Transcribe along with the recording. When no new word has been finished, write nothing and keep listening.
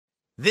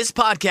This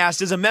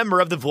podcast is a member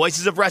of the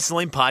Voices of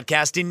Wrestling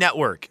Podcasting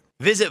Network.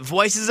 Visit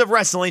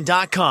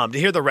voicesofwrestling.com to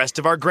hear the rest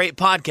of our great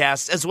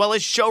podcasts, as well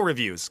as show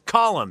reviews,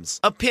 columns,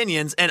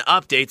 opinions, and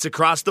updates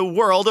across the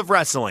world of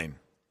wrestling.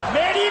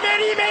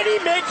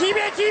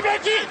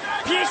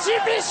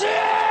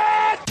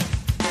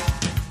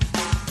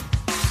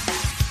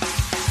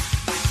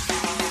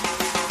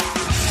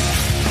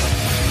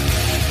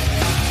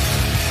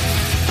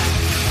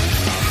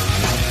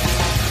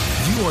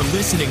 You are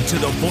listening to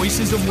the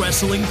Voices of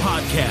Wrestling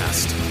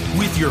podcast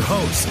with your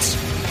hosts,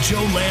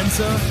 Joe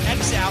Lanza.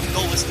 X out and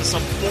go listen to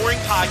some boring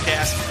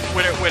podcast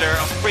where they're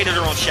afraid of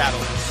their own shadow.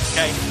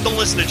 Okay? Don't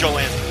listen to Joe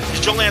Lanza, because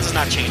Joe Lanza's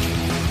not changing.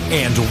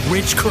 And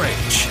Rich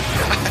Craich.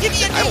 Give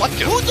me a name. Like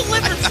who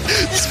delivers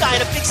this guy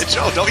in a big spot?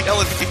 Joe, don't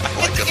yell at me. I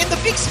like him. In the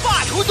big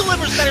spot, who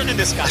delivers better than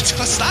this guy?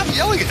 Stop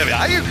yelling at me.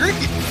 I agree.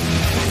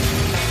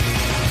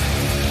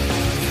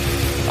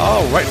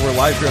 All right, we're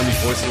live here on the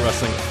Voices of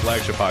Wrestling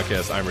flagship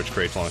podcast. I'm Rich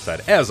Craich,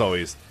 alongside, as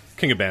always,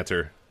 King of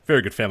Banter,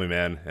 very good family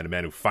man, and a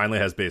man who finally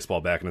has baseball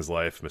back in his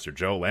life, Mr.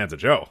 Joe Lanza.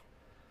 Joe,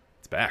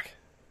 it's back.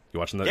 You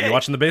watching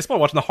the baseball?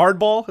 Watching the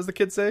hardball, as the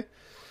kids say?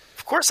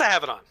 Of course I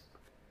have it on.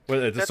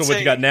 So what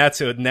you got?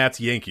 Nats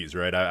Yankees,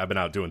 right? I've been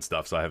out doing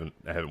stuff, so I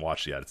haven't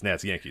watched yet. It's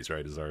Nats Yankees,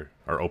 right? Is our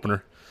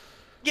opener?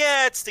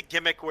 Yeah, it's the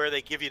gimmick where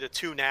they give you the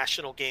two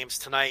national games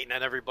tonight, and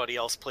then everybody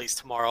else plays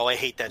tomorrow. I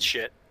hate that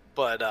shit,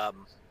 but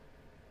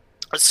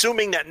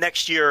assuming that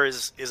next year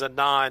is a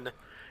non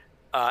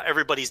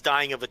everybody's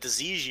dying of a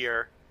disease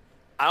year,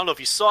 I don't know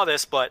if you saw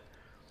this, but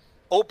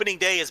opening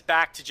day is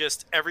back to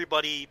just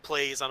everybody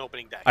plays on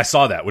opening day. I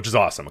saw that, which is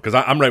awesome, because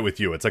I'm right with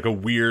you. It's like a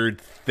weird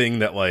thing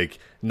that like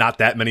not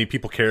that many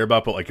people care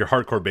about, but like your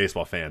hardcore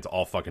baseball fans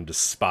all fucking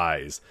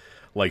despise.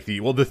 Like the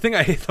thing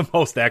I hate the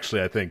most,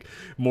 actually, I think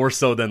more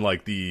so than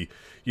like the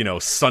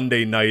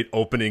Sunday night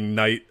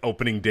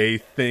opening day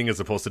thing, as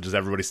opposed to just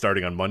everybody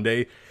starting on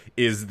Monday,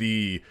 is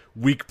the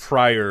week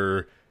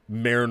prior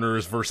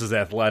Mariners versus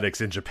Athletics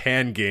in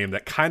Japan game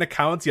that kind of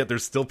counts, yet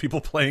there's still people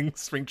playing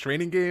spring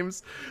training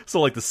games. So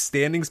like the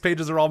standings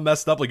pages are all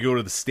messed up. Like you go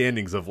to the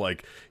standings of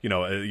like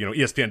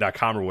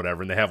ESPN.com or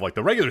whatever, and they have like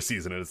the regular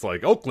season, and it's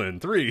like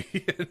Oakland 3,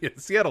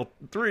 Seattle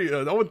 3,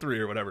 0-3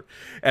 or whatever.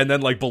 And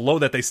then like below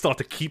that, they still have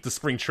to keep the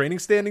spring training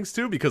standings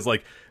too, because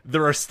like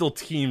there are still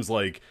teams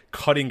like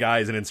cutting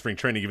guys in spring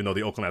training, even though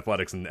the Oakland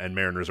Athletics and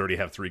Mariners already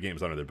have 3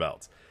 games under their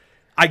belts.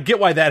 I get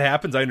why that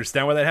happens. I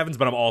understand why that happens,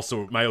 but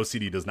my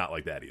OCD does not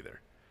like that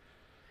either.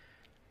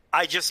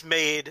 I just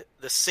made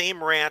the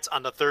same rant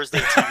on the Thursday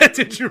TV.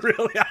 Did you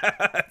really?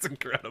 That's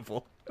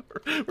incredible.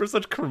 We're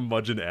such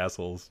curmudgeon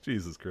assholes.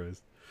 Jesus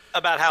Christ.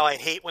 About how I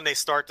hate when they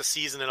start the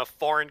season in a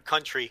foreign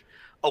country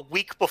a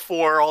week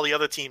before all the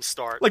other teams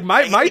start. Like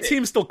my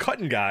team's still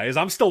cutting guys.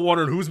 I'm still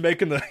wondering who's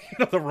making the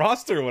the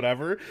roster or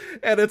whatever.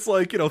 And it's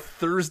like,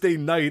 Thursday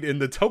night in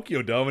the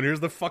Tokyo Dome, and here's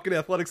the fucking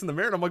Athletics and the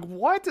Mariners. I'm like,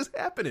 what is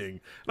happening?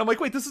 And I'm like,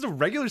 wait, this is a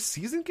regular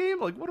season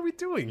game? Like, what are we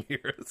doing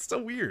here? It's so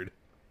weird.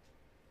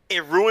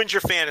 It ruins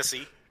your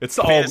fantasy. It's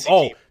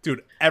team.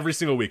 Dude, every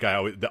single week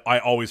I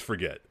always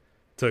forget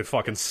to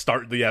fucking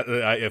start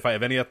if I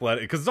have any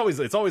athletic, because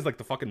it's always like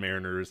the fucking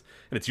Mariners,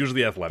 and it's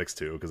usually the Athletics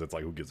too, because it's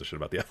like, who gives a shit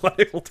about the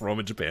Athletics? We'll throw them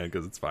in Japan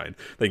because it's fine.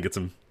 They can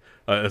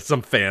get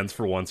some fans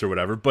for once or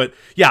whatever. But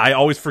yeah, I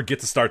always forget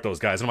to start those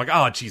guys, and I'm like,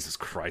 oh Jesus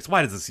Christ,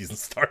 why does the season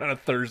start on a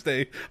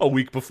Thursday a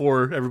week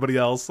before everybody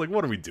else? Like,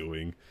 what are we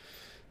doing?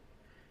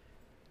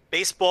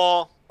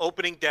 Baseball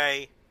opening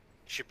day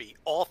should be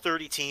all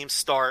 30 teams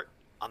start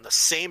on the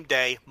same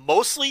day,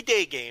 mostly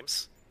day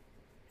games.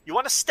 You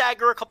want to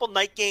stagger a couple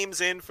night games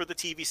in for the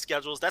TV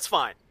schedules, that's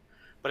fine.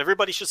 But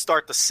everybody should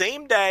start the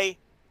same day,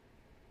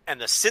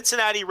 and the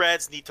Cincinnati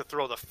Reds need to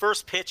throw the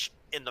first pitch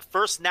in the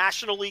first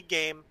National League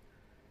game.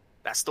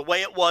 That's the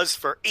way it was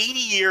for 80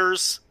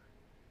 years.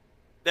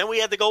 Then we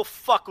had to go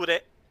fuck with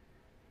it,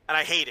 and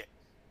I hate it.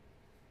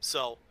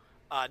 So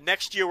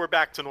next year we're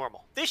back to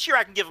normal. This year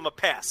I can give them a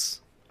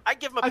pass. I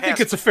think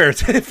it's a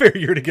fair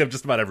year to give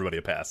just about everybody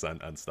a pass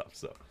on stuff,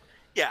 so.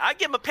 Yeah, I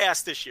give him a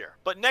pass this year.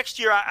 But next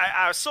year,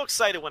 I was so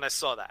excited when I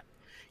saw that.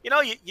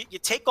 You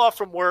take off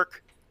from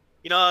work,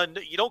 you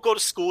don't go to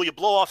school, you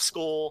blow off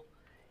school,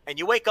 and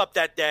you wake up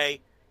that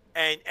day,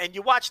 and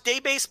you watch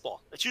day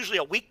baseball. It's usually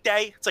a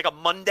weekday. It's like a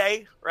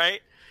Monday, right?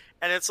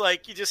 And it's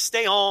like you just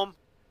stay home,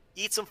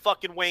 eat some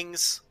fucking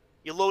wings,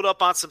 you load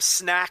up on some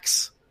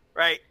snacks,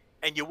 right?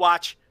 And you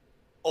watch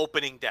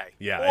opening day.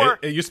 Yeah,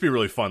 it used to be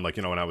really fun, like,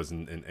 when I was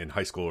in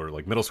high school or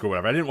like middle school or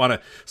whatever. I didn't want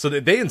to, so they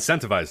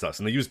incentivized us,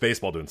 and they used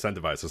baseball to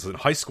incentivize us. In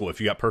high school,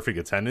 if you got perfect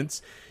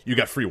attendance, you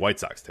got free White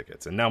Sox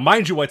tickets. And now,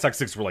 mind you, White Sox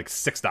tickets were like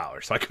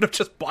 $6, so I could have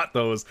just bought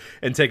those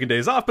and taken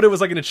days off, but it was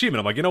like an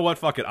achievement. I'm like, you know what,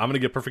 fuck it, I'm going to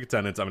get perfect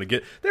attendance.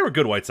 They were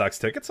good White Sox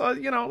tickets, so,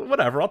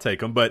 whatever, I'll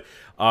take them. But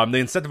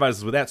they incentivized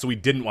us with that, so we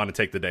didn't want to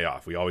take the day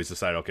off. We always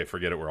decided, okay,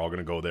 forget it, we're all going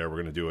to go there, we're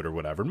going to do it or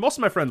whatever. And most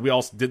of my friends, we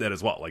all did that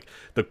as well. Like,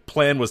 the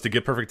plan was to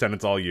get perfect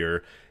attendance all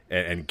year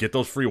and get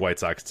those free White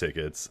Sox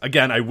tickets.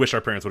 Again, I wish our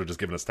parents would have just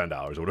given us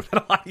 $10. It would have been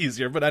a lot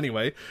easier. But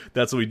anyway,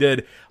 that's what we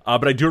did.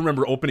 But I do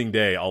remember opening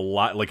day a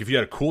lot. Like, if you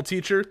had a cool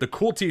teacher, the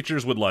cool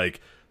teachers would, like,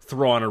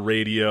 throw on a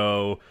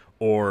radio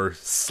or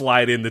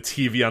slide in the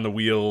TV on the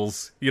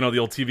wheels. You know, the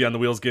old TV on the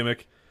wheels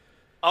gimmick.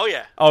 Oh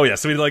yeah. Oh yeah.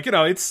 So he'd like, you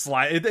know, it's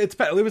slide.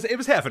 It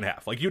was half and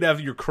half. Like you'd have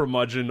your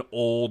curmudgeon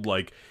old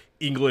like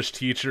English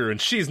teacher,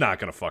 and she's not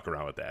gonna fuck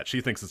around with that. She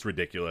thinks it's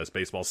ridiculous.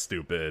 Baseball's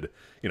stupid.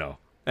 You know.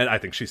 And I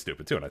think she's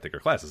stupid too, and I think her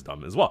class is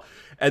dumb as well.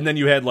 And then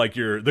you had like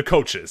the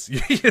coaches,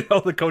 you know,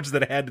 the coaches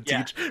that had to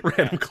teach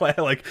random class,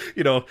 like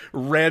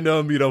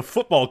random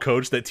football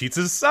coach that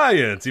teaches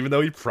science, even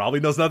though he probably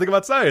knows nothing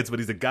about science, but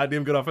he's a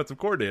goddamn good offensive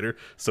coordinator,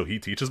 so he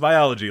teaches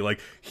biology. Like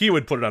he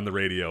would put it on the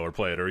radio or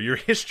play it, or your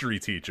history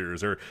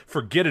teachers, or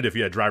forget it if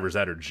you had driver's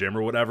ed or gym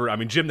or whatever. I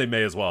mean, gym they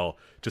may as well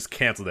just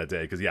cancel that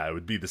day because it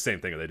would be the same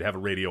thing. They'd have a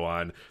radio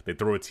on, they'd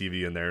throw a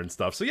TV in there and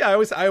stuff. So yeah,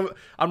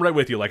 I'm right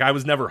with you. Like I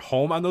was never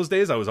home on those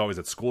days. I was always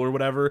at school or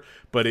whatever,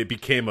 but it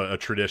became a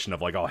tradition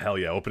of like, oh hell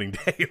yeah, opening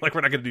day. Like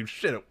we're not gonna do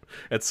shit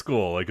at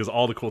school, like because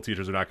all the cool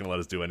teachers are not gonna let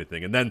us do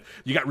anything. And then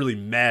you got really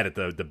mad at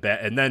the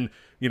and then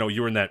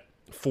you were in that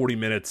 40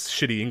 minutes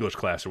shitty English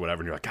class or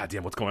whatever, and you're like, god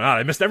damn, what's going on?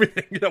 I missed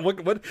everything.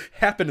 What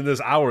happened in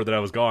this hour that I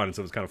was gone? And so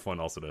it was kind of fun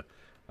also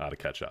to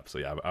catch up. So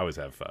yeah, I always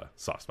have a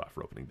soft spot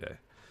for opening day.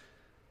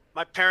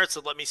 My parents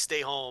would let me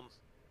stay home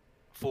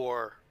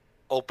for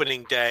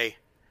opening day,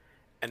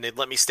 and they'd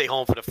let me stay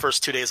home for the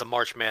first 2 days of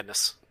March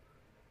Madness.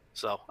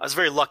 So I was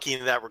very lucky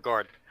in that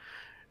regard.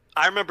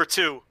 I remember,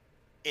 too,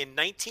 in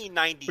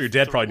 1993... Well, your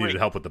dad probably needed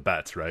help with the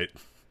bets, right?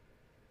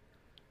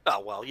 Oh,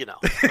 well, you know.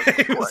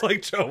 He was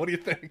like, Joe, what do you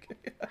think?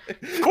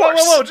 Of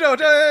course. Whoa, Joe,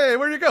 hey,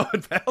 where are you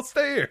going, pal?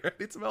 Stay here. I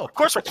need some help. Of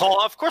course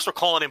we're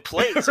calling in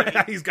plays. Right.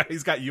 I mean,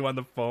 he's got you on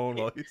the phone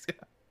while he's... Yeah.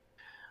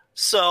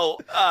 So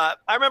I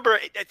remember,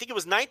 I think it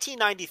was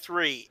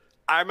 1993.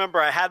 I remember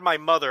I had my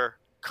mother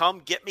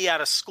come get me out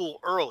of school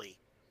early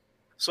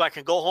so I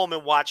can go home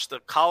and watch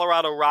the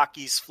Colorado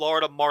Rockies,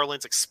 Florida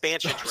Marlins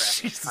expansion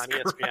draft on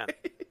ESPN.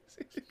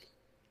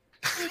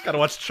 Got to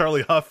watch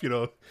Charlie Huff,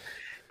 fucking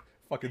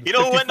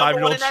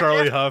 55-year-old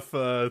Charlie Huff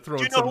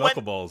throwing some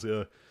knuckleballs.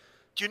 Yeah.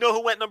 Do you know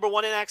who went number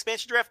one in that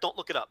expansion draft? Don't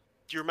look it up.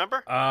 Do you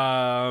remember?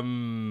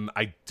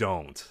 I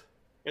don't.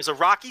 There's a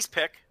Rockies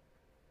pick.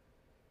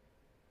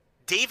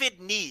 David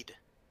Need.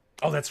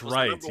 Oh, that's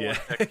right. Yeah.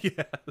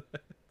 Yeah.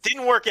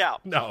 Didn't work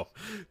out. No,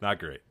 not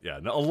great. Yeah,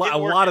 no, a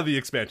lot of the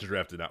expansion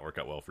draft did not work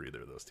out well for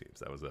either of those teams.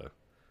 That was a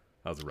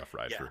rough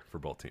ride for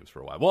both teams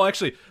for a while. Well,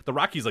 actually, the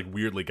Rockies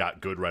weirdly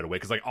got good right away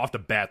because off the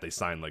bat they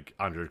signed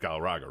Andre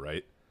Galarraga,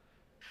 right?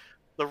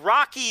 The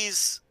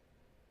Rockies,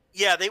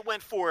 yeah, they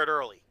went for it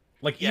early.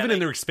 Even in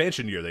their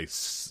expansion year, they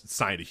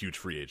signed a huge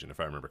free agent,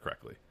 if I remember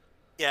correctly.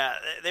 Yeah,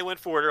 they went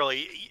for it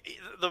early.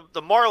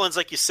 The Marlins,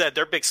 like you said,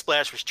 their big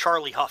splash was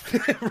Charlie Huff.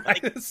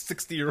 Right,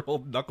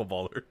 60-year-old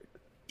knuckleballer.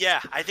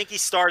 Yeah, I think he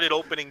started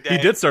opening day. He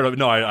did start.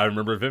 No, I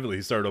remember vividly.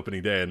 He started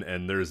opening day,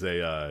 and there's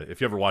a.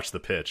 If you ever watch the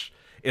pitch,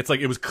 it's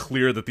it was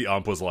clear that the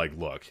ump was like,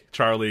 "Look,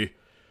 Charlie,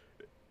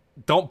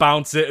 don't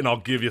bounce it, and I'll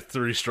give you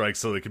 3 strikes,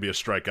 so it could be a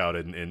strikeout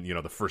in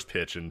the first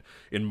pitch in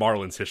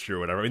Marlins history or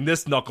whatever." I mean,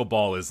 this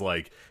knuckleball is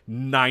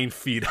 9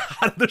 feet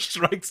out of the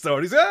strike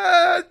zone. He's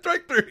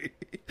strike 3,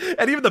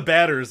 and even the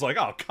batter is like,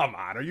 "Oh, come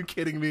on, are you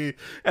kidding me?"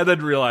 And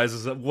then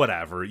realizes that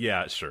whatever,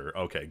 yeah, sure,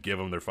 okay, give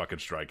them their fucking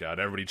strikeout.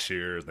 Everybody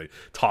cheers. They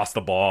toss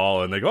the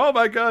ball, and they go, "Oh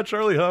my god,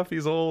 Charlie Huff,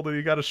 he's old, and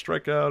he got a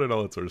strikeout," and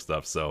all that sort of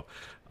stuff. So,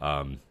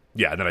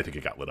 yeah, and then I think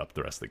it got lit up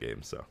the rest of the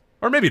game. So,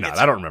 or maybe not.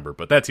 I don't remember,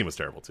 but that team was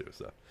terrible too.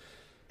 So.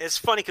 It's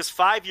funny because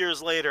 5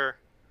 years later,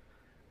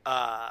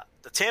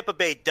 the Tampa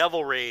Bay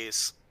Devil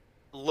Rays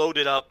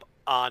loaded up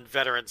on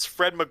veterans.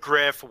 Fred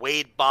McGriff,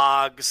 Wade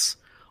Boggs,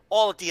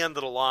 all at the end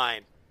of the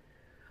line.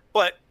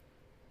 But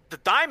the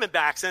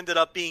Diamondbacks ended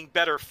up being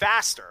better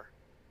faster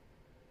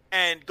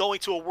and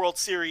going to a World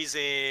Series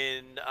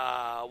in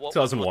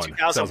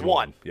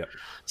 2001. Yep.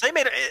 So they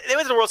went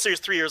to the World Series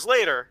 3 years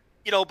later,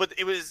 but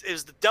it was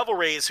the Devil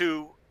Rays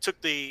who took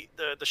the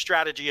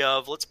strategy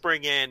of let's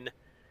bring in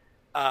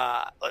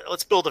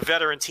let's build a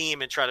veteran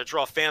team and try to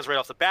draw fans right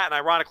off the bat. And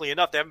ironically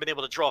enough, they haven't been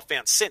able to draw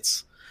fans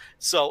since.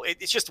 So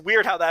it's just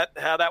weird how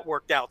that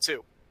worked out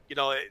too.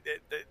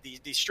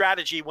 The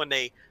strategy when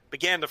they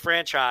began the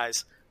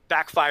franchise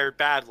backfired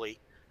badly,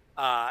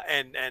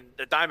 and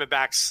the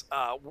Diamondbacks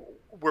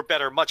were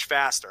better much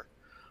faster.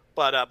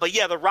 But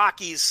yeah, the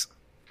Rockies.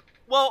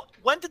 Well,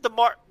 when did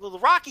the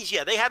Rockies?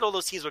 Yeah, they had all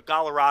those teams with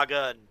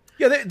Galarraga and.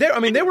 Yeah,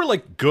 they were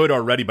good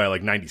already by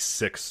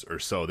 96 or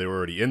so. They were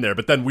already in there,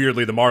 but then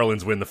weirdly the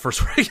Marlins win the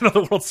first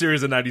the World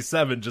Series in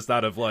 97 just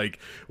out of Wayne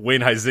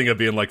Huizinga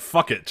being like,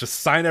 fuck it, just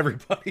sign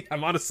everybody. I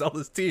want to sell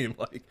this team.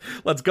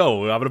 Let's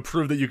go. I'm going to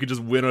prove that you could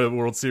just win a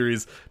World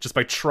Series just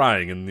by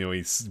trying. And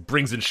he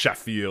brings in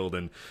Sheffield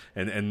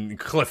and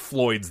Cliff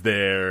Floyd's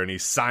there, and he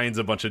signs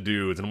a bunch of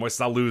dudes, and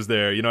Moises Alou's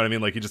there. You know what I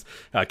mean? He just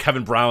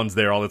Kevin Brown's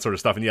there, all that sort of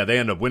stuff. And yeah, they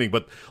end up winning.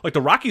 But the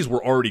Rockies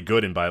were already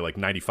good in by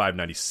 95,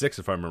 96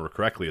 if I remember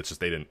correctly. It's just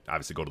they didn't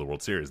obviously go to the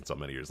World Series until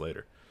many years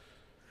later.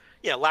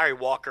 Yeah, Larry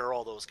Walker,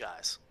 all those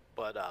guys.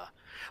 But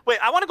wait,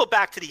 I want to go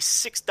back to these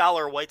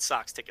 $6 White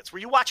Sox tickets. Were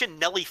you watching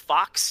Nellie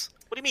Fox?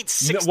 What do you mean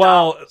 $6?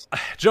 Well,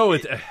 Joe,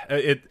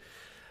 I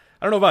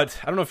don't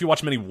know if you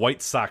watch many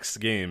White Sox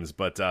games,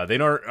 but they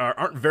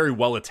aren't very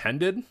well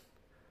attended.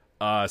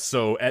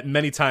 So at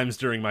many times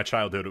during my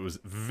childhood, it was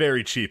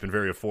very cheap and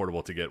very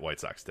affordable to get White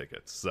Sox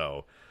tickets.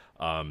 So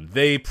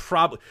they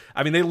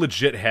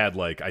legit had,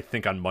 like, I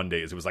think on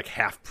Mondays, it was like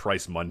half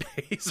price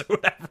Mondays or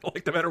whatever,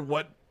 like no matter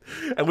what,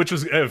 which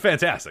was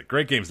fantastic.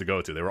 Great games to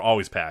go to. They were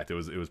always packed. It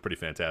was pretty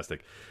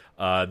fantastic.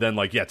 Then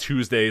like, yeah,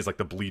 Tuesdays, like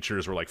the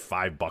bleachers were like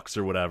 $5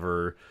 or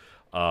whatever.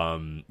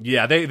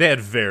 Yeah, they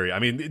had I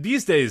mean,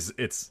 these days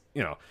it's,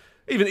 you know,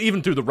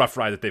 even through the rough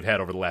ride that they've had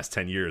over the last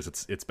 10 years,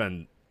 it's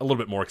been a little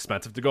bit more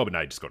expensive to go, but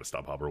now you just go to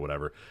StubHub or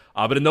whatever.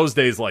 But in those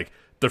days, like,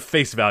 their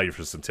face value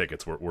for some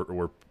tickets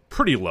were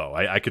pretty low.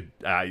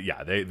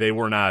 They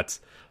were not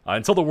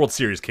until the World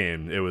Series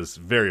came. It was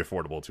very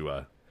affordable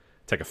to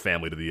take a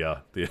family to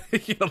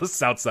the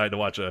South Side to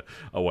watch a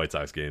White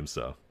Sox game.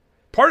 So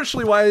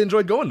partially why I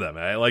enjoyed going to them.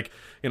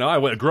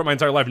 I grew up my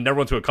entire life and never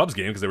went to a Cubs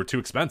game because they were too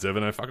expensive,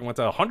 and I fucking went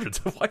to hundreds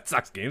of White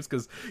Sox games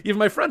because even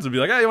my friends would be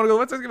like, "Hey, you want to go to the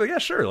White Sox game?" Like, yeah,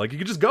 sure. Like, you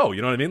could just go.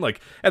 You know what I mean? Like,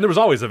 and there was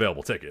always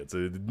available tickets.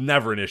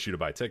 Never an issue to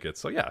buy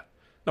tickets. So yeah.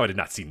 No, I did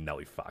not see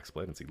Nelly Fox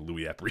play. I didn't see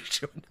Louis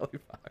Aparicio and Nelly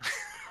Fox.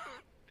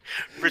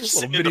 Rich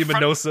sitting Mini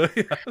Minosa.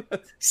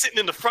 Sitting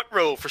in the front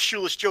row for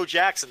Shoeless Joe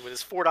Jackson with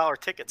his $4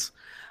 tickets.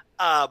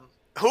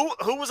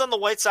 Who was on the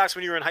White Sox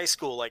when you were in high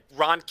school? Like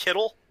Ron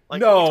Kittle?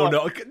 Like, no.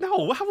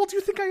 How old do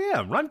you think I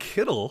am? Ron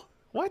Kittle?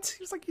 What?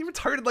 He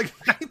retired in like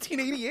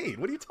 1988.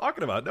 What are you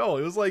talking about? No,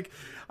 it was like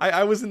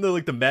I was in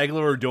the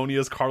Magdalene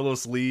Ordonez,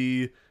 Carlos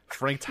Lee,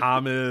 Frank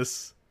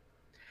Thomas,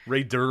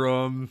 Ray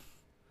Durham.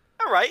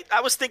 All right, I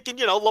was thinking,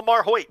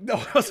 Lamar Hoyt. No,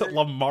 it wasn't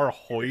Lamar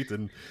Hoyt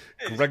and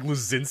Greg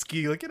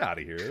Luzinski. Like, get out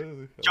of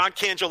here. John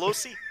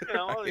Cangelosi.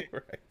 Right.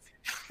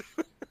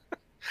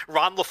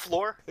 Ron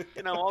LaFleur.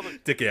 All the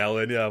Dick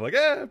Allen. Yeah, I'm like,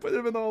 put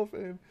him in the Hall of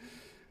Fame.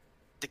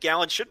 Dick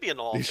Allen should be in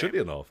the Hall of Fame. He should be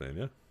in the Hall of Fame.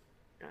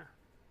 Yeah.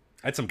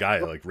 I had some guy,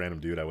 like,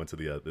 random dude. I went to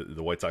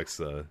the White Sox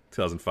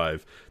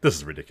 2005. This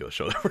is a ridiculous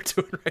show that we're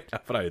doing right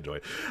now, but I enjoy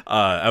it.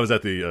 I was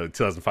at the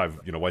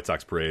 2005 White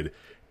Sox parade,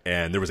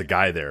 and there was a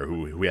guy there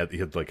who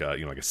had like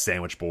a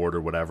sandwich board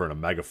or whatever and a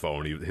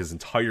megaphone.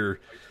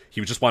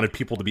 He just wanted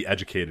people to be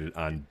educated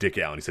on Dick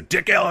Allen. He said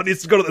Dick Allen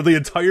needs to go to the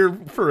entire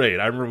parade.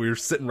 I remember we were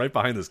sitting right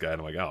behind this guy, and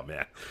I'm like, oh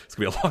man, it's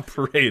gonna be a long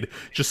parade,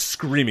 just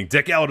screaming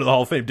Dick Allen to the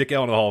Hall of Fame, Dick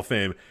Allen to the Hall of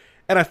Fame.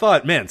 And I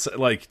thought, man,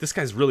 this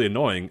guy's really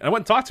annoying. And I went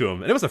and talked to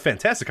him, and it was a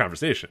fantastic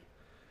conversation.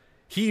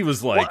 He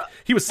was like,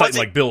 he was citing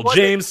like Bill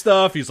James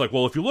stuff. He's like,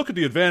 well, if you look at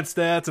the advanced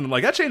stats, and I'm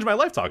like, that changed my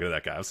life talking to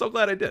that guy. I'm so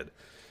glad I did.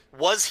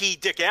 Was he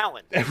Dick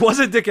Allen? It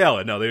wasn't Dick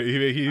Allen. No,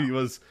 he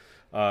was.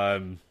 I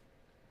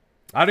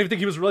don't even think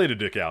he was related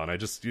to Dick Allen. I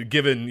just,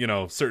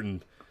 given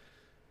certain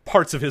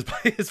parts of his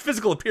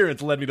physical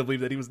appearance, led me to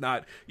believe that he was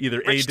not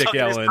either Dick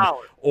Allen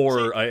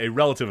or a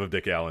relative of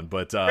Dick Allen.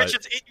 But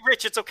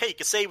Rich, it's okay. You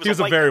can say he was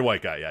a very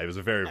white guy. Yeah, he was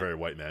a very, very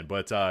white man.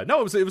 But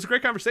no, it was a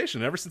great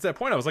conversation. And ever since that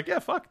point, I was like, yeah,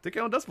 fuck, Dick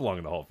Allen does belong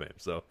in the Hall of Fame.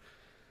 So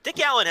Dick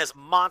Allen has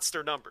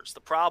monster numbers.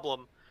 The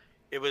problem,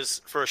 it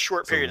was for a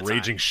short period of time.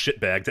 Raging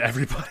shitbag to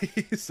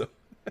everybody. So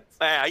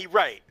you're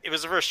right. It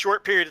was for a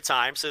short period of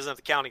time, so he doesn't have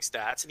the counting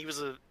stats, and he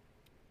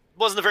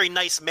wasn't a very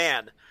nice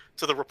man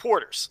to the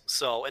reporters.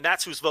 So, and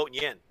that's who's voting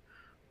you in.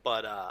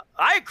 But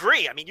I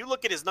agree. I mean, you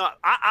look at his nut.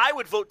 I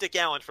would vote Dick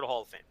Allen for the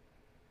Hall of Fame.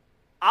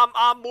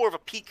 I'm more of a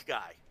peak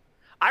guy.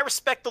 I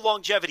respect the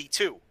longevity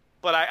too,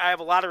 but I have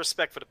a lot of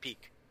respect for the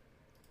peak.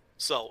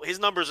 So his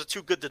numbers are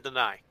too good to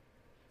deny.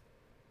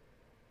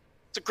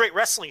 It's a great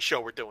wrestling show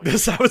we're doing.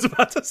 This I was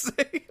about to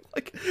say.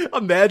 Like,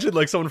 imagine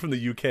like someone from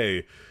the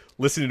UK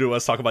listening to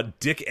us talk about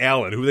Dick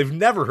Allen, who they've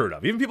never heard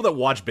of. Even people that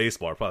watch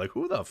baseball are probably like,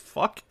 "Who the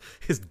fuck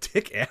is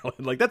Dick Allen?"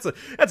 Like,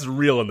 that's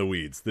real in the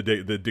weeds. The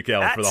Dick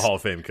Allen for the Hall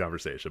of Fame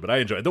conversation. But I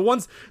enjoy it.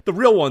 The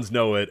real ones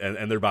know it,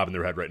 and they're bobbing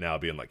their head right now,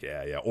 being like,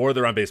 "Yeah," or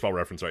they're on Baseball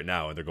Reference right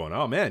now, and they're going,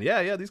 "Oh man,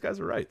 yeah, these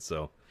guys are right."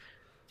 So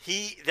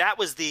that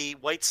was the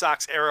White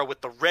Sox era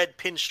with the red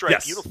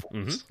pinstripe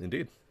uniforms. Mm-hmm,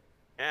 indeed.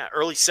 Yeah,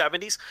 early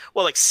 70s.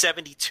 Well, like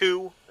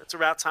 72. That's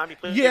around time he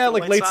played. Yeah,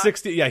 like late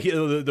 60s. Yeah,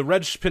 the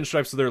red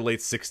pinstripes were their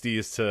late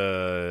 60s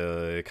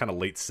to kind of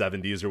late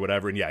 70s or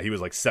whatever. And yeah, he was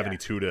like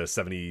 72 to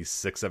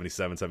 76,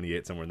 77,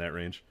 78, somewhere in that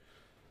range.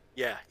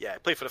 Yeah. He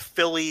played for the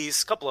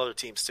Phillies, a couple other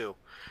teams too.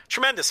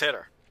 Tremendous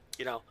hitter,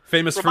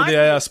 Famous for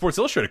the Sports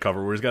Illustrated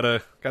cover where he's got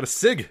a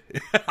cig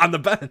on the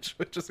bench,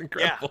 which is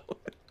incredible.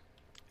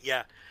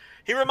 Yeah.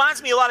 He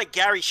reminds me a lot of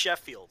Gary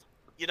Sheffield,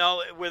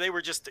 where they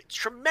were just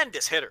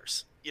tremendous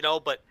hitters.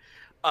 But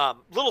a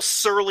little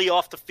surly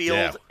off the field.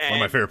 Yeah, one of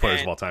my favorite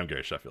players of all time,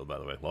 Gary Sheffield, by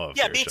the way. Love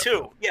Gary me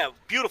Sheffield. Too. Yeah,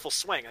 beautiful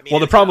swing. I mean, well,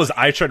 the problem was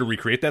I tried to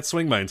recreate that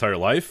swing my entire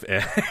life,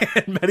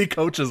 and many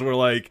coaches were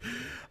like,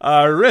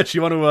 Rich,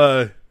 you want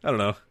to, I don't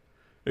know,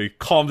 They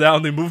calm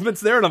down the movements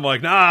there, and I'm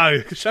like, nah,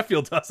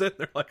 Sheffield does it.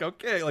 They're like,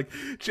 okay. Like,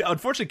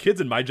 unfortunately, kids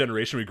in my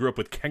generation, we grew up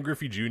with Ken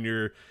Griffey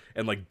Jr.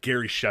 and like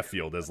Gary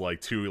Sheffield as like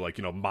two like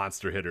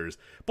monster hitters.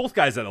 Both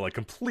guys that are like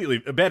completely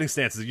batting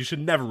stances you should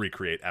never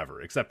recreate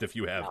ever, except if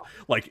you have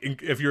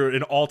if you're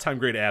an all-time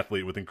great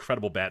athlete with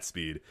incredible bat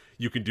speed,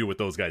 you can do what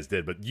those guys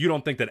did. But you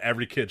don't think that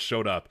every kid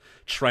showed up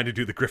trying to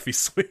do the Griffey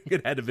swing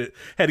and had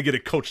to get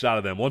it coached out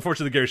of them. Well,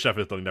 unfortunately, the Gary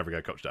Sheffield thing never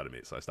got coached out of me,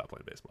 so I stopped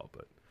playing baseball.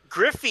 But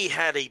Griffey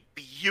had a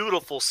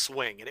beautiful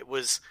swing, and it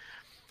was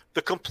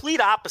the complete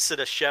opposite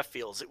of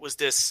Sheffield's. It was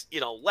this,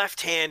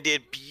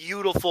 left-handed,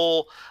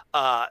 beautiful,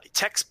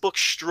 textbook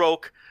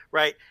stroke,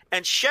 right?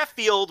 And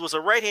Sheffield was a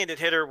right-handed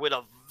hitter with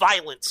a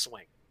violent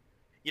swing,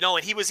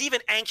 and he was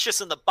even anxious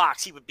in the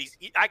box.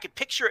 I could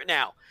picture it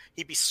now.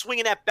 He'd be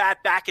swinging that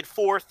bat back and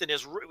forth and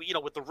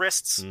with the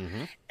wrists,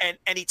 and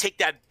he'd take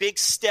that big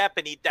step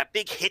and that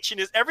big hitch in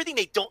everything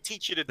they don't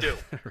teach you to do,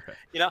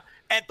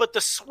 right. But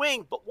the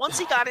swing, but once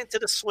he got into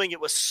the swing, it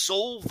was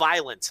so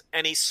violent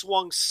and he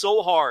swung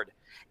so hard.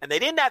 And they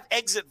didn't have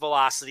exit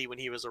velocity when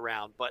he was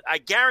around, but I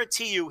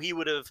guarantee you he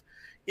would have,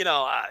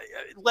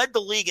 led the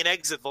league in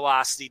exit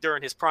velocity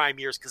during his prime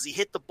years because he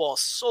hit the ball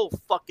so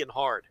fucking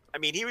hard. I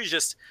mean, he was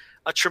just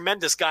a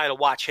tremendous guy to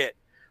watch hit.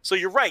 So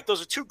you're right;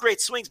 those are two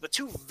great swings, but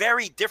two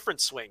very different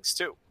swings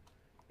too.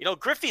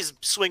 Griffey's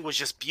swing was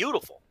just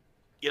beautiful.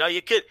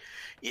 You could,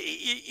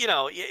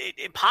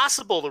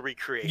 impossible to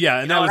recreate. Yeah,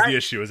 and that was the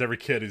issue. Is every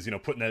kid is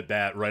putting that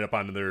bat right up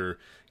onto their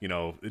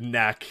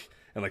neck.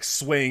 And like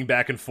swaying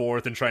back and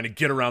forth and trying to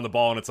get around the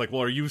ball, and it's like,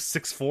 well, are you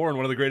 6'4" and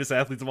one of the greatest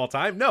athletes of all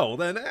time? No,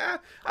 then I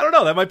don't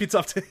know. That might be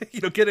tough to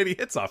get any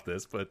hits off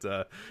this, but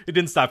it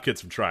didn't stop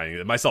kids from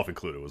trying. Myself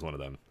included was one of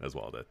them as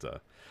well.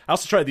 That I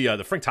also tried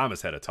the Frank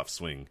Thomas had a tough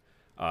swing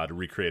to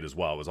recreate as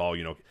well. It was all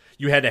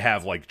you had to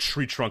have like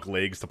tree trunk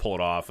legs to pull it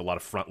off, a lot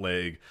of front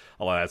leg,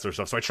 a lot of that sort of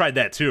stuff. So I tried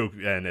that too,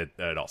 and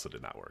it also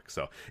did not work.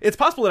 So it's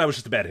possible that I was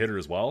just a bad hitter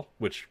as well,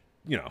 which.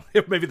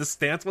 If maybe the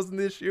stance wasn't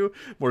the issue,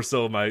 more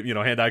so my,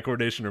 hand-eye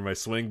coordination or my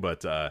swing.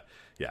 But,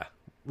 yeah,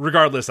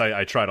 regardless,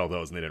 I tried all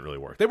those and they didn't really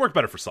work. They work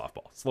better for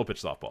softball, slow-pitch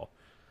softball.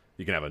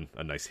 You can have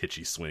a nice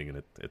hitchy swing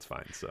and it's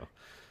fine, so.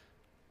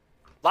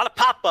 A lot of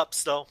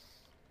pop-ups, though.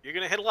 You're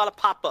going to hit a lot of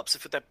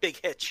pop-ups with that big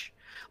hitch.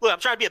 Look, I'm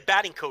trying to be a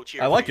batting coach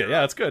here. I like it.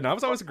 Yeah, it's good. And I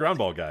was always a ground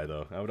ball guy,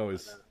 though. I would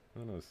always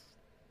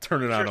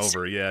turn it on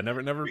over. Yeah,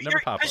 never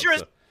pop-ups.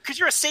 Because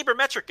you're a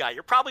sabermetric guy,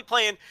 you're probably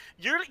playing.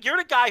 You're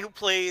the guy who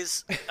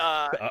plays.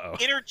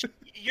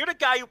 You're the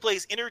guy who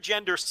plays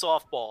intergender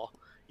softball.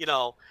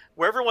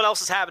 Where everyone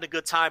else is having a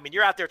good time, and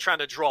you're out there trying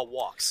to draw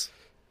walks.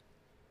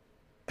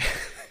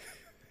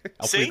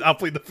 I'll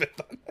plead the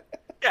fifth on that.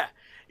 Yeah,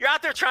 you're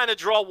out there trying to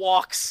draw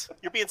walks.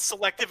 You're being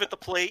selective at the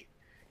plate.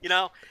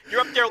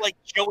 You're up there like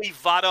Joey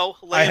Votto.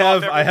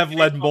 I have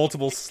led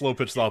multiple slow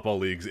pitch softball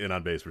leagues in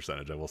on base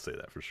percentage. I will say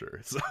that for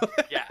sure. So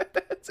yeah,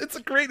 it's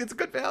a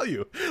good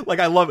value. Like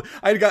I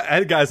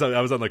had guys.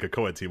 I was on like a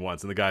co-ed team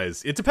once, and the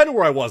guys. It depended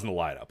where I was in the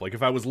lineup. Like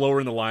if I was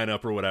lower in the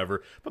lineup or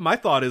whatever. But my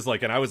thought is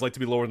like, and I always like to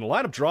be lower in the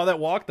lineup. Draw that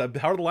walk. The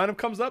harder the lineup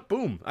comes up,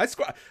 boom. I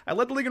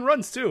led the league in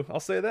runs too. I'll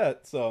say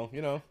that. So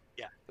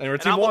Yeah. And our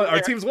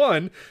teams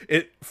won.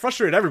 It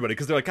frustrated everybody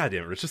because they're like, God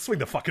damn it, Rich, just swing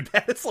the fucking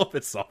bat. It's slow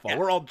pitch softball. Yeah.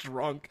 We're all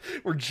drunk.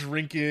 We're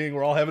drinking.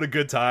 We're all having a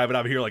good time. And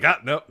I'm here like,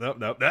 nope.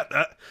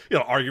 That.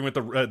 Arguing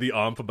with the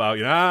ump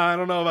about, I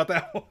don't know about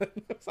that one.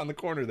 It's on the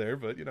corner there,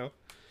 but Yeah,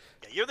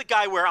 you're the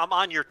guy where I'm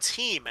on your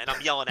team and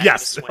I'm yelling at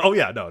yes. you to swing. Oh,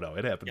 yeah. No.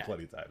 It happened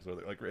plenty of times where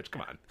they're like, Rich,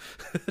 come on.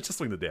 Just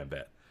swing the damn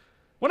bat.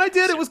 When I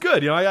did, it was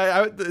good.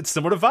 It's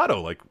similar to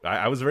Votto. Like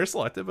I was very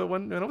selective, but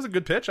when it was a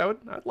good pitch,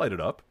 I'd light it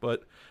up.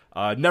 But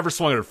never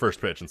swung at a first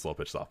pitch in slow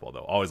pitch softball,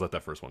 though. Always let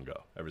that first one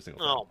go every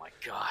single time. Oh my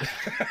god!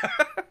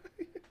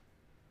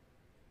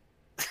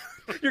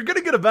 You're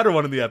gonna get a better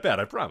one in the at bat,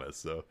 I promise.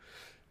 So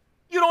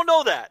you don't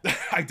know that.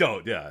 I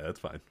don't. Yeah, that's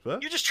fine.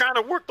 But... You're just trying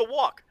to work the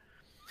walk.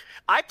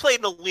 I played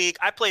in the league.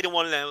 I played in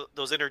one of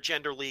those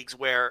intergender leagues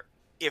where.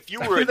 If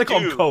you were they call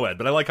them co-ed,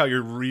 but I like how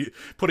you're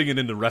putting it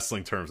into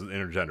wrestling terms with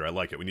intergender. I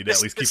like it. We need to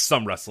at least keep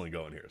some wrestling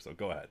going here, so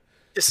go ahead.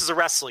 This is a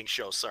wrestling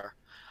show, sir.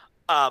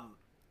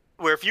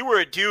 Where if you were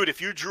a dude,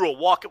 if you drew a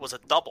walk, it was a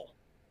double.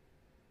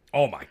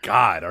 Oh, my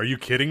God. Are you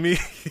kidding me?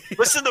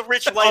 Listen to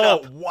Rich light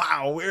up. Oh,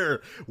 wow.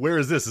 Where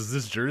is this? Is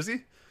this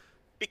Jersey?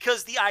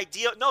 Because the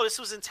idea – no, this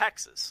was in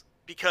Texas.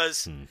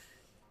 Because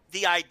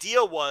the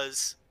idea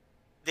was –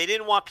 they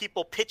didn't want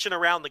people pitching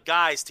around the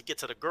guys to get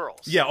to the girls.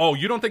 Yeah. Oh,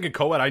 you don't think in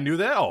co-ed I knew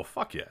that? Oh,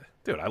 fuck yeah.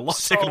 Dude, I love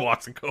taking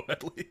walks in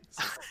co-ed leagues.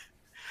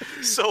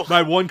 So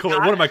one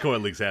of my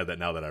co-ed leagues had that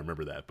now that I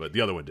remember that, but the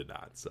other one did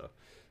not. So.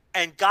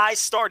 And guys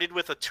started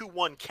with a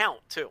 2-1 count,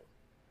 too.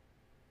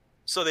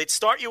 So they'd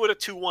start you with a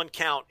 2-1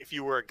 count if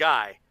you were a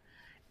guy.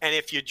 And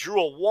if you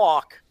drew a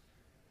walk,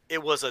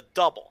 it was a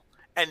double.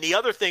 And the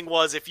other thing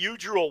was if you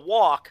drew a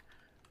walk –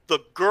 the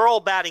girl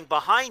batting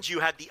behind you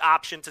had the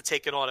option to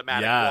take an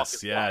automatic walk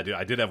as well. Dude,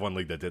 I did have one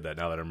league that did that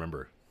now that I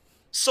remember.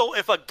 So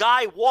if a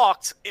guy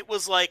walked, it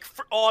was like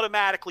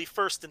automatically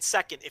first and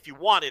second if you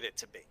wanted it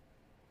to be.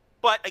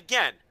 But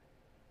again,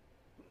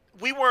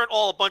 we weren't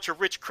all a bunch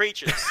of rich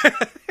creatures.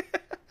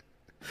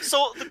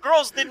 So the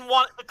girls didn't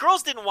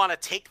want to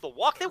take the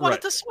walk. They wanted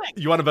Right. to swing.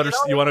 You want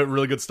you want a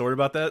really good story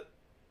about that?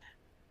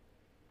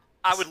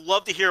 I would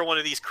love to hear one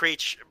of these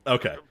crates.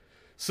 Okay.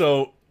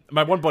 So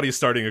my one buddy is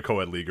starting a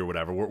co-ed league or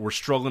whatever. We're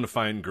struggling to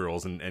find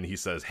girls, and he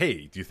says,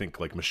 hey, do you think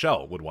like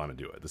Michelle would want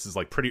to do it? This is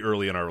like pretty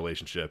early in our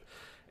relationship.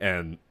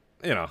 And,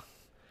 you know,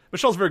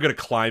 Michelle's very good at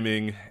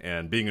climbing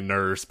and being a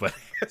nurse, but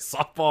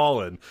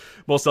softball and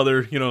most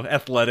other, you know,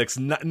 athletics,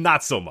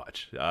 not so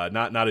much.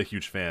 Not a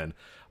huge fan.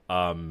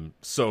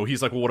 So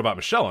he's like, well, what about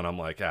Michelle? And I'm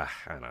like, I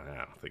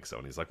don't think so.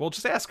 And he's like, well,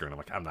 just ask her. And I'm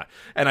like, I'm not.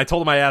 And I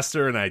told him I asked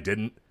her, and I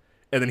didn't.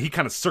 And then he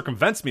kind of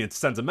circumvents me and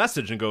sends a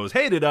message and goes,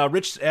 hey, did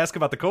Rich ask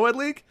about the co-ed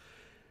league?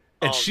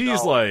 And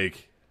she's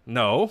like,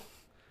 no.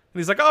 And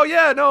he's like, oh,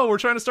 yeah, no, we're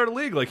trying to start a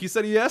league. Like, he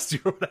said he asked you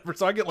or whatever.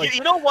 So I get like...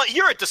 You know what?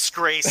 You're a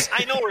disgrace.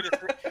 I know it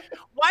is.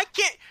 Why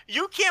can't...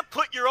 You can't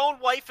put your own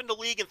wife in the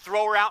league and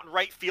throw her out in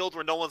right field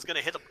where no one's going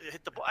to hit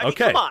the ball. I mean,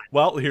 okay, come on.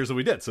 Well, here's what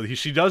we did. So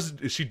she does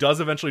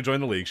eventually join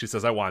the league. She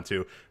says, I want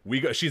to.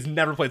 She's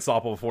never played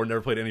softball before,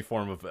 never played any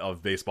form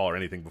of baseball or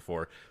anything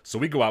before. So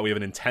we go out. We have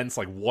an intense,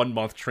 like,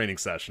 1-month training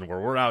session where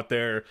we're out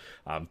there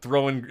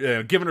throwing,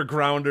 giving her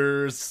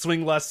grounders,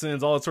 swing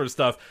lessons, all that sort of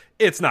stuff.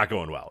 It's not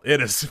going well.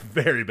 It is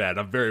very bad.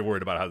 I'm very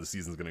worried about how the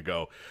season's going to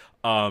go.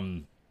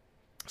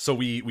 So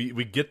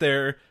we get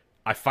there.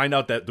 I find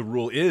out that the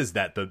rule is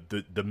that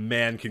the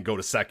man can go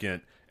to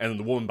second, and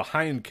the woman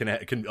behind can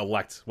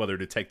elect whether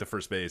to take the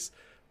first base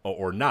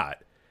or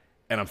not.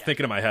 And I'm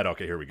thinking in my head,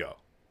 okay, here we go,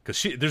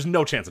 because there's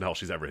no chance in hell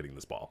she's ever hitting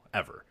this ball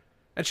ever,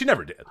 and she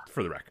never did,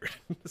 for the record.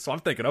 So I'm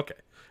thinking, okay,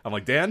 I'm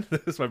like, Dan,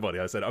 this is my buddy.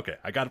 I said, okay,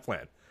 I got a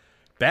plan.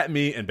 Bat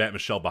me and bat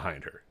Michelle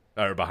behind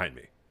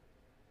me.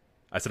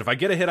 I said, if I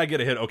get a hit, I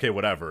get a hit. Okay,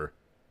 whatever.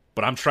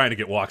 But I'm trying to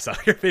get walks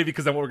out here, baby,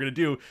 because then what we're going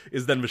to do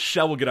is then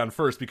Michelle will get on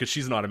first because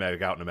she's an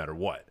automatic out no matter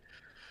what.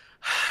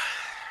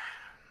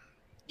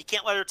 You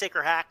can't let her take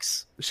her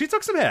hacks. She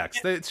took some hacks.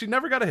 She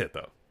never got a hit,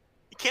 though.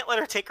 You can't let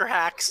her take her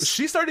hacks.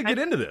 She started to get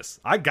into this.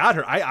 I got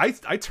her.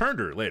 I turned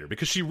her later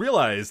because she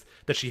realized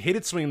that she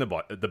hated swinging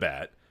the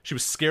bat. She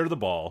was scared of the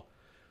ball.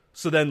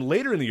 So then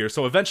later in the year,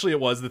 so eventually it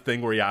was the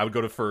thing where, I would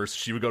go to first.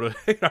 She would go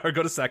to I would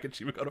go to second.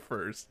 She would go to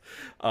first.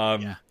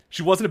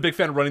 She wasn't a big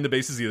fan of running the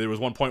bases either. There was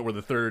one point where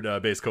the third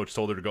base coach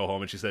told her to go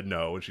home, and she said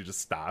no, and she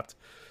just stopped.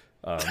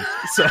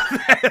 So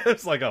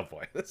it's like, oh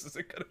boy, this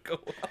isn't gonna go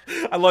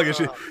well. I love it.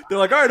 They're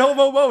like, all right,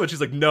 home, and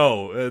she's like,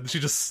 no, and she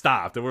just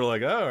stopped, and we're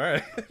like, oh, all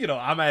right,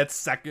 I'm at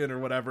second or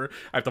whatever.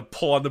 I have to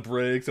pull on the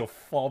brakes, or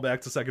fall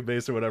back to second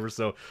base or whatever.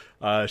 So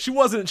she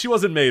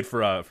wasn't made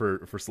for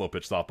slow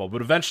pitch softball.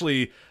 But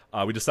eventually,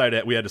 we decided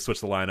that we had to switch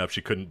the lineup.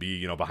 She couldn't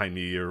be behind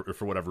me or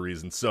for whatever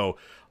reason. So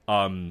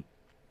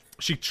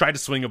she tried to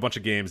swing a bunch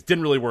of games,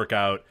 didn't really work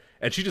out,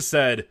 and she just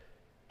said,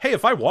 hey,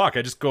 if I walk,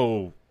 I just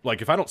go.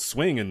 Like, if I don't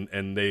swing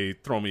and they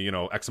throw me,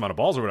 X amount of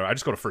balls or whatever, I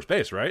just go to first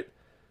base, right?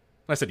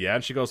 And I said, yeah.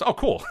 And she goes, oh,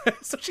 cool.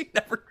 So she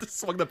never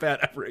swung the bat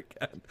ever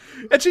again.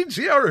 And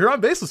her on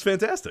base was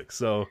fantastic.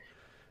 So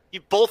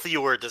both of you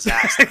were a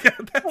disaster.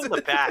 Swing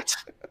the bat.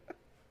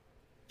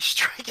 You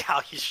strike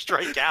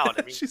out.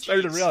 I mean, she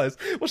started to realize.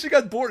 Well, she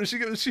got bored.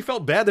 She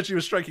felt bad that she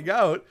was striking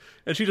out.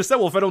 And she just said,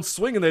 well, if I don't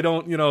swing and they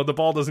don't, the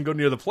ball doesn't go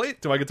near the plate,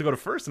 do I get to go to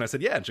first? And I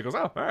said, yeah. And she goes,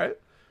 oh, all right.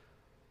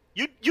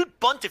 You'd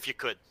bunt if you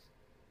could.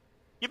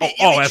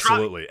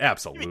 Absolutely.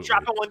 You'd be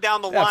dropping one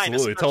down the line.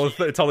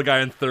 Absolutely. Tell the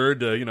guy in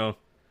third to, little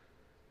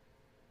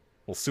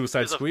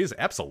suicide squeeze.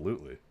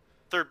 Absolutely.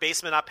 Third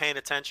baseman not paying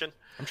attention.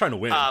 I'm trying to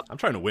win. I'm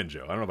trying to win,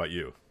 Joe. I don't know about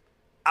you.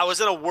 I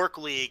was in a work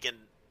league, and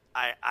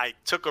I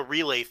took a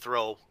relay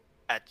throw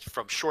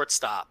from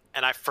shortstop,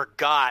 and I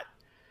forgot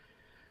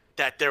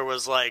that there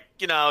was like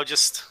a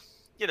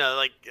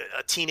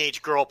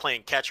teenage girl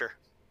playing catcher.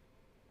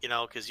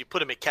 Because you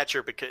put him at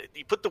catcher because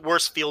you put the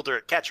worst fielder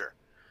at catcher.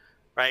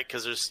 Right,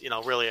 because there's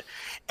really,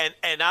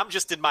 and I'm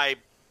just in my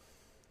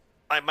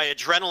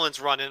adrenaline's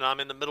running. And I'm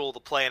in the middle of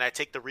the play, and I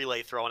take the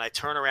relay throw, and I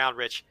turn around,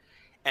 Rich,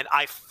 and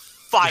I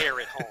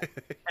fire it home.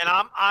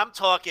 And I'm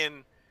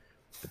talking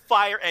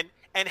fire,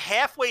 and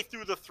halfway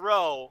through the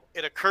throw,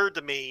 it occurred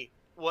to me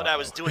what I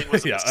was doing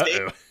was a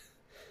mistake.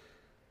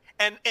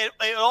 And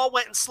it all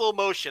went in slow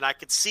motion. I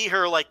could see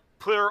her like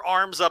put her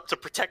arms up to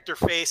protect her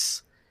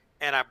face,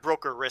 and I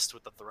broke her wrist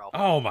with the throw.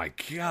 Oh my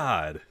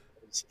God!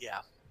 Yeah.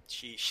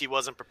 She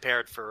wasn't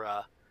prepared for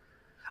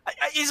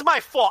it's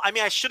my fault. I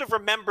mean, I should have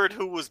remembered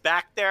who was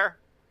back there.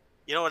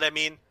 You know what I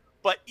mean?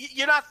 But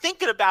you're not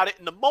thinking about it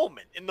in the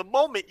moment. In the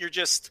moment, you're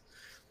just,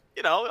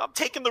 I'm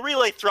taking the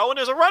relay throw and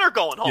there's a runner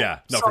going home. Yeah,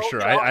 no, for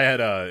sure. I had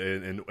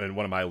in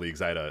one of my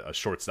leagues, I had a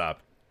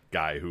shortstop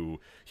guy who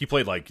he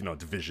played like,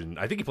 division.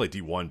 I think he played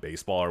D1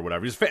 baseball or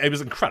whatever. It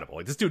was incredible.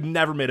 Like, this dude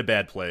never made a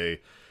bad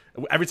play.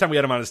 Every time we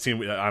had him on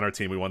our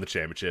team, we won the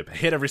championship.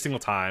 Hit every single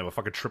time, a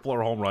fucking triple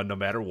or home run, no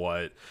matter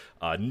what.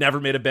 Never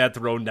made a bad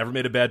throw, never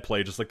made a bad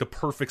play. Just like the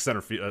perfect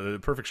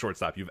perfect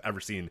shortstop you've ever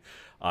seen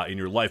in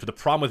your life. But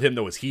the problem with him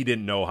though is he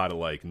didn't know how to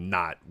like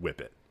not whip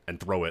it and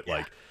throw it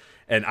like.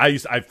 And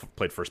I've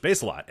played first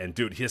base a lot, and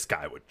dude, this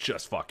guy would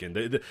just fucking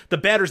the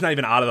batter's not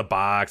even out of the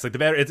box. Like the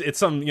batter, it's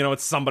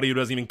somebody who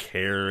doesn't even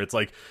care. It's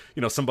like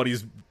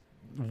somebody's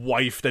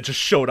wife that just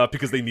showed up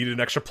because they needed an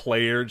extra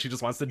player and she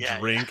just wants to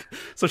drink.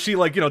 So she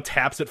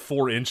taps it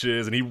 4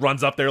 inches and he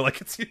runs up there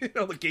like it's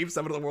the Game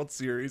 7 of the World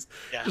Series.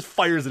 Yeah. Just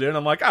fires it in.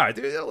 I'm like, all right,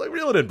 dude,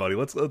 reel it in, buddy.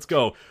 Let's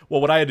go.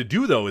 Well, what I had to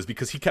do though is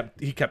because he kept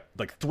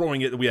like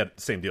throwing it. We had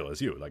the same deal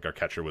as you. Like our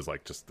catcher was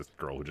like just this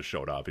girl who just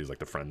showed up. He's like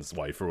the friend's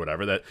wife or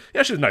whatever. That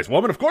she's a nice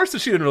woman, of course.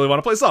 She didn't really want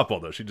to play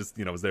softball though. She just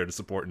was there to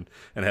support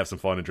and have some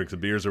fun and drink some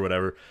beers or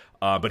whatever.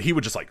 But he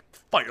would just like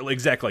fire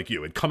exactly like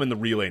you. It'd come in the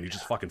relay and he'd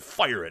just fucking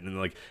fire it and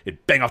like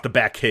it'd bang off the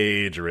back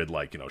cage or it'd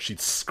like she'd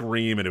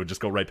scream and it would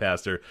just go right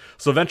past her.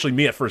 So eventually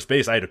me at first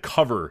base, I had to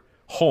cover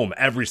home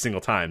every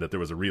single time that there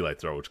was a relay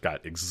throw, which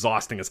got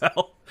exhausting as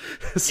hell.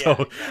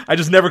 So I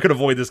just never could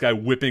avoid this guy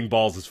whipping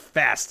balls as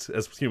fast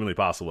as humanly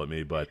possible at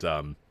me. But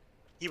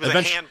he was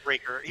a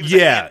handbreaker.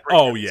 Yeah.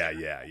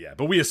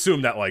 But we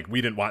assumed that like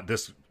we didn't want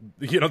this.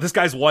 This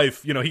guy's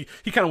wife. He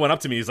kind of went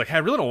up to me. He's like, "Hey, I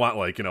really don't want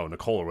like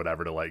Nicole or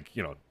whatever to like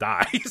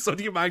die. So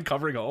do you mind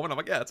covering home?" And I'm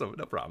like, "Yeah, it's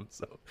no problem."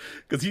 So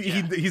because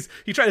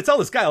he tried to tell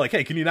this guy like,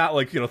 "Hey, can you not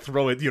like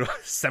throw it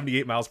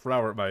 78 miles per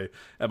hour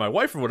at my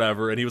wife or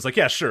whatever?" And he was like,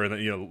 "Yeah, sure." And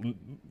then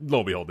lo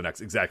and behold,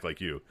 exactly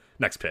like you.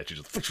 Next pitch, he's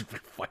just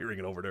firing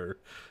it over to her.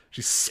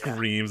 She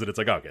screams, and it's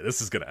like, okay,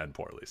 this is going to end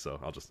poorly. So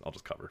I'll just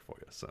cover for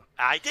you. So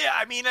I did.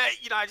 I mean,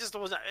 I just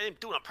wasn't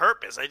doing it on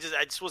purpose. I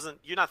just wasn't.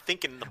 You're not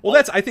thinking.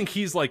 I think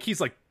he's like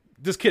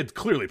this kid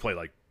clearly played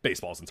like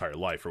baseball his entire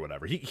life or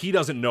whatever. He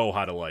doesn't know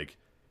how to like.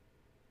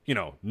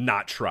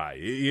 Not try.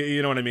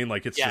 You know what I mean?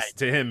 Like, it's just,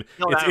 to him,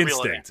 it's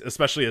instinct,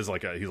 especially as,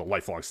 like, he's a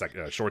lifelong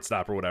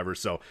shortstop or whatever.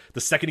 So,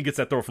 the second he gets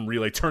that throw from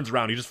relay, turns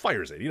around, he just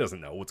fires it. He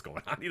doesn't know what's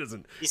going on. He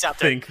doesn't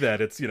think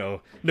that it's,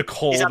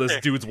 Nicole,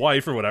 this dude's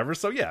wife or whatever.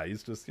 So, yeah,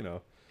 he's just,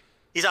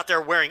 He's out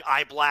there wearing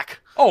eye black.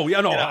 Oh,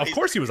 yeah, no, of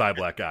course he was eye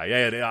black guy.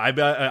 Yeah, he had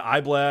eye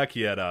black.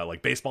 He had,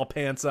 like, baseball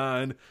pants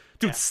on.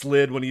 Dude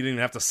slid when he didn't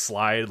even have to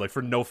slide. Like,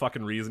 for no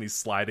fucking reason, he's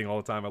sliding all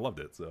the time. I loved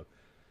it. So,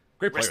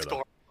 great player,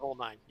 though. Whole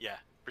nine, yeah.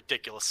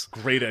 Ridiculous.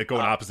 Great at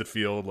going opposite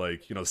field.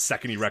 Like, the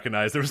second he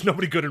recognized there was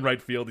nobody good in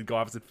right field, he'd go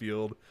opposite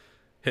field,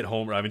 hit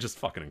homer. I mean, just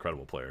fucking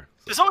incredible player.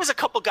 So. There's always a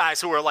couple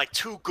guys who are, like,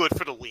 too good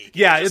for the league.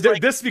 Yeah,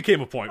 this became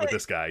a point with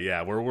this guy,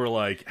 where we're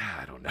like,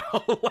 I don't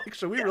know. Like,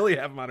 should we really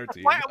have him on our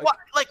team? Why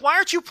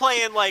aren't you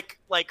playing, like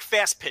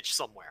fast pitch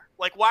somewhere?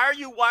 Like, why are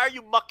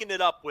you mucking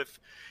it up with,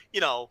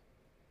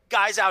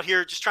 guys out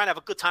here just trying to have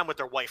a good time with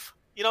their wife?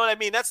 You know what I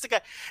mean? That's the guy.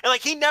 And,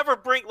 like,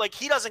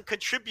 he doesn't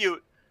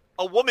contribute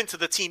a woman to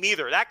the team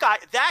either. That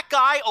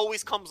guy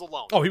always comes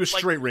alone. Oh, he was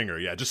straight ringer.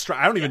 Yeah,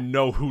 I don't even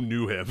know who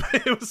knew him.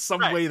 It was some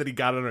way that he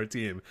got on our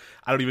team.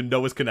 I don't even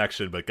know his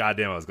connection, but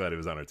goddamn, I was glad he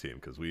was on our team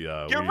because we.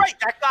 Right.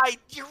 That guy.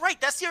 You're right.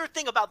 That's the other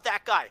thing about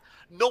that guy.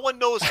 No one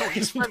knows who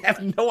he's friends with. I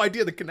have no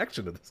idea the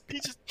connection to this guy.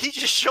 He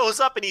just shows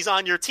up and he's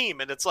on your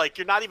team, and it's like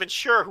you're not even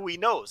sure who he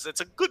knows.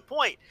 It's a good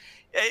point.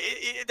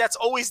 That's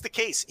always the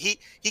case.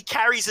 He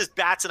carries his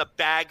bats in a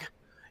bag.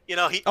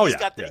 He's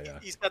got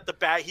the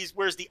bag. He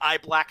wears the eye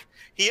black.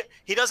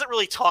 He doesn't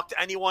really talk to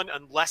anyone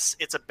unless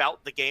it's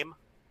about the game.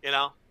 It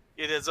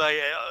is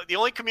the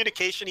only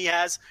communication he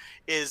has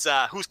is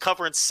who's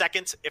covering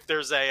second if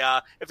there's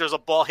a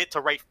ball hit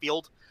to right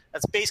field.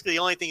 That's basically the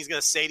only thing he's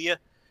going to say to you.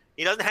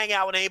 He doesn't hang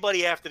out with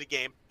anybody after the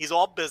game. He's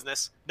all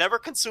business. Never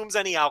consumes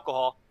any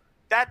alcohol.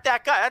 That guy.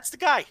 That's the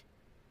guy.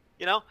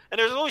 And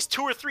there's always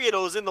 2 or 3 of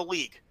those in the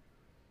league.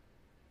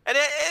 And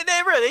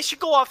they should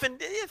go off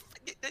and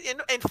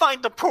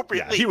find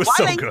appropriate league. He was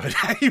so good.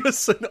 He was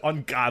so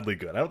ungodly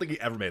good. I don't think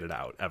he ever made it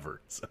out, ever.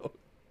 So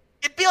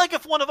it'd be like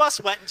if one of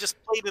us went and just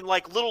played in,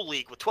 like, Little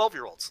League with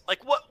 12-year-olds.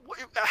 Like, what?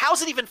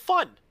 How's it even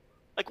fun?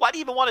 Like, why do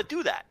you even want to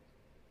do that?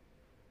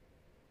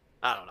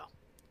 I don't know.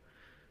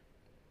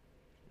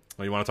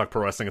 Well, you want to talk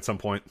pro wrestling at some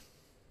point?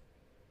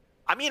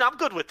 I mean, I'm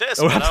good with this.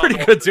 Oh, I'm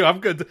pretty good, too. I'm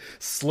good.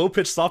 Slow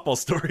pitch softball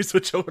stories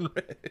with Joe and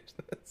Rich.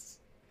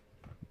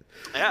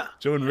 Yeah.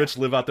 Joe and Rich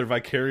live out their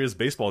vicarious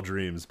baseball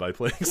dreams by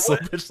playing slow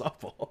pitch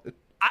softball.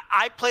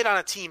 I played on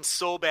a team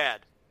so bad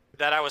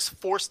that I was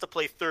forced to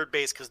play third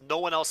base because no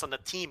one else on the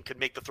team could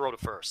make the throw to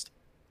first.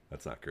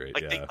 That's not great.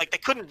 They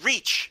couldn't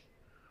reach.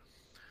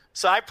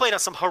 So I played on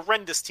some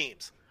horrendous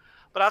teams.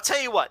 But I'll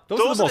tell you what, those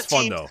are the most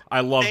fun, though.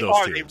 I love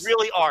those teams. They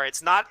really are.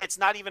 It's not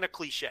even a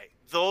cliche.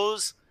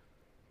 Those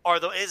are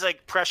it's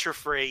like pressure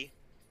free.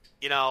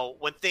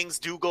 When things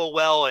do go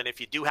well, and if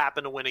you do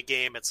happen to win a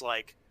game, it's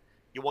like.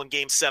 You won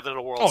Game 7 of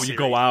the World Series. Oh, you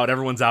go out.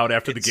 Everyone's out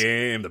after the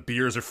game. The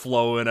beers are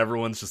flowing.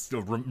 Everyone's just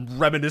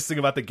reminiscing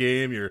about the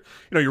game. You're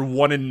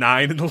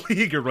 1-9 in the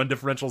league. Your run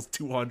differential is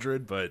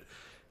 200, but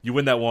you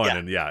win that one,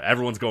 and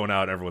everyone's going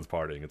out. Everyone's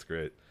partying. It's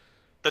great.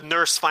 The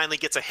nurse finally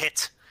gets a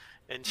hit,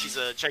 and she's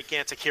a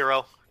gigantic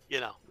hero.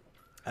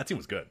 That team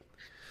was good.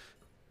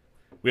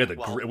 We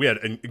had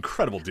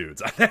incredible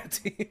dudes on that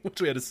team, which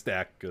we had to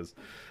stack because,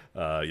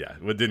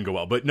 it didn't go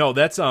well. But no,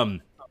 that's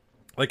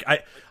Like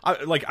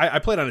I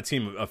played on a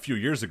team a few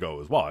years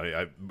ago as well.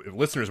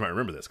 Listeners might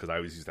remember this because I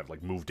always used to have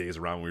like move days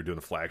around when we were doing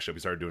the flagship. We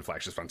started doing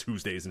flagships on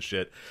Tuesdays and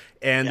shit.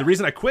 And the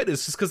reason I quit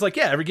is just because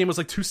every game was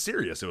like too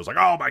serious. It was like,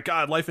 oh my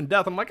god, life and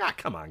death. I'm like,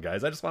 come on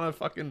guys, I just want to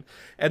fucking.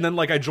 And then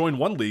like I joined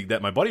one league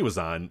that my buddy was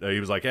on. He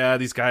was like,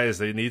 these guys,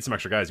 they need some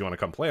extra guys. You want to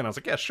come play? And I was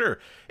like, yeah, sure.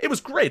 It was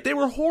great. They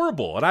were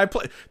horrible. And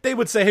they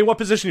would say, hey, what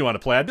position you want to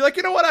play? I'd be like,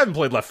 you know what? I haven't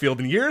played left field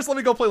in years. Let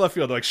me go play left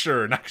field. They're like,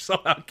 sure. Knock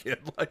yourself out, kid.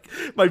 Like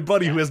my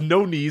buddy who has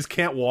no knees,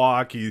 can't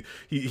walk. He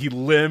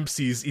limps.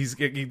 He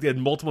had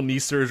multiple knee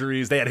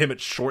surgeries. They had him at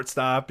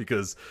shortstop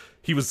because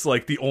he was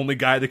like the only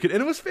guy that could.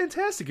 And it was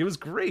fantastic. It was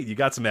great. You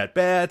got some at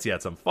bats. You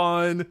had some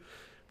fun.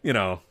 You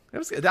know, it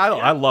was.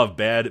 I love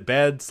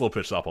bad slow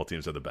pitch softball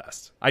teams are the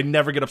best. I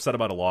never get upset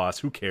about a loss.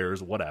 Who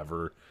cares?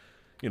 Whatever.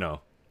 You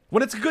know,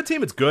 when it's a good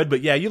team, it's good.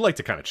 But yeah, you like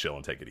to kind of chill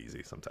and take it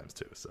easy sometimes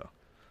too. So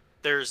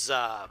there's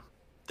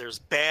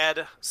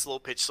bad slow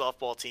pitch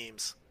softball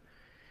teams,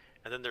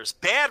 and then there's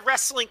bad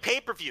wrestling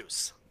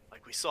pay-per-views.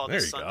 Like we saw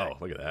this Sunday. There you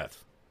go. Look at that.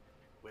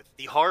 With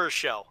the horror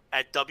show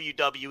at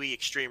WWE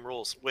Extreme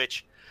Rules,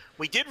 which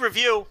we did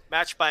review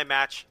match by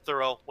match,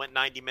 thorough, went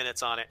 90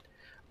 minutes on it.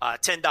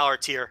 $10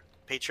 tier,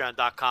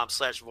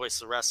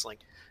 patreon.com/voices of wrestling.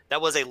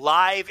 That was a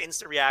live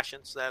instant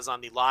reaction. So that is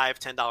on the live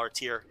 $10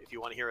 tier if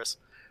you want to hear us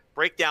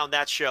break down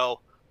that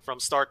show from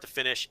start to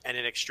finish and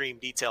in extreme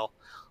detail.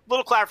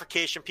 Little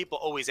clarification, people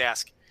always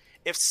ask.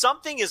 If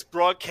something is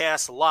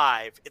broadcast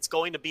live, it's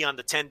going to be on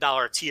the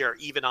 $10 tier,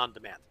 even on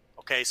demand.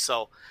 Okay,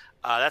 so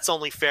that's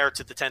only fair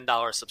to the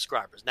 $10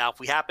 subscribers. Now, if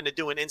we happen to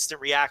do an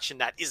instant reaction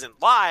that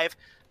isn't live,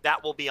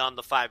 that will be on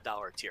the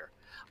 $5 tier.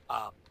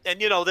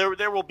 And, you know,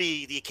 there will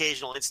be the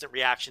occasional instant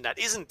reaction that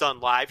isn't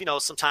done live. You know,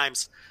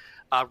 sometimes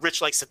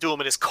Rich likes to do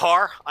them in his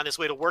car on his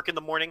way to work in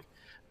the morning.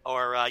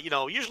 Or, you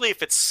know, usually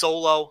if it's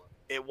solo,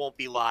 it won't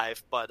be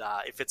live. But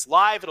if it's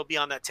live, it'll be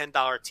on that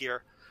 $10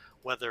 tier,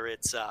 whether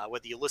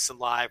you listen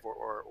live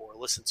or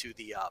listen to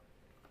the,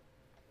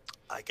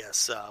 I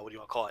guess, what do you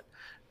want to call it?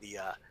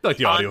 Like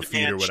the audio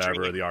feed or whatever,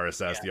 streaming. Or the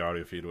RSS, the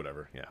audio feed,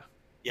 whatever.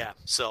 Yeah.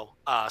 So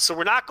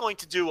we're not going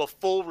to do a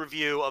full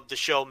review of the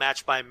show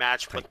match by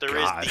match, but there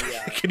is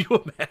the. Can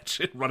you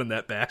imagine running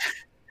that back?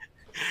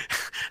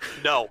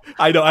 No,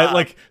 I know.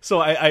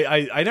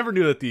 I never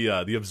knew that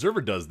the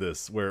Observer does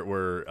this,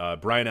 where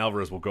Brian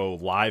Alvarez will go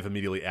live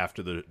immediately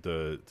after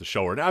the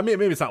show, or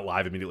maybe it's not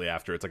live immediately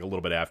after. It's like a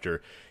little bit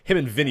after. Him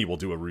and Vinny will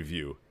do a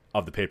review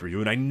of the pay-per-view,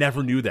 and I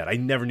never knew that. I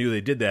never knew they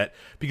did that,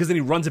 because then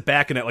he runs it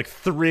back, and at like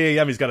 3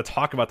 a.m. he's got to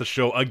talk about the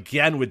show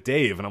again with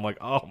Dave, and I'm like,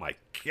 oh my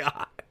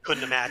god,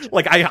 couldn't imagine.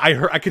 Like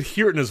I could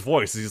hear it in his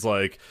voice. He's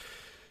like,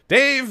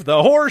 Dave,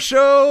 the horror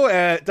show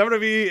at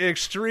WWE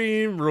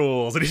Extreme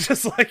Rules, and he's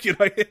just like, you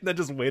know, and then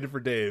just waited for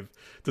Dave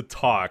to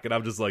talk, and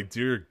I'm just like,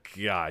 dear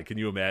God, can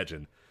you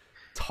imagine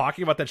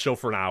talking about that show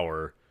for an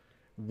hour,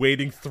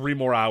 waiting 3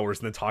 more hours,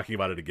 and then talking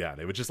about it again?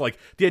 It was just like,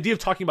 the idea of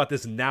talking about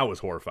this now is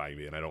horrifying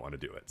me, and I don't want to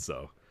do it.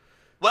 So.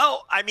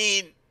 Well, I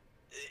mean,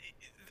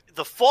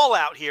 the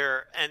fallout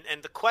here,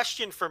 and the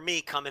question for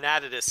me coming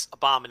out of this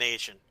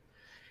abomination,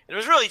 and it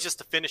was really just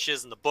the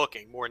finishes and the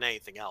booking more than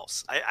anything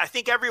else. I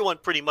think everyone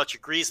pretty much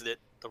agrees that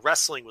the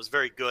wrestling was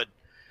very good,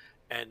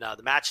 and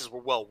the matches were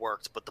well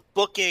worked, but the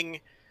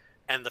booking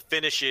and the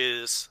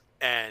finishes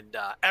and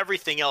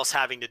everything else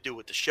having to do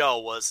with the show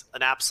was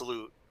an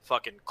absolute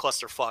fucking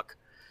clusterfuck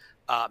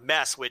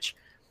mess, which...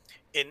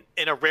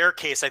 In a rare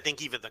case, I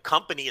think even the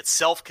company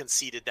itself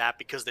conceded that,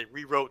 because they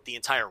rewrote the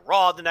entire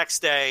Raw the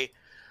next day,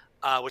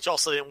 which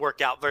also didn't work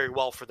out very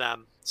well for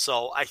them.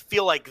 So I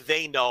feel like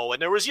they know.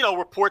 And there was, you know,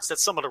 reports that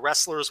some of the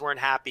wrestlers weren't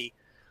happy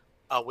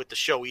with the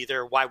show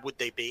either. Why would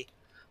they be?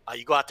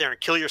 You go out there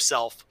and kill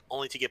yourself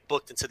only to get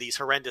booked into these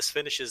horrendous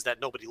finishes that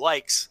nobody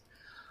likes.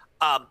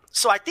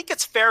 So I think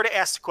it's fair to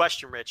ask the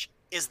question, Rich,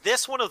 is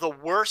this one of the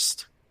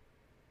worst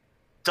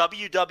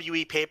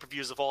WWE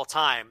pay-per-views of all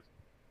time?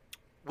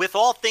 With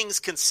all things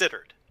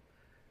considered,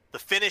 the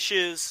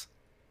finishes,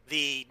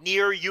 the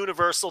near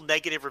universal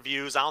negative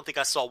reviews, I don't think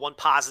I saw one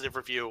positive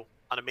review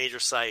on a major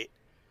site.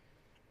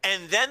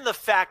 And then the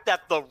fact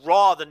that the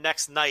Raw the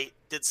next night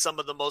did some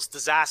of the most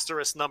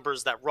disastrous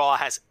numbers that Raw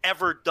has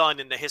ever done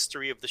in the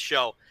history of the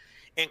show,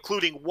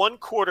 including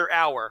 1/4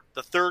 hour,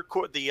 the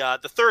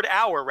third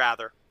hour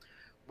rather,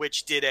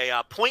 which did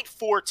a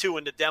 0.42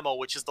 in the demo,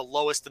 which is the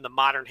lowest in the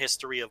modern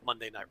history of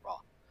Monday Night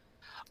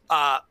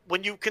Raw.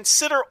 When you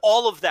consider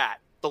all of that,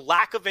 the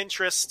lack of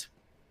interest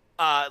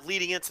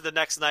leading into the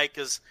next night,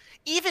 because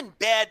even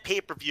bad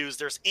pay-per-views,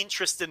 there's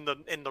interest in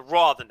the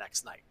Raw the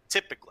next night,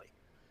 typically.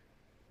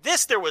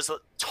 There was a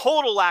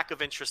total lack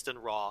of interest in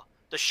Raw.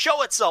 The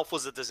show itself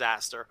was a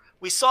disaster.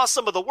 We saw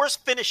some of the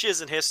worst finishes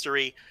in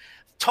history.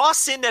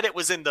 Toss in that it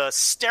was in the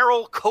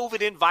sterile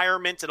COVID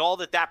environment and all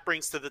that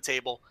brings to the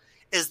table.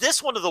 is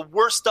this one of the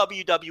worst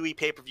WWE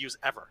pay-per-views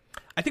ever?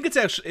 I think it's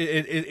actually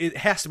it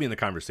has to be in the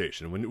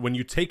conversation when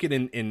you take it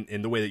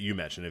in the way that you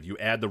mentioned. If you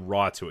add the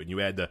Raw to it and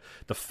you add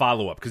the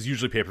follow up, because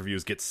usually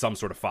pay-per-views get some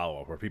sort of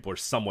follow up where people are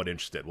somewhat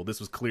interested. Well, this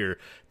was clear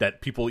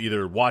that people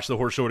either watched the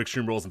Horse Show at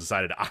Extreme Rules and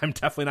decided I'm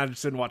definitely not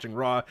interested in watching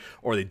Raw,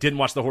 or they didn't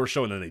watch the Horse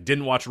Show and then they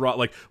didn't watch Raw.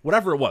 Like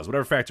whatever it was,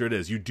 whatever factor it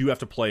is, you do have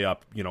to play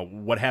up.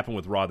 What happened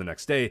with Raw the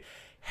next day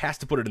has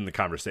to put it in the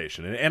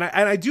conversation, and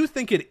I do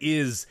think it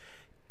is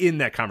in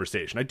that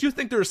conversation. I do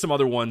think there are some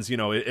other ones,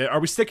 are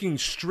we sticking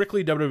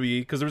strictly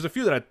WWE? Because there was a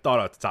few that I thought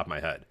off the top of my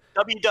head.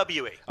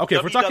 WWE. Okay,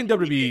 if we're talking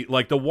WWE,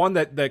 like the one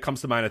that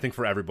comes to mind, I think,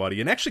 for everybody,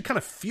 and actually kind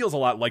of feels a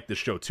lot like this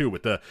show, too,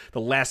 with the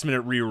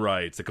last-minute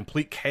rewrites, the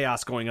complete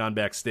chaos going on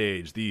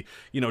backstage, the,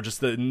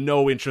 just the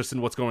no interest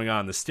in what's going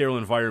on, the sterile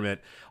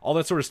environment, all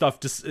that sort of stuff.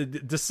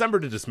 December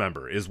to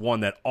Dismember is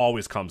one that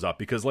always comes up,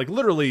 because, like,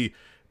 literally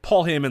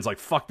Paul Heyman's like,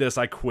 fuck this,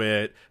 I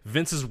quit.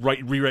 Vince is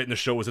rewriting the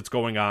show as it's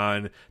going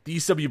on. The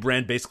ECW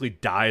brand basically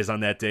dies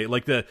on that day.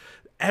 Like,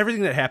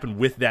 everything that happened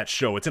with that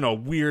show, it's in a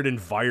weird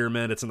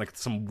environment. It's in like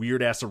some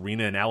weird ass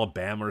arena in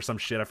Alabama or some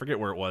shit. I forget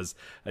where it was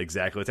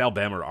exactly. It's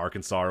Alabama or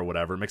Arkansas or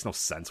whatever. It makes no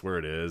sense where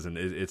it is, and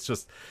it's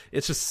just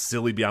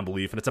silly beyond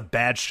belief. And it's a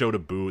bad show to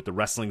boot. The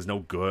wrestling's no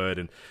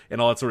good, and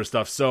all that sort of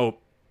stuff. So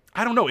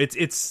I don't know.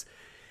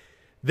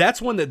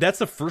 That's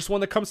the first one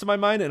that comes to my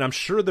mind, and I'm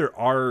sure there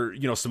are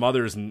some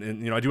others,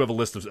 and I do have a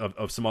list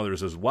of some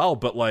others as well.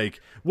 But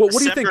like, what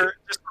do you think?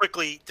 Just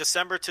quickly,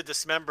 December to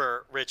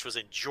Dismember, Rich, was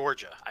in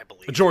Georgia, I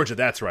believe. Georgia,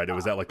 that's right. It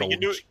was at like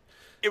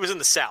it was in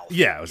the South.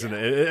 Yeah, it was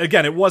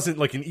again. It wasn't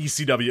like an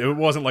ECW. It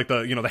wasn't like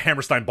the the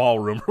Hammerstein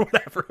Ballroom or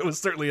whatever. It was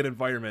certainly an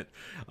environment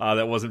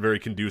that wasn't very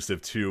conducive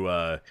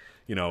to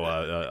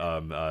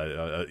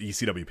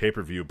ECW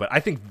pay-per-view. But I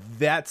think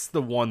that's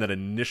the one that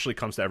initially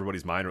comes to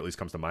everybody's mind, or at least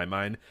comes to my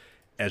mind,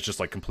 as just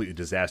like completely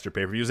disaster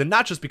pay-per-views. And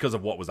not just because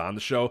of what was on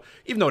the show,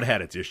 even though it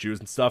had its issues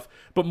and stuff,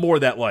 but more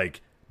that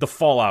like the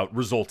fallout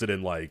resulted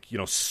in like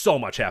so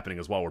much happening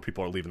as well, where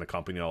people are leaving the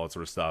company and all that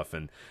sort of stuff,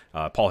 and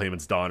Paul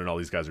Heyman's done and all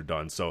these guys are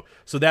done. So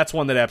that's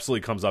one that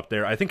absolutely comes up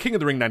there. I think King of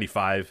the Ring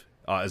 95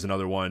 is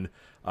another one.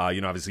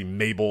 Obviously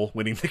Mabel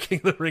winning the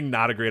King of the Ring,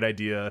 not a great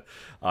idea.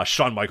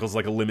 Shawn Michaels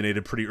like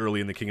eliminated pretty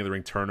early in the King of the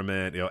Ring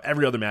tournament.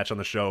 Every other match on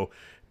the show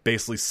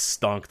basically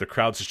stunk. The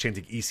crowd's just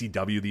chanting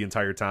ECW the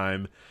entire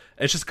time.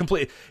 It's just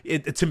complete.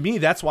 To me,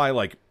 that's why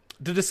like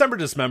the December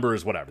Dismember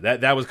is whatever.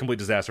 That was a complete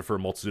disaster for a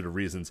multitude of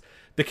reasons.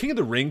 The King of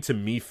the Ring to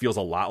me feels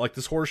a lot like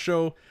this Horse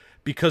Show,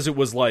 because it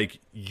was like,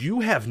 you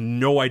have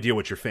no idea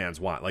what your fans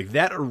want. Like,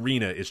 that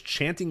arena is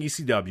chanting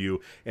ECW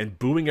and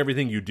booing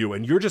everything you do,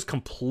 and you're just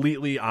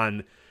completely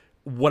on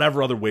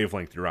whatever other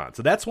wavelength you're on.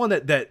 So that's one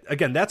that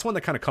again, that's one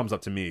that kind of comes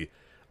up to me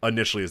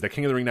initially, is that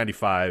King of the Ring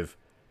 95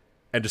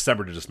 and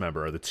December to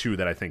Dismember are the two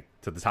that I think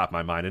to the top of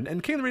my mind.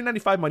 And King of the Ring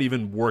 95 might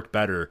even work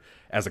better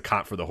as a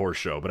comp for the Horse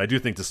Show. But I do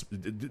think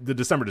the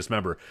December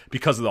Dismember,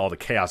 because of all the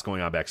chaos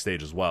going on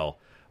backstage as well,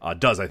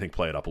 does, I think,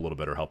 play it up a little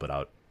bit or help it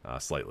out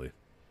slightly.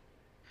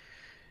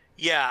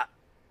 Yeah.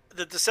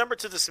 The December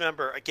to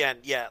Dismember, again,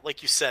 yeah,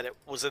 like you said, it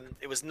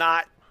was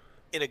not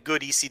in a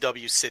good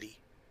ECW city,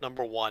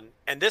 number one.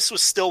 And this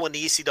was still when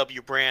the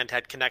ECW brand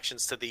had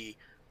connections to the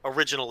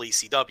original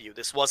ECW.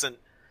 This wasn't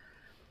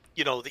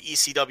the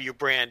ECW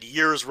brand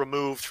years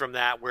removed from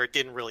that, where it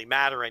didn't really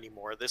matter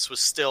anymore. This was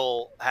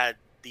still had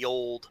the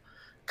old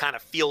kind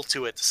of feel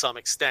to it to some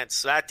extent.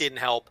 So that didn't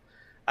help.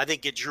 I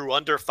think it drew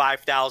under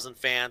 5,000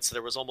 fans. So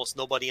there was almost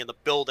nobody in the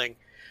building.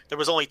 There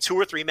was only 2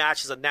 or 3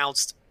 matches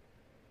announced,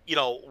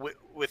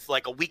 with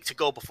like a week to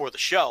go before the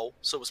show.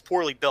 So it was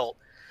poorly built.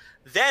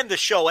 Then the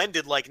show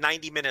ended like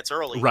 90 minutes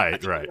early.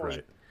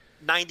 Right.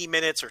 90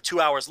 minutes or 2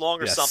 hours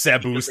long or something.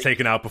 Sabu's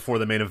taken out before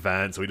the main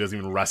event, so he doesn't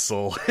even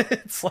wrestle.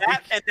 It's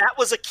like... that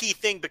was a key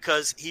thing,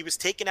 because he was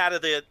taken out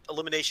of the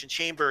Elimination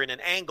Chamber in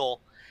an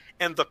angle,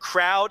 and the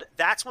crowd,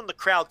 that's when the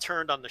crowd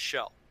turned on the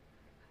show.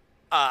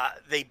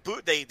 They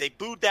booed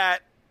that,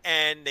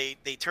 and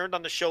they turned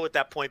on the show at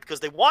that point because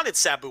they wanted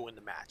Sabu in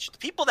the match. The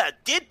people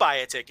that did buy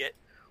a ticket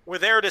were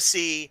there to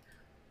see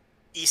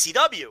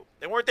ECW.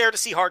 They weren't there to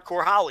see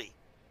Hardcore Holly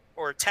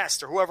or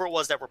Test or whoever it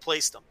was that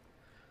replaced them.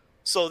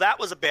 So that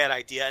was a bad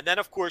idea. And then,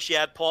 of course, you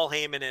had Paul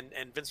Heyman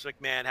and Vince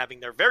McMahon having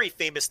their very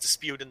famous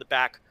dispute in the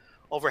back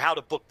over how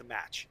to book the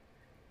match.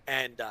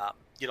 And,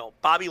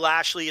 Bobby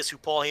Lashley is who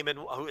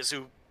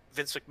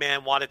Vince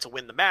McMahon wanted to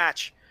win the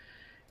match.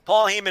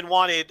 Paul Heyman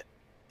wanted,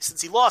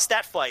 since he lost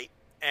that fight,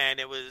 and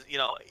it was,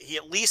 he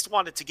at least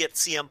wanted to get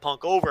CM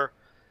Punk over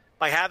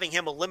by having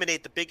him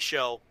eliminate the Big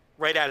Show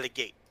right out of the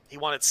gate. He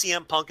wanted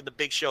CM Punk and the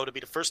Big Show to be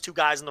the first 2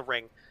 guys in the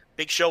ring.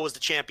 Big Show was the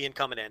champion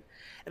coming in.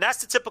 And that's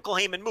the typical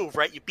Heyman move,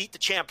 right? You beat the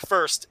champ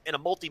first in a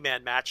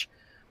multi-man match,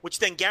 which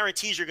then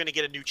guarantees you're going to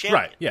get a new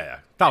champion. Right, yeah.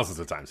 Thousands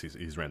of times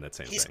he's ran that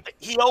same thing.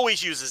 He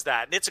always uses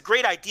that. And it's a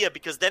great idea,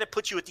 because then it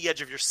puts you at the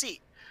edge of your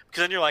seat.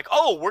 Because then you're like,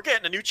 oh, we're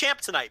getting a new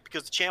champ tonight,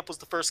 because the champ was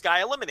the first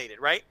guy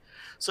eliminated, right?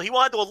 So he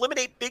wanted to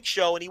eliminate Big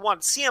Show, and he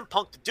wanted CM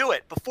Punk to do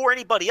it before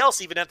anybody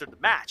else even entered the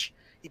match.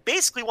 He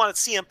basically wanted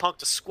CM Punk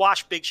to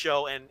squash Big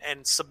Show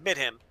and submit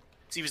him,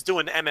 because he was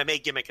doing the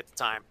MMA gimmick at the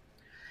time.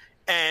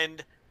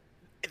 And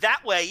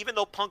that way, even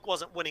though Punk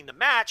wasn't winning the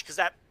match, because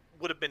that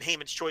would have been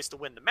Heyman's choice to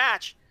win the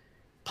match,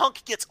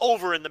 Punk gets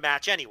over in the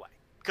match anyway,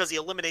 because he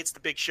eliminates the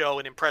Big Show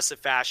in impressive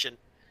fashion.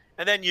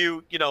 And then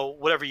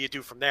whatever you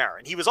do from there.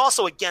 And he was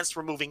also against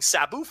removing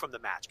Sabu from the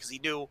match, because he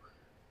knew,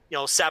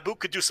 Sabu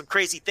could do some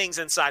crazy things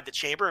inside the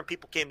chamber, and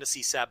people came to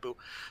see Sabu.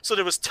 So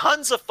there was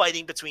tons of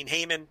fighting between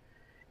Heyman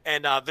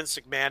and Vince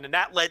McMahon, and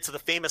that led to the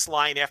famous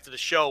line after the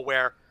show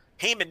where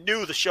Heyman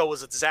knew the show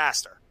was a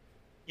disaster,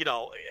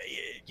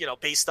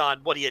 based on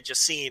what he had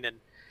just seen,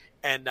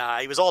 and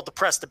he was all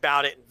depressed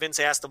about it. And Vince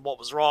asked him what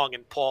was wrong,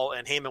 and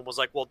Heyman was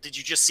like, "Well, did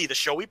you just see the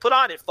show we put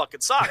on? It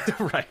fucking sucked."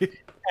 Right.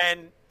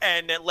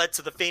 And it led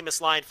to the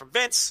famous line from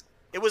Vince: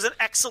 "It was an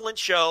excellent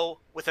show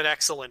with an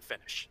excellent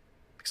finish,"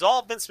 because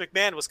all Vince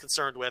McMahon was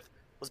concerned with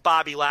was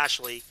Bobby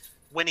Lashley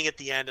winning at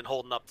the end and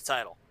holding up the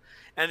title.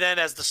 And then,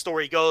 as the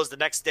story goes, the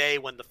next day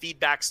when the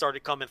feedback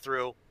started coming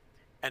through,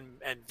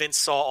 and Vince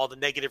saw all the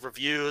negative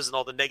reviews and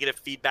all the negative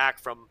feedback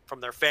from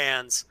their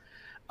fans,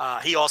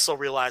 he also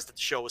realized that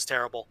the show was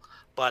terrible.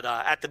 But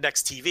at the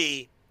next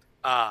TV,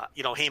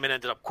 Heyman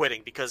ended up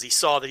quitting because he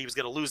saw that he was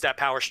going to lose that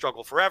power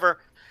struggle forever,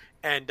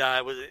 and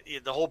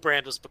the whole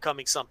brand was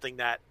becoming something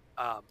that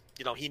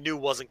he knew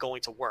wasn't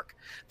going to work.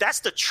 That's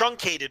the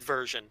truncated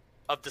version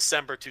of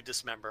December to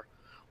Dismember.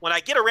 When I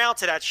get around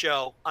to that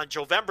show on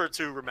Jovember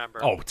to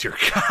Remember, oh dear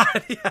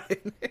God,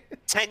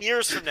 10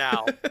 years from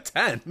now,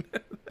 10.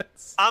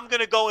 I'm going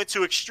to go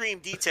into extreme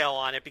detail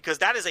on it, because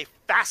that is a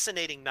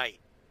fascinating night,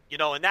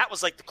 and that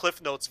was like the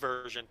Cliff Notes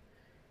version.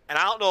 And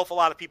I don't know if a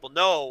lot of people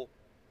know,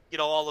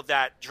 all of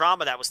that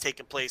drama that was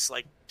taking place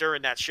like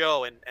during that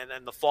show and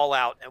the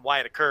fallout and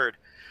why it occurred.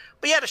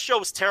 But yeah, the show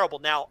was terrible.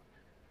 Now,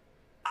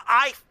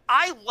 I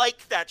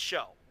like that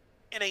show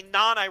in a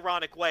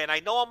non-ironic way, and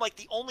I know I'm like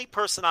the only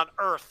person on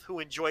earth who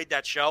enjoyed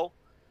that show.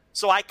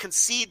 So I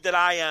concede that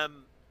I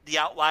am the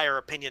outlier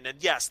opinion.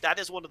 And yes, that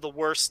is one of the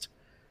worst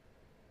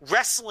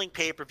wrestling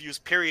pay-per-views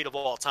period of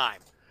all time.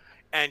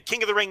 And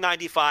King of the Ring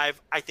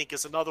 95, I think,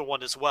 is another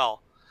one as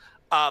well.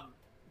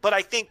 But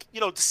I think,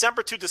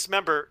 December to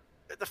Dismember,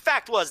 the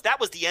fact was that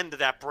was the end of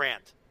that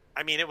brand.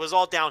 I mean, it was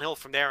all downhill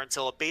from there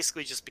until it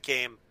basically just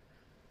became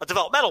a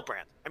developmental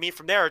brand. I mean,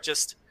 from there, it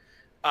just,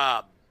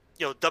 WWE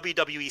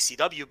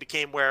ECW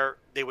became where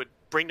they would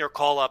bring their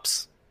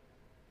call-ups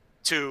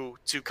to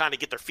kind of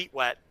get their feet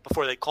wet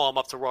before they call them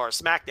up to Raw or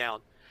SmackDown.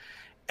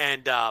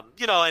 And,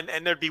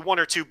 and there'd be one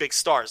or two big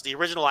stars. The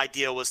original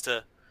idea was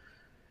to,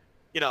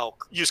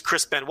 use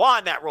Chris Benoit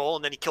in that role,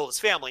 and then he killed his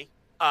family.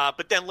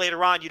 But then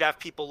later on, you'd have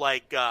people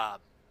like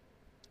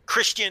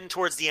Christian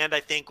towards the end, I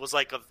think, was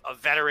like a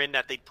veteran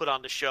that they'd put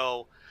on the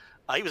show.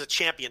 He was a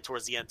champion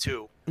towards the end,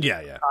 too.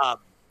 Yeah.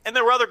 And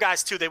there were other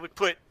guys, too. They would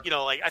put,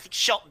 I think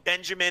Shelton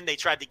Benjamin, they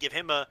tried to give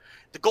him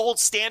the gold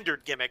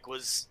standard gimmick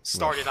was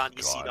started on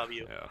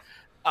ECW.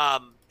 Yeah.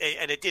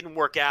 And it didn't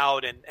work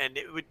out. And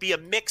it would be a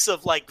mix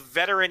of, like,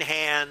 veteran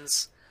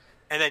hands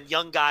and then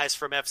young guys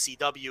from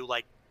FCW,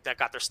 like, that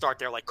got their start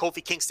there. Like,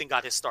 Kofi Kingston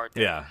got his start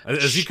there. Yeah.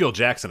 Ezekiel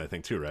Jackson, I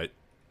think, too, right?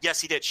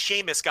 Yes, he did.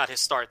 Sheamus got his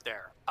start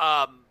there.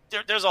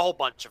 There's a whole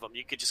bunch of them.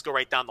 You could just go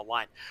right down the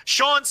line.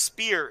 Shawn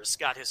Spears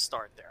got his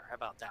start there. How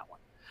about that one?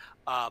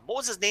 What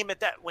was his name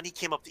when he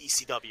came up to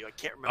ECW? I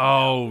can't remember.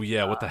 Oh, now.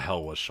 Yeah. What the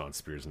hell was Shawn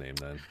Spears' name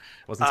then? It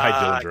wasn't Ty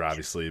Dillinger,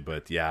 obviously,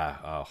 but yeah.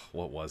 Oh,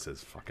 what was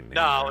his fucking name?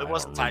 No, it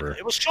wasn't Ty Dillinger.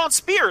 It was Shawn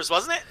Spears,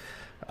 wasn't it?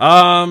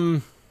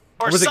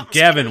 Or was it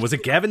Gavin? Was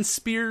it Gavin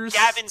Spears?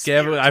 Gavin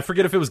Spears. I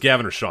forget if it was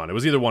Gavin or Shawn. It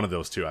was either one of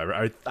those two.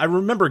 I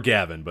remember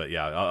Gavin, but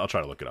yeah, I'll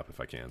try to look it up if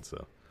I can.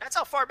 So that's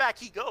how far back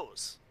he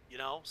goes,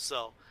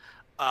 So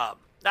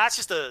that's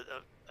just a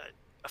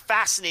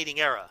fascinating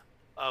era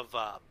of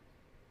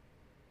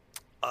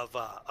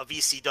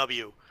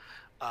ECW.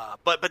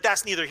 But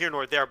that's neither here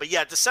nor there. But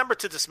yeah, December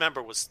to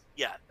Dismember was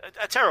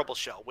a terrible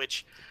show,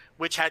 which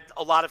had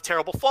a lot of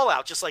terrible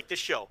fallout, just like this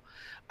show.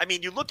 I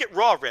mean, you look at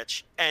Raw,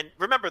 Rich, and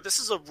remember, this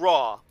is a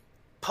Raw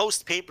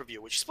post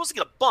pay-per-view, which is supposed to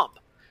get a bump.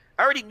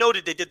 I already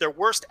noted they did their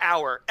worst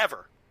hour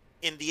ever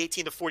in the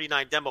 18 to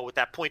 49 demo with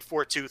that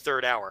 .42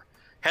 third hour,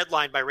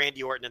 headlined by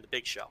Randy Orton and The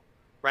Big Show,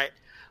 right?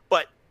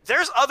 But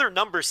there's other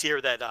numbers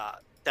here that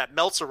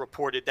Meltzer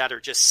reported that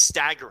are just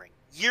staggering.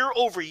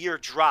 Year-over-year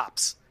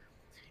drops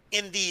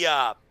in the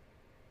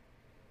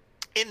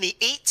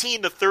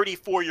 18 to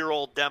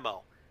 34-year-old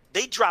demo.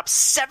 They dropped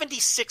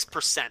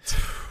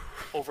 76%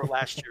 over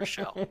last year's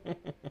show.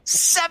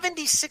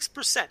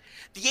 76%.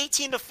 The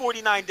 18 to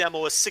 49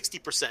 demo is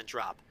 60%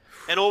 drop,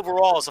 and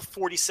overall is a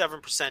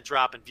 47%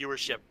 drop in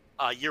viewership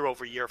year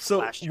over year from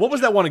last year. So what was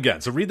that one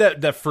again? So read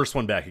that first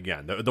one back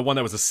again. The one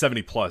that was a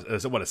 70 plus.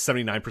 Is it what, a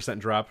 79%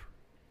 drop?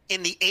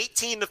 In the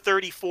 18 to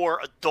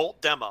 34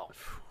 adult demo,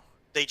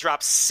 they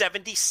dropped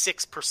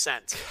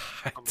 76%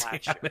 from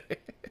last year.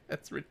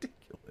 That's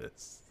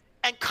ridiculous.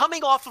 And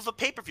coming off of a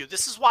pay-per-view,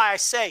 this is why I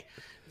say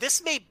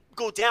this may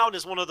go down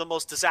as one of the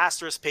most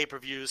disastrous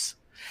pay-per-views.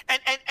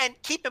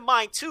 And keep in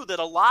mind, too, that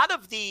a lot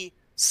of the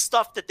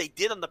stuff that they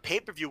did on the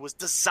pay-per-view was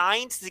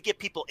designed to get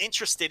people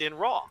interested in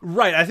Raw.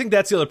 Right. I think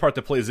that's the other part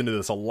that plays into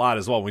this a lot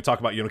as well. When we talk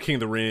about, King of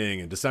the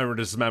Ring and December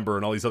to Dismember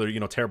and all these other,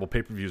 terrible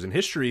pay-per-views in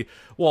history.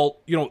 Well,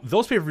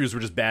 those pay-per-views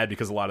were just bad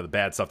because a lot of the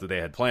bad stuff that they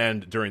had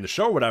planned during the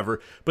show or whatever.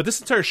 But this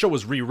entire show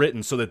was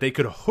rewritten so that they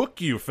could hook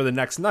you for the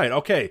next night.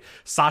 Okay,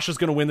 Sasha's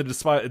going to win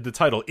the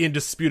title in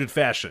disputed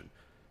fashion.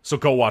 So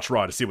go watch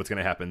Raw to see what's going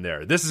to happen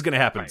there. This is going to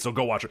happen, so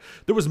go watch it.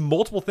 There was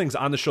multiple things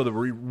on the show that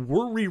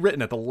were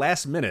rewritten at the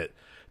last minute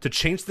to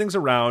change things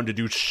around, to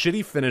do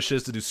shitty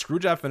finishes, to do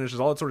screwjob finishes,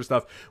 all that sort of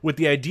stuff, with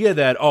the idea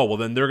that,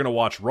 then they're going to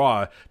watch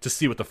Raw to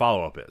see what the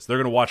follow-up is. They're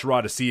going to watch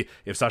Raw to see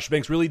if Sasha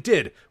Banks really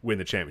did win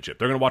the championship.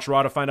 They're going to watch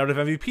Raw to find out if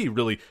MVP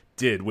really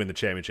did win the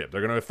championship.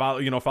 They're going to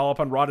follow up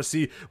on Raw to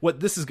see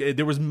what this is.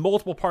 There was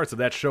multiple parts of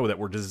that show that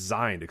were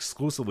designed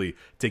exclusively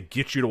to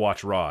get you to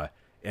watch Raw,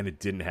 and it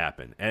didn't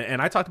happen.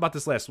 And I talked about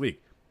this last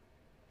week.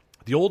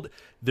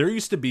 There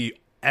used to be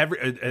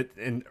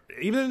and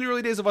even in the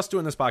early days of us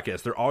doing this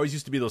podcast, there always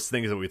used to be those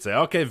things that we'd say,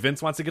 okay,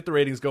 Vince wants to get the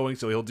ratings going,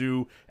 so he'll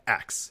do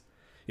X.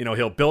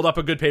 He'll build up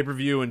a good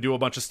pay-per-view and do a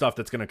bunch of stuff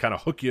that's going to kind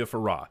of hook you for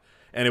Raw.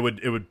 And it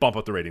would bump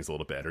up the ratings a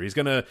little bit. Or he's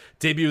going to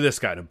debut this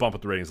guy and bump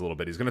up the ratings a little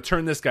bit. He's going to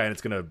turn this guy and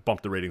it's going to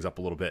bump the ratings up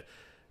a little bit.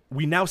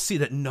 We now see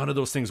that none of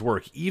those things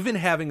work. Even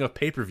having a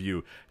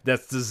pay-per-view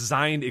that's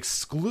designed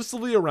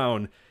exclusively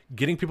around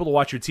getting people to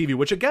watch your TV,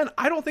 which, again,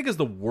 I don't think is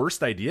the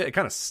worst idea. It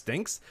kind of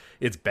stinks.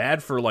 It's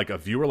bad for, a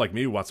viewer like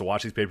me who wants to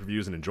watch these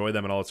pay-per-views and enjoy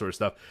them and all that sort of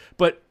stuff.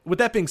 But with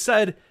that being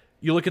said,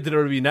 you look at the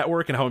WWE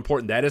Network and how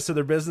important that is to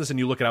their business, and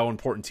you look at how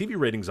important TV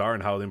ratings are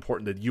and how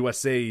important the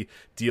USA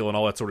deal and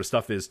all that sort of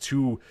stuff is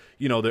to,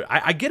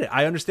 I get it.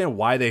 I understand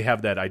why they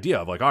have that idea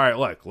of all right,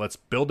 look, let's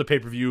build the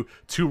pay-per-view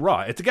to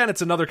Raw.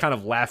 It's another kind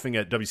of laughing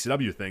at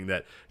WCW thing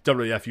that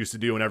WWF used to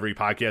do and every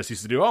podcast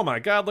used to do. Oh my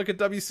God, look at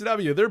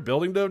WCW. They're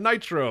building the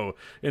Nitro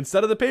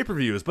instead of the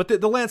pay-per-views. But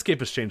the landscape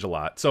has changed a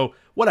lot. So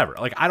whatever.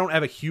 I don't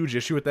have a huge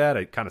issue with that.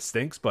 It kind of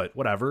stinks, but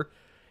whatever.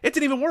 It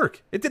didn't even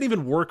work. It didn't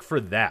even work for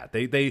that.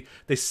 They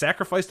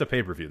sacrificed a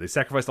pay-per-view. They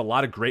sacrificed a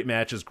lot of great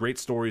matches, great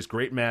stories,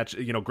 great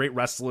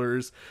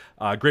wrestlers,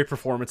 great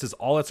performances.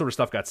 All that sort of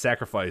stuff got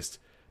sacrificed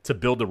to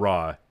build the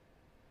Raw,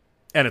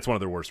 and it's one of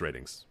their worst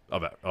ratings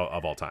of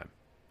all time.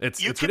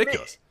 It's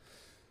ridiculous.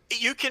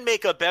 You can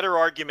make a better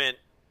argument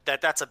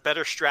that that's a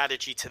better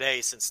strategy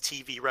today, since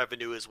TV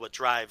revenue is what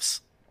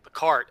drives the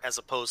cart as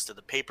opposed to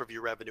the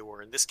pay-per-view revenue,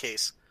 or in this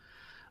case,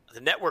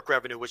 the network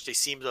revenue, which they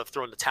seem to have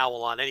thrown the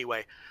towel on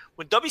anyway.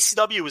 When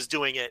WCW was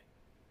doing it,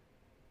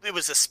 it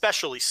was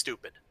especially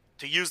stupid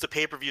to use the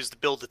pay-per-views to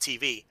build the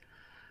TV,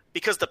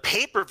 because the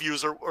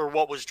pay-per-views are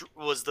what was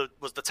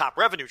the top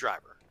revenue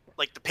driver.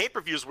 The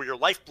pay-per-views were your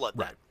lifeblood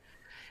then. Right.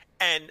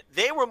 And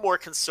they were more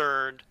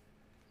concerned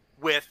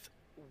with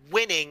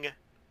winning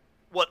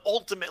what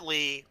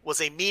ultimately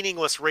was a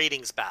meaningless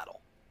ratings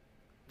battle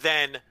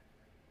than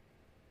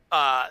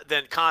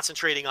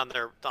concentrating on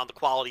the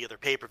quality of their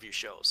pay-per-view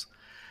shows.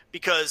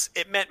 Because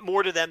it meant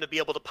more to them to be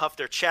able to puff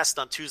their chest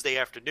on Tuesday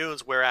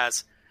afternoons,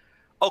 whereas,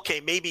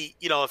 okay, maybe,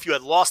 if you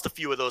had lost a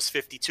few of those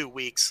 52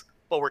 weeks,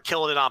 but we're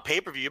killing it on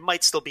pay-per-view, you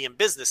might still be in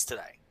business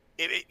today.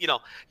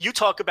 You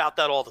talk about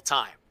that all the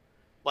time.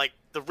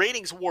 The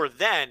ratings war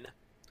then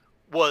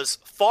was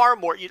far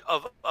more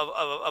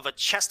of a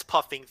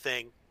chest-puffing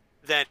thing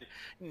than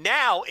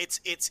now.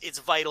 It's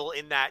vital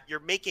in that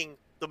you're making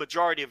the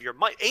majority of your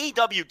money.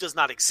 AEW does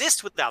not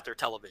exist without their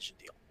television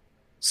deal.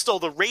 So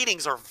the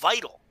ratings are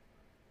vital.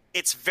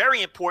 It's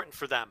very important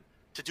for them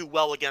to do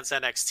well against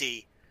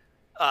NXT.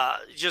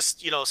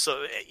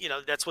 So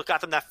that's what got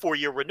them that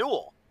 4-year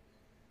renewal,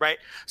 right?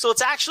 So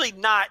it's actually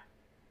not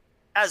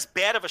as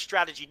bad of a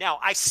strategy now.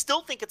 I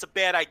still think it's a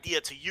bad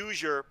idea to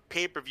use your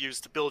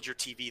pay-per-views to build your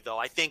TV, though.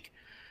 I think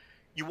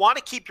you want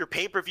to keep your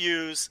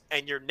pay-per-views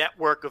and your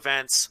network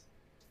events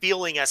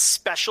feeling as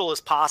special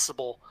as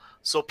possible,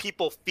 so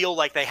people feel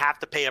like they have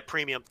to pay a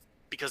premium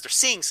because they're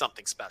seeing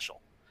something special.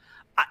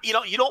 You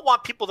don't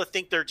want people to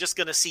think they're just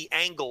going to see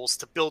angles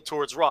to build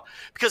towards Raw,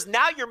 because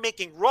now you're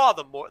making Raw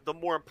the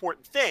more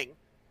important thing,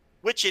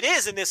 which it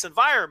is in this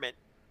environment.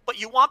 But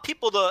you want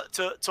people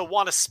to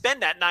want to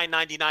spend that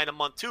 $9.99 a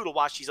month too to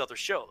watch these other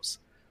shows.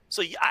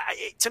 So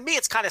to me,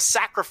 it's kind of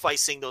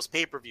sacrificing those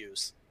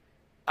pay-per-views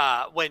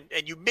and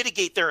you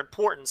mitigate their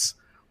importance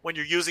when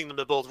you're using them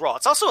to build Raw.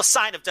 It's also a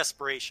sign of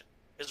desperation,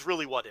 is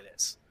really what it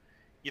is.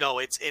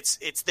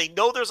 It's they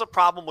know there's a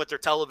problem with their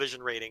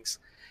television ratings.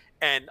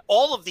 And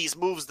all of these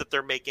moves that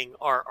they're making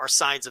are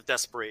signs of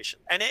desperation.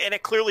 And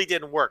it clearly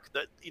didn't work.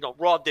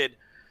 Raw did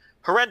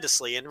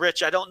horrendously. And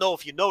Rich, I don't know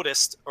if you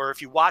noticed or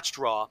if you watched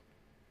Raw,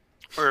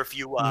 or if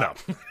you no.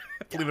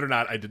 Believe it or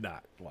not, I did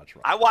not watch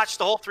Raw. I watched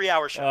the whole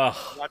 3-hour show. I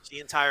watched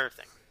the entire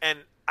thing. And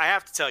I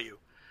have to tell you,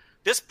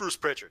 this Bruce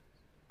Pritchard,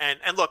 and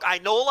look, I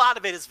know a lot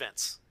of it is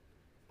Vince.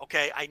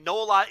 Okay? I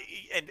know a lot,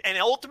 and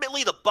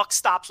ultimately the buck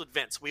stops with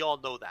Vince. We all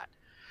know that.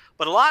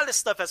 But a lot of this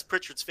stuff has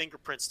Pritchard's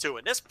fingerprints too.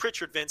 And this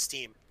Pritchard-Vince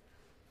team,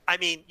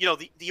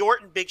 the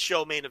Orton Big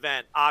Show main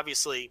event,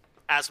 obviously,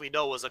 as we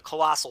know, was a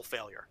colossal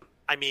failure.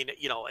 I mean,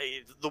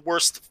 the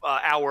worst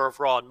hour of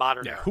Raw in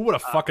modern era. Who would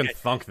have fucking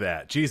thunk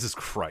that? Jesus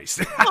Christ!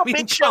 Well, I mean,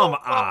 Big Show, come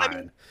well,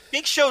 on.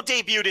 Big Show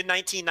debuted in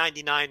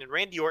 1999, and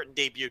Randy Orton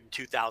debuted in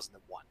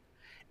 2001.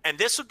 And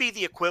this would be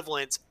the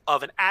equivalent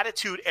of an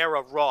Attitude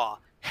Era Raw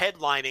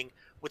headlining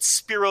with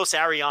Spiros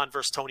Arion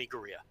versus Tony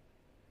Gurria.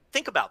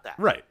 Think about that.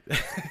 Right.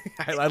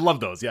 I love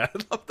those. Yeah, I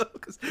love those.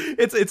 'Cause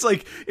it's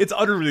like, it's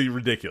utterly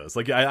ridiculous.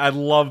 Like, I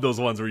love those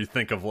ones where you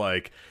think of,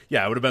 like,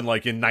 yeah, it would have been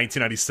like in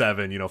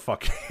 1997,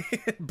 fucking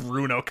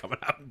Bruno coming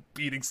out and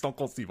beating Stone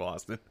Cold Steve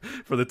Austin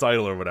for the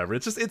title or whatever.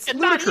 It's just, it's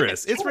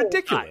ludicrous. It's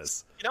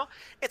ridiculous. Guys,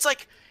 it's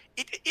like,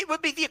 it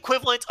would be the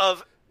equivalent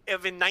of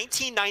in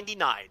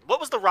 1999. What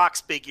was The Rock's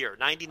big year?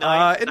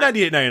 99? In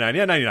 98, 99.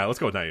 Yeah, 99. Let's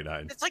go with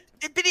 99. It's like,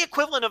 it'd be the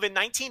equivalent of in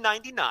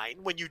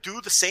 1999 when you do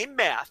the same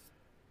math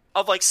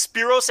of like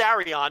Spiros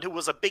Arion, who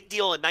was a big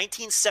deal in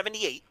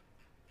 1978,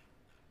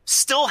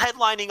 still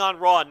headlining on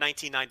Raw in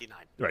 1999.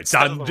 Right,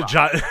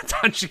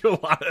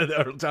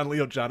 John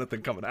Leo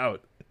Jonathan coming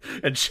out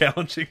and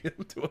challenging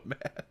him to a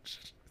match.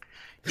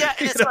 Yeah,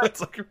 and it's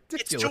like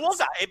ridiculous. It's two old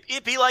guys.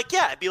 It'd be like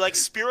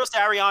Spiros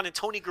Arion and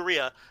Tony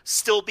Gurria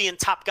still being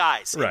top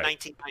guys in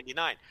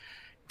 1999.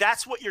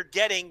 That's what you're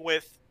getting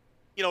with,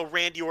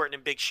 Randy Orton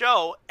and Big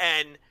Show,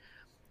 and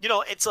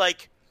it's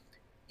like,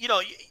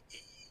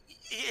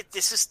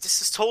 this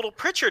is total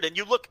Pritchard, and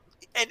you look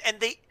and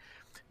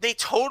they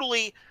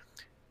totally,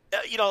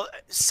 the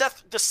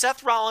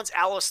Seth Rollins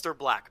Aleister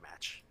Black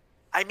match.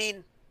 I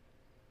mean,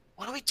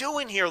 what are we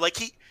doing here? Like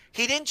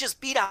he didn't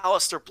just beat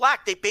Aleister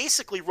Black; they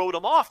basically wrote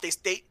him off.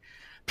 They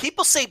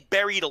people say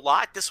buried a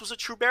lot. This was a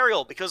true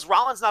burial because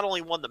Rollins not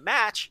only won the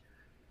match,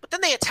 but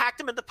then they attacked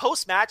him in the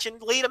post match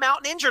and laid him out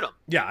and injured him.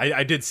 Yeah,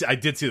 I did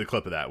see the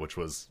clip of that, which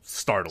was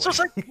startling. So it's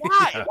like,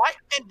 why? Yeah.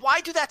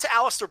 Why do that to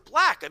Aleister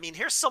Black? I mean,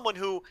 here's someone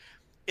who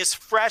is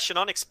fresh and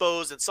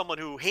unexposed and someone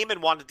who Heyman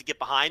wanted to get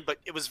behind, but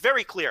it was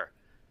very clear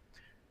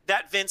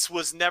that Vince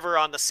was never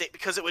on the same,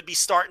 because it would be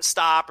start and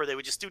stop, or they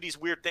would just do these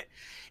weird things.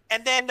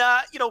 And then,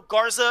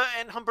 Garza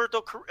and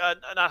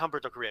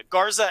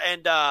Garza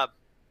and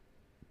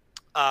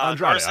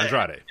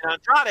Andrade.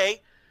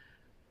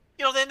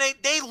 Then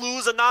they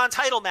lose a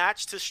non-title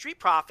match to Street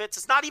Profits.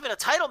 It's not even a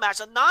title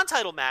match, a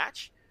non-title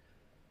match.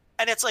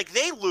 And it's like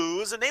they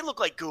lose and they look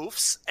like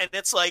goofs. And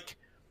it's like,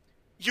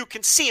 you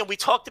can see, and we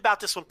talked about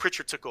this when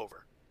Pritchard took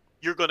over,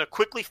 you're going to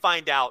quickly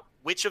find out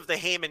which of the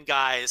Heyman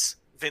guys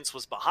Vince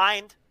was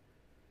behind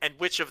and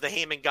which of the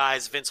Heyman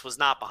guys Vince was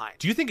not behind.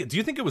 Do you think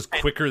it was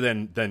quicker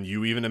than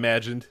you even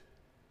imagined?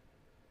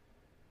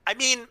 I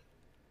mean,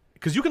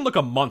 because you can look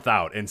a month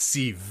out and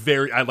see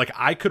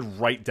I could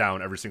write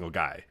down every single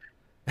guy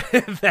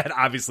that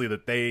obviously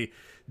that they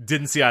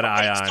didn't see eye to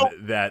eye on.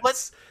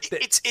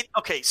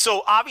 Okay,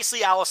 so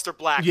obviously Aleister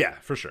Black. Yeah,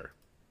 for sure.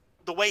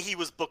 The way he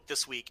was booked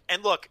this week.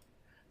 And look,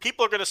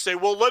 people are going to say,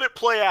 well, let it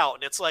play out.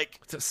 And it's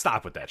like,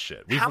 stop with that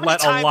shit. We've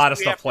let a lot of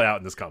stuff play out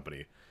in this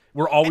company.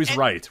 We're always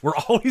right. We're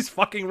always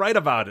fucking right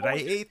about it. I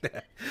hate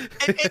that.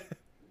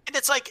 And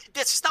it's like,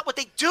 that's just not what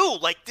they do.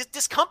 Like,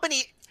 this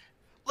company,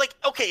 like,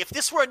 okay, if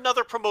this were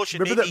another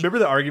promotion. Remember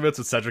the arguments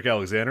with Cedric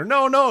Alexander?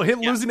 No, him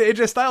losing to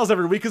AJ Styles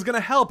every week is going to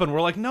help. And we're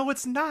like, no,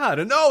 it's not.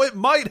 And no, it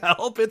might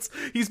help.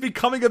 He's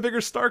becoming a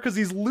bigger star because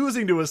he's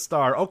losing to a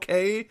star.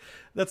 Okay,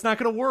 that's not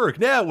going to work.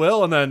 Yeah, it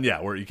will. And then,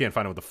 you can't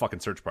find him with the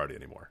fucking search party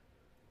anymore.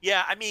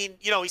 Yeah, I mean,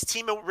 he's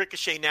teaming with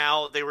Ricochet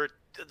now. They were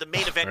the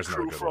main event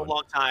crew for a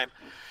long time.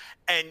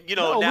 And,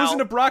 now losing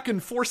to Brock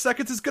in 4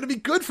 seconds is going to be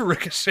good for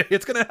Ricochet.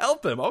 It's going to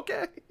help him.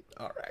 Okay.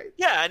 All right.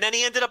 Yeah, and then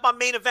he ended up on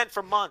main event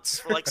for months,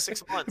 for like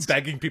 6 months.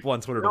 Begging people on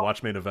Twitter to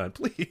watch main event,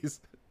 please.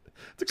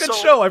 It's a good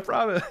show, I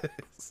promise.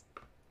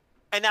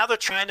 And now they're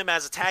trying them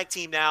as a tag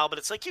team now, but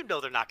it's like, they're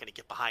not going to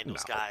get behind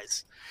those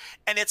guys.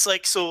 And it's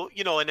like, so,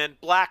 and then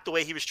Black, the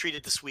way he was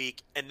treated this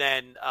week, and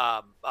then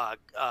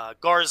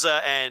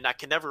Garza, and I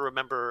can never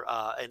remember,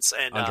 and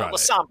La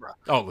Sombra.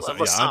 Oh,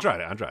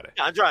 Andrade.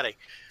 Yeah, Andrade.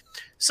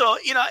 So,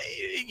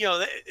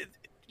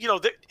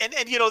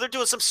 they're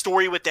doing some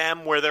story with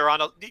them where they're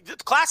on a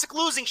classic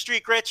losing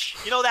streak, Rich.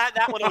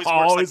 That one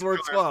always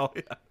works well.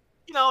 Yeah.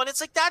 And it's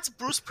like, that's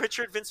Bruce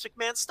Pritchard, Vince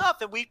McMahon stuff.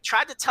 And we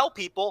tried to tell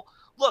people,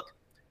 look,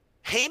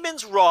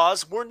 Heyman's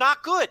Raws were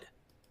not good.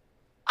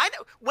 I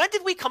know. When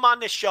did we come on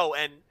this show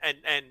and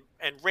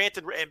rant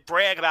and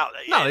brag about?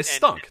 No, they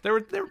stunk. They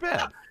were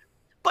bad.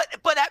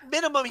 But at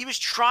minimum, he was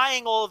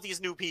trying all of these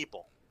new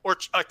people, or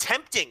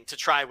attempting to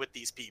try with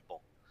these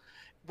people,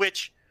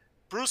 which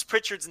Bruce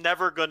Pritchard's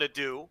never going to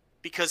do,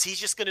 because he's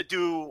just going to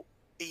do.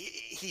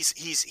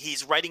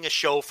 He's writing a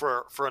show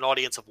for an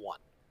audience of one,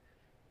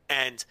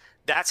 and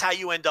that's how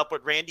you end up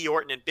with Randy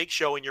Orton and Big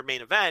Show in your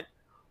main event,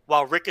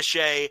 while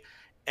Ricochet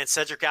and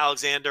Cedric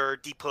Alexander are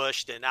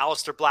depushed, and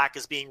Aleister Black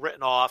is being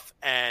written off,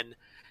 and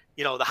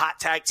the hot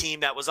tag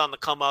team that was on the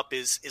come up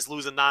is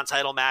losing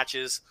non-title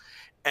matches,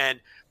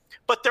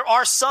 but there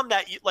are some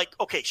that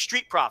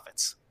Street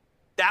Profits,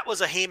 that was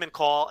a Heyman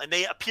call, and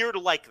they appear to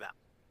like them.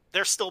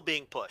 They're still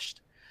being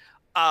pushed.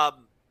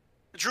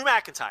 Drew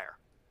McIntyre.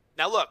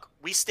 Now look,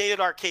 we stated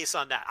our case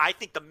on that. I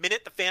think the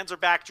minute the fans are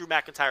back, Drew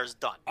McIntyre is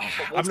done.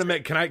 I'm gonna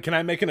make. Can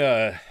I make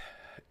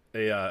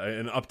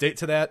an update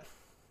to that?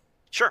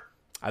 Sure.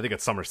 I think at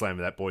SummerSlam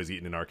that boy's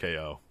eating an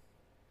RKO.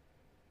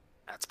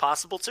 That's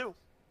possible too.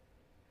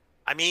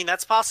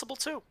 That's possible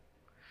too.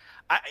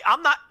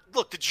 I'm not.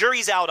 Look, the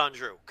jury's out on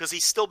Drew because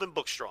he's still been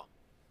booked strong.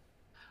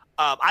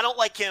 I don't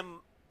like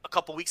him a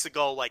couple weeks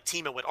ago, like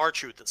teaming with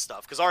R-Truth and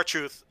stuff, because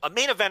R-Truth, a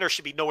main eventer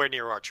should be nowhere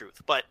near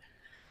R-Truth, but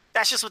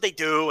that's just what they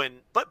do. And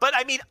but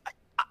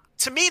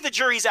to me, the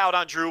jury's out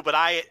on Drew. But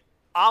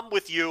I'm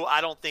with you. I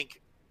don't think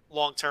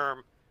long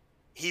term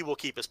he will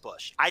keep his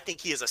push. I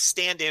think he is a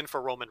stand-in for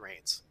Roman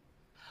Reigns.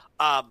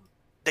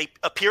 They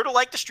appear to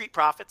like the Street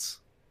Profits,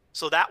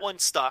 so that one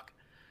stuck.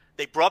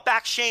 They brought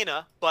back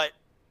Shayna, but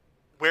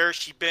where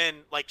she been?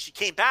 Like, she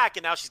came back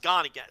and now she's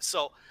gone again.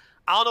 So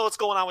I don't know what's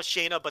going on with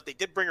Shayna, but they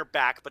did bring her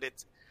back. But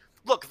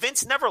look,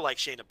 Vince never liked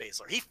Shayna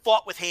Baszler. He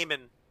fought with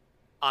Heyman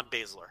on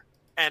Baszler,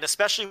 and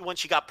especially when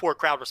she got poor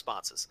crowd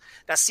responses.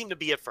 That seemed to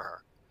be it for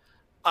her.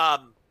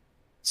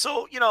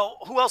 So,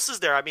 who else is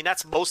there?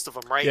 That's most of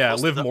them, right? Yeah,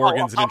 Liv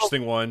Morgan's an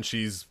interesting one.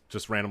 She's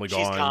just randomly gone.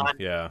 She's gone.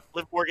 Yeah.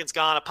 Liv Morgan's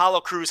gone.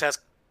 Apollo Crews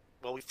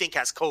we think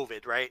has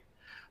COVID, right?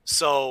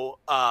 So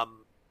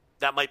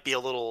that might be a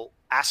little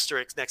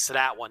asterisk next to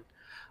that one.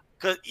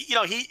 Because,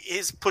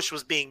 his push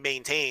was being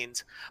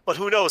maintained. But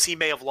who knows? He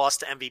may have lost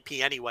to MVP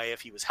anyway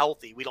if he was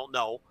healthy. We don't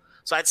know.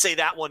 So I'd say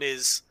that one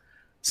is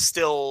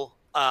still,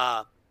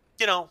 up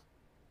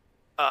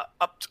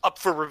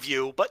for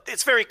review. But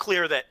it's very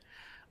clear that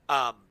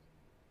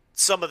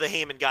some of the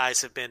Heyman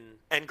guys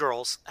and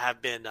girls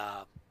have been,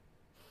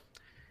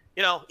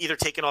 either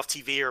taken off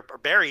TV or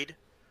buried.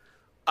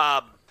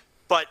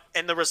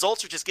 And the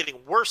results are just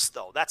getting worse,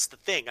 though. That's the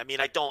thing. And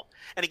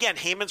again,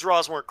 Heyman's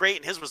Raws weren't great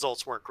and his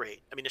results weren't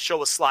great. The show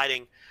was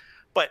sliding.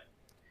 But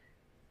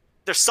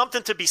there's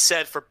something to be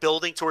said for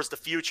building towards the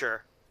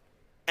future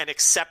and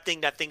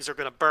accepting that things are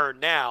going to burn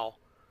now.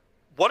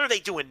 What are they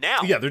doing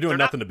now? Yeah, they're doing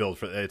nothing to build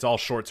for. It's all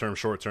short term.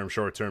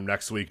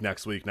 Next week.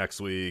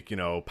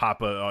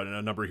 Pop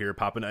a number here,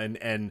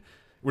 and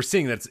we're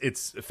seeing that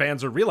it's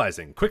fans are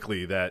realizing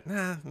quickly that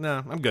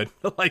no, I'm good.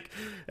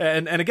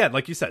 and again,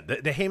 like you said,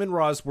 the Heyman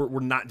Raws were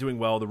not doing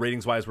well. The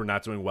ratings wise, were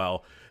not doing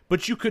well.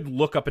 But you could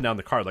look up and down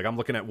the card. Like I'm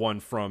looking at one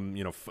from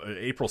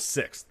April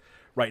 6th.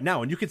 Right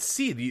now, and you could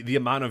see the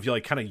amount of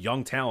kind of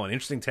young talent,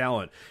 interesting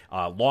talent,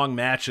 long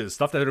matches,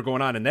 stuff that are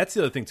going on, and that's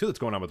the other thing too that's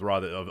going on with Raw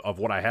of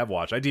what I have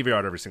watched. I DVR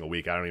it every single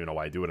week. I don't even know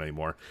why I do it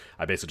anymore.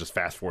 I basically just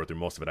fast forward through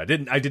most of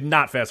it. I did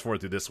not fast forward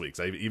through this week.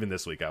 So even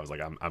this week, I was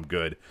like, I'm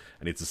good.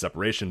 I need some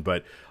separation.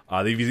 But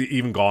they've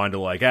even gone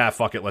to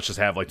fuck it, let's just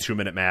have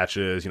 2-minute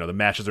matches. The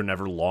matches are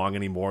never long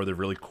anymore. They're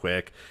really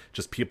quick.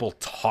 Just people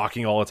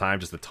talking all the time,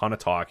 just a ton of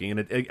talking.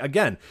 And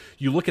again,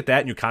 you look at that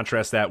and you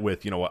contrast that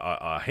with a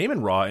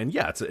Heyman Raw, and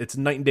yeah,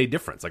 it's night and day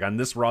difference. Like on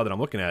this Raw that I'm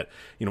looking at,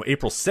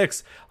 April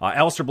 6th,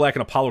 Aleister Black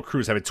and Apollo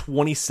Crews have a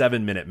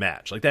 27-minute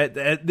match. Like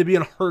that'd be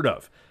unheard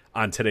of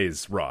on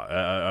today's Raw,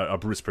 a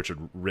Bruce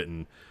Pritchard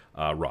written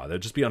Raw.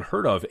 That'd just be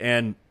unheard of.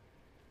 And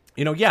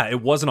yeah,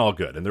 it wasn't all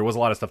good, and there was a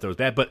lot of stuff that was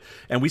bad.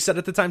 And we said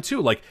at the time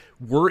too,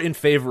 we're in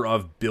favor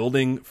of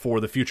building for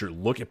the future.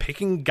 Look at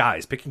picking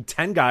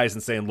 10 guys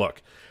and saying,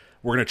 look,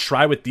 we're going to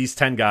try with these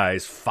 10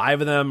 guys.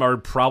 5 of them are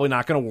probably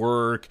not going to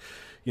work.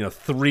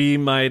 3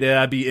 might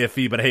be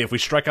iffy, but hey, if we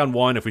strike on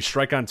 1, if we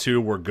strike on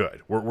 2, we're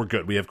good. We're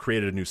good. We have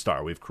created a new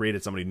star. We've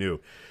created somebody new.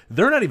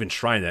 They're not even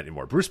trying that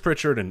anymore. Bruce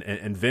Pritchard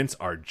and Vince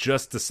are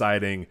just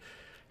deciding,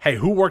 hey,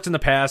 who worked in the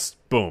past?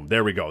 Boom,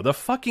 there we go. The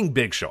fucking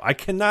Big Show. I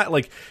cannot,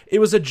 it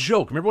was a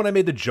joke. Remember when I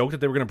made the joke that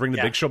they were going to bring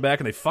the Big Show back,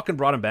 and they fucking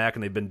brought him back,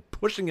 and they've been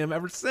pushing him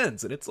ever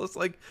since. And it's just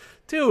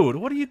dude,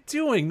 what are you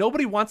doing?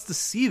 Nobody wants to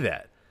see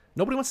that.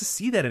 Nobody wants to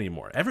see that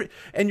anymore.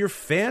 And your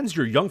fans,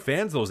 your young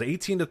fans, those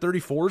 18 to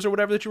 34s or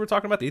whatever that you were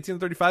talking about, the 18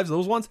 to 35s,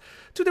 those ones,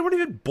 dude, they weren't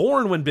even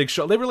born when Big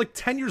Show. They were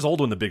 10 years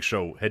old when the Big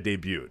Show had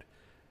debuted.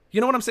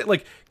 You know what I'm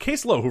saying?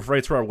 Case Lowe, who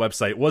writes for our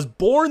website, was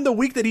born the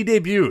week that he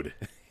debuted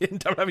in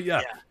WWE.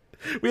 Yeah.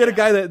 We had a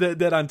guy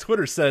that on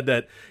Twitter said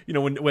that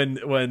when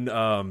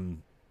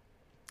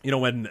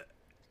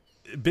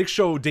Big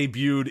Show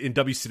debuted in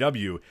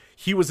WCW,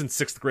 he was in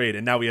 6th grade,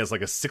 and now he has a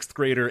 6th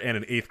grader and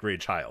an 8th grade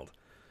child.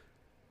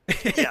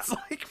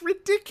 It's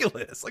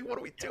ridiculous. What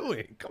are we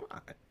doing? Come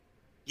on.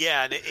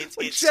 Yeah, and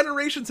it's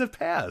generations have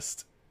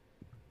passed.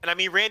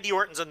 And Randy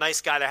Orton's a nice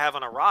guy to have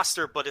on a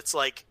roster, but it's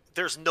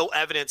there's no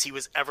evidence he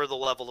was ever the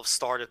level of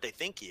star that they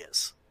think he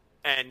is.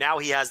 And now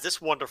he has this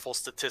wonderful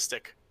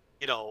statistic,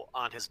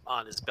 on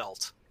his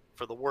belt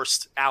for the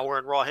worst hour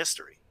in Raw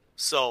history.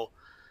 So,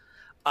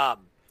 the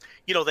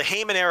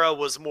Heyman era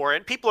was more,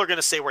 and people are going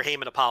to say we're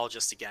Heyman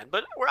apologists again,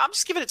 but I'm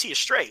just giving it to you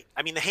straight.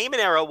 The Heyman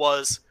era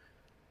was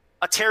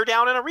a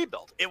teardown and a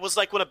rebuild. It was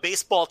like when a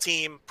baseball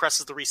team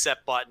presses the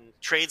reset button,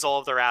 trades all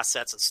of their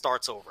assets, and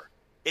starts over.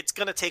 It's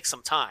going to take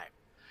some time.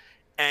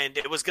 And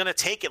it was going to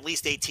take at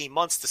least 18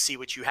 months to see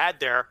what you had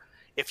there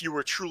if you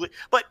were truly...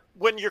 But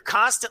when you're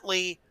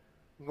constantly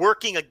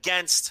working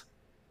against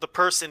the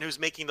person who's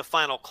making the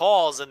final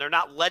calls and they're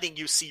not letting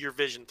you see your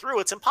vision through,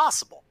 it's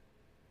impossible.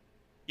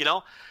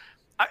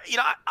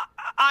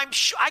 I'm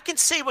sure I can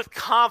say with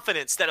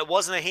confidence that it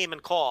wasn't a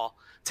Heyman call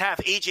to have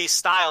AJ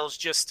Styles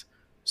just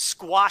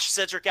squash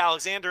Cedric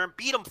Alexander and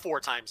beat him 4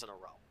 times in a row.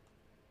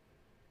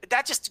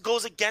 That just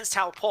goes against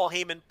how Paul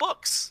Heyman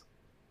books.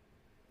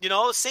 You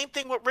know, same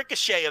thing with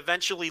Ricochet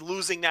eventually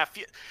losing that.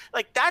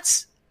 Like,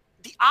 that's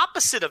the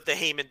opposite of the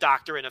Heyman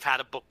doctrine of how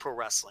to book pro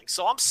wrestling.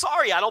 So I'm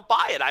sorry, I don't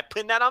buy it. I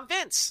pin that on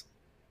Vince.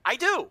 I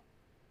do.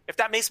 If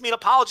that makes me an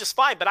apologist,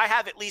 fine. But I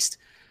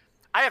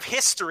have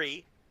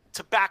history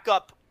to back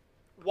up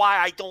why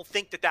I don't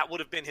think that would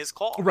have been his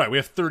call. Right. We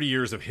have 30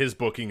 years of his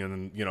booking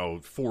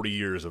and, 40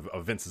 years of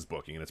Vince's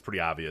booking. And it's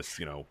pretty obvious,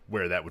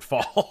 where that would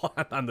fall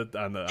on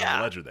the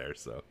ledger there.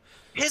 So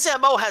his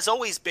MO has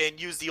always been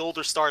use the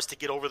older stars to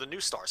get over the new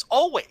stars.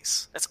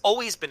 Always. That's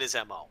always been his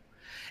MO.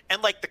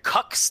 And like the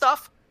cuck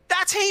stuff,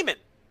 that's Heyman.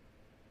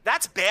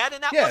 That's bad.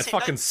 And that it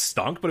fucking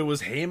stunk, but it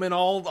was Heyman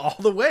all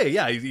the way.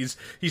 Yeah.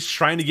 He's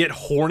trying to get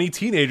horny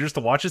teenagers to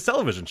watch his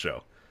television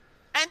show.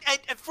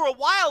 And for a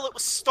while it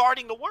was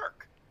starting to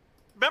work.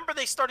 Remember,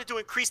 they started to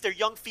increase their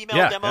young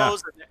female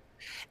demos,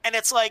 and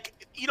it's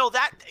like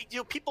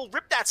people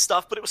rip that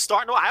stuff, but it was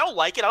starting to. I don't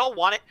like it. I don't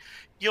want it.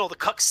 The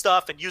cuck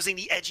stuff and using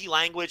the edgy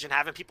language and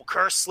having people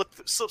curse, slip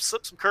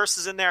some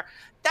curses in there.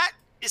 That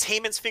is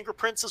Heyman's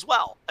fingerprints as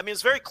well. I mean,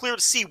 it's very clear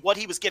to see what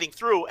he was getting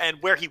through and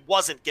where he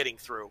wasn't getting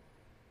through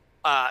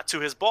to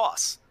his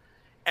boss.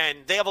 And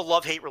they have a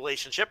love-hate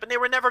relationship, and they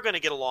were never going to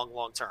get along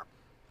long term.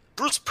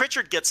 Bruce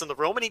Pritchard gets in the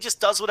room and he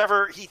just does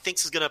whatever he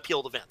thinks is going to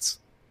appeal to Vince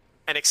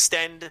and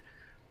extend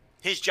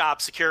his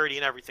job security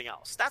and everything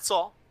else. That's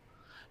all.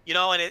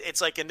 And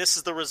it's like, and this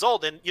is the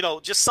result. And,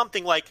 just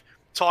something like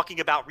talking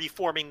about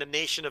reforming the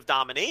Nation of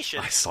Domination.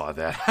 I saw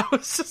that. I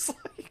was just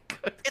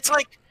like, it's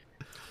like,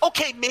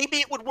 okay, maybe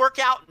it would work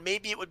out.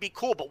 Maybe it would be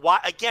cool. But why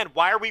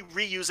are we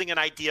reusing an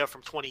idea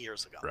from 20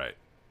 years ago? Right.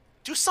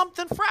 Do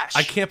something fresh.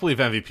 I can't believe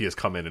MVP has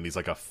come in and he's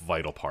like a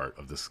vital part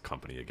of this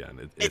company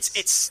again.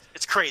 It's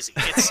crazy.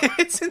 It's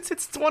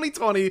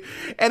 2020,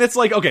 and it's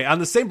like, okay, on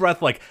the same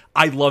breath, like,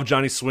 I love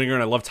Johnny Swinger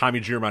and I love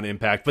Tommy Dreamer on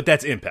Impact, but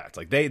that's Impact.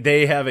 Like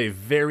they have a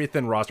very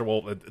thin roster.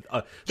 Well,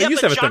 they used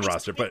to have a thin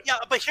roster, but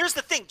but here's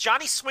the thing: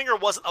 Johnny Swinger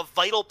wasn't a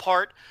vital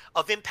part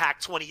of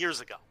Impact 20 years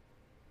ago.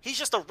 He's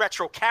just a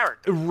retro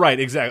character. Right,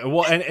 exactly.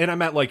 Well, and I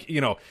meant, like,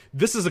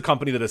 this is a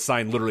company that has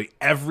signed literally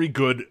every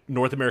good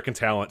North American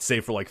talent,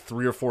 save for like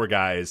 3 or 4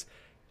 guys,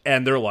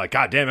 and they're like,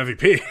 God damn,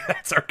 MVP,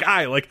 that's our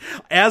guy. Like,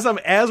 as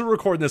we're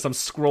recording this, I'm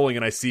scrolling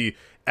and I see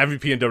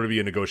MVP and WWE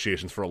in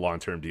negotiations for a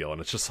long-term deal,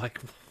 and it's just like,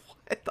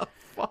 what the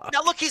fuck?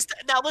 Now look, he's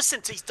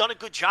done a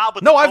good job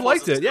with. No, I've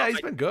liked it. Yeah, he's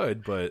been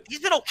good, but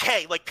he's been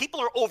okay. Like, people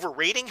are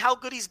overrating how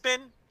good he's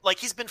been. Like,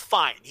 he's been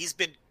fine. He's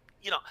been,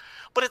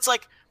 but it's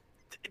like,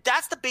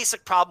 that's the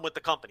basic problem with the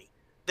company.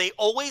 They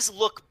always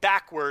look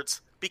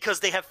backwards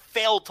because they have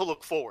failed to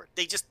look forward.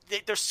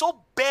 They're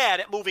so bad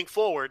at moving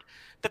forward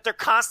that they're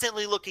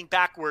constantly looking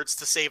backwards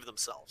to save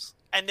themselves.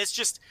 And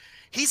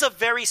he's a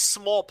very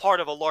small part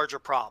of a larger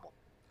problem.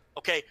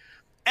 Okay.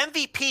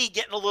 MVP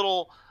getting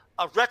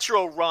a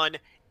retro run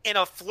in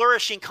a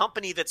flourishing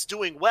company that's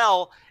doing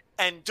well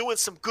and doing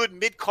some good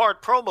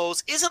mid-card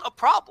promos isn't a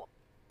problem.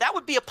 That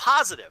would be a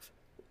positive.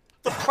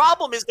 The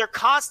problem is they're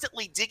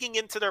constantly digging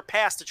into their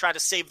past to try to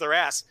save their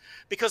ass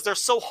because they're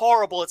so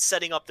horrible at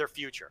setting up their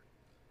future.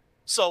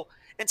 So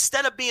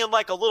instead of being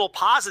like a little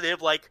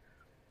positive, like,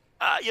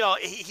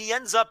 he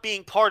ends up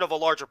being part of a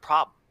larger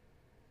problem,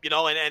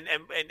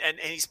 and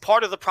he's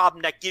part of the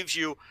problem that gives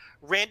you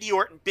Randy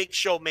Orton Big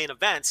Show main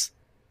events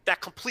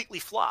that completely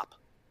flop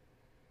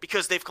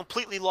because they've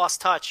completely lost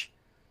touch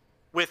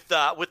with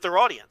their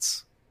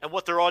audience and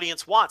what their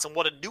audience wants and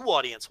what a new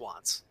audience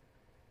wants.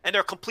 And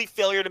they're a complete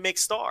failure to make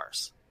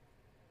stars.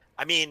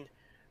 I mean,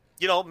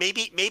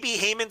 maybe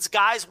Heyman's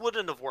guys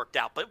wouldn't have worked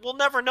out, but we'll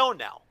never know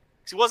now.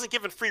 Because he wasn't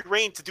given free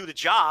reign to do the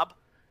job,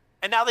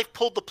 and now they've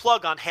pulled the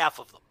plug on half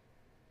of them.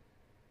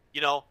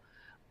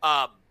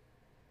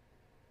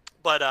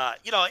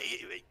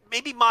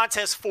 Maybe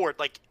Montez Ford,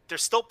 like, they're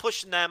still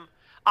pushing them.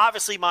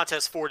 Obviously,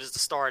 Montez Ford is the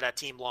star of that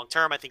team long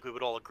term. I think we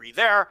would all agree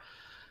there.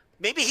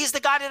 Maybe he's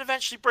the guy that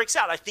eventually breaks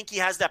out. I think he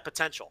has that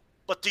potential.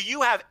 But do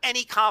you have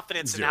any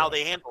confidence in how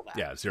they handle that?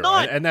 Yeah, zero.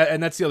 And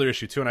that's the other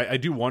issue, too. And I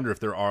do wonder if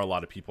there are a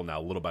lot of people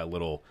now, little by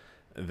little,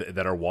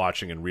 that are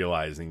watching and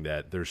realizing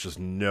that there's just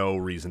no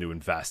reason to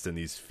invest in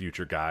these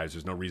future guys.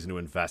 There's no reason to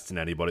invest in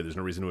anybody. There's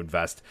no reason to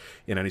invest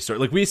in any sort.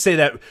 Like, we say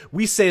that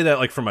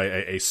like from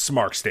a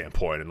smart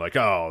standpoint and like,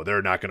 oh,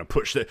 they're not going to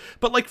push it.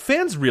 But like,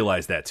 fans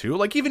realize that too.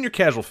 Like, even your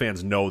casual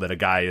fans know that a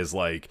guy is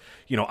like,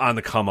 on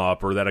the come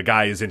up, or that a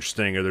guy is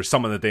interesting, or there's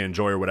someone that they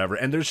enjoy or whatever.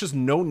 And there's just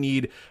no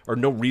need or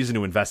no reason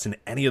to invest in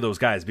any of those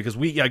guys because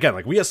we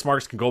as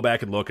smarks can go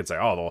back and look and say,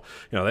 oh,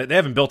 well, they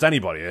haven't built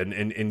anybody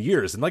in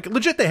years. And like,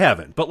 legit, they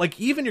haven't. But like,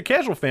 even your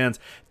casual fans,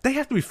 they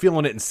have to be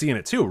feeling it and seeing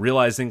it too,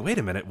 realizing, wait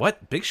a minute,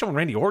 what? Big Show and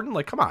Randy Orton?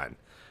 Like, come on.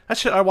 That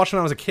shit I watched when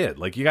I was a kid.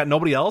 Like, you got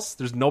nobody else?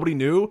 There's nobody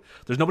new?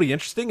 There's nobody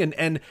interesting?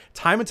 And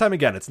time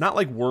again, it's not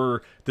like we're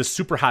this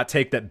super hot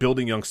take that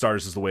building young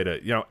stars is the way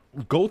to,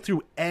 go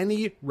through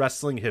any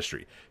wrestling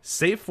history,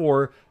 save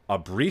for a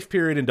brief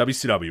period in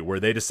WCW where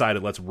they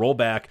decided, let's roll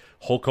back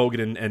Hulk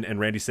Hogan and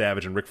Randy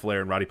Savage and Ric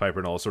Flair and Roddy Piper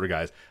and all those sort of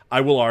guys.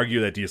 I will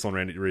argue that Diesel and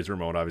Randy Razor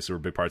Ramon obviously were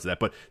big parts of that,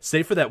 but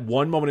say for that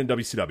one moment in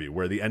WCW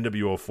where the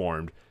NWO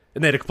formed,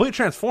 and they had to completely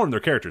transform their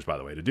characters, by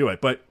the way, to do it,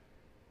 but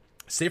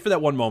say for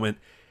that one moment,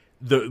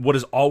 what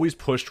has always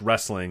pushed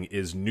wrestling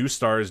is new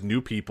stars, new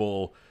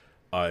people,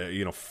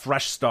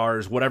 fresh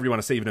stars, whatever you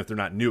want to say, even if they're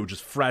not new,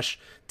 just fresh,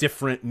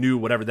 different, new,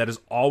 whatever. That has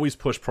always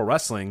pushed pro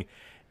wrestling.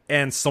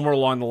 And somewhere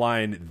along the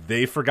line,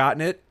 they've forgotten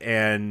it,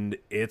 and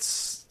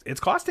it's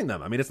costing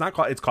them. I mean, it's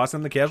costing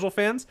them the casual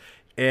fans,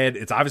 and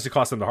it's obviously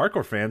costing them the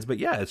hardcore fans. But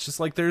yeah, it's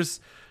just like there's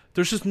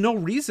just no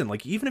reason.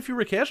 Like, even if you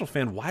were a casual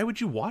fan, why would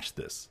you watch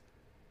this?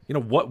 You know,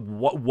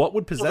 what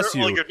would possess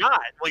you? Well, you're not.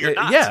 Well, you're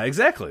not. Yeah,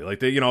 exactly.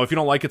 Like, if you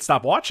don't like it,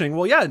 stop watching.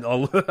 Well, yeah,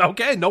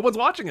 okay, no one's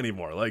watching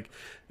anymore. Like,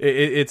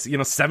 it's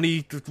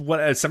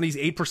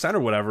 78% or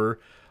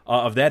whatever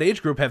of that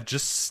age group have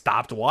just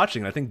stopped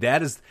watching. I think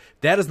that is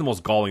the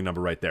most galling number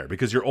right there,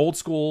 because your old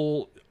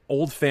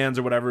fans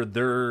or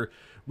whatever,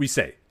 we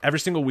say every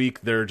single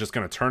week they're just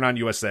going to turn on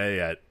USA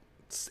at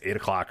 8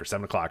 o'clock or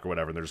 7 o'clock or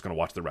whatever, and they're just going to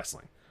watch the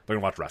wrestling. They're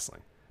going to watch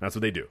wrestling. And that's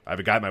what they do. I have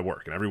a guy at my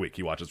work, and every week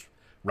he watches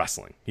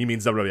wrestling. He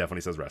means WWF when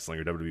he says wrestling,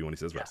 or WWE when he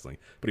says wrestling.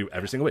 But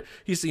every single week,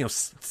 he's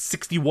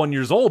 61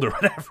 years old or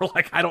whatever.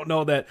 Like, I don't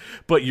know that,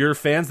 but your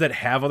fans that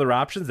have other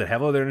options, that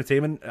have other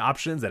entertainment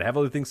options, that have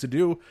other things to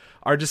do,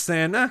 are just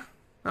saying, I'll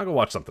go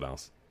watch something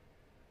else.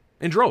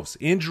 In droves,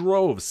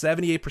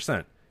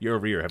 78% year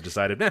over year have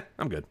decided,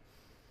 I'm good.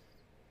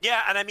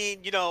 Yeah, and I mean,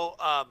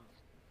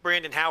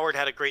 Brandon Howard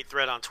had a great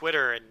thread on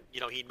Twitter, and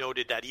he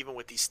noted that even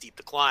with these steep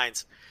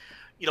declines,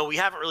 we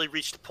haven't really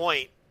reached a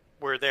point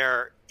where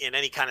they're in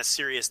any kind of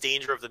serious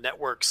danger of the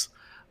networks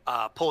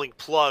pulling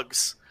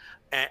plugs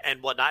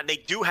and whatnot. And they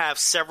do have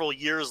several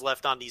years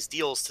left on these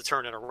deals to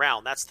turn it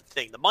around. That's the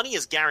thing. The money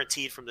is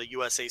guaranteed from the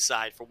USA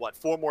side for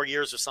 4 more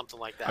years or something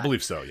like that. I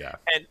believe so, yeah.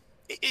 And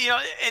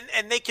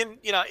and they can,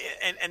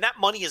 and that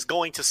money is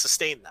going to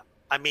sustain them.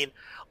 I mean,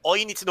 all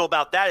you need to know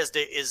about that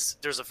is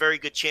there's a very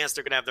good chance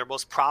they're going to have their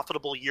most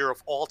profitable year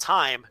of all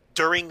time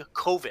during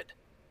COVID.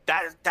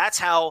 That's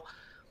how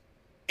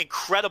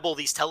incredible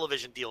these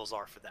television deals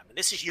are for them. And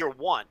this is year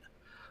 1.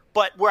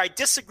 But where I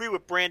disagree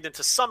with Brandon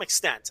to some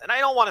extent, and I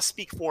don't want to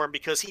speak for him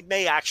because he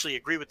may actually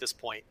agree with this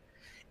point,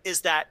 is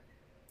that,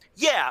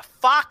 yeah,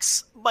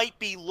 Fox might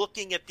be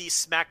looking at these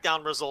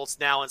SmackDown results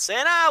now and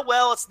saying,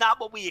 well, it's not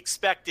what we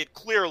expected,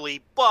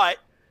 clearly, but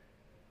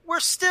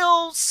we're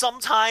still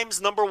sometimes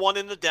number 1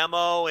 in the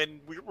demo, and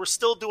we're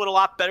still doing a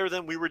lot better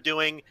than we were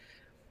doing,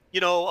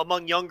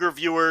 among younger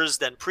viewers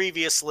than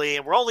previously.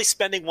 And we're only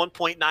spending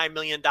 $1.9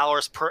 million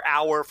per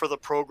hour for the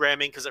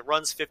programming because it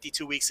runs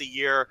 52 weeks a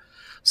year.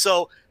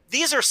 So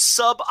these are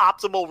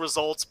suboptimal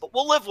results, but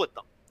we'll live with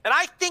them. And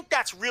I think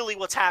that's really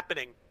what's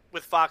happening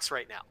with Fox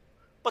right now.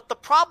 But the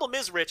problem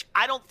is, Rich,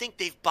 I don't think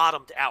they've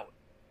bottomed out.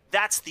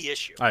 That's the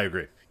issue. I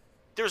agree.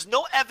 There's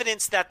no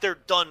evidence that they're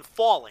done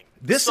falling.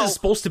 This is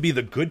supposed to be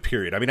the good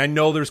period. I mean, I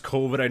know there's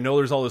COVID. I know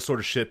there's all this sort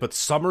of shit. But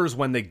summer is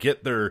when they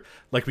get their,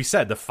 like we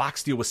said, the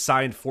Fox deal was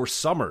signed for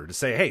summer to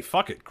say, hey,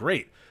 fuck it,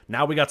 great.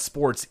 Now we got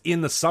sports in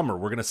the summer.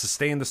 We're going to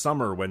sustain the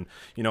summer when,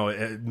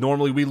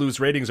 normally we lose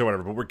ratings or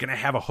whatever. But we're going to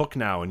have a hook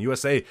now. And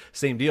USA,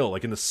 same deal.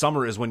 Like, in the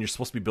summer is when you're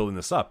supposed to be building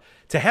this up.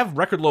 To have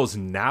record lows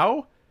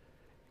now,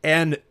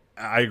 and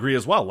I agree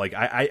as well. Like,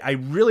 I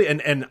really,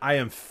 and I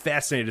am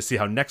fascinated to see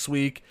how next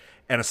week,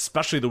 and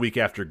especially the week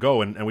after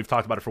go, and we've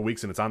talked about it for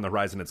weeks, and it's on the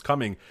horizon, it's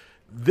coming.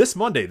 This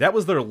Monday, that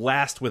was their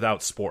last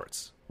without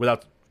sports,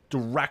 without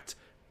direct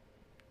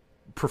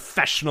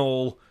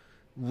professional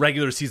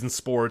regular season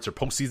sports or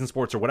postseason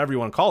sports or whatever you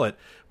want to call it,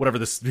 whatever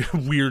this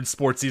weird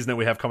sports season that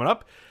we have coming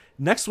up.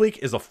 Next week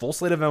is a full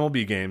slate of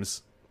MLB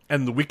games,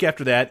 and the week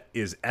after that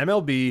is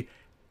MLB,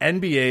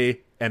 NBA,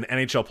 and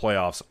NHL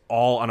playoffs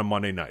all on a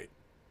Monday night,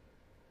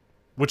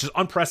 which is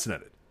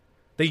unprecedented.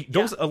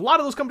 A lot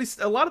of those companies,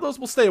 a lot of those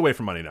will stay away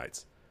from Monday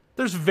nights.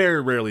 There's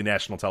very rarely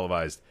national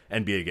televised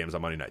NBA games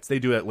on Monday nights. They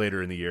do that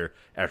later in the year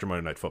after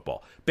Monday Night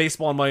Football.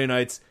 Baseball on Monday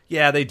nights,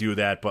 yeah, they do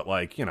that, but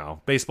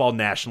baseball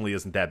nationally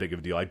isn't that big of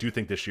a deal. I do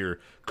think this year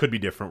could be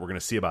different. We're going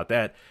to see about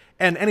that.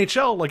 And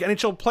NHL,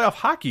 NHL playoff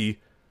hockey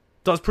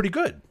does pretty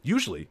good,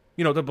 usually.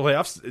 The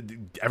playoffs,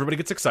 everybody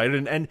gets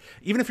excited, and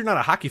even if you're not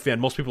a hockey fan,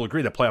 most people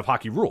agree that playoff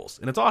hockey rules,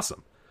 and it's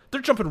awesome.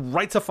 They're jumping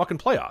right to fucking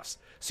playoffs.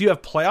 So you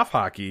have playoff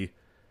hockey,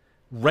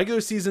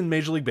 regular season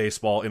Major League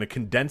Baseball in a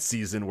condensed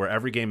season where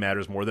every game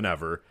matters more than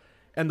ever,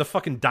 and the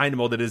fucking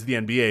dynamo that is the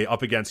NBA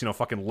up against,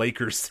 fucking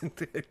Lakers,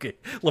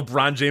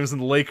 LeBron James and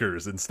the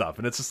Lakers and stuff.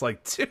 And it's just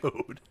like,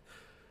 dude,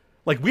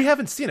 we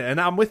haven't seen it, and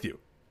I'm with you.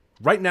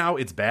 Right now,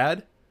 it's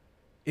bad.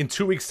 In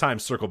 2 weeks' time,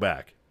 circle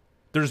back.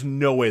 There's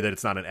no way that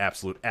it's not an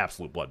absolute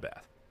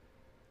bloodbath.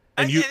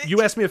 And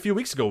you asked me a few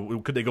weeks ago,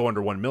 could they go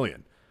under 1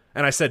 million?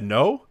 And I said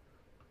no.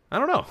 I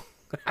don't know.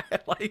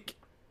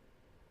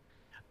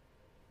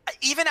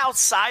 Even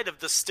outside of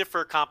the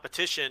stiffer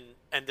competition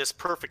and this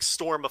perfect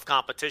storm of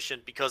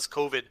competition, because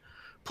COVID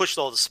pushed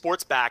all the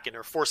sports back and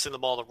are forcing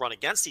them all to run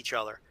against each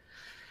other.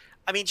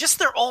 I mean, just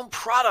their own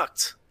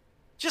product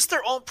just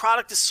their own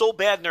product is so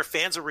bad and their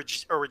fans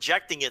are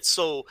rejecting it.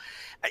 So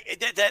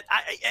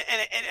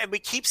and we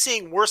keep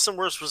seeing worse and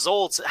worse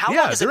results. How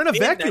long has they're in a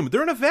vacuum. that-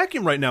 They're in a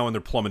vacuum right now and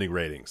they're plummeting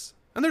ratings.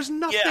 And there's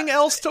nothing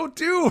else to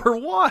do or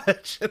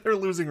watch. And they're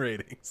losing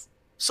ratings.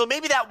 So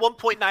maybe that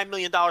 $1.9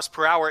 million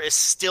per hour is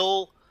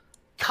still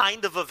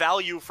kind of a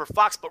value for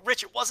Fox. But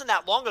Rich, it wasn't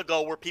that long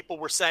ago where people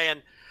were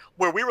saying,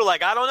 where we were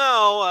like, I don't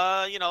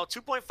know,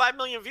 2.5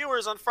 million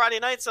viewers on Friday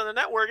nights on the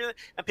network.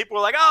 And people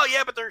were like, oh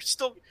yeah, but they're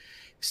still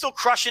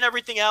crushing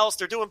everything else.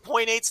 They're doing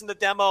 0.8s in the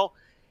demo.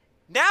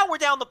 Now we're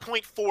down to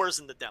 0.4s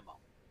in the demo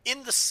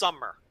in the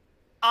summer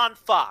on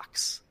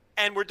Fox.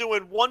 And we're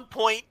doing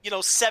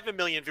 1.7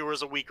 million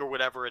viewers a week or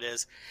whatever it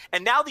is.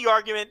 And now the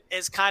argument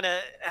is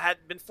had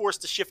been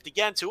forced to shift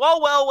again to,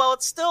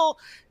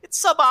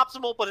 it's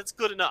suboptimal, but it's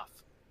good enough.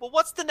 Well,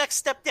 what's the next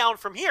step down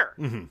from here?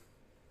 Mm-hmm.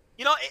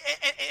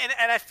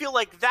 And I feel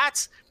like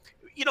that's,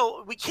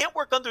 we can't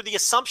work under the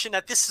assumption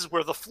that this is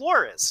where the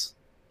floor is.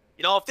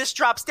 If this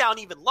drops down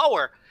even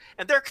lower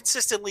and they're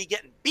consistently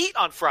getting beat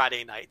on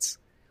Friday nights,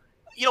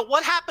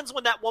 what happens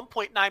when that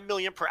 1.9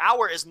 million per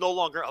hour is no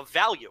longer of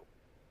value?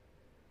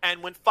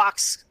 And when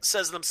Fox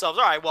says to themselves,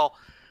 all right, well,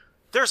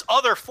 there's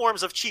other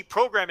forms of cheap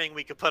programming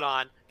we could put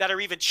on that are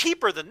even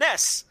cheaper than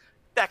this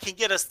that can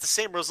get us the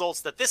same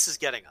results that this is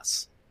getting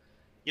us.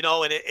 And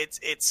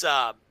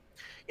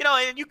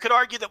you could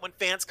argue that when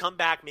fans come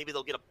back, maybe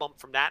they'll get a bump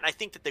from that. And I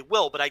think that they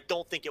will, but I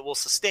don't think it will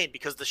sustain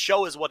because the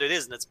show is what it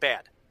is and it's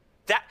bad.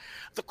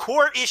 The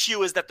core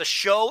issue is that the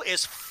show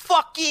is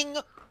fucking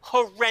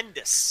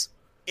horrendous.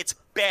 It's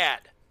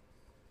bad.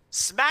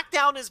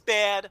 SmackDown is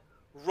bad.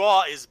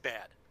 Raw is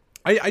bad.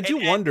 I do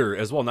wonder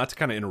as well, not to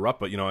kind of interrupt,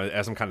 but,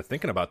 as I'm kind of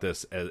thinking about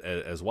this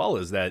as well,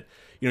 is that,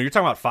 you're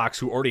talking about Fox,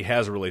 who already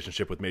has a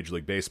relationship with Major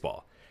League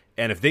Baseball.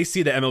 And if they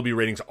see the MLB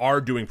ratings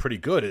are doing pretty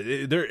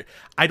good,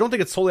 I don't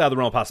think it's totally out of the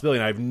realm of possibility,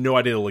 and I have no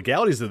idea the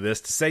legalities of this,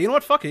 to say, you know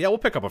what, fuck it, yeah, we'll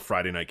pick up a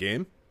Friday night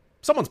game.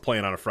 Someone's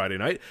playing on a Friday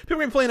night.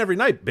 People are playing every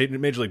night,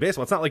 Major League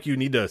Baseball. It's not like you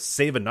need to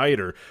save a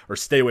night or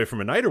stay away from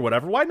a night or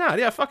whatever. Why not?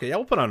 Yeah, fuck it. Yeah,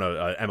 we'll put on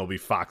a MLB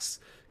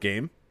Fox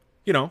game,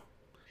 and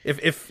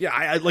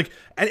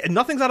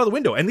nothing's out of the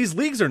window. And these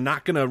leagues are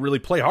not going to really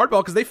play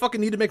hardball because they fucking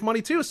need to make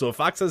money too. So if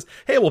Fox says,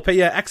 hey, we'll pay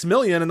you X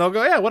million, and they'll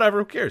go, yeah, whatever,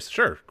 who cares?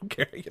 Sure, who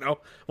cares?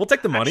 We'll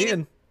take the money.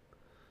 And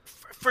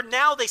for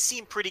now, they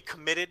seem pretty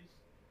committed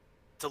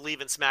to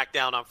leaving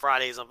SmackDown on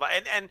Fridays.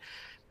 And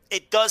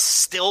it does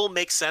still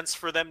make sense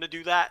for them to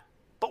do that.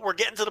 But we're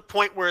getting to the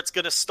point where it's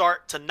going to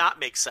start to not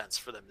make sense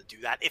for them to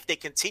do that if they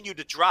continue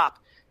to drop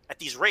at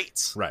these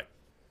rates. Right.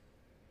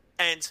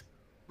 And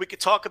we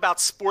could talk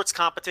about sports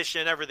competition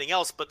and everything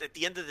else, but at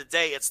the end of the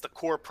day, it's the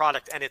core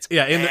product, and it's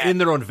in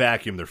their own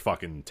vacuum, they're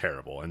fucking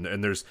terrible,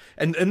 and there's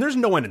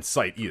no end in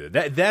sight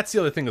either. That's the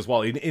other thing as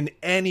well. In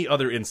any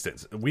other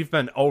instance, we've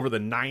been over the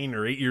 9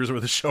 or 8 years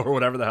worth of show or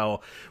whatever the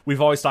hell.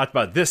 We've always talked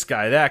about this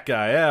guy, that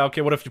guy. Yeah,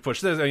 okay, what if you push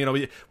this?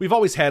 We've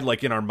always had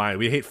in our mind.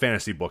 We hate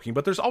fantasy booking,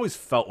 but there's always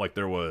felt like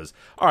there was.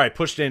 All right,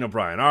 push Daniel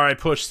Bryan. All right,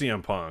 push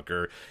CM Punk,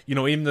 or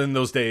even in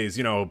those days,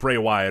 Bray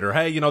Wyatt, or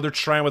hey, they're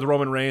trying with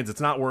Roman Reigns.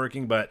 It's not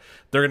working, but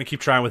they're going to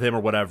keep trying with him or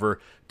whatever.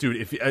 Dude,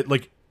 if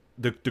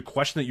the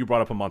question that you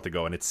brought up a month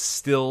ago, and it's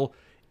still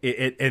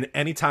and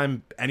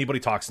anytime anybody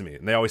talks to me,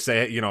 and they always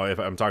say, if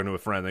I'm talking to a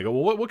friend, they go,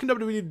 well, what can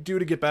WWE do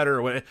to get better,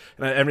 or what,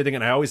 and everything,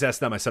 and I always ask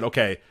them, I said,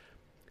 okay,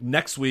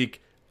 next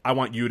week I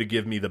want you to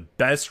give me the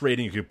best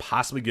rating you could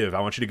possibly give.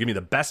 I want you to give me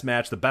the best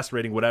match, the best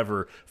rating,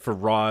 whatever, for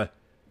Raw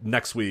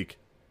next week.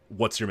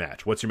 What's your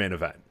match? What's your main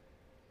event?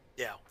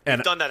 Yeah,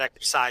 we've done that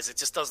exercise. It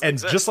just doesn't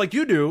exist. And just like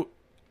you do,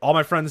 all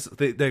my friends,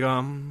 they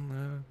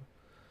go,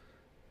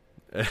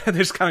 they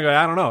just kind of go,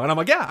 I don't know. And I'm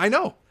like, yeah, I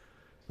know.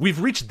 We've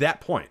reached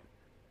that point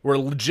where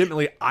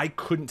legitimately I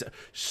couldn't,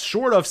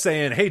 short of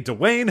saying, hey,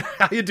 Dwayne,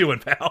 how you doing,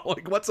 pal?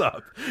 What's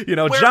up?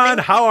 John,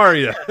 how are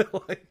you?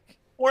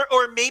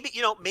 Or maybe,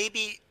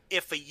 maybe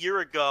if a year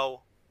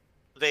ago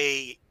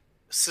they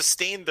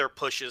sustained their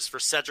pushes for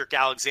Cedric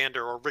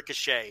Alexander or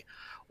Ricochet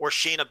or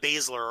Shayna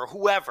Baszler or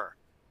whoever,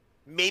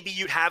 maybe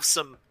you'd have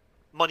some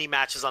money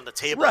matches on the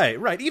table.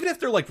 Right. Even if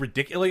they're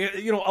ridiculous,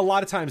 a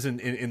lot of times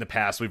in the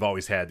past, we've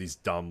always had these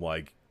dumb,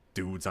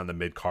 dudes on the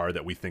mid card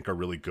that we think are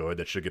really good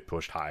that should get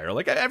pushed higher.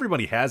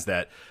 Everybody has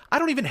that. I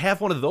don't even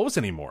have one of those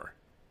anymore.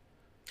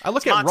 I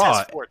look at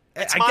Raw.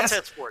 It's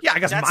Montez Ford. Yeah, I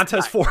guess that's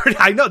Montez Ford.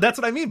 I know, that's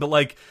what I mean.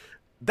 But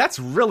that's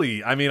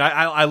really,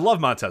 I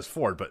love Montez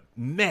Ford, but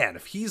man,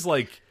 if he's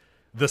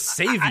the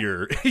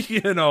savior,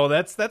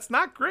 that's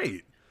not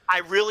great. I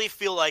really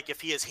feel like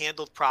if he is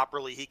handled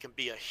properly, he can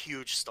be a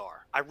huge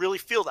star. I really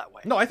feel that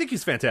way. No, I think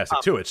he's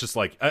fantastic too. It's just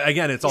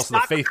again, it's also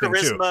the faith thing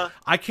too.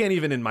 I can't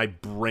even in my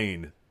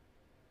brain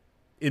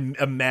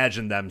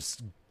imagine them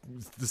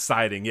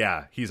deciding,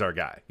 yeah, he's our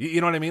guy. You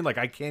know what I mean?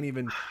 I can't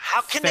even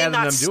fathom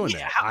them doing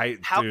that.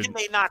 How can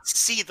they not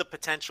see the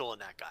potential in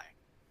that guy?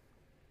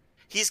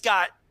 He's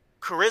got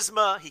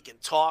charisma. He can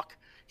talk.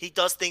 He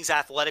does things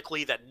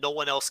athletically that no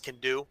one else can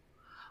do.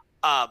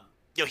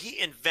 He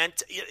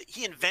invents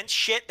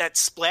shit, that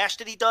splash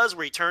that he does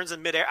where he turns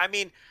in midair.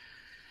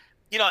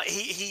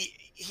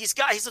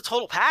 He's a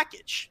total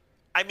package.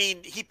 I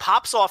mean, he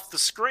pops off the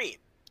screen.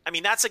 I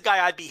mean, that's a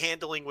guy I'd be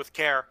handling with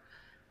care.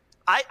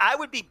 I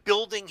would be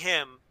building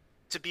him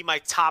to be my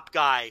top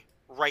guy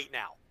right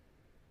now,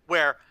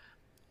 where,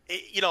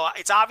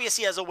 it's obvious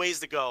he has a ways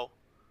to go,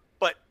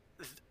 but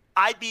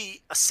I'd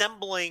be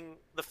assembling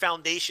the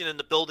foundation and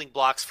the building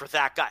blocks for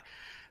that guy.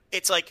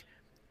 It's like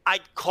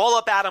I'd call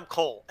up Adam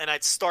Cole and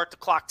I'd start the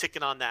clock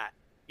ticking on that,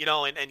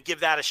 and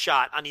give that a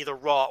shot on either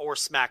Raw or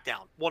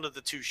SmackDown, one of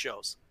the two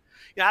shows.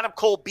 Adam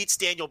Cole beats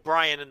Daniel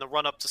Bryan in the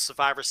run-up to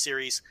Survivor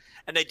Series,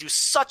 and they do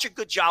such a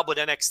good job with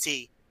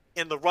NXT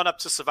in the run-up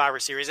to Survivor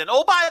Series. And,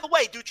 oh, by the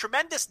way, do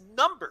tremendous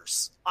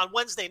numbers on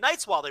Wednesday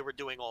nights while they were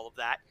doing all of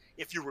that,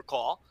 if you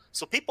recall.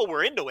 So people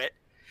were into it.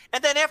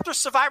 And then after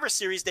Survivor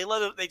Series, they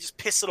just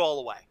piss it all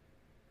away.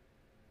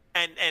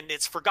 And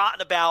it's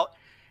forgotten about,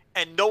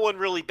 and no one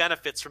really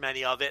benefits from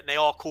any of it, and they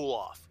all cool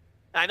off.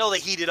 And I know they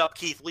heated up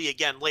Keith Lee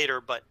again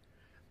later, but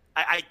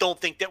I don't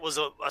think that was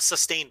a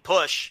sustained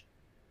push.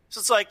 So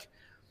it's like,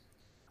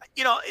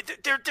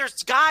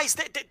 there's guys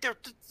that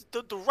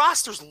the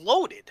roster's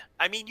loaded.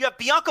 I mean, you have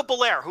Bianca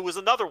Belair, who was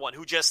another one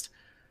who just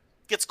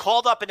gets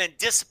called up and then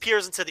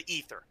disappears into the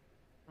ether.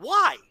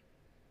 Why?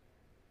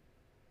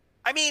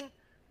 I mean,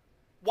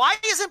 why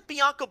isn't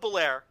Bianca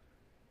Belair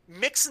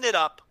mixing it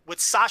up with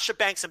Sasha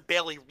Banks and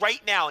Bayley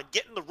right now and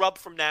getting the rub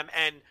from them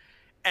and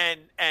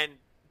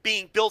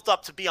being built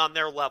up to be on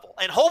their level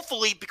and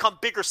hopefully become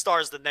bigger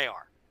stars than they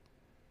are?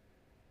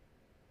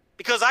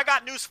 Because I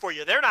got news for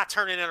you. They're not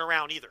turning it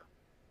around either.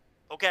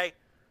 Okay?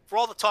 For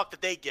all the talk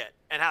that they get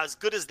and how as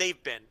good as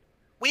they've been,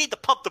 we need to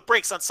pump the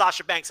brakes on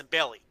Sasha Banks and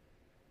Bayley.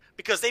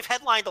 Because they've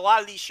headlined a lot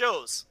of these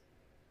shows.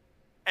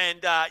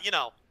 And,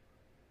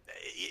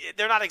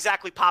 they're not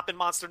exactly popping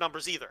monster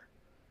numbers either.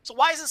 So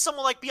why isn't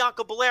someone like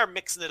Bianca Belair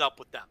mixing it up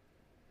with them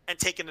and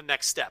taking the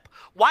next step?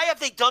 Why have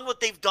they done what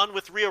they've done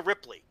with Rhea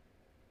Ripley?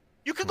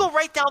 You can go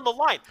right down the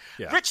line.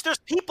 Yeah. Rich, there's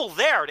people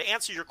there to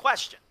answer your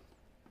question.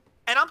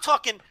 And I'm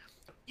talking,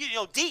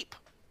 deep.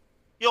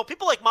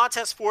 People like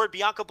Montez Ford,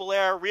 Bianca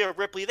Belair, Rhea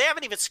Ripley, they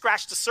haven't even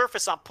scratched the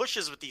surface on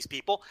pushes with these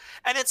people.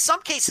 And in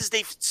some cases,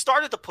 they've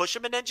started to push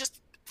them and then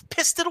just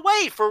pissed it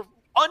away for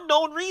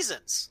unknown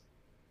reasons.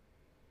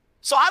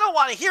 So I don't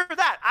want to hear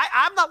that.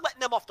 I'm not letting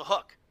them off the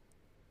hook.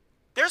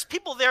 There's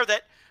people there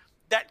that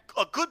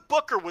a good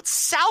booker would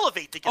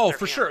salivate to get. Oh,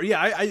 for sure.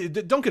 Yeah, I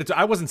don't get it.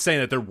 I wasn't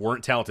saying that there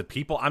weren't talented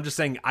people. I'm just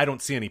saying I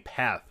don't see any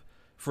path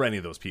for any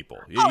of those people.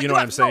 You know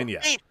what I'm saying?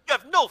 Yeah. You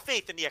have no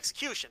faith in the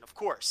execution, of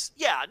course.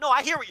 Yeah, no,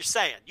 I hear what you're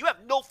saying. You have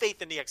no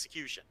faith in the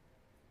execution.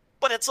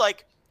 But it's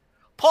like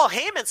Paul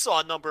Heyman saw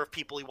a number of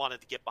people he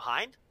wanted to get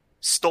behind,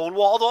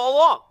 stonewalled all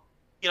along.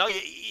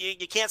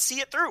 You can't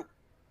see it through.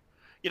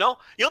 You don't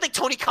think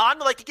Tony Khan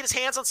would like to get his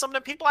hands on some of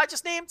them people I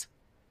just named?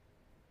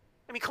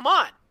 I mean, come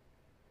on.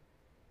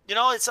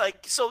 It's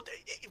like, so,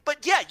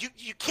 but yeah,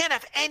 you can't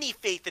have any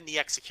faith in the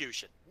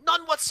execution.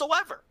 None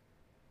whatsoever.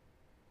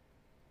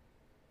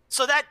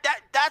 So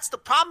that's the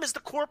problem, is the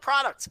core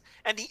product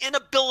and the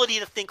inability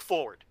to think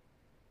forward.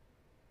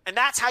 And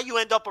that's how you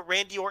end up with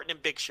Randy Orton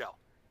and Big Show.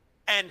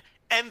 And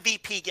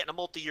MVP getting a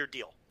multi-year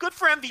deal. Good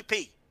for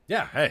MVP.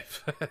 Yeah, hey.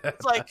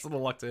 It's like, that's a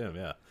little luck to him,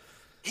 yeah.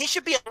 He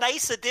should be a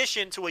nice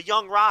addition to a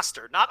young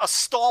roster, not a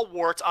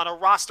stalwart on a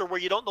roster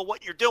where you don't know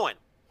what you're doing.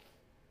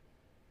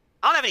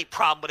 I don't have any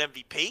problem with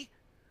MVP.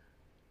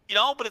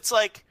 But it's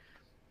like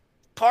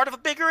part of a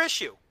bigger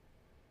issue.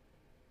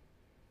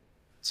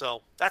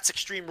 So that's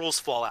Extreme Rules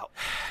Fallout.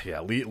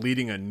 Yeah,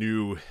 leading a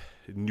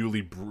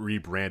newly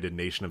rebranded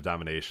Nation of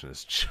Domination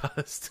is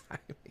just,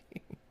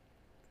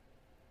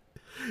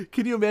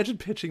 can you imagine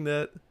pitching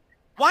that?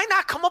 Why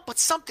not come up with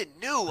something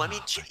new? I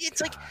mean,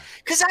 it's like,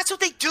 because that's what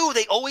they do.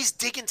 They always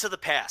dig into the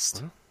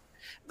past.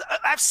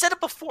 I've said it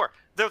before.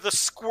 They're the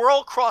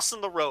squirrel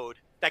crossing the road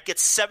that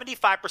gets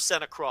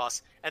 75%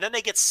 across, and then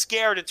they get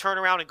scared and turn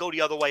around and go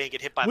the other way and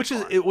get hit by the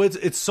car.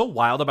 It's so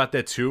wild about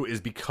that too,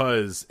 is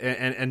because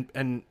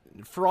and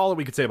for all that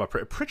we could say about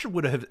Pritchard,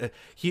 would have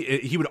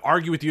he would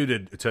argue with you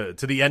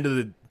to the end of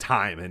the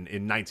time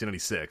in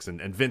 1996, and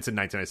Vince in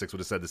 1996 would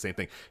have said the same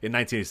thing in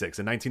 1986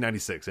 and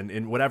 1996 and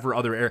in whatever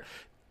other era.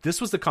 This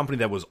was the company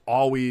that was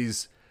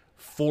always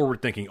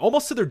forward thinking,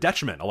 almost to their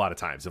detriment a lot of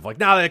times. Of like,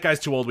 nah, that guy's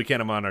too old. We can't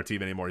have him on our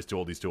team anymore. He's too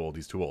old.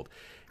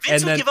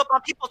 Vince would give up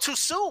on people too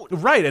soon.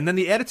 Right. And then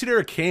the Attitude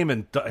Era came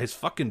and his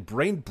fucking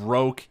brain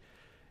broke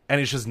and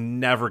he's just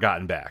never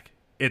gotten back.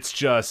 It's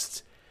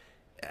just,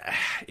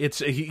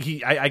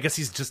 I guess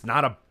he's just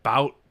not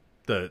about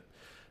the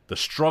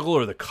struggle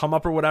or the come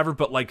up or whatever,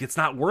 but like it's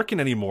not working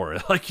anymore.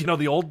 Like,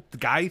 the old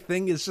guy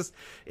thing is just,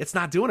 it's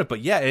not doing it. But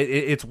yeah,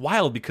 it's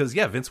wild because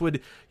Vince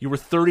you were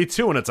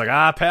 32 and it's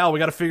like, pal, we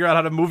got to figure out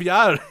how to move you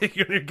out.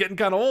 You're getting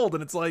kind of old.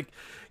 And it's like,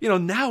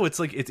 now it's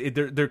like,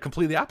 they're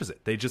completely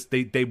opposite. They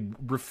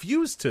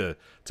refuse to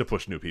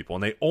push new people,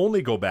 and they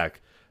only go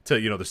back to,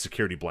 the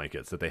security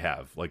blankets that they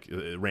have, like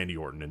Randy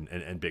Orton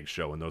and Big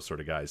Show and those sort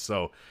of guys.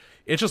 So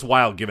it's just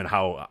wild, given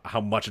how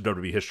much of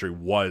WWE history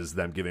was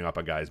them giving up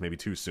on guys maybe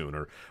too soon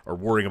or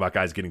worrying about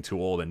guys getting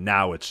too old, and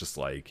now it's just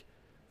like,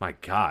 my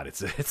God,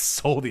 it's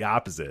so the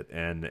opposite.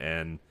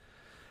 And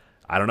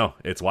I don't know.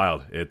 It's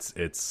wild.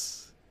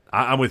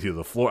 I'm with you.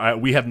 The floor.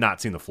 We have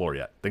not seen the floor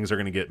yet. Things are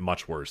going to get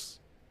much worse.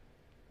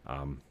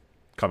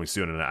 Coming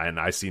soon, and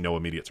I see no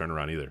immediate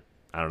turnaround either.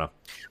 I don't know.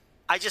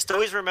 I just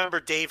always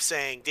remember Dave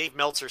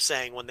Meltzer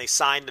saying when they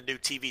signed the new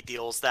TV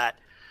deals that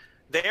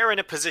they're in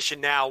a position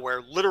now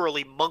where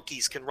literally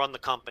monkeys can run the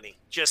company.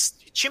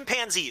 Just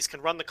chimpanzees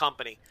can run the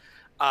company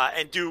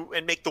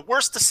and make the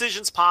worst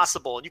decisions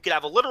possible. And you could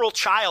have a literal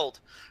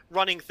child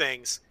running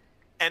things,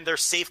 and they're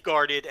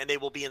safeguarded, and they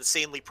will be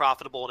insanely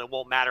profitable, and it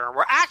won't matter. And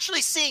we're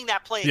actually seeing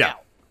that play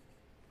out.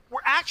 We're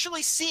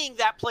actually seeing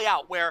that play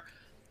out where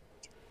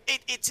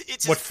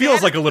it's what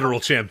feels like a literal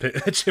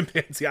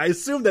chimpanzee. I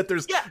assume that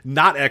there's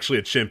not actually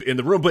a chimp in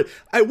the room, but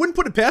I wouldn't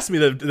put it past me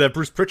that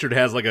Bruce Pritchard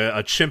has like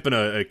a chimp in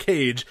a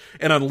cage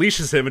and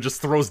unleashes him and just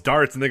throws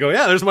darts, and they go,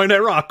 yeah, there's Monday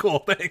Night Raw, cool,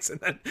 thanks.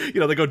 And then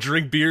they go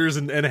drink beers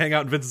and hang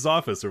out in Vince's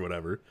office or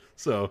whatever.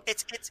 So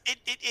it's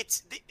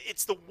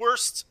the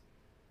worst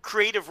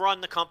creative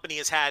run the company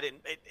has had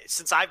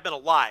since I've been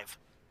alive,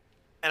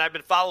 and I've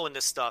been following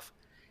this stuff,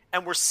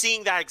 and we're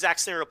seeing that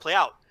exact scenario play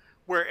out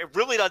where it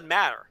really doesn't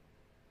matter.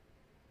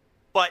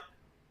 But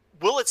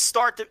will it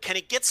can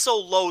it get so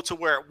low to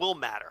where it will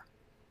matter?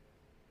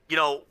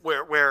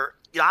 Where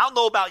I don't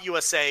know about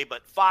USA,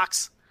 but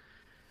Fox,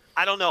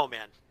 I don't know,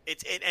 man.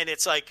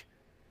 It's like,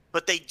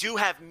 but they do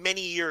have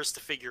many years to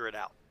figure it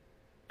out.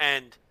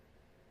 And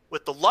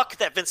with the luck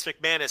that Vince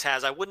McMahon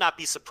has, I would not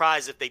be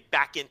surprised if they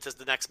back into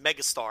the next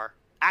megastar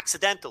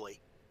accidentally,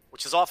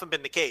 which has often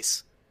been the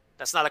case.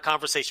 That's not a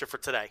conversation for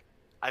today.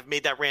 I've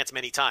made that rant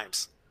many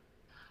times.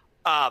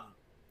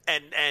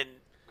 And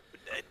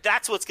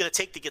that's what's going to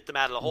take to get them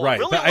out of the hole. Right.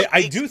 Really, but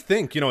I do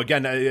think,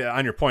 again,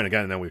 on your point,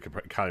 again, and then we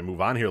could kind of move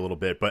on here a little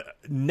bit, but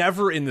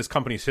never in this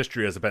company's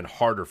history has it been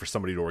harder for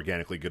somebody to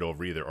organically get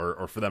over either,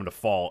 or for them to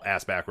fall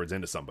ass backwards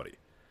into somebody.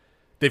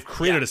 They've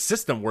created a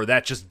system where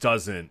that just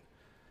doesn't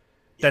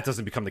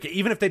become the case.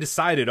 Even if they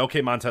decided,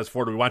 okay, Montez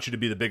Ford, we want you to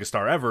be the biggest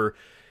star ever,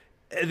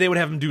 they would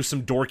have him do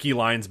some dorky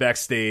lines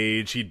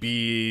backstage. He'd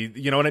be,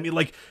 you know what I mean?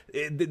 Like,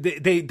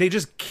 they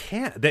just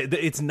can't.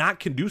 It's not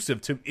conducive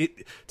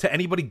to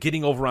anybody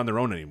getting over on their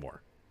own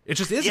anymore. It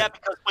just isn't. Yeah,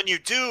 because when you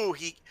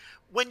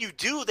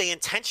do, they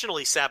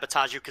intentionally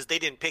sabotage you because they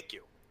didn't pick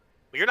you.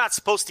 Well, you're not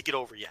supposed to get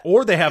over yet.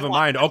 Or they have in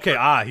mind,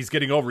 okay, he's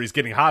getting over, he's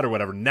getting hot or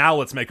whatever. Now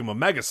let's make him a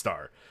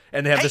megastar.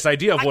 And they have this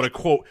idea of what a,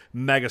 quote,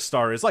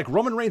 megastar is. Like,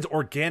 Roman Reigns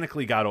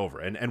organically got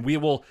over. And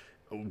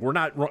we're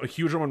not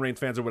huge Roman Reigns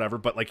fans or whatever,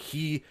 but like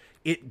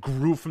it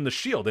grew from the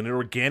Shield, and it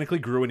organically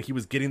grew, and he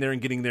was getting there and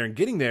getting there and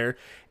getting there,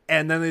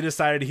 and then they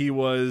decided he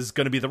was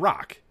going to be The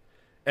Rock,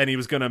 and he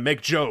was going to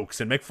make jokes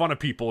and make fun of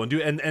people and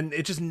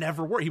it just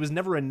never worked. He was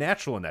never a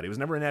natural in that. He was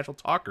never a natural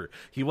talker.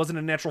 He wasn't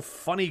a natural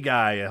funny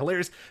guy,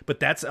 hilarious.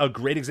 But that's a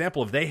great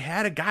example of they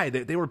had a guy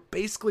that they were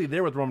basically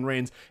there with Roman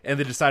Reigns, and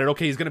they decided,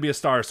 okay, he's going to be a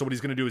star. So what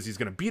he's going to do is he's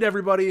going to beat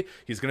everybody.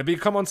 He's going to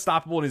become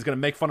unstoppable, and he's going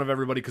to make fun of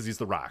everybody because he's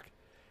The Rock.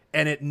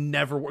 And it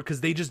never worked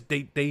because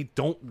they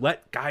don't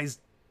let guys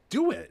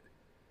do it.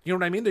 You know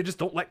what I mean? They just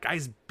don't let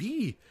guys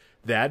be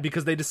that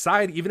because they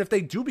decide, even if they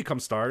do become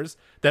stars,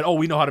 that,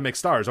 we know how to make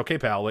stars. Okay,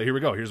 pal, here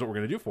we go. Here's what we're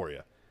going to do for you.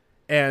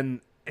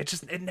 And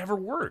it never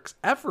works,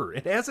 ever.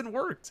 It hasn't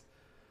worked.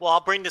 Well, I'll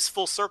bring this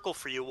full circle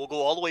for you. We'll go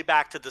all the way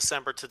back to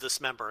December to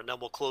Dismember, and then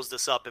we'll close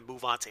this up and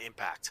move on to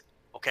Impact.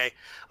 Okay?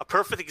 A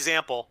perfect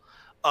example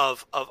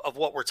of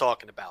what we're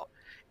talking about.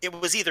 It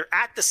was either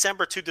at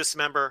December to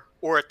Dismember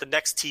or at the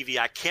next TV.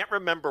 I can't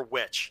remember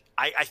which.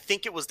 I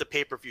think it was the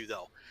pay-per-view,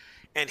 though.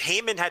 And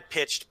Heyman had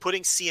pitched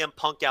putting CM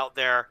Punk out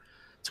there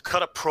to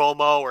cut a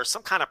promo or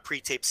some kind of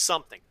pre-tape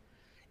something.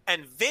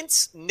 And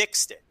Vince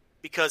nixed it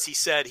because he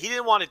said he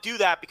didn't want to do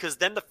that because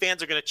then the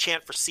fans are going to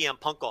chant for CM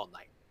Punk all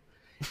night.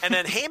 And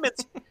then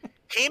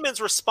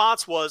Heyman's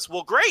response was,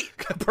 well, great.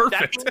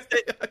 Perfect.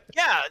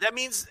 That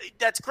means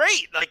that's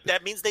great. Like,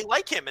 that means they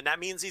like him, and that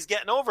means he's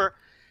getting over.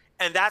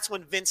 And that's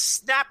when Vince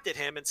snapped at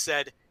him and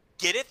said,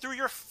 get it through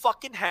your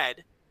fucking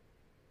head.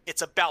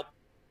 It's about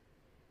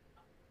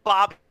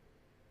Bobby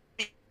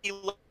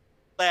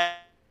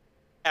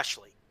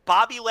Lashley.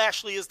 Bobby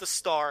Lashley is the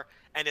star,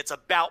 and it's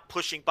about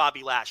pushing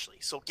Bobby Lashley.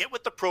 So get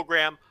with the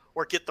program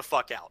or get the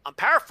fuck out. I'm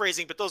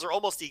paraphrasing, but those are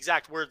almost the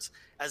exact words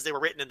as they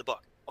were written in the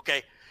book.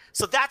 Okay?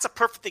 So that's a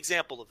perfect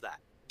example of that.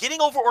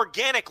 Getting over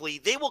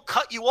organically, they will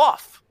cut you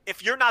off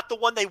if you're not the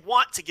one they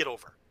want to get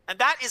over. And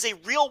that is a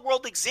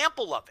real-world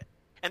example of it.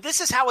 And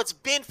this is how it's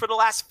been for the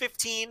last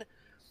 15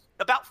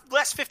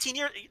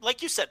 years.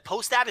 Like you said,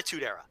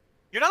 post-Attitude Era.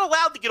 You're not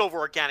allowed to get over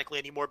organically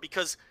anymore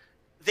because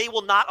they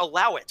will not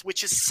allow it,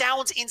 which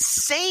sounds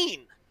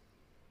insane.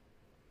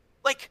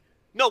 Like,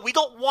 no, we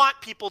don't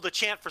want people to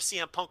chant for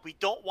CM Punk. We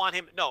don't want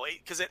him. No,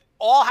 because it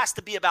all has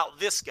to be about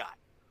this guy.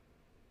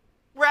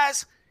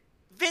 Whereas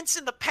Vince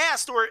in the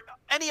past or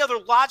any other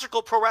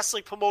logical pro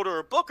wrestling promoter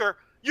or booker,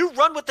 you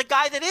run with the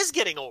guy that is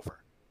getting over.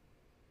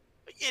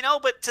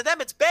 But to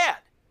them it's bad.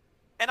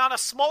 And on a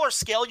smaller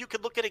scale, you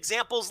could look at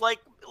examples like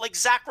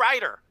Zack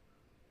Ryder,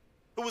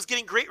 who was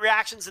getting great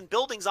reactions in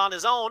buildings on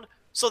his own,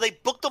 so they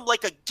booked him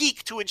like a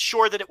geek to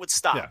ensure that it would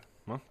stop. Yeah,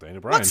 well,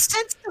 Daniel Bryan. What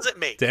sense does it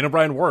make? Daniel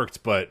Bryan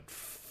worked, but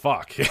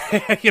fuck.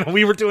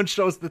 We were doing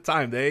shows at the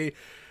time.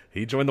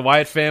 He joined the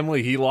Wyatt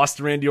family. He lost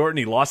to Randy Orton.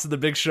 He lost to the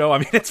Big Show. I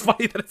mean, it's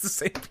funny that it's the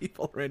same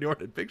people, Randy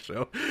Orton and Big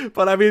Show.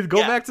 But I mean,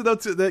 go back to the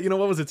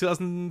what was it,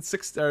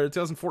 2006 or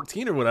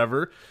 2014 or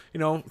whatever?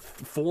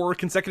 4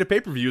 consecutive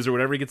pay-per-views or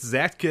whatever. He gets his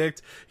ass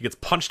kicked. He gets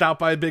punched out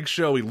by a Big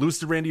Show. He loses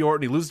to Randy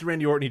Orton.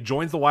 He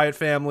joins the Wyatt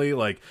family.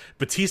 Like,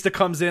 Batista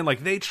comes in.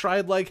 Like, they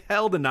tried like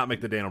hell to not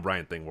make the Daniel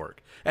Bryan thing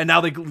work, and now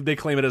they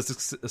claim it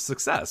as a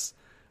success.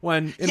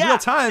 When in real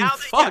time,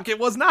 it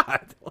was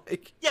not.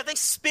 Like, they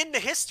spin the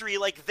history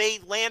like they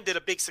landed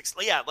a big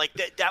success. Yeah, like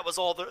that was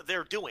all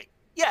they're doing.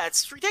 Yeah,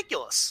 it's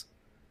ridiculous.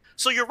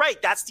 So you're right.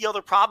 That's the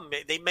other problem.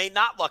 They may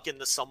not luck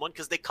into someone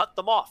because they cut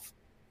them off.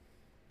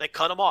 Which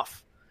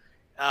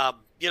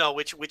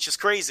is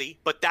crazy.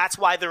 But that's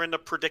why they're in the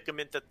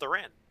predicament that they're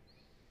in.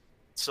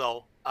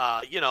 So,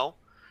 you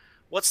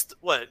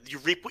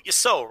reap what you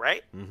sow,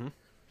 right? Mm-hmm. Is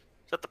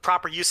that the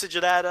proper usage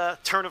of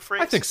that turn of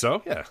phrase? I think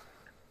so. Yeah.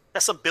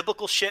 That's some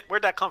biblical shit.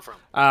 Where'd that come from?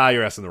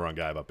 You're asking the wrong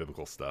guy about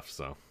biblical stuff.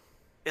 So,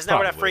 isn't that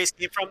where that phrase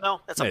came from?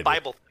 Though that's a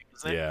Bible thing,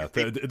 isn't it? Yeah,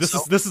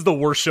 this is the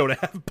worst show to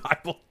have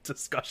Bible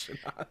discussion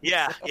on.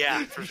 Yeah.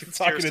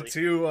 Talking to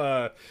two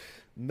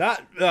men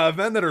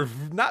that are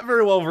not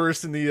very well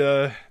versed in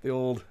the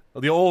Old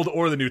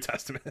or the New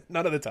Testament.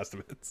 None of the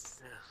Testaments.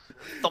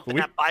 Thumping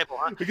that Bible,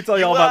 huh? We could tell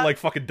you all about like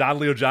fucking Don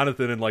Leo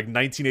Jonathan in like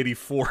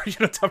 1984,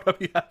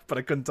 WWF, but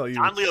I couldn't tell you.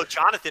 Don Leo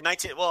Jonathan,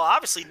 well,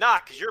 obviously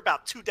not, because you're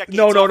about 2 decades.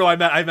 No.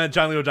 I meant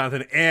John Leo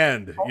Jonathan,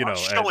 and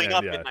showing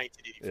up in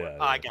 1984. Yeah.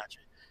 I got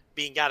you.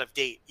 Being out of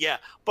date, yeah.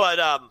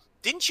 But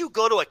didn't you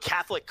go to a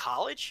Catholic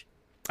college?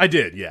 I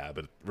did, yeah.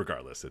 But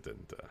regardless, it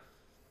didn't.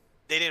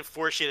 They didn't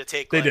force you to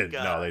take. They didn't.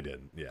 No, they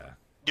didn't. Yeah.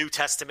 New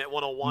Testament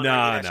 101.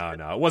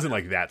 No. It wasn't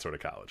like that sort of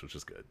college, which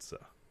is good. So.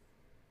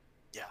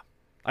 Yeah.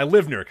 I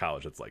live near a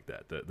college that's like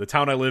that. The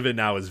town I live in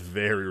now is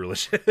very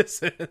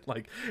religious.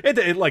 like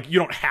you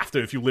don't have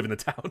to if you live in the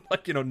town,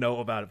 know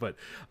about it. But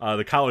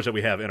the college that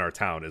we have in our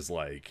town is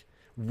like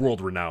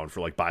world renowned for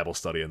like Bible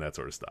study and that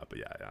sort of stuff. But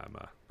yeah,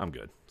 I'm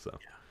good. So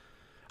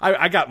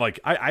I got like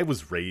I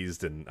was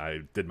raised and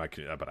I did my,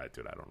 but I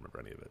don't remember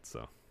any of it.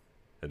 So.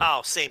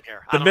 Same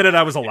here. The minute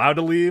I was allowed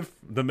to leave,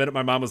 the minute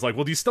my mom was like,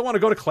 "Well, do you still want to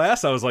go to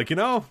class?" I was like,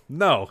 no,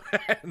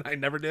 and I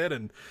never did.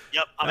 And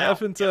I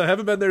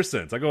haven't been there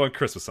since. I go on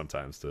Christmas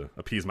sometimes to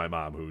appease my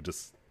mom, who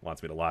just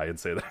wants me to lie and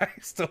say that I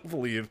still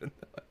believe in.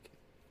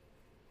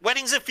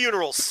 Weddings and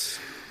funerals.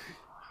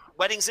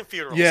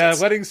 Yeah,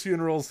 weddings,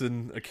 funerals,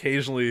 and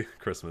occasionally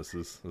Christmas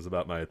is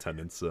about my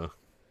attendance. So,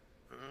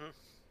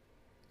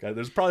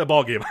 there's probably a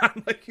ball game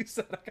on, like you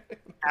said.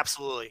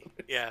 Absolutely,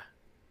 yeah.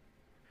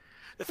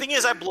 The thing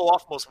is, I blow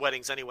off most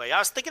weddings anyway. I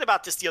was thinking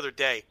about this the other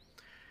day.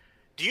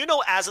 Do you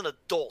know, as an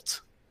adult,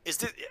 and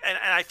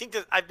I think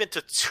that I've been to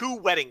 2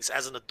 weddings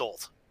as an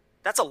adult.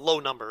 That's a low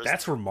number, isn't it?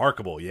 That's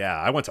remarkable, yeah.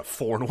 I went to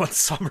 4 in one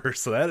summer,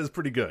 so that is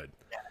pretty good.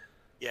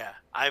 Yeah.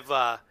 I've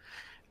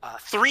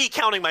 3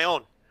 counting my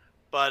own.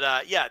 But,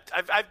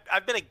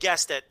 I've been a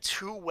guest at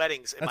 2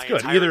 weddings in my entire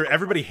life. That's good. Either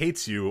everybody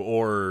hates you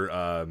or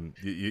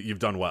you've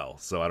done well.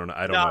 So I don't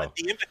know. No,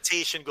 the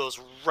invitation goes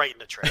right in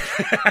the trash.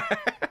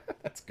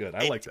 That's good.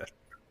 I like that.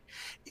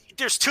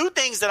 There's 2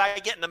 things that I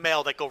get in the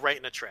mail that go right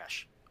in the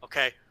trash,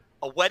 okay?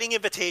 A wedding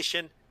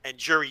invitation and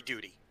jury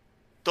duty.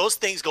 Those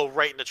things go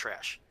right in the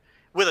trash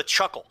with a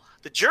chuckle.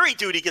 The jury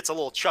duty gets a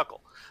little chuckle.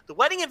 The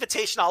wedding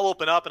invitation, I'll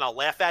open up and I'll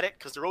laugh at it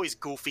because they're always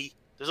goofy.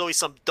 There's always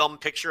some dumb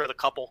picture of the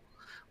couple,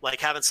 like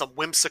having some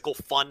whimsical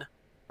fun,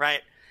 right?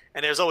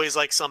 And there's always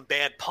like some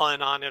bad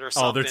pun on it or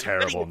something. Oh, they're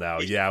terrible now.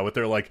 Yeah, with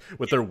their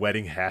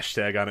wedding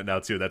hashtag on it now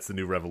too. That's the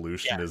new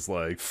revolution. Is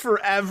like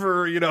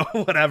forever,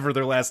 whatever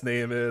their last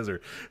name is, or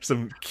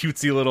some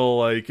cutesy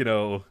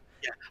little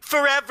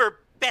forever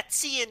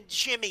Betsy and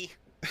Jimmy.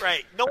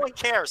 Right. No one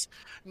cares.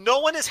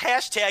 No one is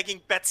hashtagging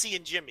Betsy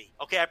and Jimmy.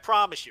 Okay, I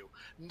promise you.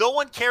 No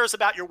one cares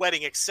about your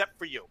wedding except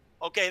for you.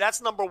 Okay,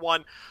 that's number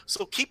 1.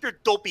 So keep your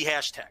dopey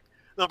hashtag.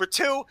 Number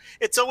 2,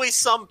 it's always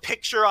some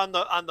picture on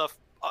the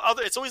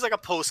other, it's always like a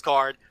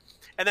postcard,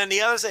 and then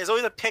the other side is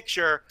always a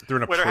picture. They're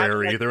in a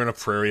prairie. They're in a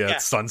prairie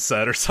at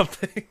sunset or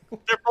something.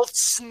 They're both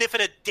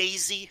sniffing a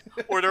daisy,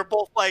 or they're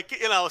both like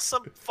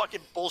some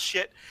fucking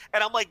bullshit.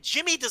 And I'm like,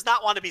 Jimmy does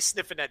not want to be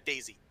sniffing that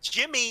daisy.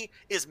 Jimmy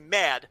is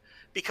mad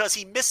because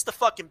he missed the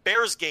fucking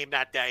Bears game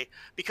that day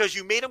because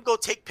you made him go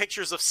take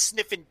pictures of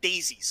sniffing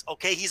daisies.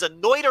 Okay, he's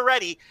annoyed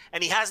already,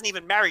 and he hasn't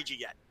even married you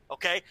yet.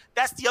 Okay,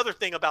 that's the other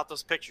thing about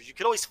those pictures. You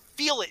could always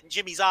feel it in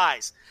Jimmy's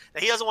eyes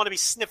that he doesn't want to be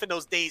sniffing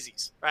those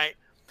daisies, right?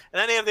 And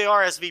then they have the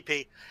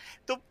RSVP.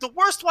 The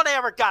worst one I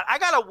ever got, I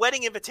got a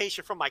wedding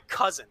invitation from my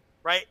cousin,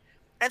 right?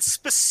 And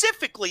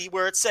specifically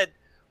where it said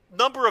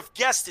number of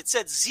guests, it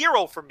said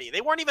 0 for me.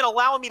 They weren't even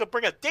allowing me to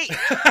bring a date.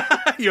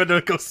 You had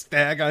to go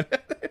stag on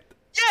it.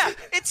 Yeah,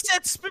 it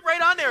said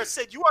right on there. It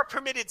said you are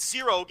permitted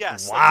 0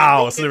 guests.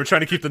 Wow, Like, so they were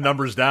trying to keep the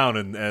numbers down,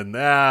 and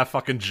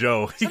fucking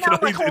Joe. So now I'm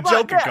like, hold Joe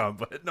on, can yeah. come,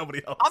 but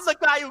nobody else. I'm the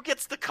guy who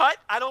gets the cut.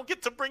 I don't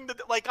get to bring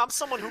I'm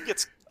someone who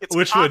gets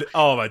Which cut. would,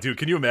 oh my dude,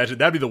 can you imagine?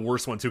 That'd be the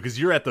worst one too, because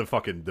you're at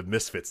the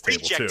Misfits table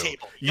Reject too.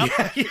 table.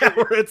 Yep. Yeah,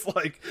 where it's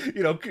like,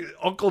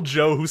 Uncle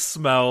Joe who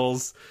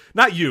smells.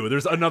 Not you.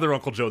 There's another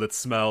Uncle Joe that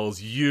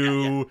smells.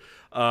 You,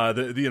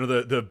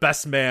 the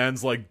best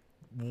man's like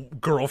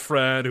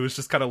girlfriend who was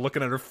just kind of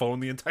looking at her phone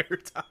the entire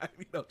time.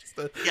 Just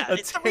a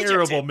it's a reject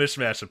terrible table.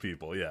 mishmash of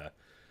people. Yeah.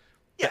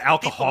 Yeah, The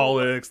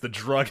alcoholics, the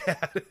drug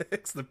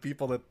addicts, the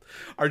people that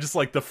are just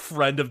like the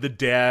friend of the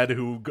dad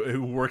who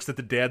works at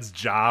the dad's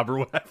job or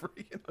whatever.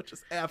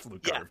 Just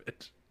absolute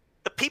garbage.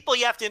 The people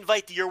you have to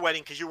invite to your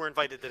wedding because you were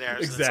invited to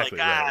theirs. Exactly.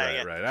 It's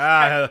like,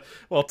 Right.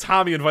 Well,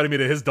 Tommy invited me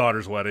to his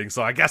daughter's wedding,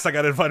 so I guess I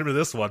got to invite him to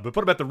this one. But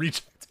put him at the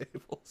reject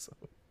table. So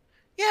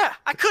Yeah,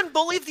 I couldn't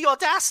believe the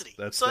audacity.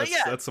 that's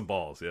some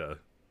balls. Yeah.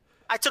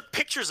 I took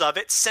pictures of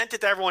it, sent it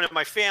to everyone in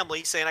my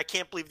family, saying I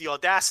can't believe the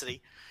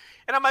audacity.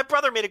 And my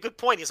brother made a good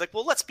point. He's like,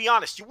 "Well, let's be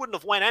honest. You wouldn't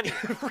have went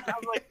anywhere." I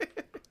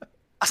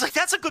was like,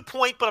 "That's a good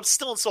point, but I'm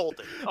still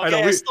insulted." Okay, I know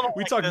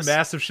we like talk this.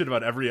 massive shit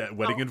about every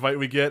wedding invite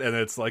we get, and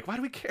it's like, why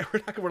do we care?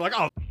 We're like,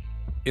 oh.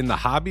 In the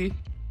hobby,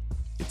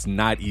 it's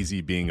not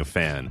easy being a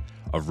fan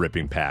of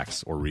ripping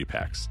packs or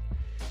repacks.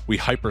 We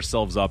hype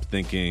ourselves up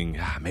thinking,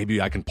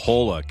 maybe I can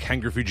pull a Ken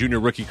Griffey Jr.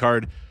 rookie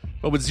card,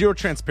 but with zero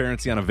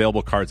transparency on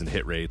available cards and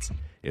hit rates,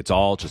 it's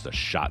all just a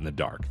shot in the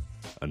dark.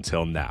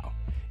 Until now.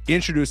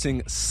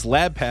 Introducing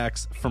Slab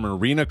Packs from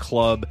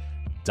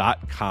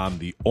ArenaClub.com,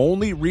 the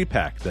only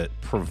repack that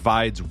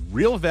provides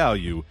real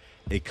value,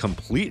 a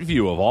complete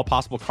view of all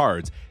possible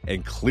cards,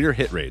 and clear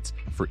hit rates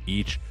for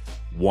each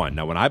one.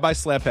 Now, when I buy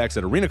Slab Packs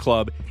at Arena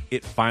Club,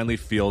 it finally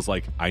feels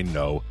like I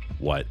know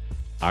what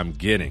I'm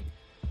getting.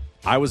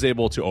 I was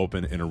able to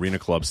open an Arena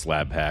Club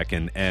Slab Pack,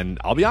 and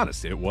I'll be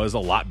honest, it was a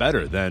lot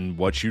better than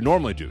what you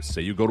normally do.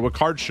 Say you go to a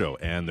card show,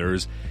 and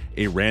there's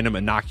a random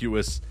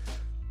innocuous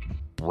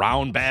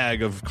brown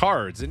bag of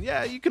cards, and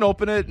yeah, you can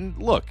open it and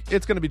look,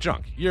 it's going to be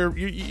junk.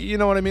 You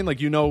know what I mean? Like,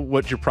 you know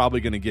what you're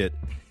probably going to get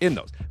in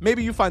those.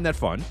 Maybe you find that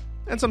fun,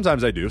 and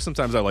sometimes I do.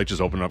 Sometimes I like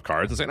just opening up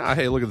cards and saying,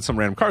 hey, look at some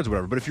random cards or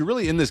whatever. But if you're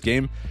really in this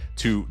game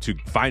to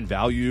find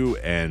value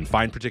and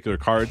find particular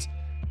cards,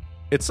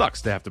 it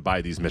sucks to have to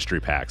buy these mystery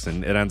packs,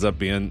 and it ends up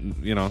being,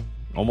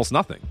 almost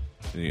nothing.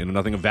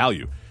 Nothing of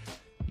value.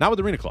 Not with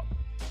Arena Club.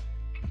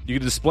 You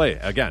can display,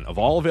 again, of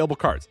all available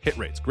cards, hit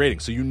rates,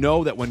 grading, so you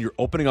know that when you're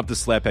opening up this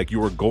slab pack,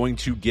 you are going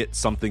to get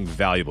something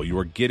valuable. You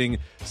are getting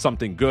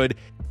something good.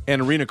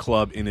 And Arena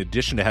Club, in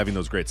addition to having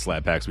those great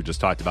slab packs we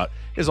just talked about,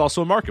 is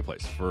also a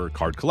marketplace for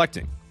card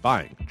collecting,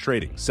 buying,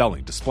 trading,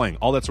 selling, displaying,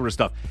 all that sort of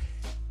stuff.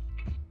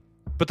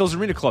 But those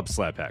Arena Club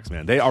slab packs,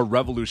 man, they are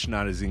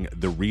revolutionizing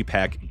the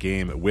repack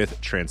game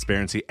with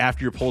transparency.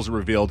 After your pulls are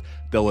revealed,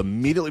 they'll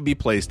immediately be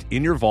placed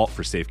in your vault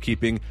for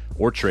safekeeping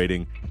or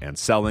trading and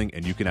selling,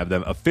 and you can have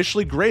them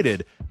officially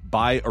graded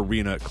by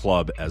Arena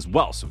Club as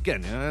well. So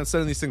again,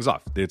 sending these things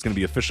off, it's going to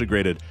be officially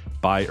graded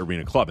by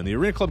Arena Club. And the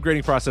Arena Club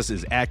grading process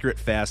is accurate,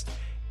 fast,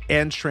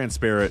 and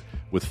transparent,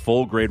 with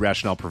full grade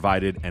rationale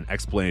provided and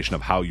explanation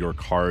of how your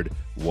card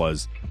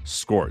was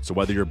scored. So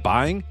whether you're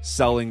buying,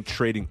 selling,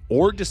 trading,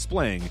 or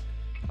displaying,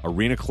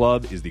 Arena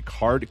Club is the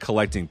card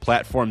collecting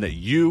platform that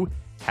you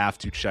have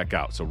to check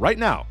out. So right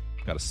now,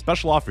 I've got a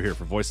special offer here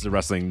for Voices of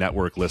Wrestling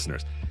Network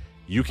listeners.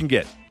 You can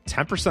get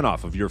 10%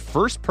 off of your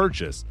first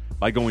purchase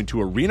by going to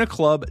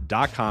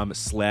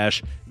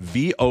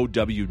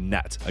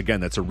arenaclub.com/VOWnet. Again,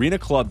 that's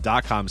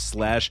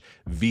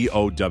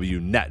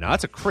arenaclub.com/VOWnet. Now,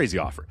 that's a crazy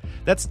offer.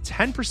 That's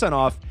 10%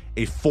 off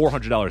a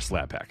 $400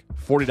 slab pack.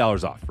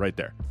 $40 off right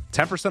there.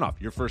 10%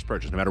 off your first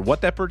purchase. No matter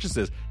what that purchase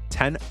is,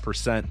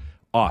 10%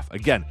 off.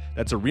 Again,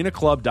 that's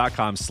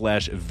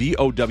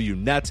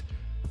arenaclub.com/VOWnet.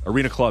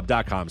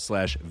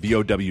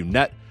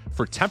 arenaclub.com/VOWnet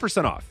for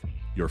 10% off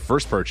your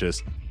first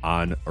purchase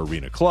on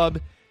Arena Club.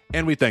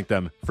 And we thank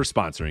them for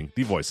sponsoring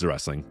the Voices of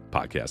Wrestling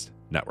Podcast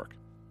Network.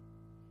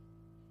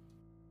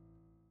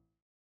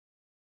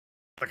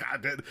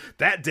 God,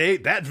 that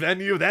date, that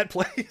venue, that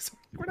place,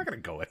 we're not going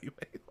to go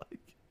anyway.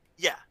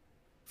 Yeah.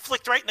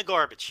 Flicked right in the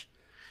garbage.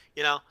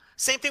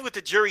 Same thing with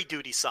the jury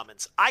duty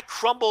summons. I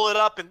crumble it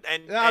up and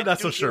I'm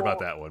not so sure about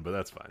that one, but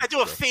that's fine. I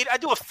do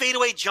a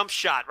fadeaway jump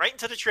shot right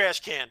into the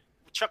trash can,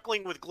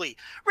 chuckling with glee.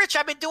 Rich,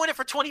 I've been doing it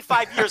for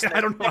 25 years. I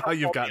don't know how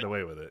you've gotten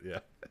away with it. Yeah.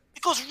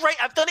 It goes right.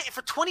 I've done it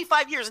for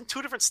 25 years in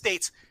 2 different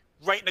states,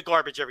 right in the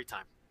garbage every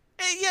time.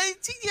 Hey, yeah,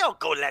 you don't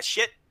go to that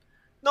shit.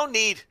 No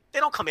need. They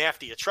don't come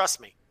after you. Trust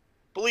me.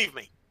 Believe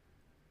me.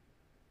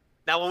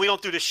 Now, when we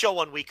don't do the show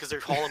one week because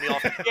they're hauling me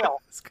off the jail.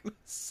 I was going to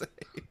say,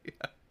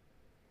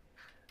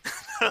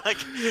 Make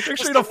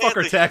sure you don't fuck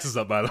our taxes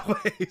up, by the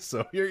way.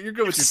 So you're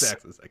good with your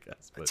taxes, I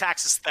guess. But.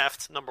 Taxes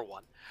theft, number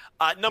one.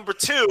 Number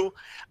two,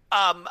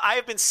 I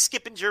have been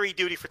skipping jury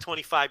duty for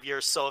 25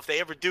 years, so if they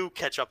ever do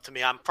catch up to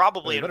me, I'm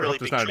probably in really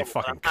big trouble. There's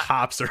not any fucking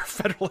cops or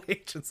federal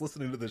agents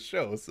listening to the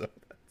show. So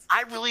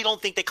I really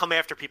don't think they come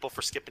after people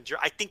for skipping jury.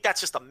 I think that's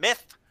just a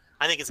myth.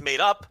 I think it's made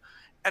up.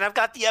 and I've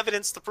got the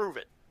evidence to prove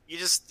it. You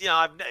just,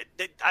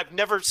 I've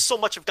never so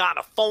much have gotten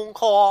a phone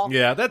call.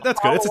 Yeah, that's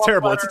good. It's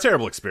a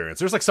terrible experience.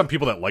 There's like some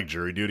people that like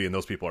jury duty, and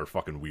those people are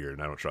fucking weird,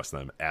 and I don't trust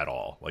them at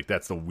all. Like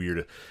that's the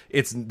weird.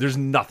 There's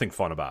nothing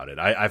fun about it.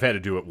 I've had to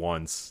do it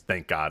once.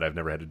 Thank God, I've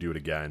never had to do it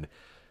again.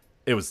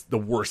 It was the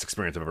worst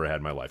experience I've ever had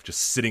in my life.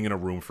 Just sitting in a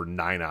room for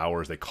 9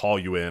 hours. They call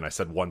you in. I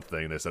said one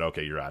thing. They said,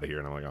 "Okay, you're out of here,"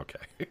 and I'm like,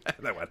 "Okay."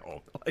 And I went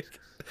home. Like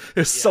it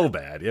was so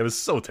bad. It was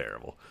so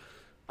terrible.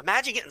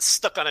 Imagine getting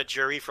stuck on a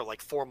jury for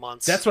like 4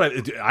 months. That's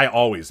what I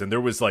always, and there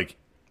was like,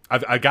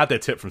 I got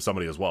that tip from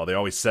somebody as well. They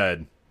always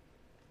said,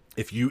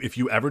 if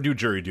you ever do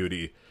jury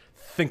duty,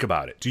 think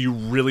about it. Do you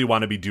really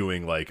want to be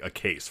doing like a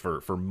case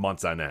for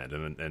months on end?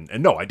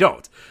 And no, I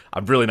don't.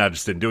 I'm really not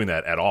interested in doing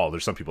that at all.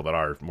 There's some people that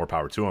are, more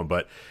power to them.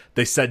 But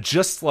they said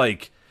just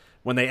like,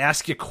 when they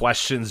ask you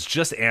questions,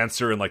 just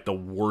answer in like the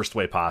worst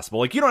way possible.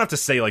 Like you don't have to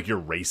say like you're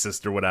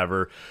racist or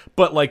whatever,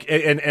 but like,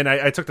 and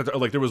I took that,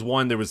 like there was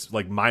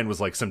like mine was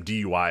like some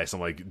DUI,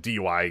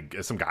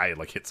 some guy had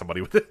like hit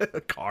somebody with a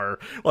car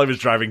while he was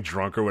driving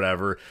drunk or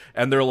whatever.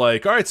 And they're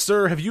like, "All right,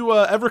 sir, have you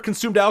ever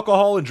consumed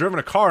alcohol and driven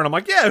a car?" And I'm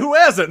like, "Yeah, who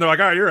hasn't?" And they're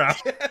like, "All right, you're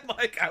out."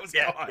 Like I was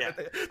gone. Yeah.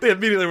 They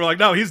immediately were like,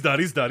 "No, he's done.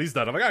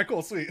 I'm like, "All right,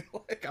 cool, sweet."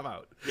 Like I'm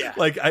out. Yeah.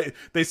 Like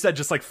they said,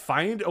 just like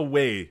find a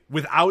way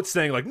without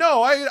saying like,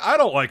 "No, I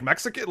don't like Mexican."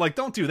 Like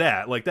don't do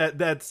that. Like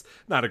that's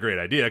not a great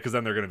idea, because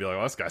then they're gonna be like,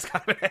 "Oh, this guy's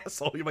kind of an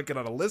asshole." You might get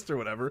on a list or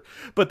whatever.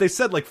 But they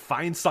said like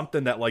find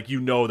something that like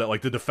that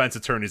like the defense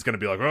attorney is gonna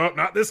be like, "Oh,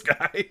 not this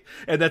guy."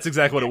 And that's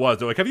exactly what it was.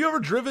 They're like, "Have you ever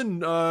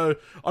driven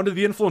under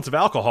the influence of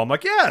alcohol?" I'm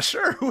like, "Yeah,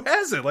 sure. Who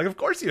hasn't? Like, of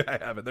course you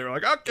haven't." They were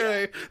like,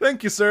 "Okay,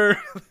 thank you, sir."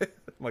 I'm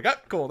like, "Ah,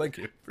 cool, thank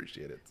you,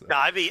 appreciate it." So.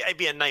 No, it'd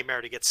be a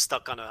nightmare to get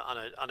stuck on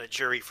a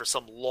jury for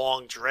some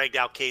long, dragged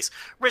out case.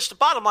 Rich, the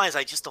bottom line is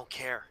I just don't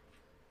care.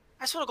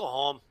 I just want to go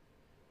home.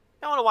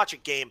 I want to watch a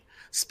game.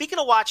 Speaking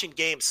of watching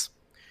games,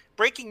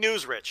 breaking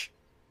news, Rich,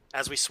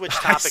 as we switch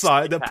topics. I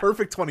saw the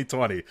perfect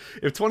 2020.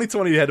 If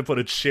 2020 had to put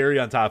a cherry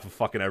on top of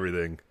fucking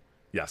everything,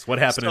 yes. What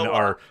happened in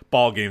our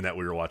ball game that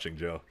we were watching,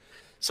 Joe?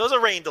 So there's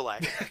a rain delay.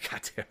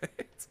 God damn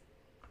it.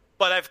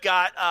 But I've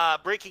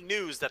got breaking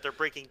news that they're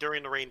breaking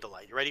during the rain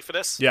delay. You ready for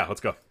this? Yeah,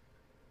 let's go.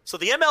 So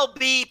the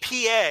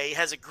MLBPA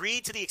has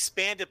agreed to the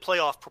expanded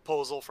playoff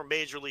proposal for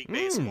Major League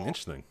Baseball.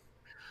 Interesting.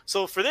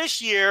 So for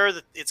this year,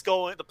 the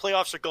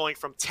playoffs are going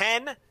from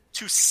 10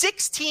 to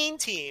 16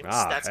 teams.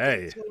 That's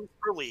 8 teams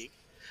per league.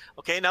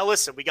 Okay, now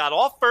listen, we got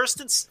all first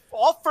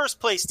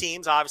place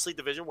teams, obviously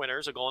division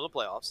winners, are going to the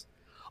playoffs.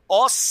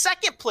 All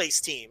second place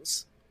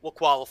teams will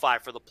qualify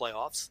for the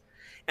playoffs.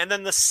 And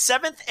then the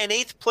 7th and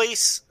 8th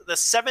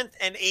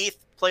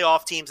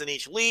playoff teams in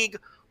each league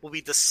will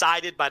be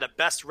decided by the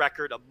best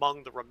record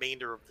among the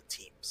remainder of the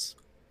teams.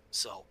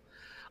 So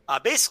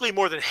basically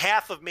more than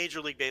half of Major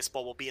League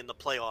Baseball will be in the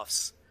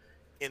playoffs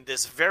in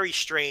this very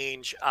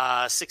strange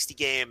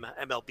 60-game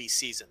MLB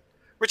season.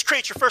 Rich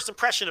Kraetsch, your first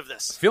impression of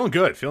this? Feeling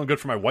good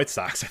for my White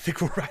Sox. I think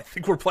we're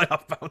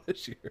playoff bound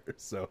this year.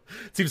 So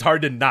it seems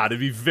hard to not. It'd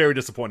be very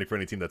disappointing for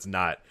any team that's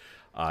not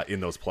in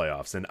those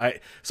playoffs. And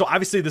so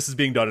obviously this is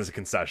being done as a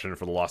concession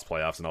for the lost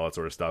playoffs and all that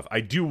sort of stuff.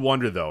 I do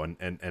wonder though,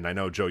 and I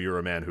know, Joe, you're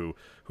a man who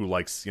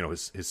likes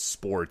his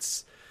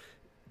sports.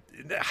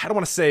 I don't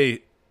want to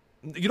say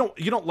you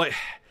don't like.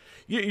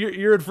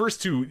 You're adverse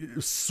to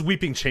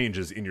sweeping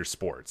changes in your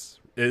sports.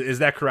 Is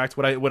that correct?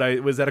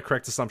 Was that a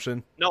correct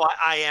assumption? No,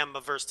 I am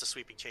averse to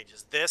sweeping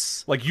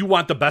changes. Like you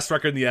want the best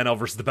record in the NL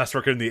versus the best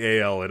record in the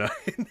AL.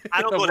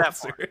 I don't go that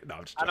far.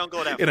 No, I don't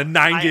go that far. In a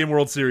 9-game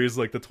World Series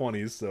like the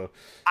 20s. So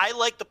I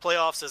like the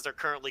playoffs as they're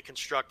currently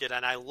constructed,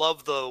 and I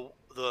love the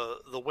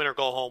winner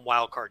go home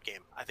wild card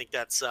game. I think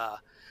that's a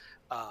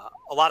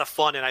lot of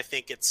fun, and I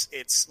think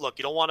it's look,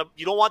 you don't want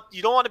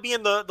to be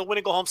in the win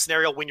and go home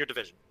scenario. Win your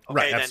division, okay?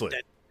 Right?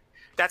 Absolutely.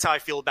 That's how I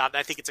feel about it.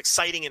 I think it's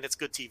exciting and it's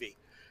good TV.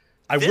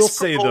 I will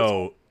say,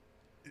 though,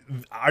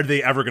 are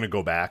they ever going to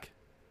go back?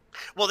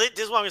 Well, this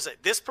is what I'm going to say.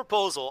 This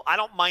proposal, I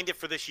don't mind it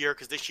for this year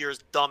because this year is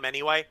dumb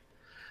anyway.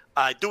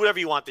 Do whatever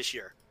you want this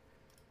year.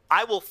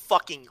 I will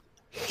fucking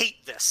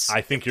hate this.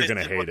 I think you're going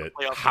to hate it.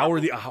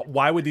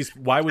 Why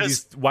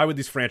would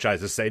these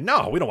franchises say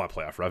no? We don't want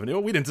playoff revenue.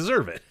 We didn't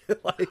deserve it.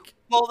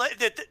 Well,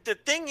 the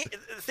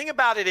thing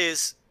about it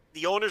is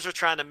the owners are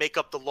trying to make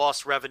up the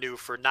lost revenue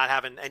for not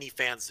having any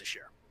fans this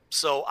year.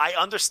 So I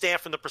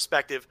understand from the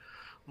perspective,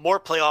 more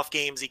playoff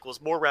games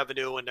equals more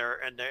revenue, and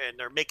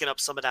they're making up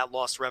some of that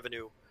lost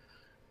revenue,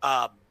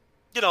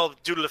 due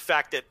to the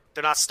fact that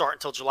they're not starting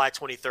until July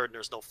 23rd and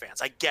there's no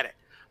fans. I get it.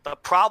 The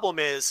problem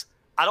is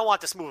I don't want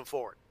this moving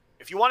forward.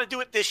 If you want to do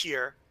it this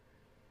year,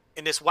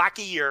 in this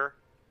wacky year,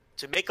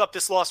 to make up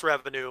this lost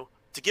revenue,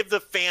 to give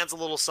the fans a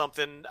little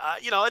something, I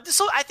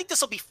think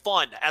this will be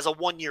fun as a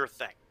one-year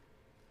thing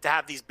to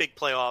have these big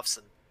playoffs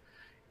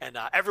and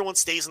everyone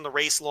stays in the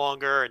race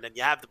longer, and then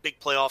you have the big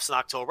playoffs in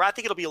October. I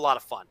think it'll be a lot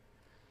of fun.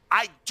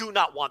 I do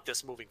not want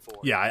this moving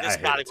forward. Yeah, I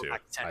hate it too.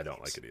 I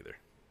don't like it either.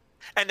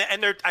 And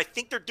I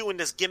think they're doing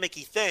this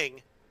gimmicky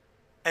thing,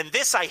 and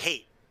this I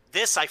hate.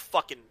 This I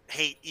fucking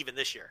hate even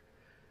this year.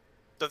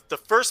 The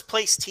first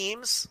place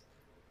teams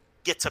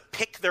get to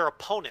pick their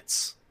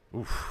opponents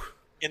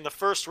in the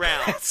first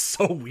round. That's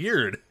so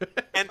weird.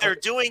 and they're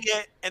doing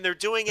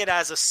it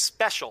as a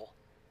special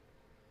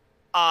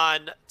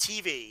on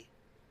TV.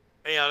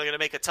 You know, they're going to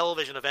make a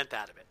television event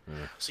out of it.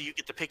 So you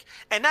get to pick.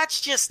 And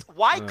that's just,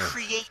 why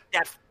create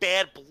that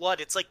bad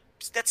blood? It's like,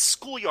 that's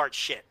schoolyard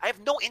shit. I have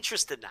no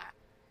interest in that.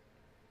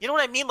 You know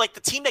what I mean? Like, the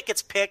team that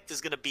gets picked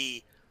is going to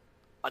be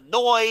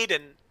annoyed,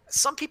 and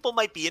some people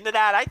might be into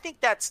that. I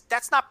think that's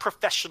not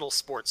professional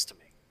sports to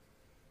me.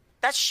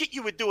 That's shit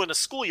you would do in a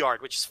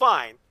schoolyard, which is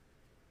fine.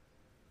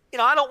 You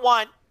know, I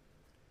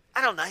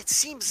don't know. It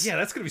seems. Yeah,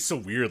 that's gonna be so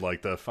weird.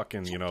 Like the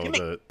fucking,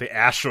 the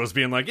Astros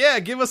being like, yeah,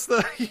 give us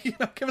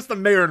the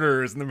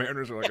Mariners, and the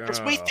Mariners are like,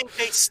 because we think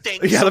they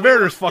stink. Yeah, the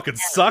Mariners fucking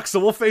suck, so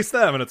we'll face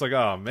them, and it's like,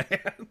 oh man.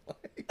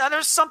 Now,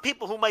 there's some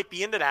people who might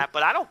be into that,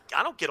 but I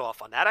don't get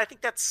off on that. I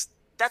think that's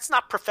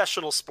not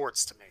professional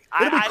sports to me.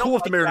 It'd be cool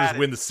if the Mariners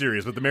win the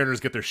series, but the Mariners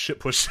get their shit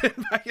pushed in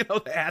by the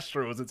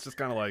Astros. It's just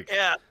kind of like,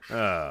 yeah,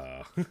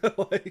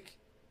 like,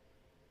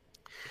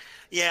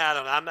 yeah, I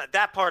don't know. I'm not,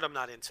 that part I'm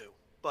not into,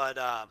 but.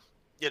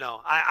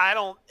 I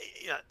don't.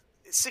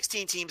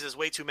 16 teams is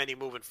way too many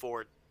moving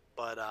forward.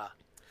 But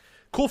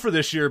cool for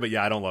this year. But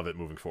yeah, I don't love it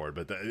moving forward.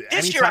 But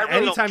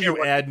anytime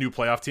you add new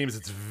playoff teams,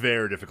 it's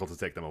very difficult to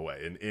take them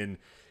away.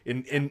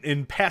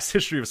 In past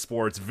history of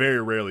sports,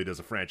 very rarely does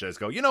a franchise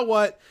go, you know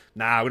what?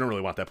 Nah, we don't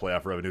really want that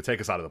playoff revenue. Take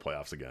us out of the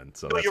playoffs again.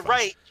 So you're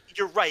right.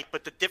 You're right.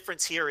 But the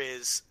difference here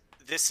is,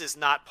 this is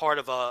not part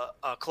of a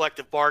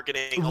collective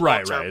bargaining.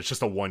 Right. It's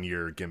just a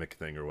 1-year gimmick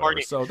thing or whatever.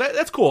 So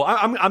that's cool.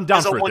 I'm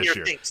down for it this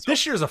year.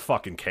 This year's a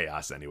fucking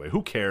chaos anyway.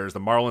 Who cares?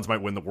 The Marlins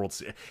might win the World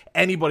Series.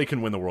 Anybody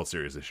can win the World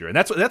Series this year. And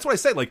that's what I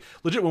say. Like,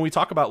 legit, when we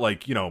talk about,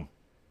 like,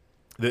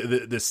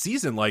 the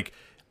season, like,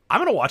 I'm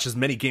going to watch as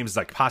many games as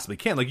I possibly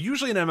can. Like,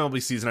 usually in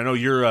MLB season, I know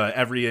you're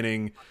every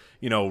inning,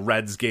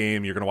 Reds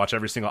game, you're going to watch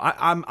every single.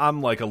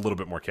 I'm like a little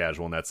bit more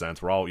casual in that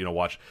sense. We're all,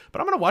 watch, but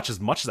I'm going to watch as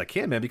much as I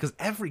can, man, because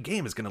every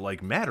game is going to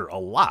like matter a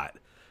lot.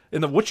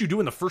 And what you do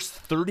in the first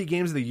 30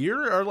 games of the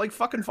year are like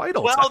fucking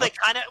vital. Well, they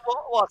kind of.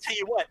 Well, I'll tell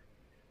you what.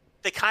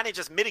 They kind of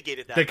just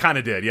mitigated that. They kind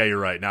of did. Yeah, you're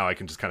right. Now I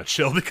can just kind of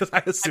chill because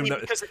I assume that.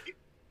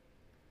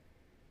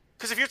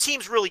 Because if your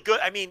team's really good,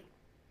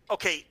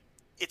 okay,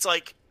 it's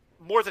like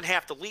more than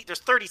half the league. There's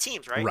 30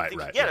 teams, right? Right.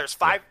 Yeah, there's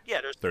 5.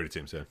 Yeah, there's 30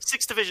 teams. Yeah,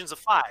 6 divisions of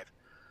 5.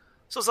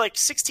 So it's like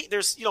 16.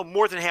 There's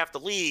more than half the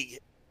league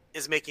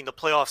is making the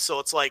playoffs. So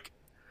it's like,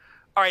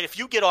 all right, if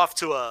you get off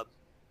to a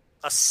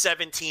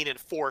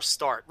 17-4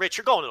 start, Rich,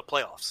 you're going to the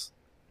playoffs.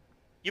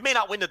 You may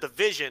not win the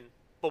division,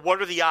 but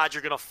what are the odds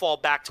you're going to fall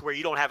back to where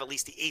you don't have at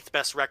least the 8th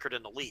best record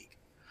in the league?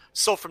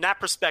 So from that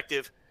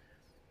perspective,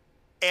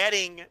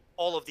 adding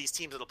all of these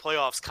teams to the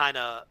playoffs kind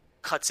of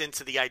cuts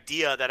into the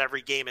idea that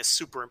every game is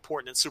super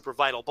important and super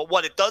vital. But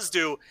what it does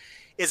do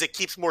is it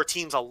keeps more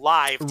teams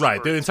alive.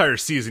 Right. The entire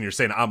season you're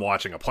saying, I'm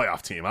watching a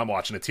playoff team. I'm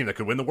watching a team that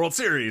could win the World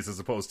Series, as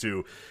opposed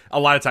to a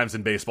lot of times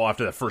in baseball,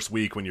 after that first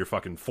week when you're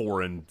fucking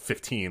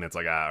 4-15, it's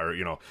like,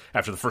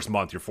 after the first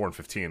month you're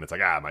 4-15, it's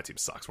like, my team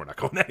sucks. We're not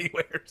going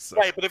anywhere. So.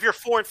 Right. But if you're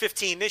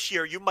 4-15 this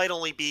year, you might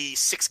only be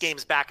 6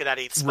 games back of that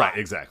 8th spot. Right.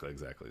 Exactly.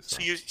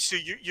 So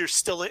you're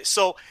still in.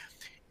 So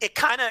it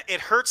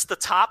hurts the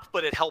top,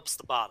 but it helps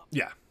the bottom.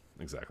 Yeah,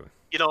 exactly.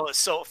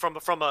 So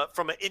from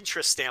an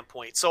interest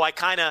standpoint, so I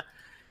kind of,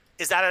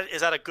 is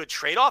that a good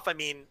trade-off? I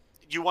mean,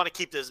 you want to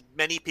keep as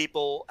many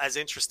people as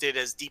interested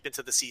as deep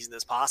into the season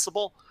as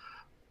possible,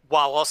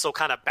 while also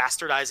kind of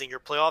bastardizing your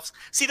playoffs.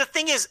 See, the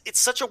thing is, it's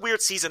such a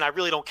weird season. I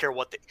really don't care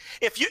what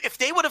if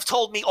they would have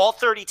told me all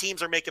 30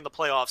 teams are making the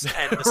playoffs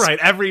and right,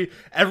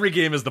 every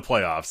game is the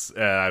playoffs,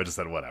 I would have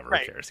said whatever.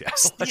 Right. Who cares? Yeah,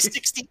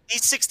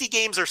 these 60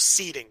 games are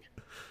seeding,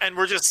 and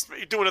we're just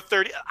doing a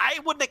 30. I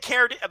wouldn't have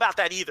cared about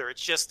that either.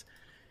 It's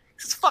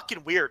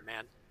fucking weird,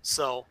 man.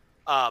 So.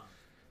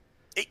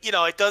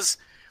 It does.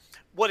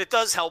 What it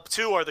does help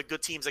too are the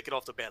good teams that get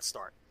off to a bad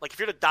start. Like if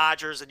you're the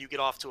Dodgers and you get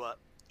off to a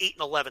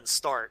 8-11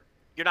 start,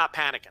 you're not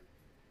panicking.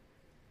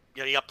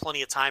 You got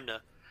plenty of time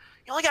to.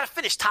 You only got to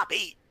finish top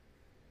 8.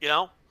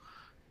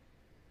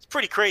 It's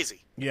pretty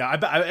crazy. Yeah,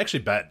 I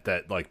actually bet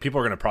that like people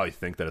are going to probably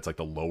think that it's like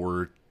the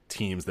lower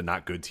teams, the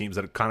not good teams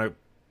that have kind of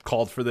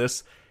called for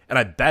this. And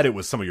I bet it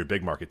was some of your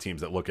big market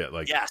teams that look at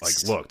like,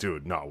 look,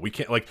 dude, no, we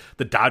can't. Like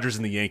the Dodgers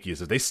and the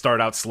Yankees, if they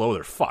start out slow,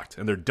 they're fucked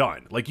and they're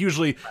done. Like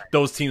usually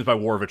those teams by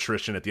war of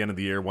attrition at the end of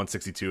the year,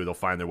 162, they'll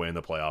find their way in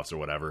the playoffs or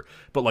whatever.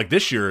 But like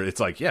this year,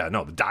 it's like, yeah,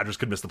 no, the Dodgers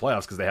could miss the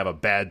playoffs because they have a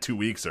bad 2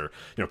 weeks, or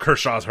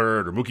Kershaw's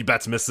hurt, or Mookie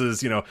Betts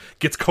misses,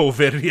 gets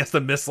COVID and he has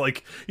to miss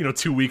like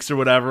 2 weeks or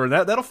whatever, and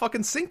that'll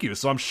fucking sink you.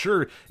 So I'm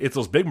sure it's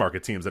those big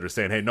market teams that are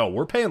saying, hey, no,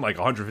 we're paying like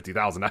 $150,000,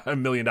 $1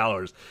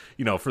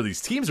 million, for these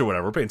teams or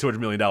whatever. We're paying $200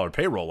 million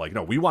payroll. Like,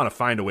 no, we want to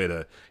find a way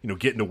to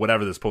get into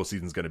whatever this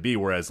postseason is going to be.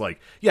 Whereas like,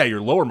 yeah, your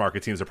lower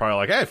market teams are probably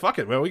like, hey, fuck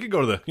it, well, we could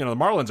go to the the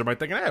Marlins are might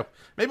thinking, hey,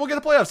 maybe we'll get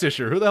the playoffs this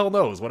year. Who the hell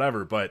knows?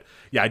 Whatever. But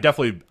yeah, I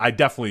definitely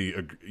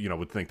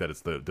would think that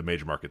it's the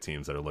major market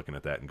teams that are looking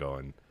at that and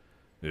going,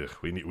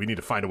 we need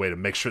to find a way to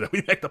make sure that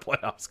we make the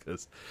playoffs,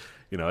 because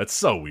it's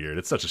so weird.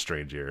 It's such a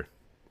strange year.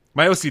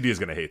 My OCD is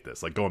going to hate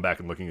this. Like going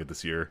back and looking at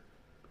this year.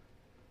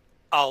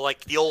 Oh,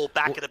 like the old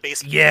back of the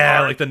baseball. Yeah,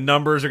 card. like the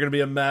numbers are going to be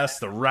a mess.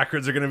 The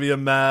records are going to be a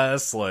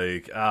mess.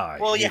 Like,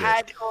 well, you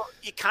got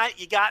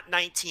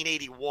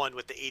 1981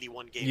 with the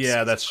 81 game. Yeah,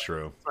 season. that's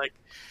true. Like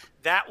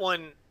that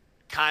one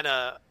kind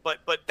of, but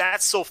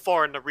that's so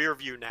far in the rear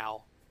view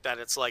now that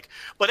it's like.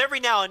 But every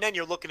now and then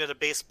you're looking at a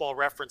baseball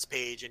reference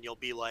page and you'll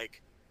be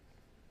like,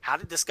 how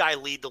did this guy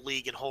lead the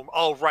league in home?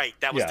 Oh, right,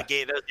 that was the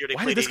game. That year they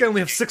Why played did this guy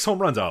only have 6 home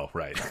runs? Oh,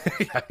 right.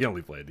 Yeah, he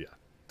only played. Yeah,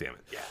 damn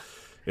it. Yeah.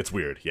 It's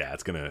weird. Yeah,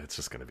 it's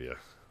just gonna be a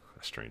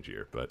strange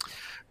year. But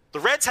the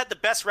Reds had the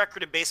best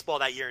record in baseball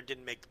that year and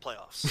didn't make the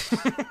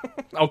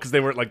playoffs. oh, because they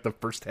weren't like the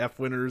first half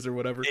winners or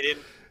whatever. They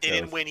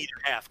didn't win either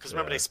half because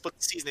remember they split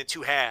the season in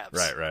 2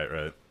 halves.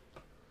 Right.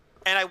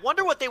 And I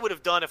wonder what they would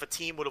have done if a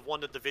team would have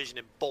won the division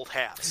in both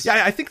halves.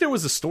 Yeah, I think there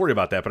was a story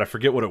about that, but I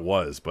forget what it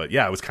was. But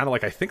yeah, it was kind of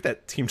like I think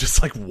that team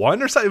just like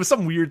won or something. It was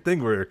some weird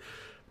thing where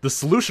the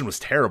solution was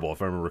terrible,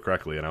 if I remember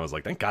correctly, and I was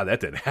like, thank God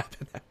that didn't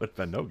happen. That would have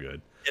been no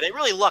good. Yeah, they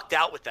really lucked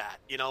out with that,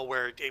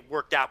 where it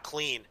worked out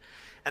clean.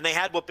 And they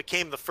had what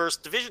became the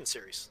first division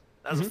series.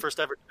 That was the first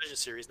ever division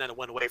series, and then it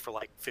went away for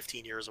like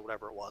 15 years or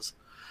whatever it was.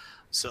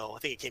 So I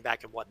think it came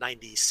back in,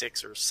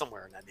 96 or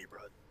somewhere in that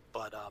neighborhood.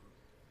 But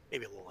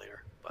maybe a little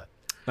later. But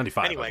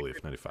 95, anyway, I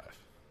believe, 95.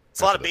 It's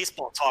a lot of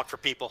baseball talk for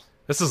people.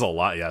 This is a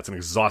lot, yeah. It's an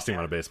exhausting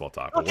amount of baseball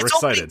talk, but we're It's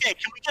excited. opening day.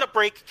 Can we get a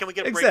break?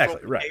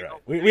 Exactly, right.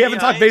 We haven't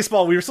talked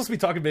baseball. We were supposed to be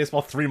talking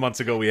baseball 3 months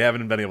ago. We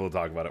haven't been able to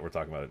talk about it. We're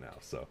talking about it now,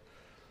 so.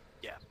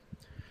 Yeah.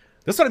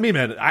 That's what I mean,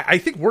 man. I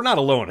think we're not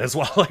alone as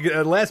well. Like,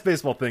 last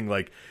baseball thing,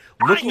 like,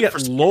 looking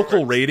at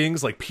local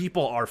ratings, like,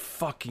 people are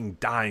fucking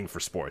dying for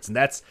sports. And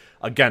that's,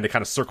 again, to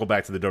kind of circle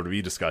back to the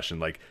WWE discussion,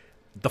 like,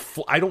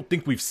 I don't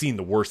think we've seen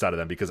the worst out of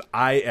them because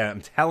I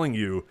am telling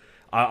you,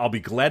 I'll be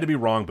glad to be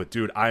wrong, but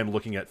dude, I am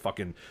looking at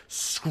fucking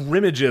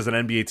scrimmages on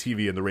NBA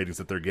TV and the ratings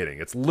that they're getting.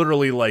 It's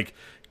literally like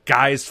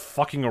guys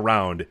fucking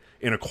around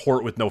in a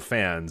court with no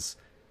fans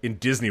in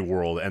Disney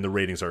World, and the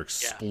ratings are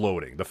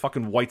exploding. The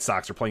fucking White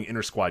Sox are playing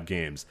inter-squad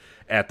games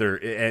and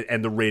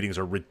the ratings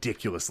are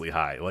ridiculously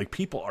high. Like,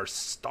 people are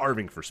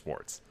starving for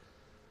sports.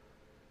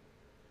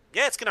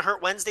 Yeah, it's going to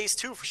hurt Wednesdays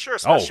too, for sure,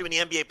 especially when the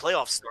NBA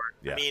playoffs start.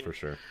 Yeah, I mean, for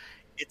sure.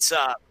 It's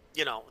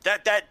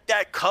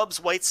that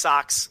Cubs White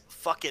Sox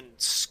fucking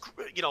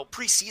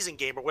preseason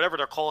game or whatever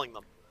they're calling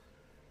them.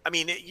 I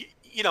mean,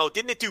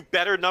 didn't it do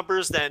better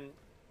numbers than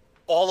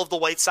all of the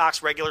White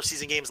Sox regular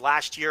season games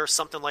last year,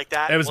 something like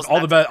that? It was all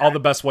the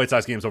best White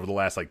Sox games over the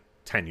last like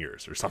 10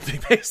 years or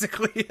something.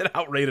 Basically, it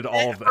outrated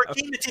all of them. For a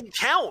game that didn't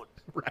count,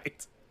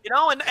 right?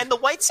 And the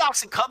White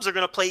Sox and Cubs are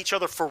going to play each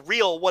other for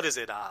real. What is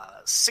it?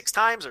 6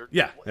 times or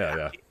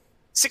yeah.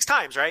 6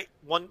 times, right?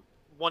 One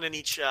in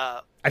each.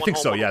 I think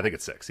so. Yeah, I think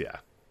it's 6. Yeah.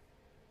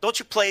 Don't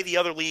you play the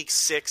other league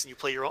 6 and you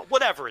play your own?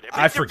 Whatever it is.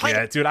 I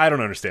forget, dude. I don't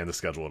understand the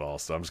schedule at all,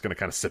 so I'm just going to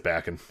kind of sit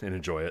back and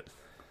enjoy it.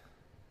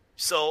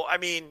 So, I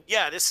mean,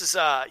 yeah, this is,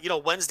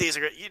 Wednesdays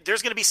are –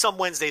 there's going to be some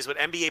Wednesdays with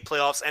NBA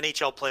playoffs,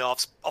 NHL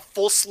playoffs, a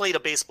full slate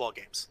of baseball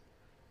games.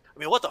 I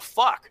mean, what the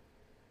fuck?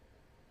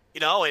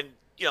 And,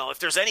 if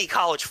there's any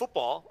college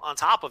football on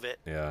top of it.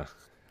 Yeah.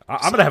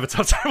 I'm going to have a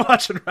tough time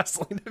watching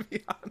wrestling, to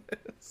be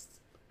honest.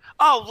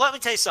 Oh, let me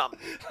tell you something.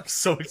 I'm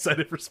so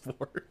excited for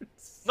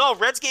sports. No,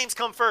 Reds games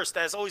come first.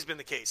 That has always been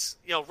the case.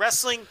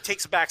 Wrestling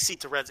takes a back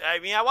seat to Reds. I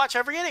mean, I watch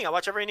every inning. I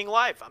watch every inning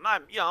live. I'm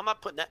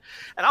not putting that.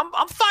 And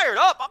I'm fired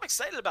up. I'm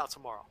excited about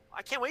tomorrow.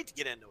 I can't wait to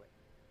get into it.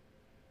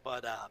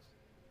 But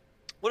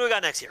what do we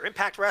got next here?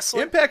 Impact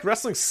Wrestling? Impact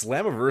Wrestling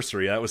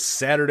Slammiversary. That was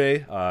Saturday.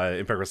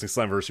 Impact Wrestling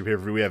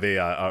Slammiversary. We have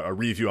a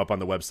review up on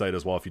the website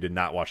as well. If you did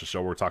not watch the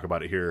show, we're talking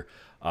about it here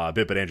a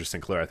bit. But Andrew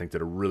Sinclair, I think,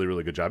 did a really,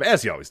 really good job,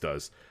 as he always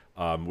does,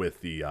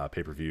 with the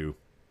pay-per-view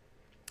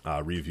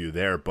review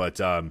there. But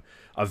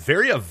a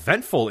very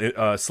eventful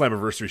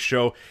Slammiversary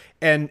show.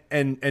 And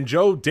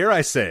Joe, dare I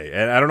say,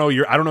 and I don't know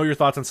your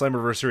thoughts on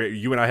Slammiversary.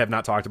 You and I have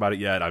not talked about it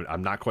yet.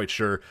 I'm not quite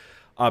sure.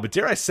 But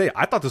dare I say,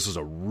 I thought this was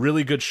a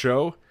really good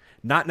show.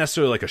 Not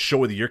necessarily like a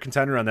show of the year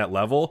contender on that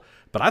level,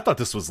 but I thought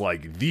this was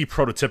like the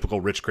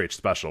prototypical Rich Kraetsch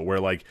special, where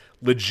like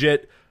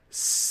legit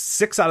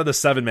 6 out of the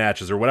 7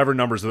 matches or whatever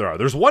numbers there are.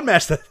 There's one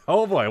match that,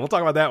 oh boy, we'll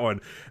talk about that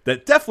one,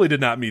 that definitely did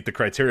not meet the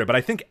criteria, but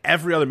I think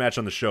every other match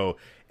on the show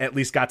at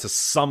least got to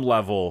some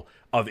level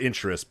of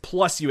interest.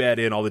 Plus you add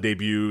in all the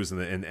debuts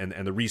and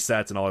the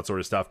resets and all that sort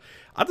of stuff.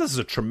 I thought this is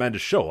a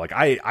tremendous show. Like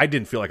I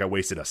didn't feel like I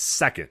wasted a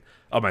second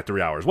of my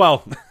 3 hours.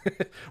 Well,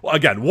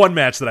 again, one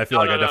match that I feel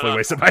I definitely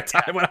wasted my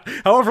time.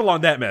 However long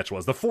that match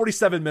was. The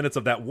 47 minutes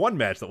of that one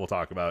match that we'll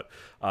talk about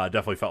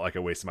definitely felt like I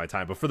wasted my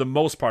time. But for the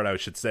most part, I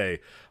should say,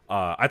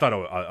 I thought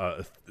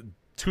a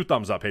 2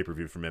 thumbs up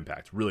pay-per-view from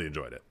Impact. Really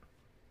enjoyed it.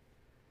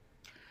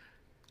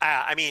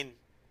 I mean,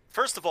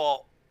 first of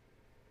all,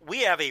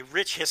 we have a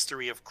rich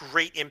history of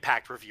great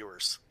Impact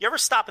reviewers. You ever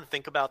stop and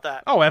think about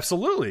that? Oh,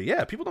 absolutely.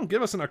 Yeah, people don't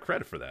give us enough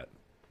credit for that.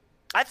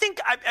 I think,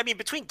 I mean,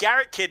 between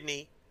Garrett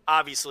Kidney,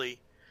 obviously,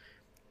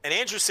 and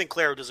Andrew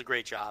Sinclair, who does a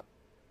great job,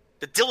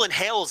 the Dylan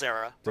Hales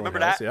era, remember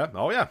that? Yeah.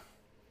 Oh, yeah.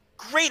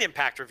 Great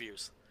Impact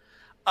reviews.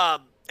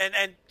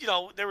 and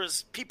there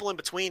was people in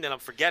between that I'm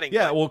forgetting.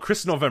 Yeah, but, well,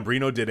 Chris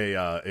Novembrino did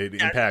an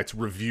Impact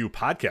review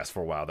podcast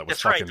for a while that was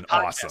That's right, fucking the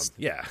podcast. awesome.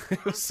 Yeah,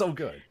 it was so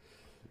good.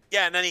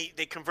 Yeah, and then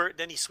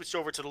he switched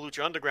over to the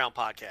Lucha Underground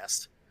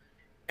podcast,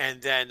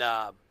 and then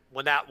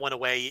when that went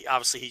away,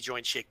 obviously he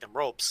joined Shake Them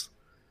Ropes,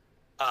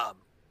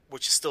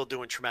 which is still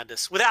doing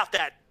tremendous without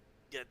that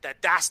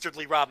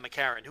dastardly Rob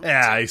McCarran. Who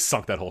Yeah, he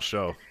sunk that whole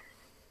show.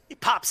 he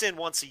pops in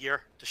once a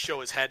year to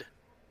show his head,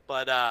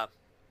 but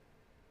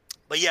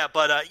we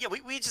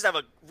just have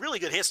a really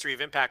good history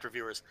of Impact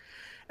reviewers,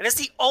 and it's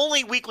the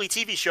only weekly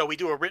TV show we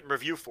do a written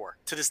review for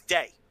to this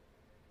day.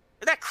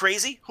 Isn't that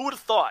crazy? Who would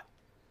have thought?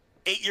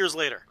 8 years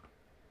later.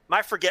 Am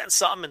I forgetting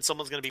something and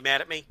someone's going to be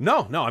mad at me?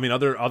 No. I mean,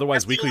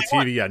 otherwise That's the weekly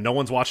only TV. Yeah, no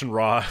one's watching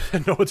Raw.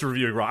 No one's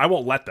reviewing Raw. I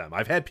won't let them.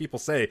 I've had people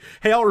say,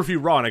 "Hey, I'll review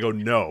Raw," and I go,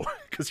 "No,"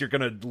 because you're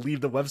going to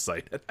leave the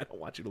website. I don't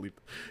want you to leave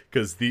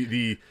because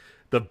the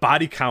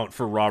body count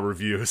for Raw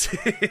reviews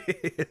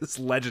is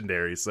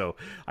legendary. So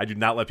I do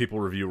not let people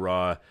review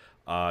Raw.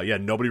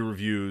 Nobody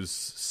reviews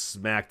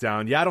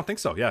SmackDown. Yeah, I don't think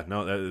so. Yeah,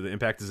 no, the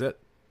Impact is it.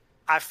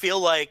 I feel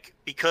like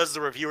because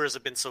the reviewers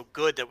have been so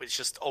good that it's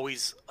just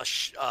always a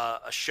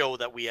show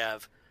that we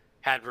have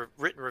had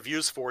written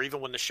reviews for,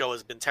 even when the show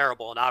has been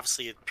terrible. And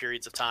obviously, at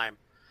periods of time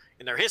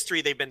in their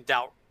history, they've been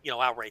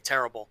outright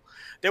terrible.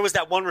 There was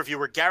that one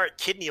reviewer, Garrett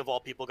Kidney of all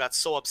people, got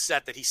so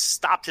upset that he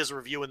stopped his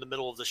review in the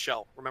middle of the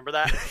show. Remember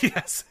that?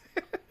 Yes.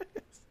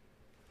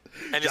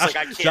 And it's like,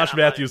 I can't. Josh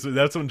Matthews.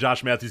 That's when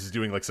Josh Matthews is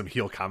doing like some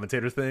heel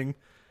commentator thing.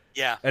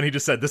 Yeah. And he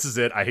just said, "This is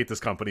it. I hate this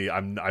company.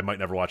 I might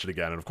never watch it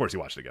again." And of course, he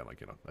watched it again,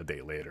 like a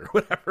day later,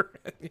 or whatever.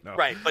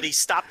 Right, but he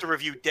stopped the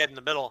review dead in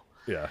the middle.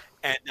 Yeah.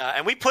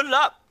 And we put it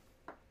up.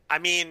 I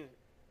mean,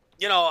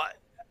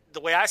 the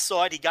way I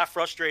saw it, he got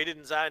frustrated,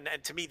 and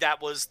to me, that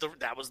was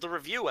the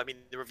review. I mean,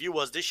 the review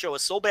was, this show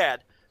is so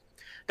bad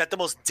that the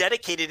most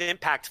dedicated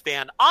Impact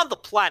fan on the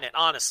planet,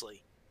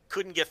 honestly,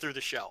 couldn't get through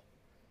the show,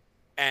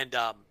 and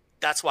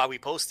that's why we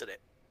posted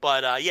it.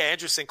 But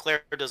Andrew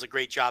Sinclair does a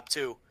great job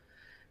too.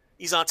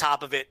 He's on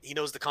top of it. He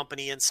knows the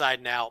company inside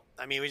and out.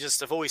 I mean, we just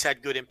have always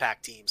had good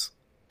Impact teams.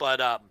 But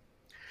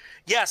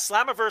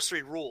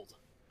Slammiversary ruled.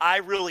 I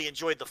really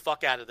enjoyed the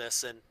fuck out of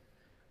this, and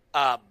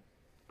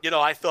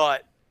I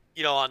thought,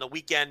 on the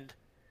weekend,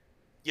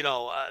 the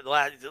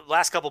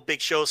last couple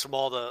big shows from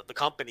all the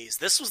companies,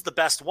 this was the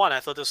best one. I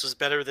thought this was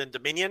better than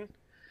Dominion.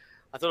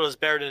 I thought it was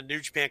better than the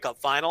New Japan Cup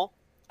Final.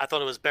 I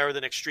thought it was better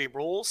than Extreme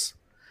Rules.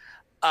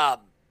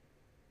 Pound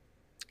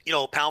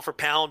for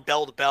pound,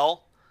 bell to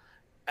bell.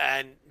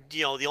 And,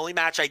 the only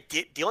match I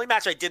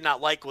did not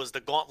like was the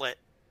Gauntlet,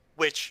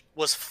 which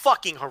was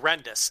fucking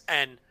horrendous.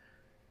 And,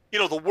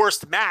 the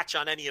worst match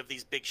on any of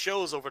these big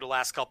shows over the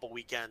last couple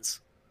weekends.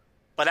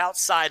 But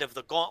outside of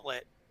the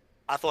Gauntlet,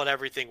 I thought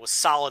everything was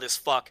solid as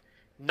fuck,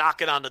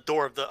 knocking on the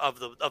door of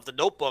the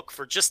Notebook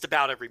for just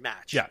about every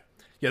match. Yeah.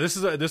 This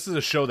is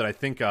a show that I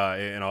think,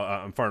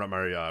 I'm firing up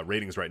my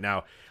ratings right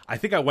now. I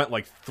think I went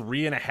like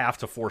 3.5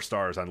 to 4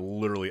 stars on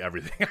literally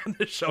everything on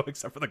this show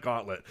except for the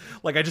Gauntlet.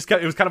 Like it was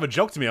kind of a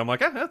joke to me. I'm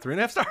like,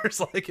 3.5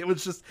 stars. Like it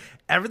was just,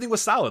 everything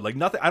was solid. Like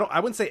nothing. I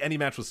wouldn't say any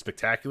match was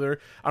spectacular.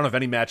 I don't know if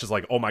any match is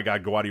like, oh my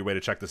god, go out of your way to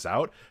check this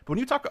out. But when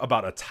you talk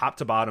about a top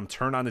to bottom,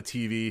 turn on the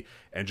TV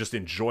and just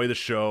enjoy the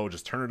show,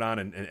 just turn it on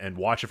and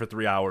watch it for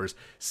 3 hours,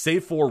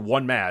 save for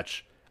one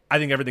match, I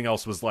think everything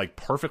else was like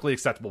perfectly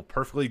acceptable,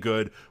 perfectly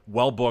good,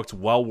 well booked,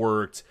 well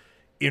worked,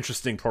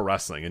 interesting pro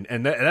wrestling,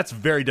 and that's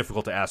very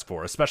difficult to ask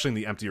for, especially in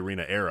the empty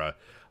arena era.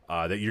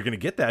 That you're going to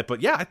get that, but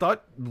yeah, I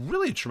thought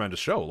really a tremendous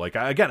show. Like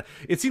again,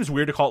 it seems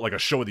weird to call it like a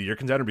show of the year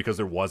contender because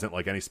there wasn't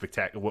like any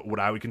spectacular, what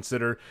I would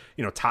consider,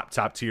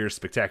 top tier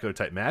spectacular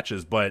type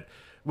matches. But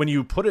when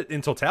you put it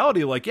in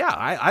totality, like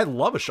I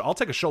love a show. I'll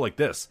take a show like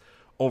this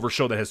over a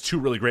show that has 2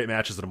 really great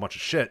matches and a bunch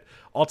of shit.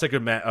 I'll take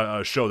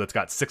a show that's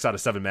got 6 out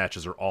of 7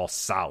 matches are all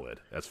solid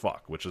as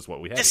fuck, which is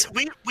what we had.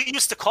 We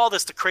used to call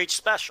this the Craig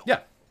Special. Yeah.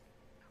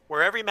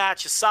 Where every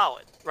match is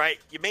solid, right?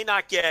 You may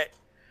not get,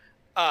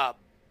 there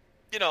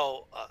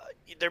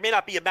may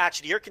not be a match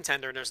of the year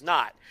contender, and there's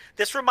not.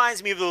 This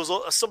reminds me of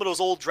some of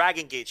those old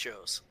Dragon Gate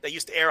shows that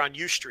used to air on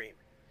Ustream.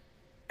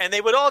 And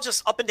they would all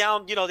just up and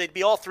down, they'd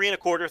be all 3.25,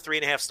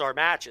 3.5 star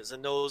matches.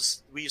 And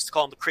those, we used to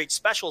call them the Crate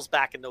Specials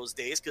back in those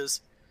days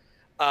because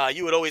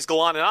you would always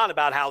go on and on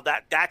about how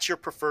that's your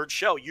preferred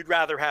show. You'd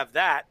rather have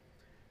that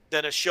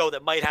than a show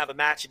that might have a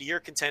match of the year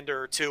contender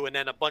or two and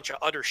then a bunch of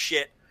utter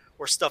shit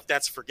or stuff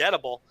that's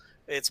forgettable.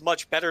 It's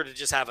much better to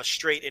just have a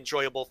straight,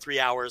 enjoyable 3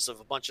 hours of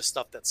a bunch of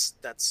stuff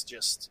that's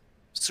just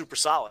super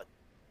solid.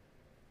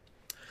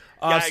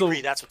 I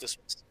agree. That's what this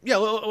was. Yeah,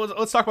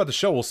 let's talk about the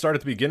show. We'll start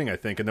at the beginning, I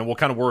think, and then we'll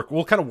kind of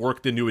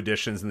work the new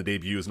additions and the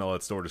debuts and all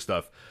that sort of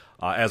stuff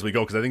as we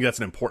go, because I think that's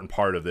an important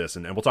part of this.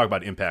 And we'll talk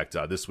about Impact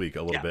this week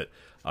a little bit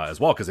as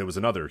well, because it was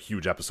another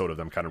huge episode of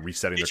them kind of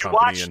resetting their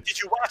company.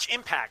 Did you watch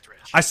Impact, Rich?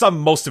 I saw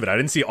most of it. I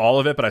didn't see all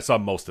of it, but I saw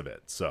most of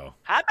it. So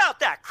how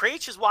about that?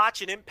 Craich is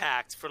watching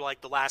Impact for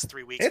like the last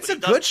 3 weeks. It's a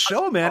good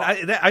show, man.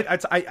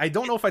 I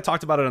don't know if I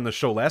talked about it on the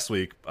show last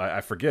week. I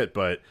forget,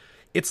 but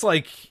it's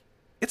like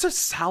it's a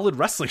solid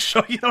wrestling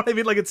show. You know what I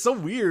mean? Like, it's so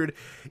weird.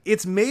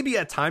 It's maybe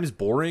at times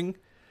boring,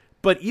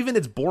 but even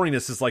its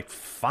boringness is like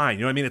fine.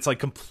 You know what I mean? It's like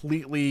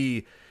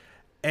completely.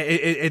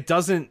 It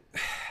doesn't.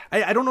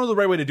 I don't know the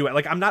right way to do it.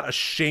 Like, I'm not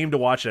ashamed to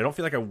watch it. I don't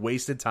feel like I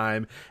wasted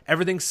time.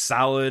 Everything's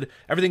solid.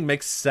 Everything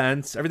makes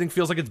sense. Everything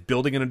feels like it's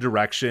building in a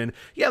direction.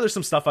 Yeah, there's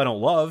some stuff I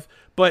don't love,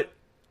 but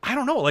I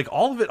don't know. Like,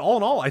 all of it, all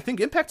in all, I think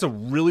Impact's a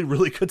really,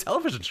 really good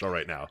television show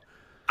right now.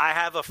 I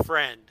have a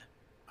friend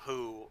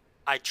who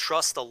I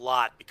trust a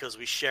lot because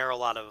we share a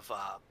lot of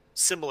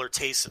similar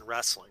tastes in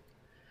wrestling.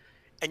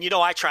 And,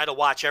 I try to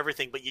watch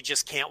everything, but you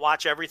just can't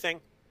watch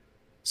everything.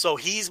 So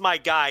he's my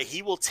guy.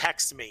 He will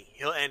text me,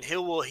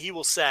 he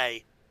will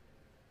say,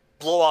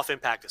 blow off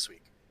Impact this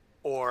week,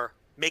 or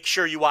make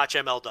sure you watch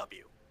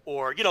MLW,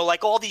 or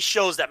like all these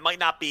shows that might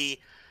not be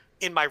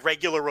in my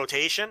regular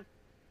rotation.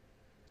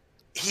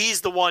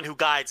 He's the one who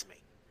guides me,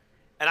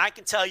 and I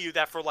can tell you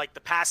that for like the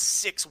past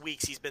 6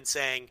 weeks he's been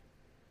saying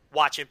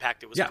watch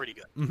Impact. It was pretty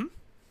good. Mm-hmm.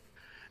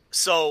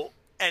 So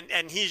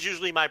and he's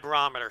usually my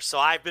barometer, so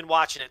I've been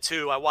watching it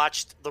too. I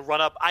watched the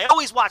run up. I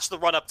always watch the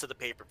run up to the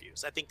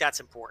pay-per-views. I think that's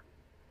important.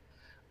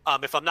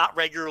 If I'm not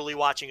regularly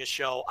watching a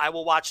show, I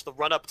will watch the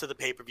run-up to the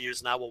pay-per-views,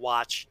 and I will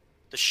watch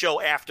the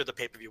show after the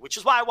pay-per-view, which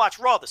is why I watched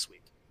Raw this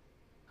week.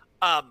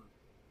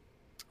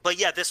 But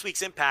yeah, this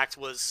week's Impact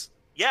was,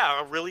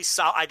 a really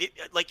solid. I did,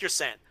 like you're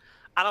saying,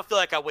 I don't feel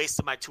like I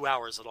wasted my 2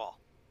 hours at all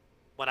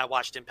when I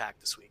watched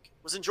Impact this week.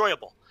 It was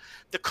enjoyable.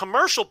 The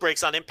commercial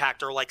breaks on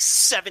Impact are like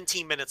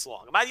 17 minutes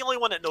long. Am I the only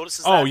one that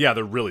notices that? Oh, yeah,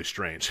 they're really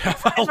strange.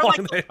 How long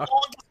like they the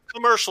longest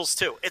commercials,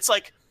 too. It's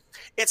like,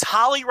 it's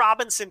Holly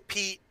Robinson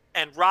Pete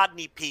and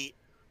Rodney Pete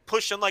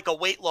pushing like a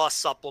weight loss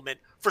supplement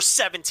for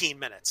 17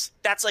 minutes.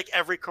 That's like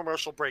every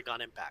commercial break on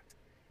Impact.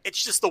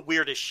 It's just the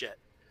weirdest shit.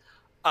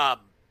 I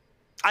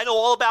know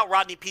all about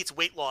Rodney Pete's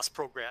weight loss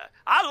program.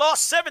 I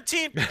lost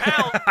 17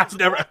 pounds. I've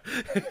never.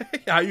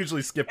 I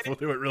usually skip through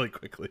it really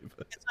quickly.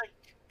 But.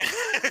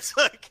 It's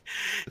like,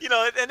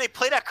 and they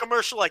play that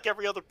commercial like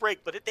every other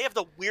break, but they have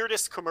the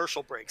weirdest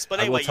commercial breaks. But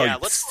anyway,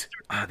 let's.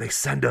 They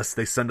send us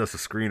a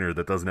screener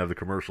that doesn't have the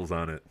commercials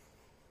on it.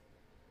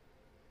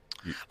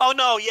 Oh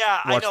no, yeah,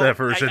 watch I know. That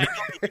version.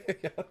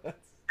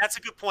 That's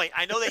a good point.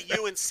 I know that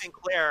you and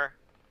Sinclair,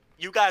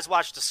 you guys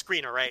watch the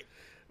screener, right?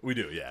 We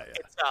do, yeah.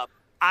 It's,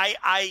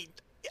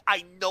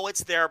 I know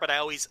it's there, but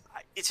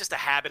it's just a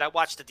habit. I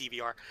watch the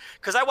DVR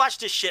because I watch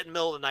this shit in the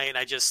middle of the night, and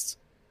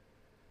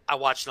I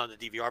watched it on the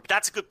DVR. But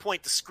that's a good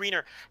point. The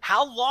screener.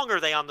 How long are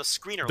they on the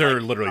screener? They're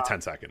literally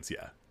 10 seconds.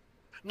 Yeah.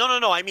 No.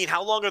 I mean,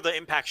 how long are the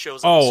Impact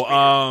shows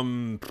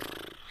on the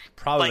screener?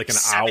 Probably like an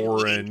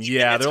hour and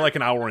they're like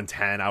an hour and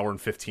 10, hour and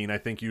 15, I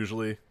think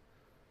usually.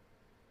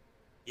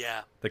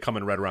 Yeah. They come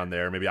in right around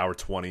there, maybe hour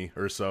 20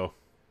 or so.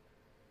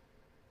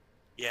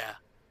 Yeah.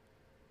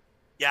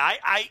 Yeah,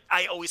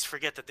 I always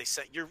forget that they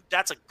said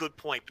that's a good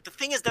point. But the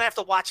thing is that I have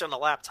to watch it on the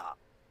laptop.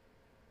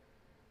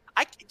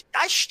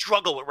 I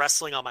struggle with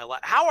wrestling on my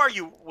laptop. How are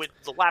you with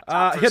the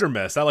laptop? Hit or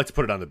miss. I like to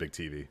put it on the big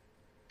TV.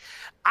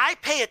 I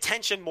pay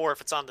attention more if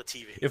it's on the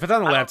TV. If it's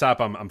on the laptop,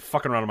 I'm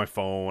fucking around on my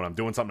phone. I'm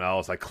doing something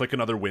else. I click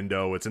another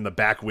window. It's in the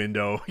back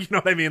window. You know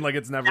what I mean? Like,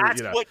 it's never.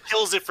 That's what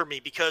kills it for me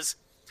because,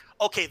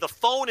 okay, the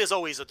phone is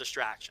always a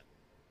distraction.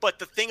 But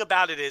the thing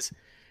about it is,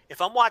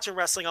 if I'm watching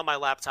wrestling on my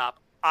laptop,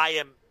 I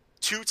am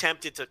too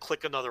tempted to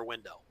click another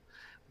window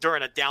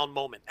during a down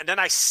moment, and then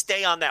I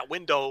stay on that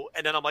window,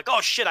 and then I'm like,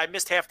 oh shit, I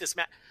missed half this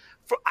match.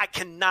 I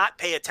cannot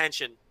pay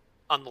attention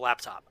on the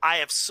laptop. I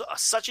have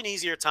such an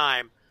easier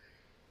time.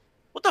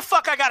 What the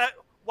fuck?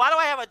 Why do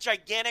I have a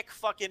gigantic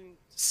fucking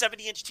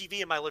 70-inch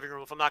TV in my living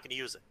room if I'm not going to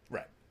use it?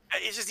 Right.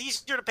 It's just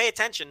easier to pay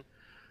attention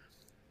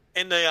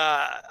on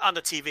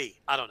the TV.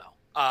 I don't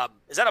know.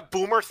 Is that a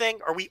boomer thing?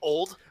 Are we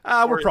old?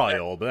 We're probably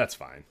old, but that's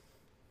fine.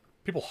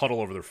 People huddle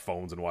over their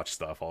phones and watch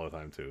stuff all the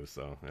time too,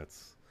 so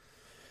that's.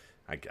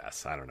 I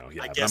guess I don't know.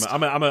 Yeah,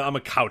 I'm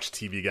a couch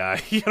TV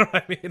guy. You know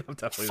what I mean? I'm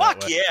definitely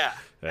fuck yeah,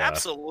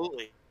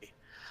 absolutely.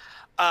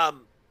 All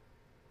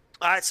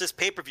right, so this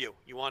pay-per-view.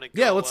 You want to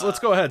go? Yeah, let's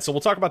go ahead. So we'll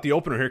talk about the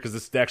opener here because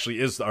this actually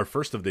is our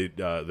first of the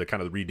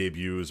kind of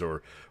re-debuts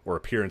or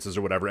appearances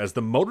or whatever as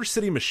the Motor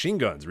City Machine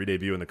Guns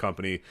re-debut in the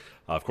company.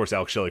 Of course,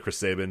 Alex Shelley, Chris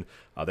Sabin,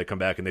 they come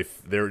back and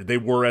they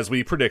were, as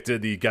we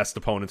predicted, the guest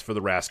opponents for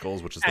the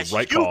Rascals, which is the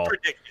right call.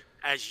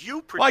 As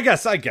you predicted.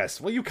 Well, I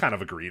guess. Well, you kind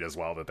of agreed as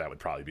well that would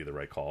probably be the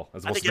right call. I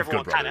think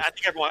everyone kind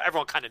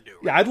of knew.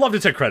 Right? Yeah, I'd love to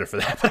take credit for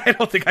that, but I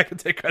don't think I can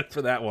take credit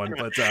for that one.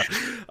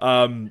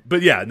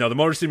 But yeah, no, the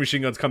Motor City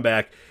Machine Guns come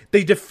back.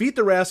 They defeat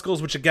the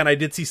Rascals, which again, I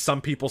did see some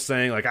people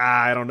saying like,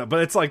 I don't know,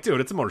 but it's like, dude,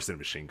 it's a Motor City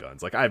Machine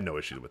Guns. Like, I have no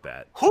issue with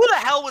that. Who the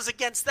hell was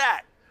against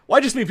that? Well, I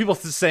just mean people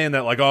saying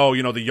that like, oh,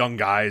 the young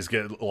guys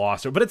get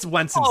lost, but it's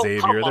Wentz and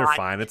Xavier. They're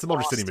fine. It's the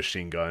Motor City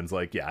Machine Guns.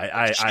 Like, yeah,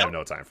 I have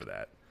no time for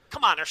that.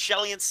 Come on, are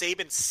Shelley and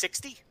Sabin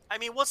 60? I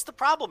mean, what's the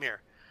problem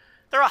here?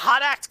 They're a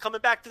hot act coming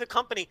back to the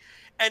company,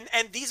 and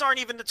these aren't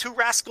even the two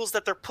Rascals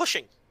that they're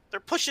pushing. They're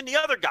pushing the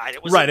other guy.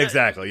 That was right,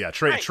 exactly. Yeah,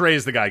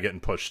 Trey's the guy getting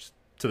pushed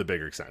to the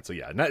bigger extent. So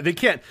yeah, they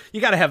can't.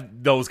 You got to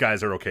have those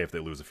guys are okay if they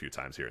lose a few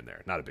times here and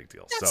there. Not a big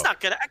deal. That's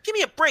not gonna give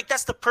me a break.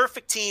 That's the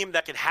perfect team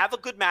that can have a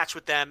good match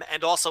with them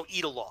and also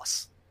eat a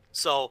loss.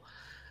 So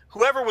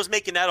whoever was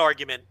making that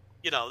argument,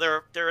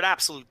 they're an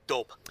absolute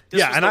dope.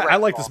 I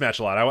like this match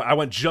a lot. I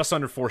went just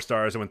under 4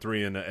 stars. I went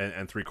 3 and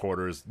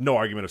 3/4. No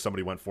argument if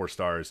somebody went 4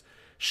 stars.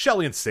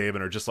 Shelley and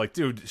Sabin are just like,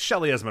 dude,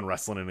 Shelley hasn't been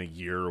wrestling in a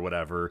year or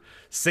whatever.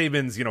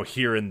 Sabin's,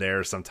 here and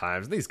there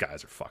sometimes. These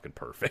guys are fucking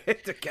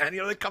perfect. Again,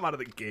 they come out of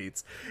the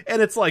gates.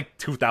 And it's like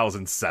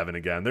 2007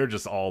 again. They're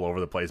just all over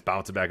the place,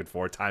 bouncing back and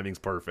forth. Timing's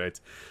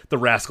perfect. The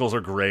Rascals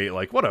are great.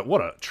 Like, what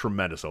a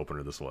tremendous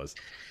opener this was.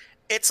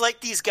 It's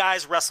like these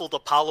guys wrestled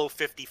Apollo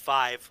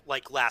 55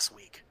 like last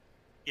week.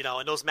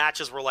 And those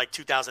matches were like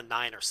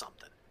 2009 or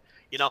something.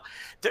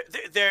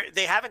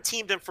 They haven't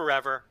teamed in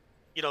forever.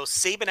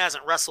 Sabin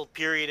hasn't wrestled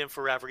period in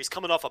forever. He's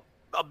coming off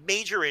a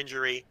major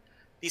injury.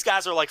 These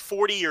guys are like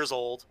 40 years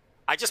old.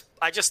 I just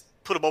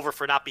put them over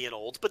for not being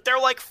old, but they're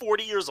like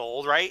 40 years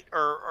old, right?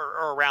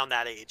 Or around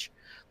that age,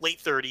 late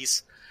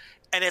 30s.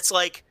 And it's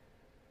like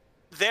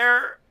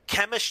their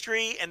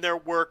chemistry and their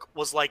work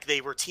was like they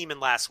were teaming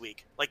last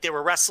week. Like they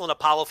were wrestling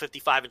Apollo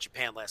 55 in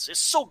Japan last year. It's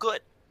so good.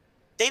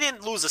 They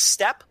didn't lose a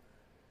step.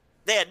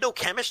 They had no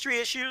chemistry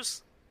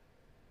issues.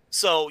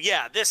 So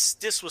yeah, this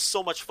was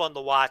so much fun to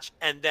watch.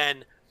 And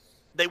then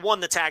they won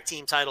the tag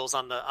team titles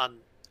on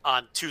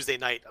Tuesday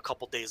night a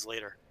couple days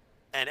later,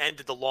 and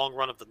ended the long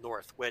run of the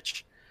North,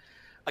 which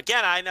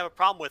again I didn't have a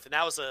problem with, and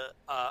that was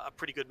a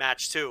pretty good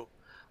match too.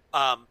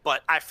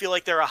 But I feel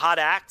like they're a hot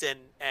act,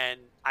 and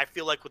I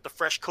feel like with the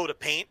fresh coat of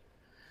paint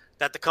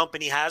that the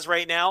company has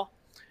right now,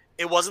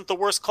 it wasn't the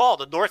worst call.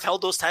 The North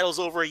held those titles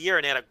over a year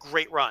and they had a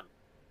great run,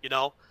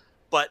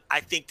 But I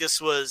think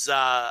this was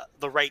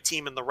the right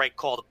team and the right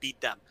call to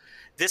beat them.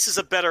 This is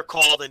a better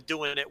call than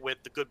doing it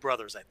with the Good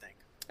Brothers, I think.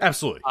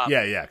 Absolutely.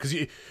 Yeah.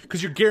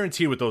 Because you're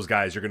guaranteed with those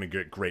guys you're going to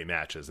get great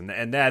matches.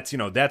 And that's,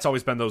 that's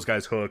always been those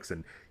guys' hooks.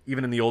 And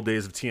even in the old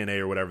days of TNA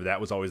or whatever, that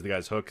was always the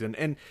guys' hook.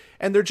 And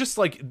they're just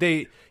like,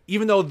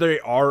 even though they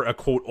are a,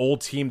 quote,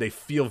 old team, they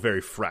feel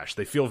very fresh.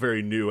 They feel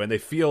very new. And they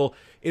feel,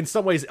 in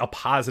some ways, a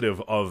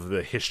positive of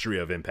the history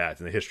of Impact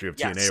and the history of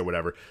TNA or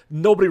whatever.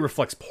 Nobody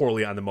reflects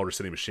poorly on the Motor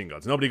City Machine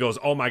Guns. Nobody goes,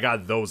 oh my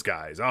God, those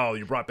guys. Oh,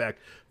 you brought back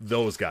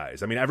those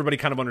guys. I mean, everybody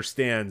kind of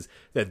understands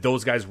that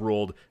those guys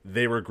ruled.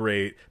 They were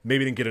great.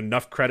 Maybe didn't get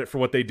enough credit for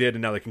what they did,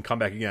 and now they can come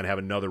back again and have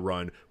another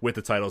run with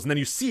the titles. And then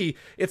you see,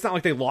 it's not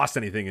like they lost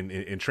anything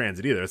in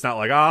transit either. It's not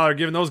like, they're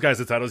giving those guys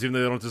the titles even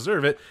though they don't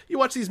deserve it. You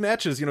watch these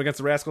matches, against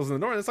the Rascals in the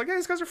North, it's like, hey,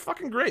 these guys are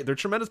fucking great. They're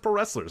tremendous pro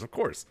wrestlers, of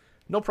course.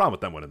 No problem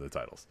with them winning the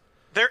titles.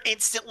 They're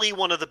instantly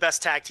one of the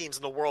best tag teams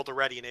in the world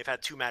already, and they've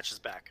had 2 matches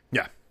back.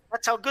 Yeah,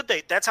 that's how good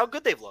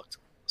they've looked.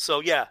 So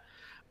yeah,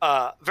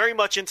 very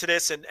much into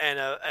this, and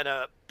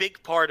a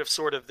big part of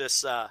sort of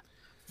this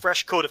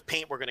fresh coat of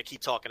paint we're going to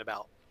keep talking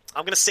about.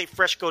 I'm going to say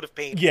fresh coat of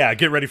paint. Yeah,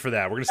 get ready for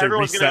that. We're going to say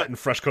reset and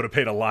fresh coat of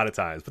paint a lot of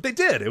times, but they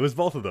did. It was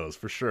both of those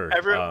for sure.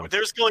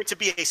 There's going to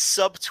be a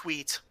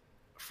subtweet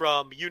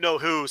from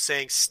who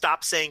saying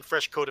stop saying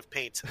fresh coat of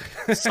paint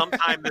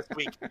sometime this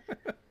week.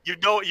 You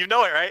know it,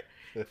 right?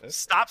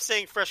 Stop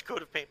saying fresh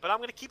coat of paint, but I'm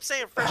going to keep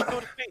saying fresh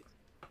coat of paint.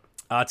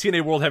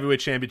 TNA World Heavyweight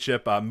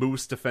Championship,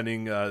 Moose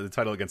defending the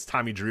title against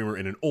Tommy Dreamer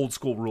in an old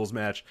school rules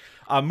match.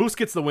 Moose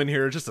gets the win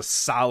here. Just a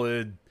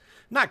solid,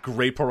 not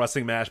great pro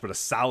wrestling match, but a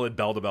solid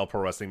bell-to-bell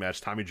pro wrestling match.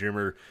 Tommy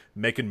Dreamer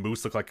making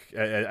Moose look like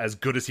as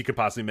good as he could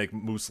possibly make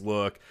Moose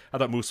look. I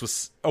thought Moose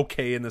was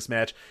okay in this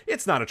match.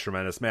 It's not a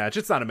tremendous match.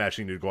 It's not a match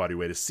you need to go out of your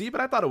way to see,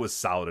 but I thought it was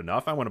solid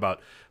enough. I went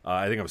about,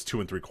 I think I was 2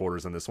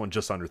 3/4 on this one,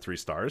 just under 3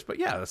 stars. But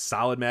yeah, a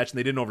solid match, and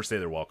they didn't overstay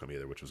their welcome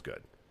either, which was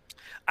good.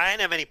 I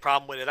didn't have any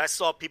problem with it. I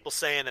saw people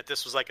saying that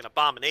this was like an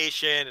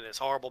abomination and this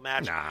horrible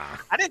match. Nah.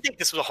 I didn't think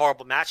this was a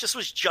horrible match. This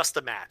was just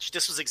a match.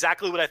 This was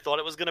exactly what I thought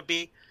it was going to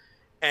be.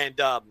 And,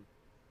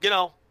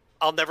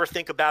 I'll never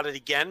think about it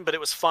again, but it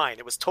was fine.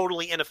 It was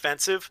totally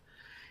inoffensive.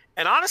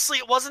 And honestly,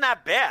 it wasn't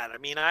that bad. I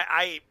mean,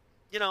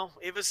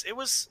 it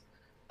was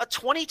a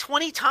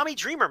 2020 Tommy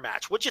Dreamer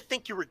match. What'd you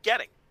think you were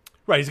getting?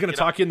 Right, he's going to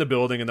talk you in the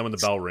building, and then when the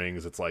bell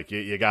rings, it's like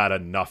you got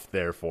enough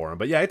there for him.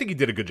 But yeah, I think he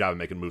did a good job of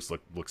making Moose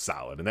look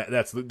solid, and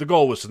that's the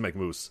goal was to make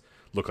Moose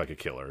look like a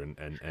killer,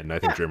 and I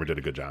think Dreamer did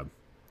a good job.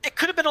 It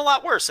could have been a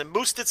lot worse, and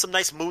Moose did some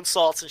nice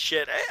moonsaults and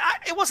shit.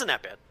 It wasn't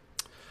that bad.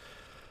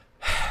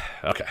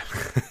 Okay.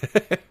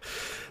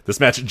 This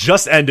match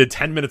just ended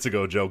 10 minutes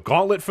ago, Joe.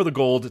 Gauntlet for the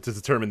gold to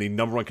determine the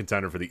number 1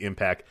 contender for the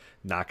Impact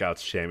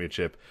Knockouts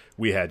Championship.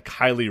 We had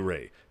Kylie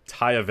Ray,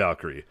 Taya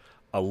Valkyrie,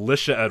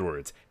 Alicia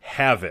Edwards,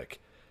 Havoc,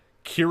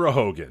 Kira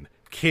Hogan,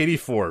 Katie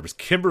Forbes,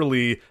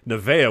 Kimberly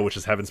Nevea, which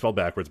is heaven spelled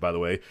backwards, by the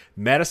way,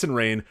 Madison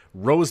Rayne,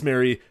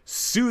 Rosemary,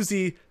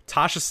 Susie,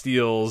 Tasha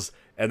Steeles,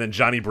 and then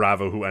Johnny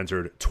Bravo, who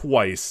entered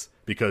twice,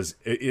 because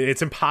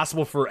it's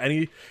impossible for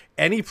any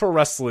pro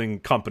wrestling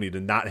company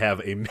to not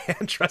have a man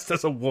dressed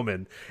as a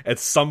woman at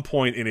some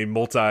point in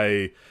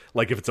a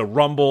like if it's a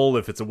Rumble,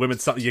 if it's a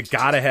women's something, you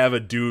gotta have a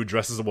dude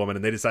dressed as a woman,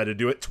 and they decided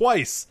to do it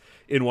twice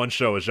in one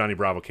show as Johnny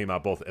Bravo came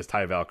out both as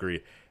Taya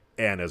Valkyrie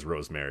and as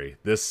Rosemary.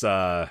 This,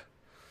 Joe,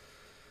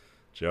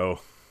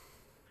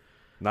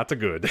 Not to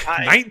good.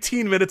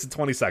 19 minutes and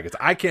 20 seconds.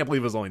 I can't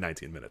believe it was only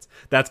 19 minutes.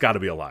 That's got to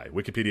be a lie.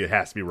 Wikipedia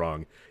has to be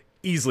wrong.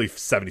 Easily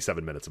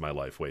 77 minutes of my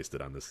life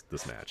wasted on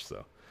this match.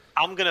 So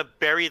I'm going to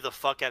bury the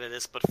fuck out of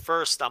this, but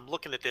first I'm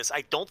looking at this.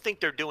 I don't think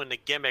they're doing the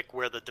gimmick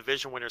where the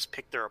division winners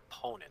pick their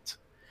opponent.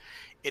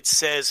 It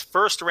says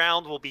first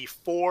round will be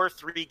 4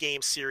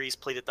 3-game series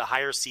played at the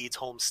higher seeds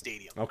home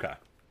stadium. okay.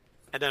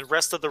 And then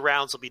rest of the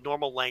rounds will be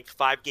normal length,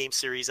 5-game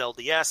series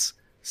LDS,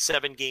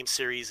 7-game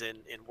series in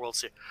World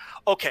Series.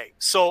 Okay,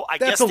 so I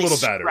guess That's a little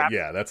better.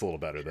 Yeah, that's a little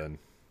better than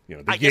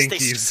the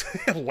Yankees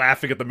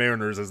laughing at the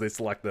Mariners as they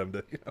select them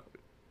to.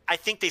 I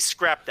think they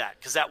scrapped that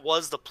because that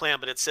was the plan,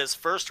 but it says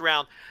first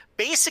round.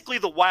 Basically,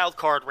 the wild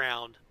card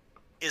round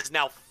is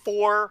now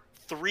 4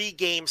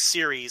 3-game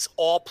series,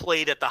 all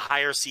played at the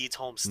higher seeds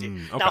home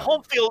stadium. Okay. Now,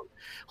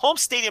 home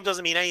stadium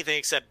doesn't mean anything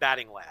except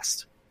batting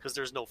last because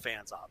there's no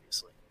fans,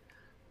 obviously.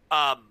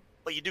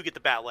 But you do get the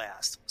bat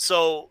last.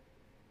 So,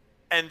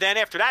 and then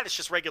after that, it's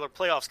just regular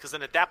playoffs because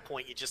then at that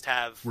point you just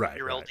have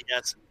your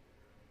LDS.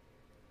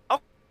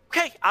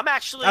 Okay,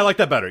 I like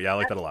that better. Yeah, I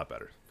like that a lot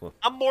better. Well,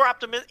 I'm more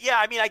optimistic. Yeah,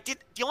 I mean,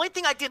 the only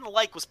thing I didn't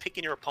like was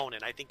picking your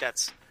opponent. I think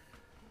that's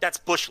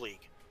Bush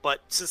League.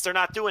 But since they're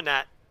not doing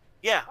that,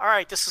 yeah, all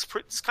right, this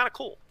is kind of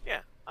cool. Yeah,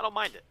 I don't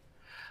mind it.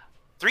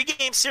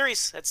 3-game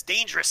series, that's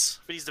dangerous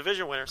for these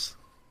division winners.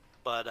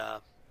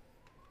 But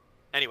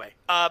anyway,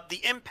 the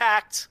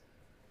Impact.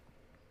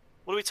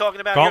 What are we talking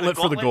about Gauntlet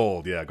here? For the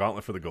gold. Yeah,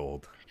 Gauntlet for the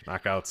gold.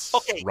 Knockouts,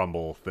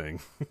 Rumble thing.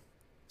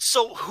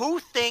 So who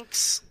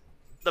thinks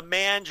the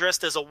man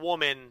dressed as a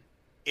woman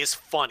is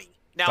funny?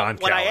 Now, Don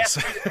Callis.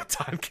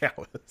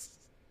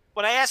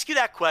 When I ask you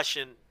that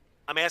question,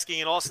 I'm asking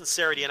in all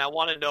sincerity, and I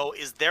want to know,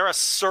 is there a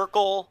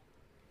circle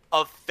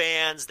of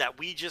fans that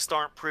we just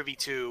aren't privy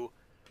to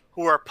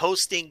who are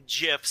posting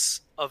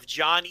GIFs of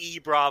John E.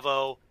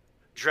 Bravo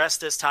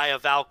dressed as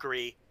Taya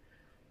Valkyrie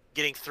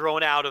getting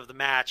thrown out of the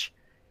match,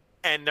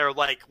 and they're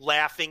like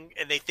laughing,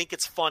 and they think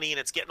it's funny, and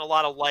it's getting a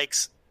lot of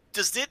likes?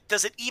 Does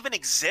it even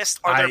exist?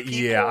 Are there people?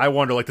 Yeah, I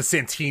wonder, like the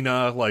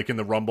Santina, like in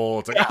the Rumble,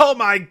 it's like, oh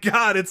my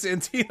god, it's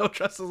Santino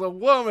dressed as a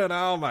woman.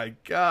 Oh my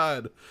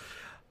god.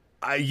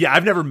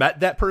 I've never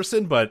met that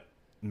person, but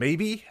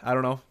maybe, I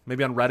don't know,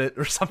 maybe on Reddit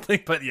or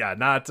something. But yeah,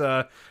 not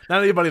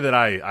anybody that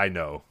I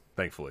know,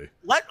 thankfully.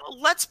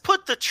 Let's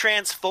put the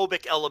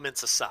transphobic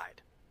elements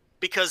aside,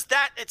 because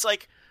it's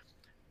like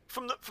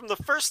from the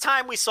first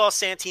time we saw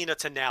Santina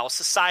to now,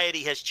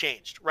 society has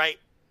changed, right,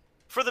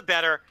 for the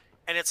better.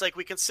 And it's like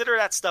we consider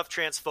that stuff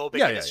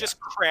transphobic, and it's just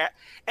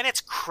and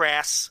it's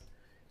crass.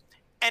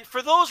 And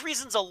for those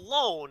reasons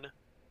alone,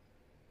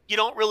 you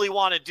don't really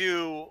want to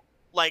do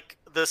like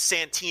the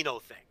Santino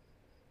thing.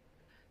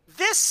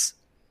 This,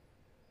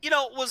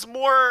 was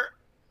more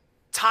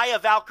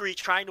Taya Valkyrie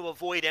trying to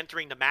avoid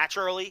entering the match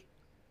early,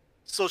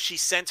 so she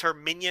sent her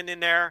minion in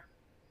there,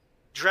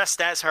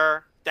 dressed as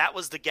her. That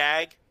was the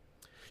gag.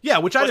 Yeah,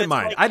 which I didn't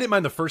mind. I didn't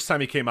mind the first time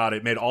he came out.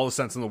 It made all the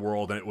sense in the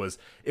world, and it was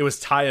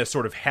Taya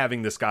sort of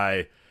having this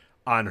guy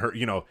on her.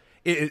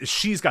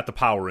 She's got the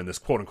power in this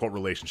quote unquote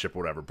relationship or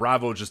whatever.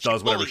 Bravo just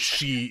does whatever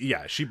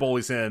she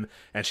bullies him,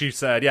 and she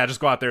said, "Yeah, just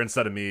go out there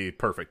instead of me.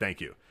 Perfect,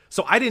 thank you."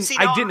 So I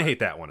didn't hate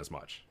that one as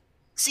much.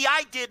 See,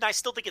 I did, and I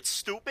still think it's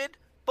stupid.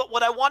 But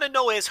what I want to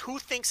know is who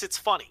thinks it's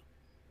funny.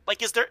 Like,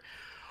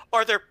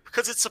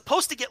 because it's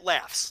supposed to get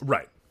laughs,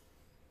 right?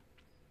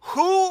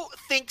 Who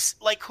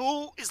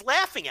is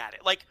laughing at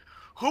it? Like,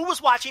 who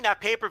was watching that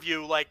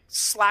pay-per-view, like,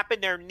 slapping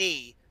their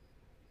knee,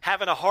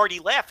 having a hearty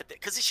laugh at it?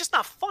 Because it's just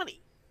not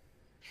funny.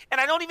 And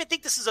I don't even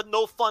think this is a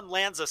no-fun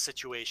Lanza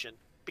situation,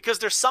 because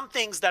there's some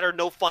things that are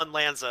no-fun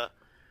Lanza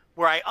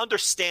where I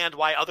understand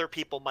why other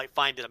people might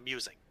find it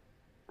amusing,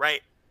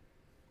 right?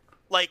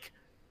 Like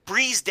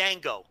Breeze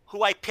Dango,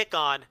 who I pick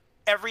on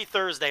every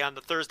Thursday on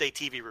the Thursday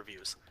TV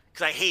reviews,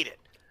 because I hate it.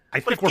 I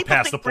think we're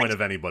past the point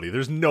of anybody.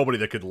 There's nobody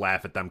that could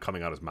laugh at them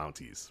coming out as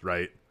Mounties,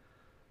 right?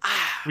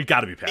 We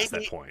got to be past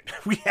that point.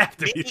 We have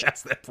to be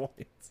past that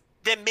point.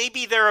 Then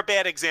maybe they're a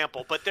bad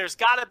example, but there's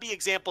got to be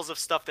examples of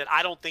stuff that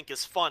I don't think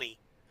is funny.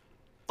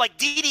 Like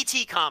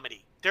DDT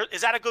comedy.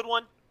 Is that a good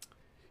one?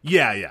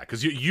 Yeah,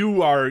 because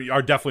you are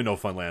definitely no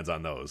fun lands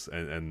on those,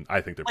 and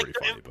I think they're pretty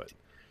funny. But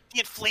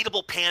the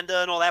inflatable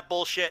panda and all that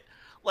bullshit.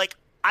 Like,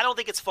 I don't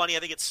think it's funny. I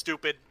think it's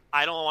stupid.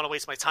 I don't want to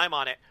waste my time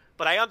on it.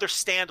 But I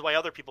understand why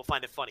other people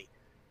find it funny.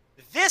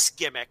 This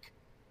gimmick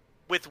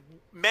with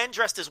men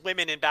dressed as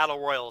women in battle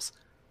royals,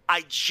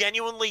 I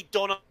genuinely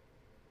don't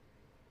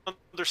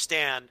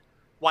understand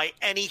why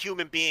any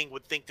human being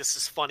would think this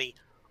is funny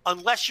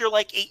unless you're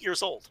like 8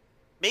 years old.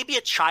 Maybe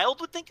a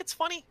child would think it's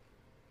funny.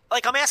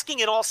 Like, I'm asking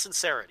in all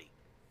sincerity.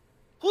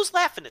 Who's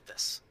laughing at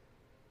this?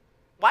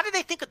 Why do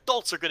they think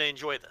adults are going to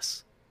enjoy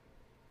this?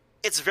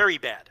 It's very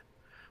bad.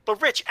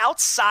 But Rich,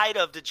 outside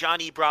of the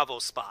Johnny Bravo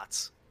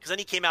spots, because then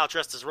he came out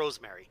dressed as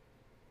Rosemary,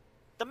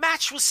 the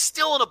match was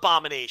still an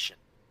abomination.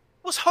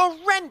 It was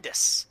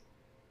horrendous.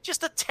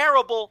 Just a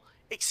terrible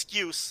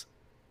excuse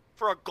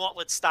for a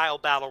gauntlet-style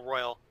battle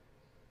royal.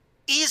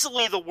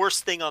 Easily the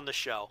worst thing on the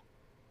show.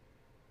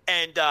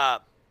 And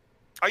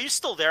Are you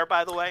still there,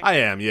 by the way? I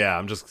am. Yeah,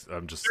 I'm just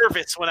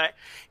nervous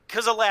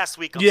because of last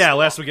week.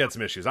 Last week had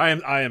some issues. I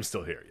am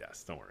still here.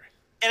 Yes, don't worry.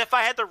 And if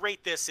I had to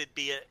rate this, it'd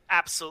be an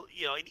absolute,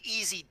 an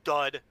easy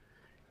dud,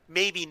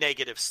 maybe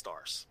negative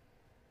stars.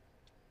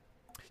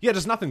 Yeah,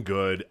 just nothing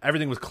good.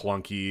 Everything was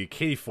clunky.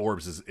 Katie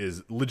Forbes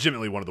is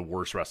legitimately one of the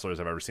worst wrestlers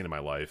I've ever seen in my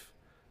life.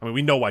 I mean,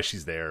 we know why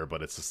she's there,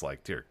 but it's just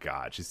like, dear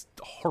God, she's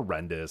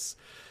horrendous.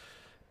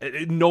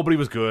 Nobody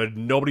was good.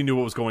 Nobody knew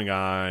what was going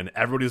on.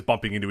 Everybody was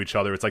bumping into each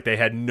other. It's like they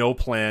had no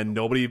plan.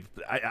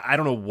 I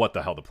don't know what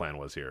the hell the plan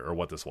was here or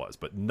what this was,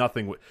 but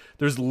nothing.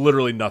 There's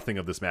literally nothing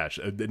of this match.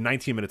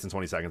 19 minutes and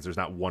 20 seconds, there's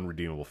not one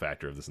redeemable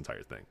factor of this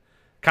entire thing.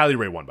 Kylie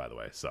Rae won, by the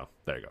way, so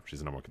there you go. She's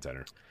the number one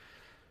contender.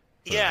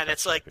 Yeah, and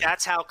it's like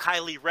that's how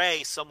Kylie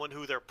Rae, someone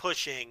who they're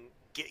pushing,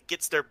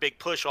 gets their big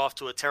push off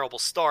to a terrible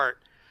start,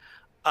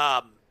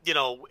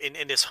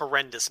 in this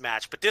horrendous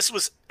match. But this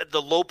was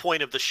the low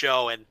point of the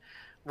show and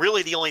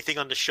really the only thing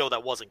on the show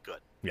that wasn't good.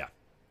 Yeah,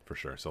 for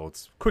sure. So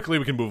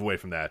we can move away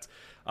from that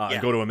and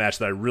go to a match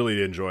that I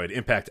really enjoyed.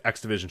 Impact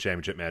X Division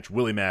Championship match.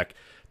 Willie Mack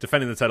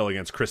defending the title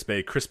against Chris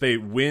Bay. Chris Bay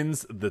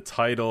wins the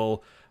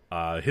title.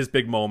 His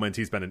big moment.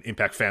 He's been an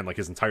Impact fan like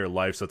his entire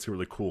life, so it's a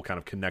really cool kind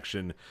of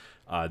connection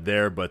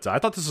there. But I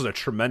thought this was a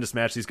tremendous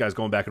match. These guys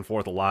going back and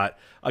forth a lot.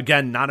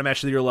 Again, not a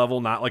match of the year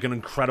level, not like an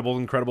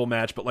incredible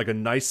match, but like a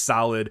nice,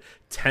 solid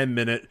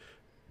 10-minute,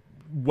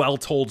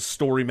 well-told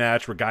story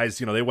match where guys,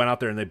 they went out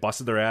there and they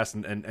busted their ass.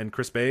 And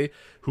Chris Bay,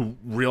 who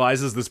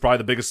realizes this is probably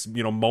the biggest,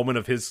 moment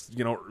of his,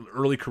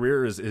 early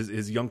career,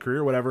 his young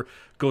career, whatever,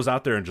 goes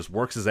out there and just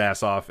works his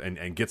ass off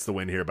and gets the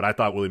win here. But I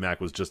thought Willie Mack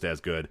was just as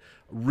good.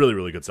 Really,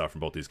 really good stuff from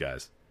both these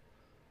guys.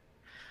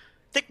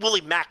 I think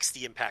Willie Mack's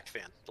the Impact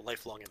fan, the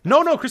lifelong Impact.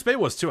 No, Chris Bay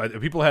was too.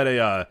 People had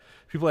a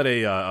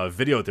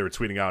video that they were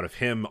tweeting out of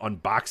him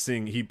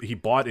unboxing. He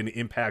bought an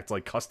Impact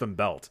like custom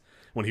belt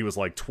when he was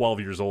like 12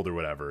 years old or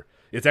whatever.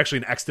 It's actually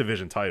an X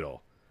Division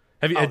title.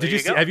 Have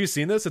you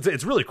seen this?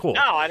 It's really cool.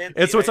 No, I didn't.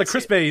 It's like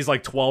Chris Bay. He's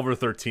like 12 or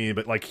 13,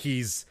 but like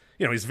he's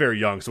very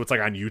young, so it's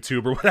like on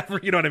YouTube or whatever.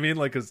 You know what I mean?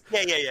 Like,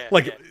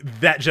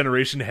 that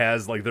generation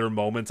has like their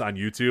moments on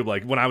YouTube.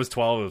 Like when I was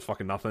 12, it was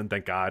fucking nothing.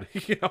 Thank God,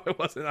 it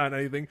wasn't on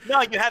anything.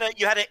 No, you had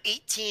an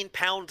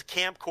 18-pound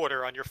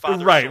camcorder on your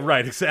father's right, shoulder.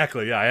 Right,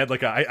 exactly. Yeah, I had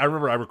like I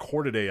remember I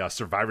recorded a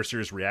Survivor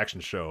Series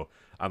reaction show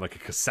on like a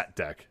cassette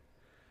deck,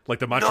 like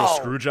the Montreal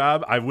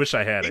Screwjob. I wish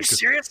I had it. Are you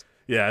serious?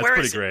 Yeah, it's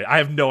pretty great. I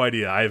have no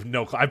idea.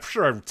 I'm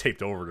sure I've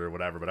taped over it or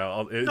whatever, but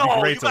it'd be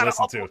great to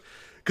listen to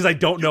because I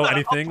don't know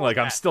anything. Like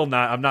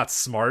I'm not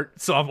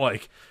smart, so I'm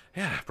like,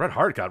 yeah, Bret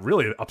Hart got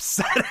really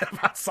upset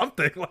about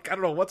something. Like I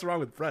don't know what's wrong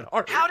with Bret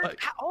Hart.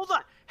 Hold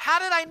on. How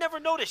did I never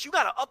notice? You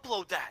got to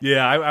upload that.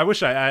 Yeah, I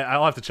wish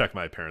I'll have to check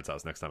my parents'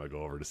 house next time I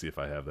go over to see if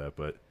I have that,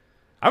 but.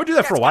 I would do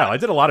that for a while. I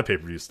did a lot of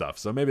pay-per-view stuff,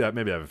 so maybe I have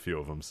a few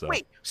of them. So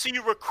wait, so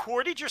you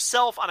recorded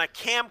yourself on a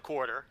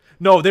camcorder?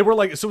 No, they were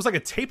like it was like a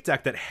tape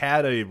deck that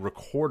had a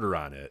recorder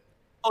on it.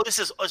 Oh, this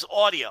is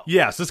audio.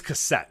 Yeah, so it's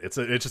cassette. It's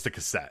just a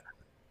cassette.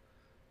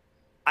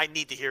 I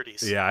need to hear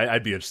these. Yeah,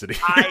 I'd be interested in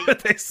hearing what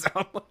they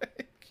sound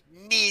like.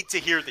 Need to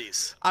hear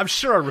these. I'm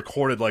sure I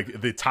recorded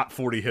like the top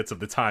 40 hits of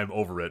the time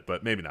over it,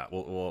 but maybe not.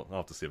 I'll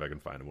have to see if I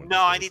can find one.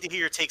 No, I need to hear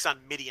your takes on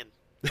Midian.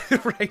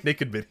 Right,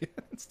 Naked Midian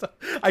and stuff.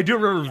 I do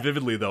remember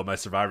vividly though my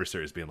Survivor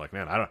Series being like,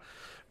 man,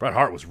 Bret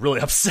Hart was really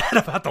upset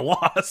about the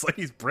loss. Like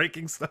he's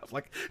breaking stuff.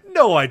 Like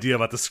no idea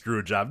about the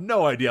screw job.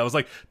 No idea. I was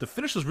like, the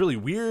finish was really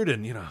weird,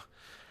 and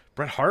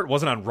Bret Hart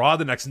wasn't on Raw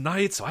the next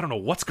night, so I don't know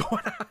what's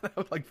going on. I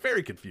was like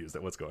very confused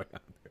at what's going on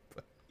there.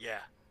 But, yeah,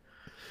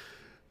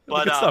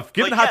 but good stuff.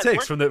 Getting hot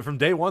takes from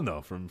day one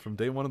though, from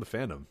day one of the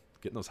fandom,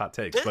 getting those hot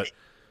takes. But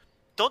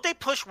don't they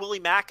push Willie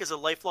Mack as a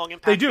lifelong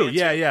Impact? They do,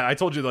 fan yeah. I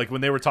told you, like, when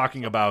they were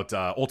talking about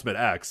Ultimate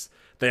X,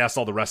 they asked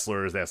all the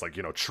wrestlers, they asked, like,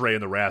 Trey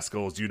and the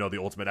Rascals, do you know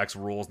the Ultimate X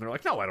rules? And they're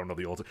like, no, I don't know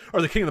the Ultimate...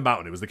 Or the King of the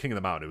Mountain. It was the King of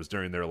the Mountain. It was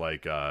during their,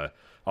 like, a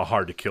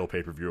Hard to Kill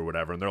pay-per-view or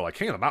whatever. And they're like,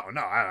 King of the Mountain?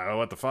 No, I don't know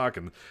what the fuck.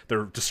 And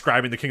they're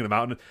describing the King of the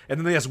Mountain. And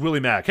then they asked Willie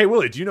Mack, hey,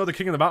 Willie, do you know the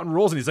King of the Mountain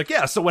rules? And he's like,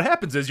 yeah, so what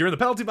happens is you're in the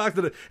penalty box,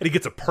 and he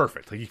gets it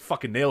perfect. Like, he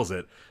fucking nails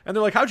it. And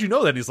they're like, how'd you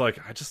know that? And he's like,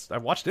 I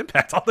watched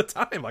Impact all the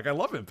time. Like, I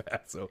love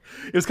Impact. So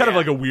it was kind of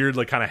like a weird,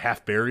 like, kind of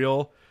half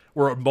burial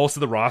where most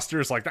of the roster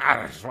is like,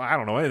 I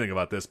don't know anything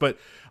about this. But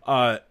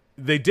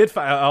they did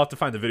I'll have to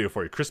find the video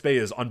for you. Chris Bay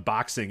is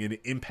unboxing an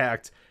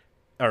Impact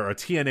or a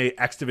TNA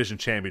X Division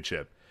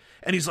Championship.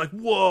 And he's like,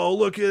 whoa,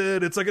 look at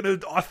it. It's like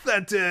an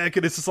authentic.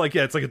 And it's just like,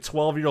 yeah, it's like a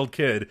 12-year-old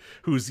kid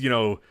who's,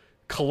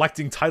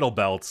 collecting title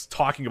belts,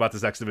 talking about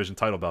this X Division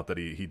title belt that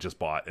he just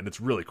bought. And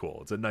it's really cool.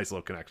 It's a nice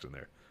little connection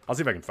there. I'll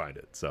see if I can find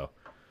it. So,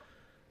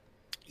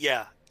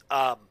 yeah.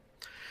 But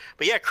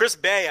yeah, Chris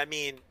Bay, I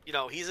mean,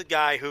 he's a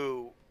guy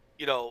who,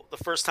 the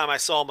first time I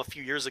saw him a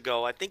few years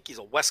ago, I think he's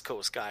a West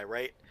Coast guy,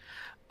 right?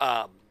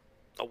 A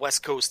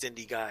West Coast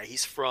indie guy.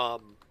 He's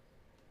from...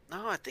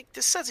 No, I think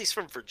this says he's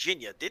from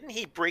Virginia. Didn't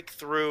he break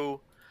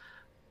through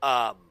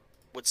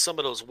with some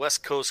of those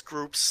West Coast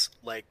groups?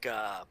 Like,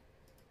 I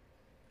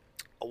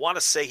want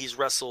to say he's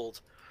wrestled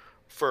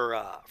for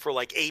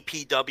like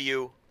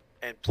APW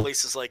and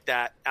places like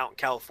that out in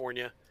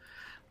California.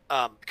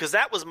 because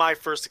that was my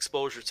first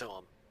exposure to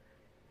him.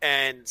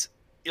 And,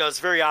 it's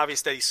very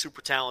obvious that he's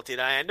super talented.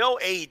 I know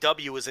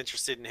AEW was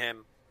interested in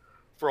him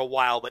for a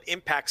while, but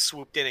Impact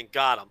swooped in and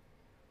got him,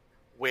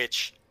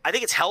 which I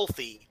think it's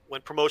healthy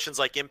when promotions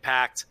like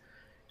Impact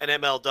and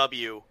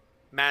MLW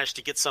manage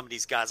to get some of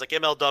these guys. Like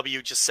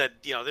MLW just said,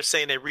 they're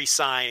saying they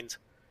re-signed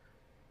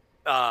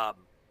Fatu,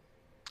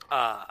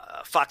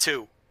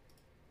 to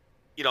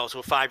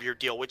a 5-year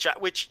deal, which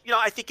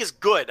I think is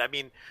good. I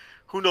mean,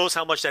 who knows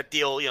how much that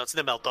deal, it's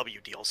an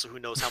MLW deal, so who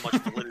knows how much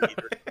validity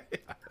there is.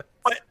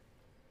 But,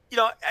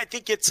 I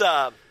think it's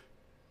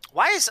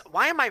why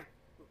am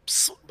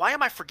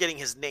I forgetting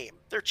his name?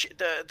 Their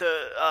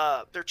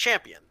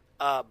champion.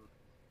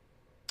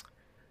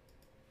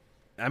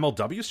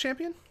 MLW's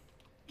champion?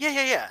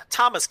 Yeah.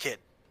 Thomas Kid.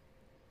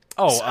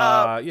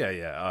 Oh,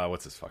 yeah.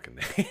 What's his fucking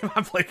name?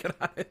 I'm blanking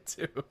on it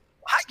too.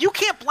 You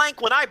can't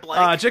blank when I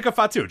blank. Jacob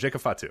Fatu.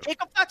 Jacob Fatu.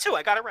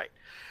 I got it right.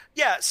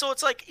 Yeah, so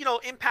it's like,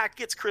 Impact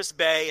gets Chris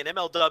Bay, and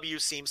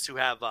MLW seems to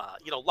have,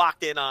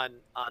 locked in on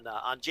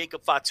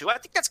Jacob Fatu. I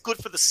think that's good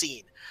for the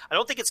scene. I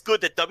don't think it's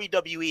good that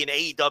WWE and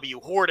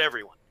AEW hoard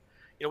everyone.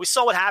 We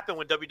saw what happened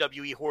when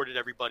WWE hoarded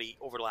everybody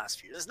over the last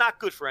few years. It's not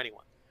good for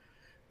anyone.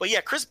 But yeah,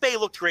 Chris Bay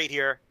looked great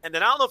here. And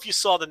then I don't know if you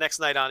saw the next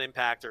night on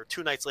Impact, or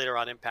 2 nights later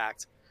on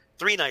Impact,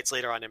 3 nights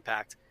later on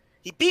Impact.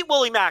 He beat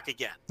Willie Mack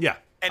again. Yeah.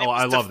 And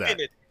I love that.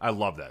 I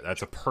love that.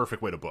 That's a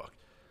perfect way to book.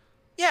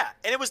 Yeah,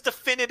 and it was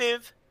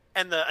definitive.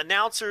 And the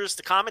announcers,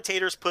 the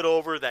commentators put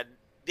over that.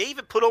 They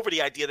even put over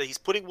the idea that he's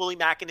putting Willie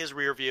Mack in his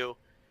rear view.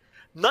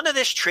 None of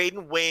this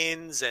trading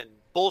wins and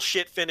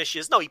bullshit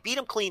finishes. No, he beat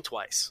him clean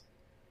twice.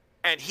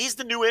 And he's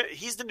the new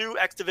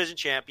X Division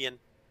champion.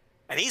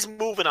 And he's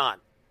moving on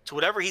to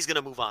whatever he's going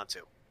to move on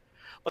to.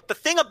 But the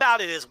thing about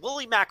it is,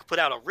 Willie Mack put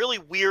out a really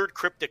weird,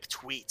 cryptic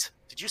tweet.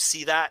 Did you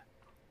see that?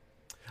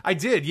 I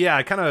did, yeah.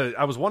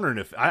 I was wondering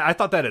if I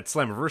thought that at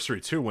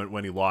Slammiversary too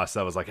when he lost.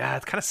 I was like,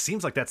 it kind of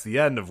seems like that's the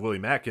end of Willie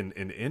Mack in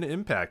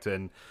Impact,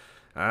 and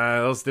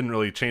those didn't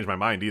really change my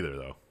mind either,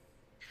 though.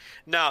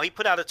 No, he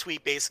put out a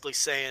tweet basically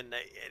saying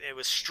that it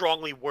was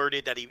strongly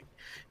worded that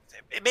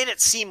it made it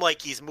seem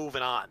like he's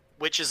moving on,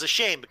 which is a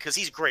shame because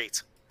he's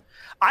great.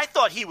 I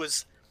thought he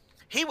was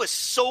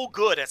so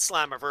good at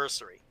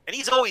Slammiversary, and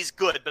he's always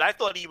good, but I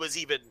thought he was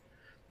even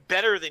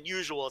better than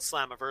usual at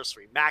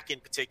Slammiversary, Mack in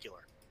particular,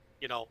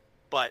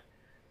 But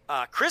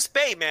Chris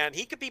Bay, man,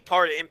 he could be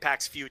part of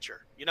Impact's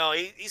future.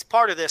 He's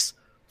part of this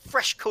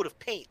fresh coat of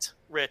paint,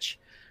 Rich,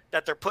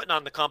 that they're putting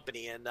on the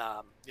company, and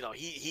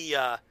he's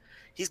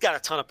got a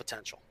ton of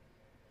potential.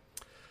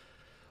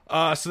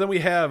 So then we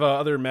have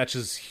other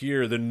matches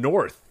here. The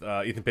North,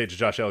 Ethan Page and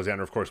Josh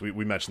Alexander, of course,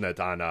 we mentioned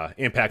that on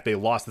Impact. They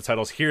lost the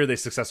titles. Here they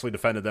successfully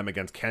defended them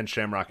against Ken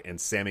Shamrock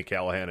and Sami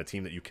Callihan, a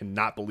team that you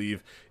cannot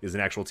believe is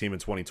an actual team in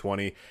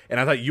 2020.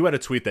 And I thought you had a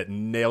tweet that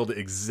nailed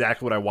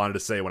exactly what I wanted to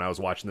say when I was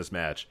watching this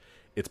match.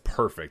 It's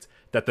perfect.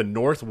 That the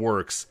North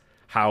works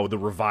how the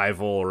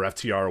Revival or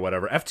FTR or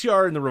whatever.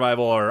 FTR and the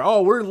Revival are,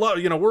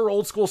 we're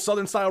old school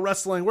Southern style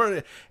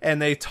wrestling.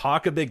 And they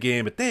talk a big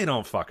game, but they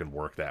don't fucking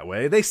work that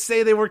way. They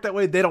say they work that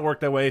way. They don't work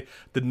that way.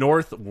 The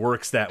North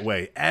works that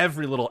way.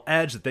 Every little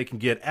edge that they can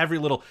get,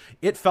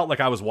 it felt like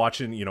I was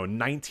watching,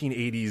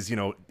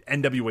 1980s,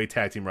 NWA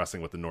tag team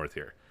wrestling with the North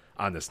here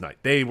on this night.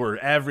 They were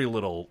every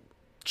little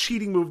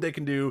cheating move they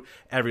can do,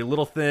 every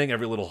little thing,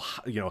 every little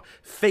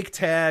fake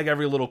tag,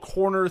 every little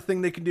corner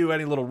thing they can do,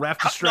 any little ref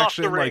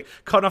distraction, like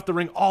cutting off the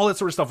ring, all that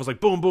sort of stuff was like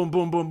boom, boom,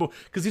 boom, boom, boom.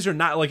 Because these are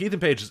not like Ethan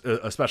Page,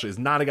 especially, is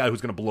not a guy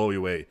who's going to blow you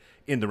away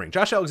in the ring.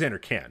 Josh Alexander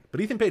can,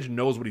 but Ethan Page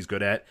knows what he's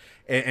good at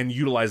and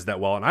utilizes that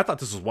well. And I thought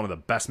this was one of the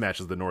best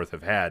matches the North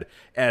have had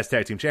as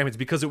tag team champions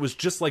because it was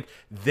just like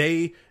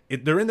they're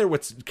in there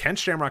with Ken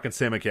Shamrock and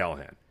Sami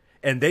Callihan,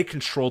 and they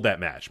controlled that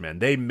match, man.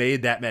 They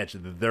made that match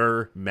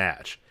their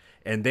match.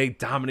 And they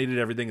dominated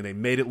everything, and they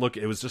made it look,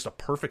 it was just a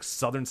perfect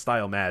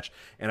Southern-style match.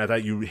 And I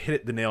thought you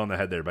hit the nail on the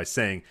head there by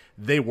saying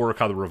they work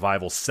how the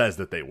Revival says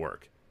that they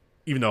work.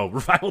 Even though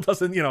Revival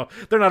doesn't,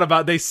 they're not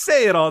about, they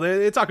say it all,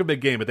 they talk a big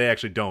game, but they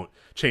actually don't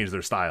change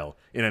their style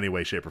in any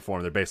way, shape, or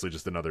form. They're basically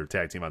just another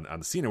tag team on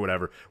the scene or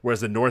whatever.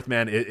 Whereas the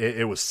Northman,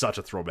 it was such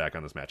a throwback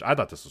on this match. I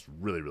thought this was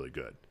really, really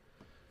good.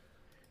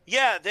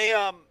 Yeah,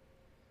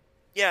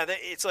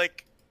 it's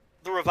like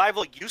the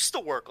Revival used to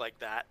work like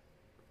that,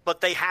 but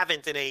they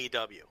haven't in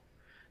AEW.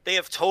 They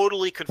have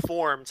totally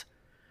conformed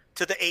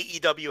to the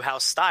AEW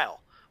house style,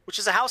 which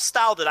is a house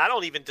style that I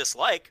don't even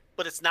dislike,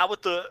 but it's not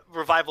what the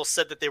Revival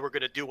said that they were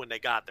going to do when they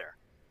got there.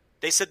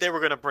 They said they were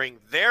going to bring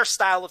their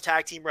style of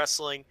tag team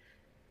wrestling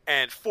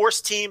and force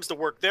teams to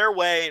work their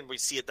way, and we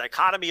see a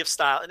dichotomy of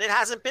style, and it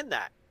hasn't been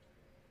that.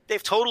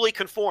 They've totally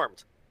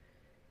conformed.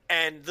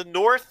 And the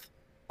North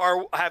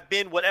have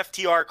been what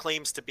FTR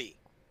claims to be.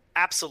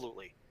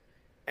 Absolutely.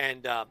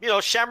 And,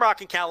 Shamrock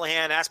and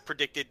Callihan, as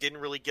predicted, didn't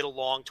really get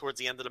along towards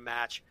the end of the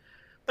match.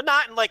 But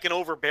not in, like, an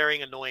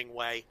overbearing, annoying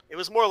way. It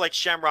was more like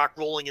Shamrock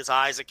rolling his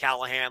eyes at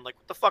Callihan, like,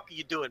 what the fuck are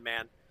you doing,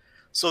 man?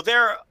 So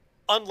their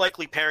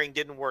unlikely pairing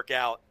didn't work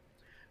out.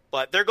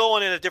 But they're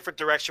going in a different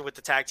direction with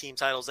the tag team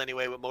titles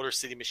anyway, with Motor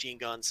City Machine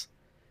Guns.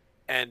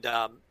 And,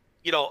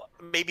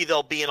 maybe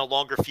they'll be in a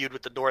longer feud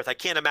with the North. I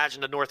can't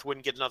imagine the North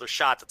wouldn't get another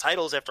shot at the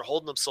titles after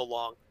holding them so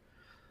long.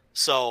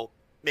 So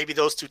maybe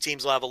those two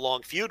teams will have a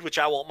long feud, which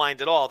I won't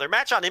mind at all. Their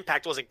match on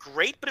Impact wasn't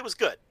great, but it was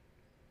good.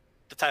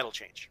 The title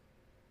change.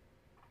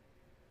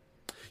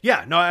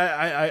 Yeah, no,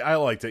 I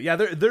liked it. Yeah,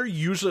 they're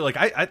usually like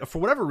I for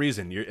whatever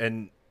reason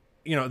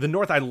the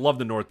North. I love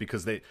the North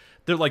because they're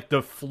like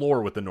the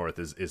floor with the North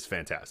is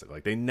fantastic.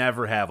 Like they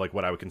never have like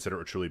what I would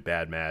consider a truly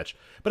bad match,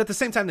 but at the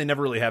same time they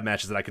never really have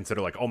matches that I consider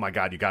like, oh my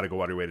god, you got to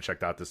go out of your way to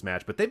check out this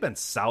match. But they've been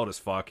solid as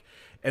fuck.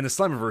 And the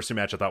Slammiversary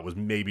match I thought was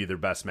maybe their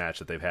best match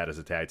that they've had as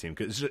a tag team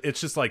because it's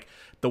just like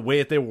the way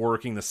that they're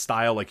working, the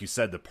style, like you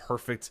said, the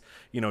perfect,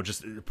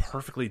 just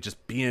perfectly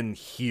just being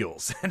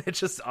heels, and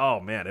it's just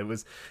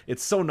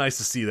it's so nice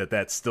to see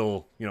that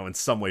still in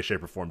some way,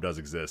 shape, or form does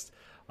exist.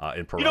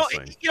 In pro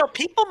wrestling.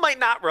 People might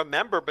not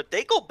remember, but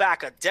they go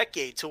back a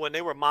decade to when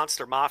they were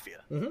Monster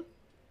Mafia. Mm-hmm.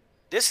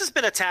 This has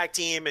been a tag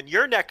team in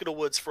your neck of the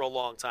woods for a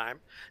long time.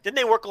 Didn't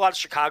they work a lot of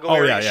Chicago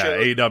area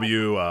shows?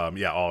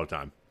 AEW, all the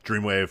time.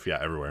 Dreamwave,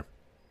 everywhere.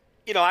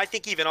 I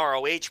think even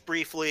ROH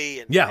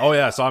briefly.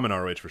 So I'm in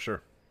ROH for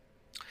sure.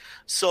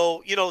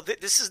 So,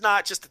 this is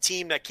not just a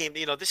team that came,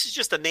 this is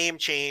just a name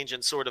change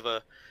and sort of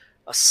a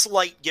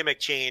slight gimmick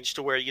change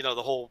to where,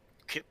 the whole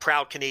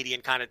proud Canadian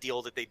kind of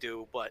deal that they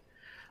do. But,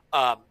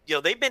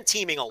 they've been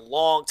teaming a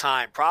long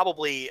time,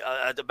 probably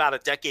about a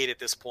decade at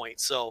this point.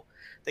 So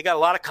they got a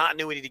lot of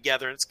continuity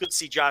together, and it's good to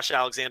see Josh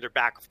Alexander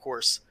back, of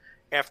course,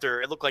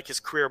 after it looked like his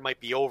career might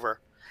be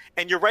over.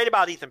 And you're right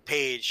about Ethan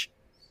Page.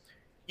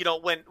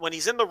 When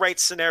he's in the right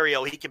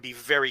scenario, he can be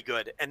very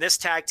good. And this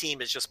tag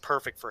team is just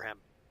perfect for him.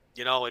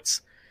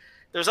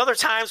 There's other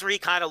times where he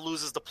kind of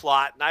loses the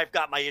plot, and I've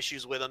got my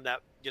issues with him that,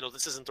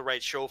 this isn't the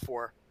right show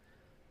for,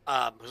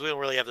 because we don't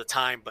really have the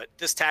time. But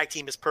this tag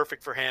team is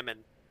perfect for him, and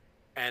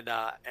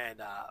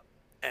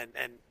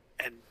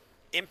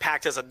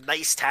Impact has a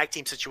nice tag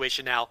team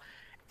situation now,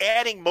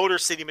 adding Motor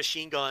City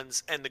Machine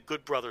Guns and the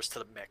Good Brothers to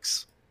the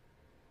mix.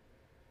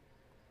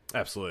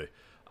 Absolutely.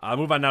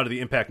 Move on now to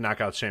the Impact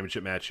Knockouts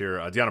Championship match here.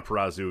 Deonna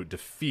Purrazzo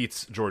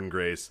defeats Jordynne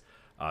Grace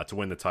to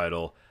win the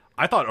title.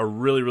 I thought a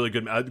really, really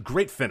good,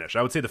 great finish.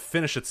 I would say the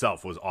finish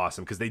itself was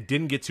awesome because they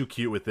didn't get too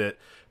cute with it.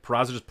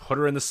 Purrazzo just put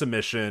her in the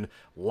submission,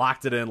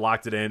 locked it in,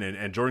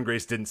 and Jordynne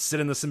Grace didn't sit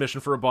in the submission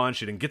for a bunch.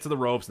 She didn't get to the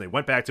ropes, and they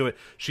went back to it.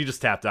 She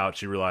just tapped out.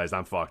 She realized,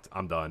 I'm fucked.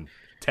 I'm done.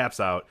 Taps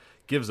out.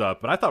 Gives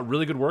up. But I thought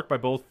really good work by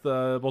both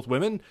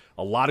women.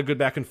 A lot of good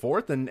back and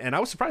forth, and I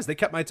was surprised they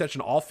kept my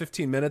attention all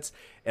 15 minutes.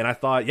 And I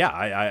thought,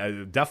 I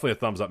definitely a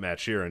thumbs up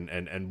match here,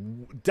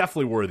 and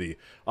definitely worthy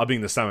of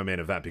being the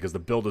semi-main event because the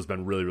build has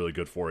been really, really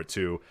good for it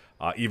too.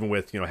 Even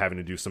with having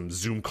to do some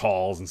Zoom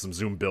calls and some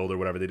Zoom build or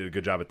whatever, they did a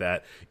good job at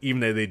that. Even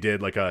though they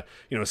did like a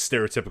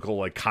stereotypical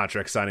like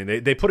contract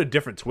signing, they put a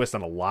different twist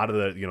on a lot of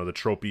the the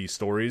tropey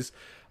stories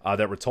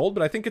that were told,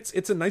 but I think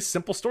it's a nice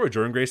simple story.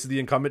 Jordynne Grace is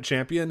the incumbent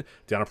champion.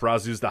 Deonna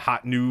Purrazzo is the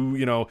hot new,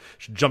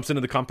 she jumps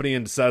into the company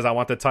and says, I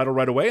want that title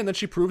right away, and then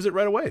she proves it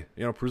right away.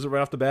 Proves it right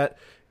off the bat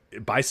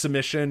by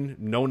submission,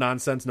 no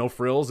nonsense, no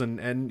frills, and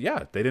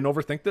they didn't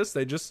overthink this.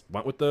 They just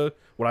went with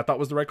what I thought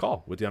was the right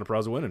call with Deonna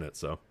Purrazzo winning it.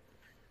 So.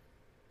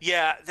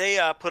 Yeah, they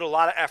put a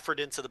lot of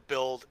effort into the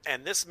build,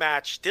 and this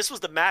was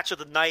the match of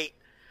the night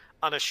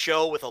on a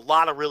show with a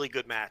lot of really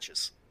good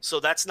matches.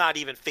 So that's not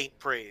even faint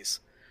praise.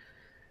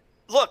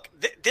 Look,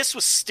 this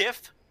was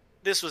stiff.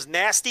 This was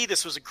nasty.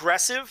 This was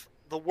aggressive.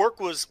 The work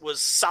was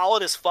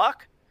solid as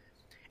fuck.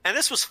 And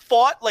this was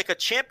fought like a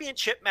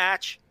championship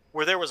match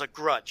where there was a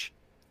grudge.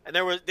 And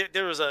there was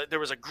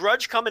a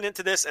grudge coming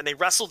into this, and they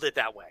wrestled it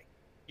that way.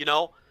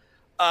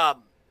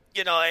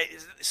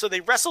 So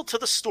they wrestled to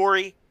the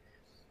story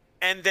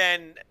and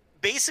then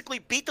basically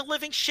beat the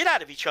living shit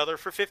out of each other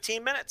for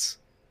 15 minutes.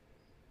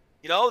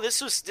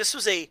 This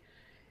was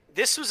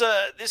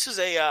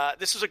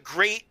a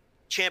great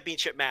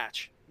championship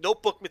match,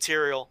 notebook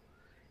material,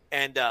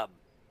 and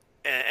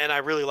I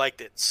really liked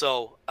it.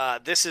 So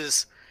this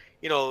is,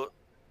 Deonna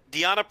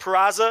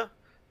Purrazzo.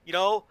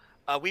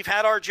 We've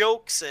had our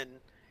jokes,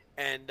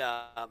 and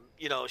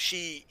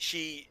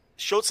she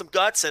showed some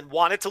guts and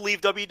wanted to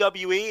leave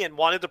WWE and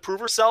wanted to prove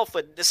herself,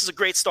 and this is a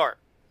great start.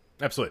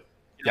 Absolutely.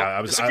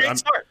 I'm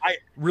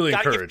really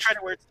encouraged.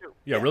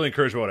 Really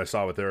encouraged by what I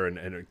saw with her, and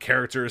her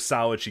character is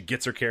solid. She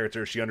gets her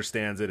character. She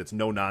understands it. It's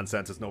no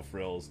nonsense. It's no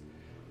frills.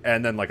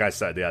 And then, like I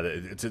said,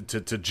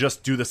 to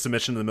just do the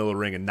submission in the middle of the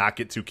ring and not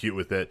get too cute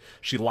with it.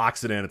 She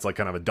locks it in. It's like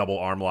kind of a double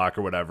arm lock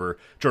or whatever.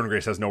 Jordynne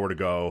Grace has nowhere to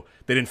go.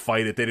 They didn't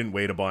fight it. They didn't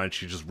wait a bunch.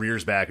 She just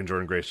rears back, and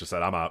Jordynne Grace just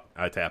said, "I'm out.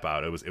 I tap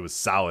out." It was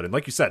solid. And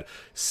like you said,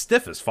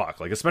 stiff as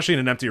fuck. Like, especially in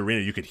an empty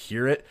arena, you could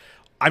hear it.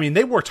 I mean,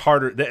 they worked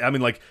harder.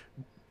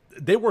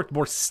 They worked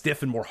more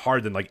stiff and more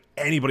hard than like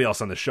anybody else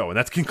on the show, and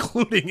that's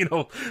including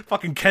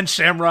fucking Ken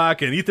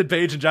Shamrock and Ethan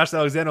Page and Josh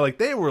Alexander. Like,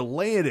 they were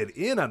laying it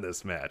in on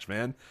this match,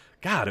 man.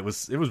 God, it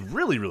was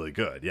really, really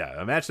good.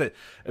 Yeah, a match that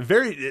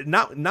very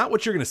not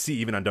what you're going to see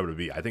even on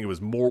WWE. I think it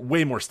was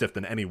way more stiff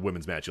than any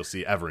women's match you'll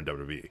see ever in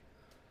WWE.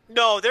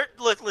 No,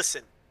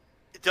 listen.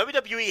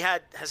 WWE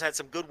has had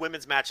some good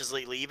women's matches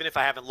lately, even if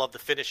I haven't loved the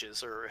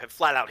finishes or have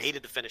flat out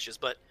hated the finishes,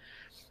 but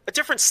a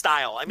different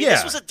style. I mean,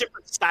 This was a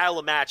different style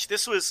of match.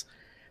 This was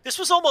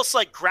almost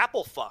like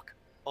grapple fuck,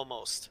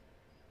 almost,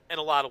 in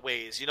a lot of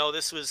ways.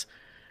 This was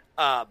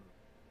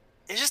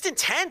it's just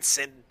intense,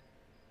 and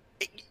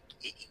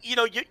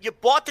you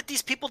bought that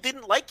these people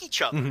didn't like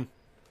each other,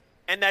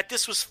 and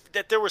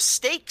that there were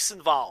stakes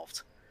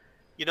involved.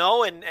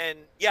 And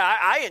yeah,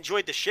 I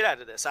enjoyed the shit out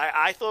of this.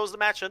 I thought it was the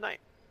match of the night.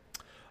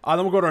 Then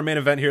we'll go to our main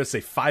event here. It's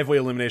a 5-way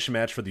elimination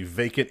match for the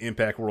vacant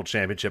Impact World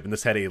Championship, and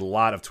this had a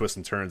lot of twists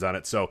and turns on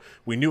it. So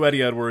we knew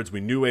Eddie Edwards,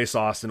 we knew Ace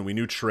Austin, we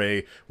knew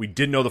Trey, we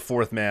didn't know the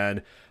fourth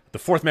man. The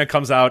fourth man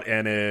comes out,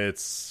 and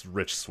it's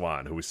Rich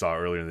Swann, who we saw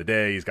earlier in the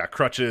day. He's got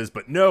crutches,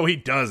 but no, he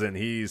doesn't.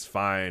 He's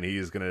fine.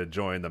 He's going to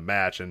join the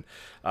match. And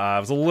it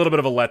was a little bit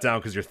of a letdown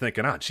because you're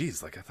thinking,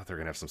 geez, like I thought they were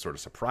going to have some sort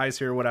of surprise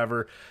here or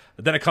whatever.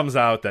 But then it comes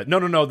out that,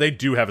 no, they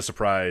do have a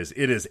surprise.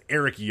 It is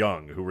Eric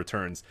Young who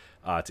returns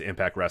to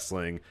Impact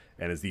Wrestling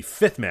and is the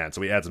fifth man,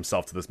 so he adds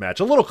himself to this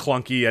match. A little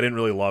clunky. I didn't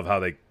really love how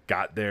they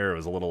got there. It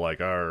was a little like,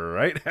 all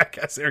right, I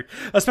guess Eric,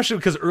 especially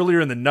because earlier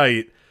in the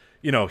night,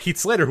 Heath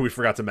Slater, who we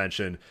forgot to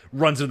mention,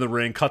 runs into the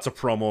ring, cuts a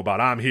promo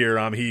about, I'm here,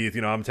 I'm Heath,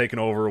 I'm taking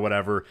over or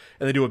whatever.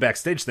 And they do a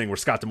backstage thing where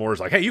Scott D'Amore's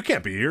like, hey, you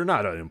can't be here,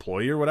 not an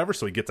employee or whatever.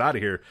 So he gets out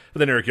of here. But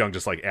then Eric Young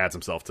just adds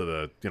himself to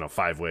the,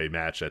 5-way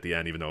match at the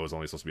end, even though it was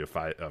only supposed to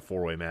be a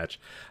 4-way match.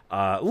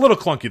 A little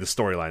clunky, the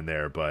storyline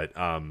there, but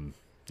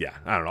yeah,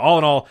 I don't know. All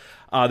in all,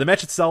 the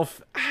match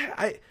itself,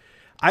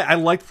 I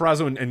liked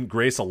Peraza and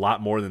Grace a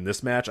lot more than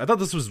this match. I thought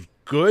this was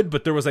good,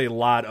 but there was a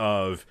lot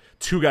of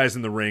two guys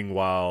in the ring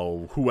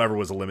while whoever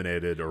was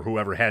eliminated or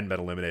whoever hadn't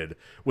been eliminated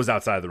was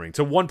outside of the ring.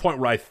 To one point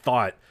where I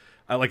thought,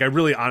 I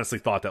really honestly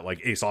thought that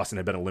Ace Austin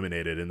had been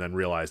eliminated, and then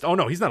realized, oh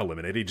no, he's not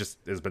eliminated. He just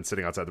has been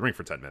sitting outside the ring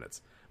for 10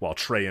 minutes while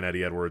Trey and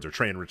Eddie Edwards or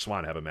Trey and Rich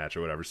Swann have a match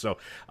or whatever. So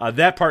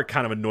that part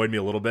kind of annoyed me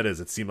a little bit, as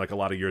it seemed like a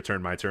lot of your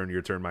turn, my turn,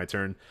 your turn, my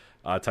turn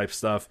type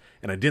stuff.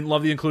 And I didn't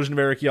love the inclusion of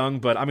Eric Young,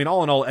 but I mean,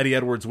 all in all, Eddie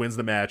Edwards wins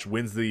the match,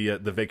 wins the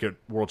vacant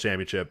world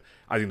championship.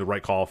 I think the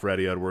right call for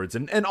Eddie Edwards.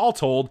 And all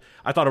told,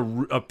 I thought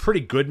a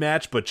pretty good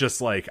match, but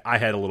just I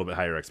had a little bit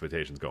higher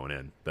expectations going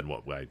in than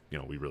what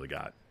we really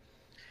got.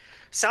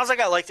 Sounds like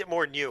I liked it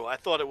more than you. I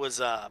thought it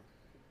was a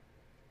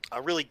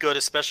really good,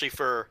 especially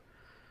for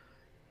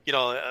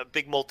a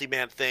big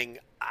multi-man thing.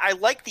 I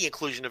like the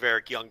inclusion of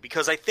Eric Young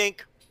because I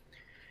think,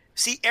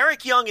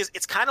 Eric Young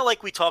it's kind of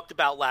like we talked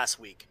about last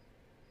week.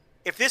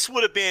 If this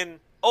would have been,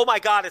 oh my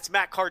God, it's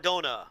Matt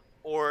Cardona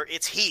or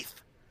it's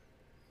Heath,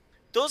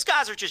 those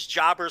guys are just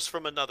jobbers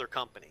from another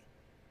company.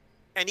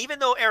 And even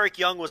though Eric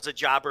Young was a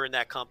jobber in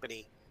that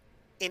company,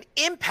 in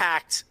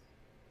Impact,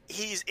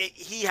 he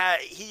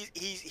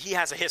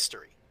has a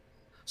history.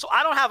 So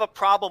I don't have a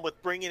problem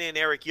with bringing in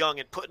Eric Young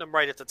and putting him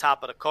right at the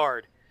top of the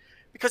card,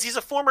 because he's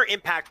a former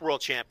Impact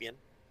World Champion,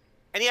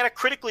 and he had a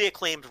critically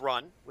acclaimed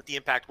run with the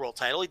Impact World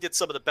title. He did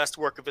some of the best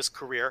work of his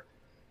career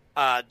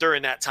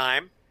during that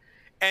time.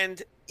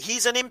 And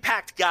he's an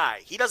Impact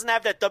guy. He doesn't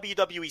have that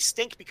WWE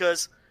stink,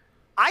 because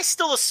I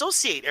still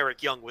associate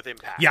Eric Young with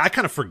Impact. Yeah, I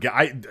kind of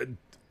forgot.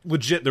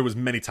 Legit, there was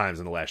many times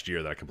in the last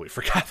year that I completely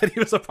forgot that he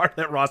was a part of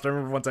that roster. I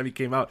remember one time he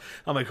came out,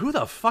 I'm like, who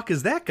the fuck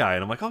is that guy?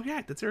 And I'm like, oh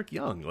yeah, that's Eric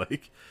Young.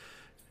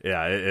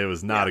 Yeah, it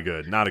was not a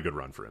good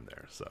run for him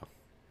there.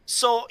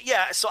 So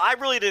I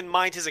really didn't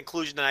mind his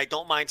inclusion, and I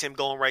don't mind him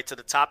going right to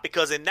the top,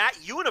 because in that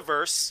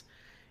universe,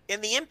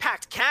 in the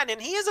Impact canon,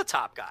 he is a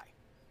top guy.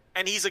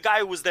 And he's a guy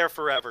who was there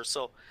forever.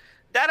 So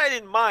that I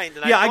didn't mind.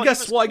 And I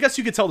guess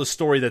you could tell the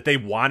story that they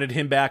wanted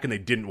him back and they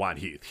didn't want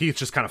Heath. Heath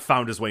just kind of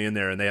found his way in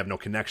there, and they have no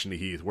connection to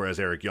Heath, whereas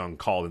Eric Young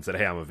called and said,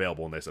 hey, I'm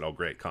available. And they said, oh,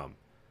 great, come.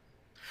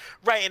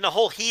 Right, and the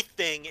whole Heath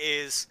thing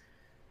is,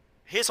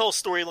 his whole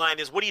storyline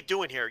is, what are you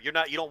doing here? You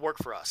don't work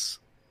for us.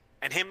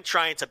 And him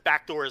trying to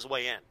backdoor his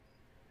way in.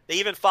 They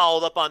even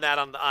followed up on that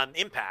on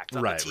Impact,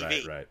 on the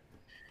TV.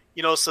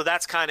 Right. So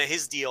that's kind of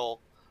his deal,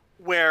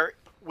 where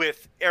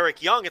with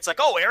Eric Young, it's like,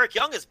 oh, Eric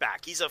Young is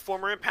back. He's a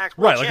former Impact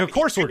World Champion. Of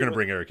course we're going to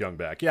bring Eric Young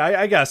back. Yeah,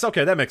 I guess.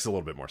 Okay, that makes a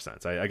little bit more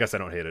sense. I guess I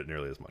don't hate it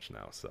nearly as much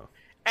now. So.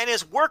 And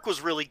his work was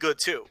really good,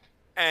 too.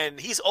 And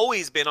he's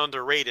always been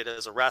underrated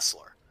as a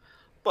wrestler.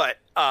 But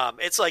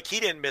it's like he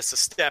didn't miss a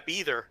step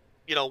either,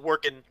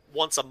 working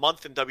once a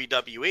month in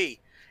WWE.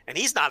 And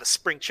he's not a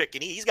spring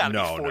chicken. He's got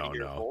to be 40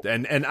 years old.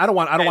 And I don't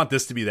want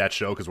this to be that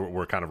show, because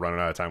we're kind of running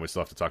out of time. We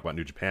still have to talk about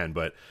New Japan.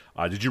 But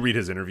did you read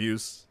his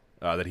interviews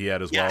that he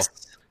had as well?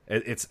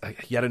 It's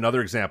yet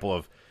another example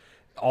of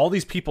all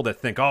these people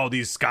that think, oh,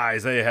 these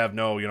guys, they have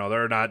no,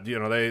 they're not,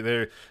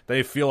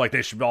 they feel like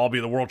they should all be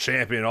the world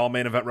champion, all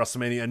main event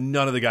WrestleMania, and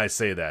none of the guys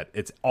say that.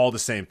 It's all the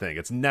same thing.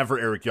 It's never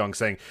Eric Young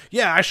saying,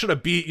 yeah, I should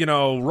have beat,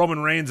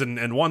 Roman Reigns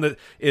and won that.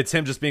 It's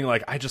him just being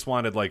like, I just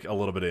wanted a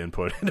little bit of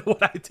input into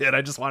what I did.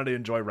 I just wanted to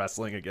enjoy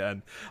wrestling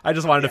again. I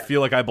just wanted to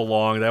feel like I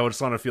belonged. I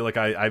just wanted to feel like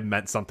I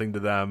meant something to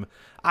them.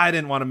 I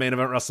didn't want to main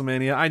event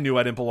WrestleMania. I knew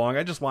I didn't belong.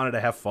 I just wanted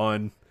to have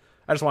fun.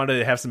 I just wanted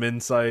to have some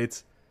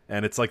insights,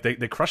 and it's like they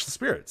crushed the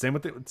spirit. Same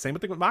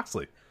thing with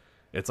Moxley.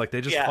 It's like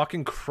they just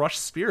fucking crush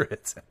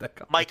spirits at that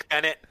company. Mike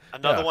Bennett,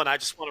 another one. I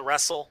just want to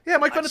wrestle. Yeah,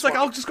 Mike Bennett's like,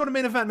 I'll just go to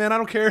main event, man. I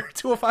don't care.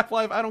 205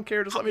 Live, I don't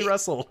care. Just let me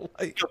wrestle.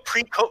 Like,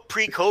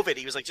 pre-COVID,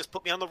 he was like, just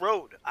put me on the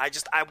road. I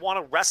want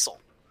to wrestle.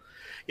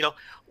 You know,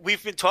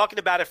 we've been talking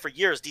about it for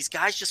years. These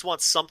guys just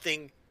want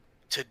something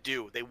to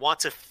do. They want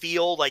to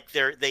feel like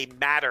they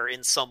matter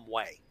in some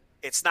way.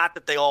 It's not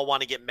that they all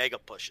want to get mega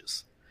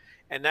pushes.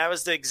 And that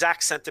was the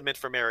exact sentiment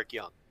from Eric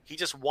Young. He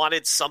just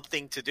wanted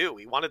something to do.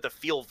 He wanted to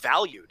feel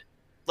valued,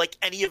 like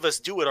any of us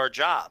do at our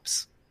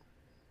jobs.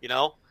 You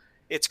know,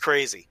 it's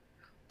crazy.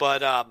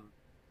 But,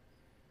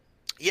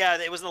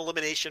 yeah, it was an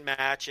elimination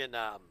match. And,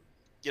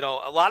 you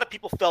know, a lot of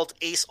people felt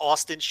Ace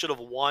Austin should have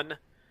won.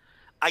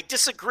 I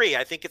disagree.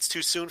 I think it's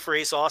too soon for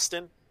Ace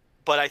Austin,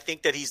 but I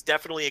think that he's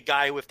definitely a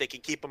guy who, if they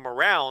can keep him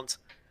around,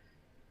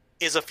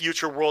 is a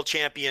future world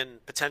champion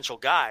potential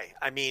guy.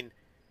 I mean,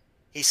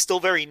 he's still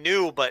very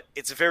new, but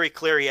it's very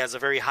clear he has a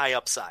very high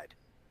upside.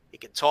 He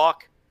can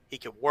talk. He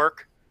can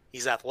work.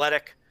 He's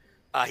athletic.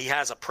 He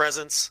has a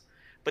presence.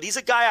 But he's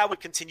a guy I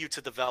would continue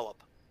to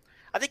develop.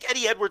 I think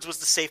Eddie Edwards was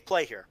the safe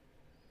play here.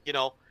 You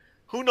know,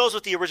 who knows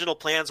what the original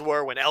plans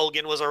were when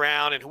Elgin was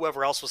around and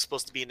whoever else was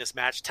supposed to be in this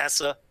match,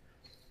 Tessa.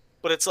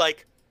 But it's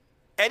like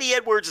Eddie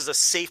Edwards is a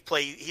safe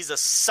play. He's a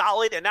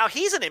solid, and now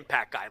he's an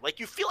impact guy. Like,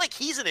 you feel like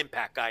he's an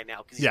impact guy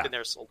now because he's been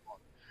there so long.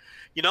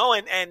 You know,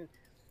 and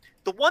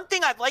the one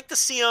thing I'd like to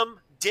see him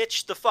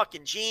ditch the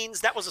fucking jeans.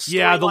 That was a storyline.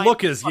 Yeah, the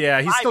look is,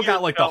 he's still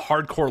got like the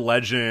hardcore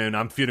legend,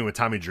 I'm feuding with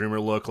Tommy Dreamer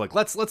look. Like,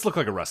 let's look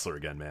like a wrestler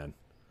again, man.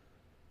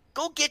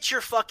 Go get your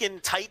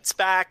fucking tights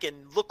back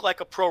and look like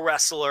a pro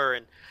wrestler.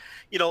 And,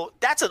 you know,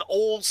 that's an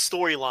old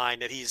storyline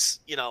that he's,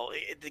 you know,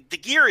 the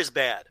gear is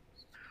bad.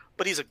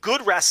 But he's a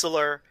good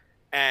wrestler,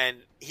 and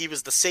he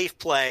was the safe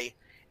play,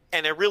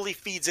 and it really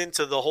feeds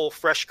into the whole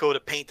fresh coat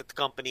of paint that the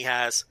company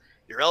has.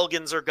 Your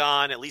Elgins are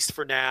gone, at least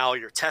for now.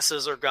 Your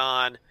Tessas are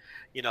gone.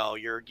 You know,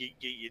 your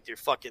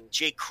fucking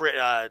Jake.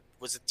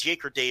 Was it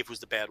Jake or Dave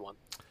who's the bad one?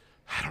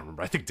 I don't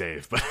remember. I think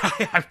Dave, but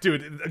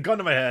dude, a gun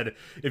to my head.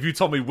 If you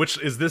told me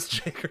which is this,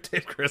 Jake or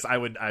Dave Chris,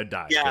 I'd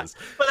die. Yeah,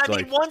 but I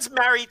mean, one's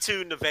married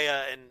to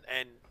Nevaeh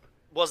and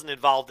wasn't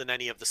involved in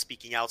any of the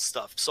speaking out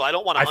stuff, so I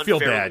don't want to. I feel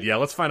bad. Yeah,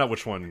 let's find out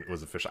which one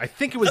was official. I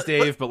think it was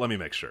Dave, but let me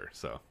make sure.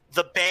 So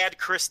the bad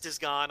Chris is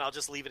gone. I'll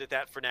just leave it at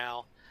that for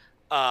now.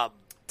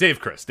 Dave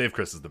Chris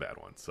is the bad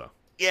one. So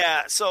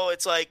yeah, so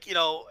it's like, you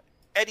know,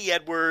 Eddie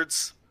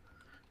Edwards,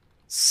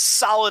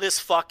 solid as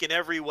fuck in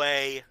every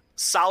way,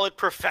 solid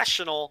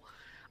professional.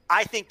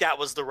 I think that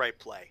was the right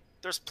play.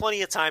 There's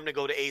plenty of time to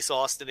go to Ace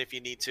Austin if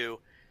you need to.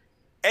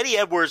 Eddie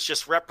Edwards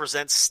just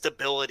represents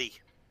stability,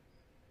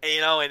 you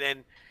know,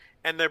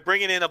 and they're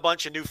bringing in a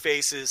bunch of new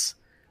faces.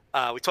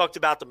 We talked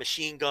about the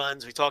Machine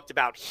Guns. We talked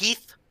about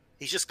Heath.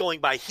 He's just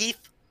going by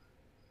Heath.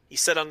 He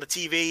said on the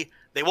TV,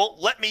 they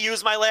won't let me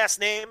use my last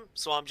name,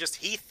 so I'm just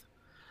Heath.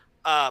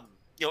 You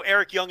know,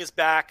 Eric Young is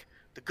back.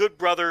 The Good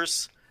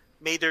Brothers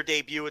made their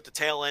debut at the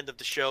tail end of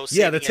the show.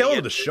 Yeah, the tail end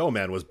of the show,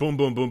 man, was boom,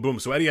 boom, boom, boom.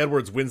 So Eddie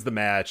Edwards wins the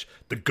match.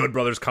 The Good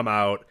Brothers come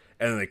out,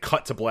 and then they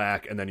cut to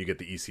black, and then you get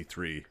the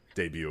EC3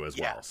 debut as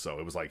well. So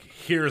it was like,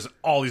 here's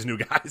all these new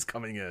guys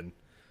coming in.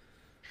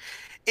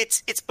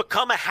 It's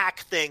become a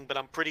hack thing, but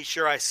I'm pretty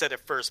sure I said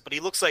it first. But he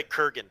looks like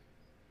Kurgan.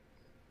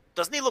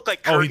 Doesn't he look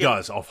like Kurgan? Oh, he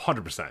does.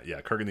 100%.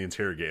 Yeah, Kurgan the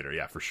Interrogator.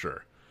 Yeah, for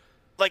sure.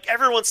 Like,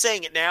 everyone's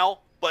saying it now,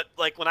 but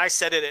like when I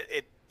said it,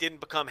 it didn't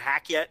become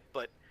hack yet.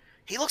 But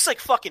he looks like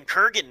fucking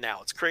Kurgan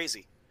now. It's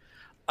crazy.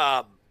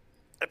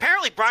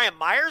 Apparently Brian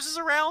Myers is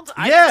around.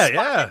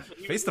 Yeah.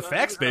 Face the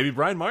facts, baby.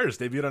 Brian Myers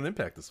debuted on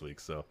Impact this week,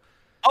 so.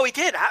 Oh, he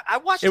did. I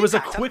watched it. It was a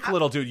quick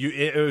little dude.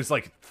 It was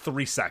like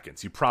 3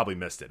 seconds. You probably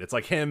missed it. It's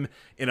like him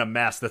in a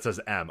mask that says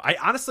M.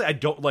 I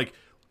don't like.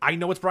 I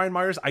know it's Brian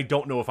Myers. I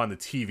don't know if on the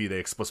TV they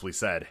explicitly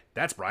said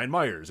that's Brian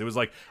Myers. It was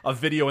like a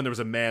video and there was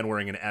a man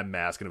wearing an M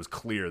mask and it was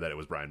clear that it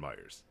was Brian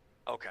Myers.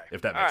 Okay,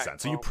 if that makes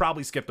sense. So you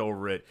probably skipped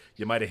over it.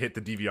 You might have hit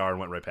the DVR and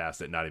went right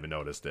past it, and not even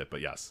noticed it. But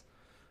yes.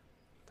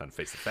 Time to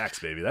face the facts,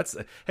 baby.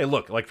 Hey,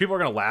 look, like people are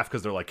gonna laugh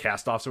because they're like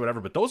cast-offs or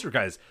whatever, but those are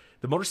guys.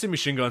 The Motor City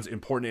Machine Guns,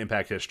 important to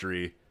Impact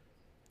history.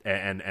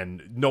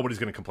 And nobody's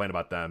going to complain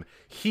about them.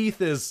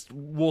 Heath is,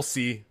 we'll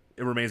see.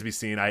 It remains to be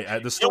seen.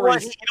 The story.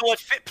 You know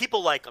what?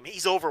 People like him.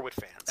 He's over with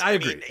fans. I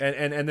agree.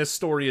 And this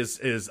story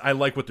is I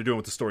like what they're doing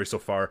with the story so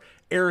far.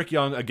 Eric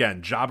Young,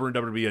 again, jobber in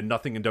WWE and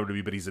nothing in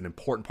WWE, but he's an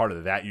important part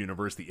of that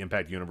universe, the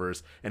Impact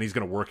universe, and he's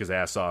going to work his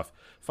ass off.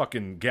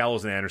 Fucking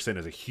Gallows and Anderson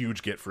is a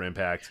huge get for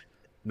Impact.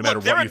 No matter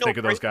what you think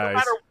of those guys. No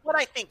matter what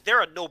I think,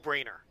 they're a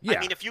no-brainer. Yeah.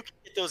 I mean, if you can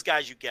get those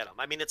guys, you get them.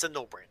 I mean, it's a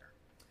no-brainer.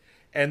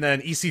 And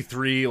then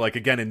EC3, like,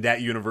 again, in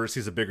that universe,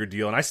 he's a bigger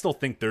deal. And I still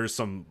think there's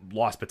some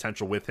lost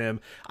potential with him.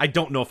 I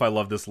don't know if I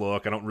love this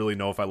look. I don't really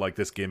know if I like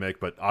this gimmick,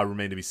 but I'll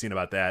remain to be seen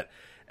about that.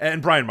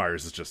 And Brian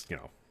Myers is just,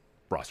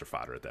 roster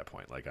fodder at that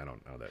point. Like, I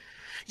don't know that.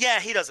 Yeah,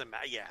 he doesn't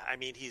matter. Yeah, I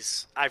mean,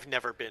 I've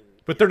never been.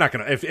 But they're not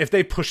going to. If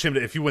they push him,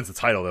 if he wins the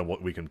title, then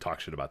we can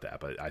talk shit about that.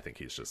 But I think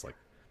he's just, like,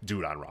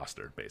 dude on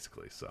roster,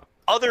 basically. So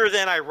other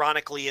than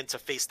ironically into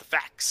Face the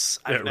Facts.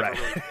 I've never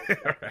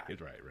really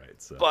right.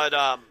 So.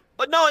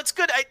 But no, it's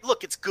good.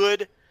 Look, it's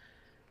good.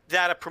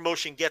 that a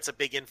promotion gets a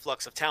big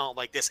influx of talent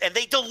like this. And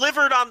they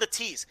delivered on the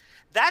tease.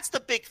 That's the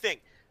big thing.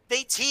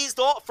 They teased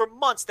all for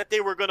months that they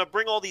were going to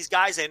bring all these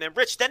guys in, and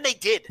Rich, then they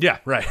did. Yeah,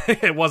 right.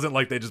 It wasn't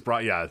like they just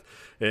brought,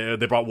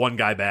 they brought one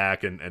guy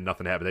back and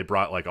nothing happened. They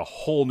brought like a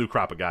whole new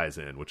crop of guys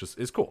in, which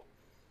is cool.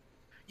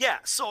 Yeah,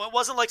 so it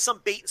wasn't like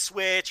some bait and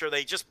switch or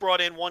they just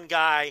brought in one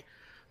guy.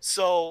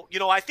 So,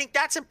 I think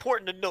that's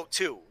important to note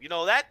too.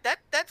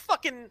 That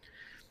fucking,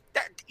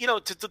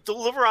 to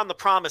deliver on the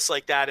promise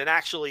like that and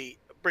actually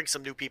bring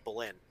some new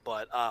people in.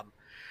 But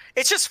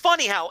it's just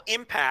funny how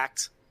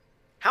Impact,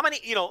 how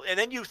many, and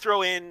then you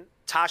throw in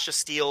Tasha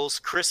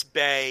Steelz, Chris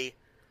Bay,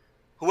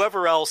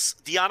 whoever else,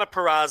 Deonna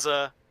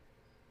Purrazzo.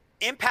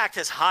 Impact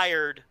has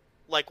hired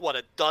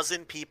a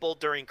dozen people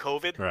during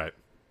COVID. Right.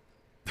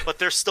 But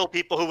there's still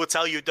people who would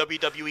tell you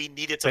WWE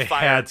needed to they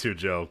fire. They had to,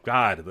 Joe.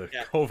 God,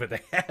 COVID,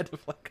 they had to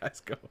let guys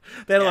go.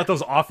 They had to let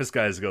those office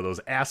guys go. Those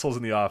assholes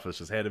in the office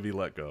just had to be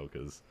let go.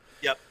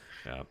 Yep.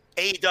 Yeah.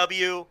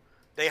 AEW,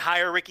 they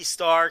hire Ricky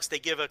Starks. They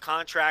give a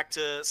contract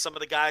to some of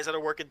the guys that are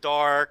working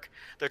dark.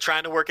 They're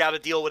trying to work out a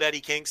deal with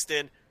Eddie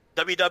Kingston.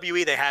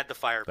 WWE, they had to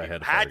fire people.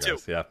 They had to.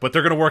 Yeah, but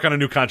they're going to work on a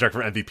new contract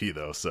for MVP,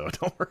 though, so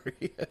don't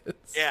worry.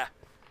 Yeah.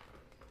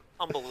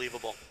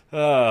 Unbelievable.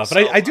 But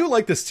I do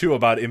like this too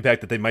about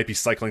Impact, that they might be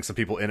cycling some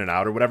people in and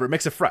out or whatever. It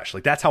makes it fresh.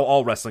 Like, that's how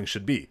all wrestling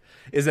should be.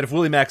 Is that if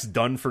Willie Mack's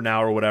done for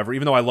now or whatever,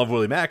 even though I love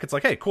Willie Mack, it's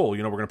like, hey, cool, we're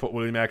going to put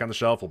Willie Mack on the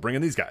shelf. We'll bring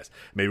in these guys.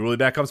 Maybe Willie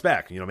Mack comes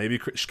back. Maybe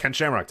Ken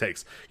Shamrock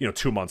takes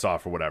 2 months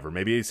off or whatever.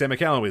 Maybe Sam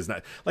McCallum is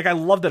not. Like, I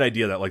love that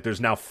idea that there's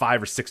now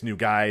 5 or 6 new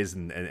guys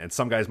and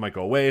some guys might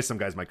go away, some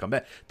guys might come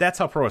back. That's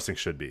how pro wrestling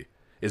should be.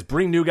 Is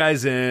bring new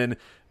guys in.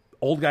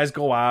 Old guys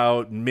go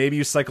out, maybe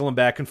you cycle them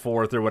back and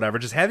forth or whatever.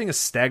 Just having a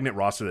stagnant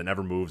roster that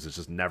never moves is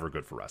just never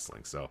good for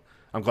wrestling. So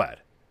I'm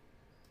glad.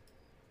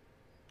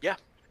 Yeah,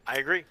 I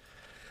agree.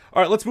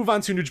 All right, let's move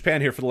on to New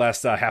Japan here for the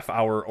last half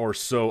hour or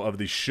so of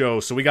the show.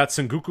 So we got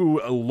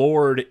Sengoku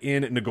Lord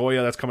in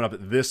Nagoya. That's coming up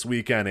this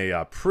weekend.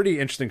 A pretty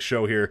interesting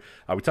show here.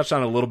 We touched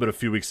on it a little bit a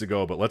few weeks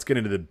ago, but let's get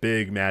into the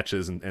big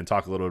matches and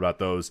talk a little bit about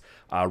those.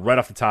 Right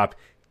off the top,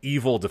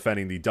 Evil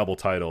defending the double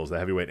titles, the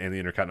heavyweight and the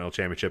Intercontinental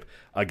Championship,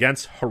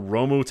 against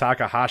Hiromu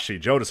Takahashi.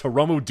 Joe, does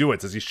Hiromu do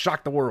it? Does he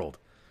shock the world?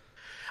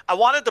 I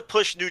wanted to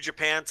push New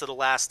Japan to the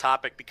last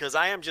topic because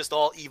I am just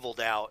all eviled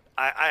out.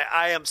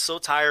 I am so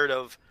tired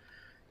of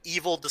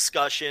evil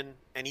discussion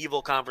and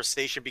evil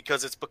conversation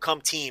because it's become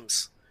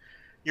teams.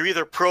 You're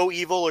either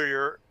pro-evil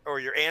or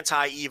you're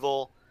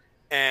anti-evil,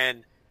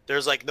 and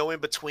there's no in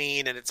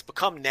between, and it's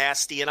become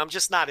nasty, and I'm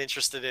just not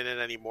interested in it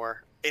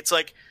anymore. It's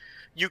like,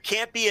 you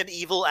can't be an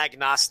evil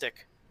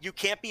agnostic. You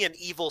can't be an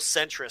evil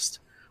centrist,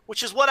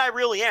 which is what I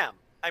really am.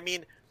 I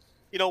mean,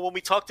 when we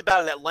talked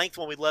about it at length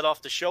when we led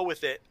off the show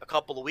with it a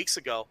couple of weeks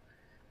ago,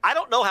 I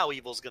don't know how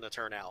evil's going to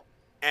turn out,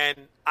 and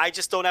I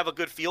just don't have a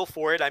good feel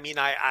for it. I mean,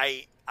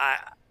 I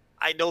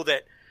know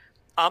that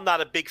I'm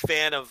not a big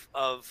fan of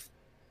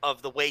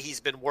the way he's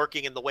been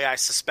working and the way I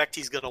suspect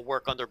he's going to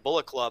work under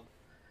Bullet Club,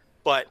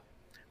 but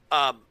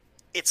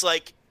it's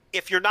like,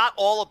 if you're not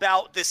all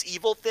about this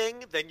evil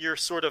thing, then you're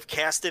sort of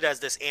casted as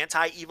this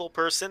anti-evil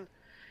person.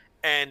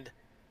 And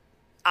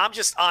I'm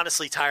just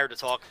honestly tired of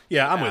talking.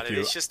 Yeah, I'm with it.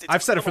 you.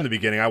 I've said it from the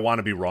beginning. I want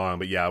to be wrong,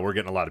 but yeah, we're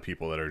getting a lot of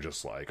people that are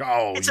just like,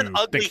 "Oh, it's you an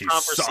ugly think he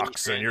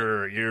sucks, and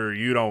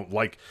you don't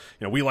like,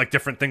 we like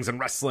different things in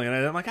wrestling." And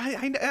I'm like,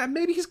 I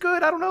maybe he's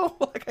good. I don't know.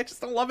 I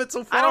just don't love it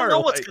so far. I don't know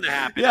what's going to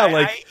happen.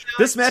 Yeah,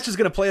 this match is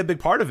going to play a big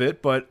part of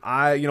it, but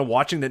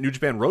watching that New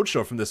Japan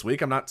Roadshow from this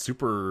week, I'm not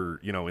super,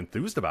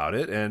 enthused about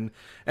it. And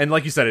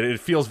like you said, it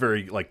feels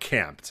very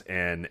camped,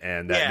 and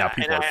that now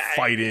people are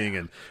fighting,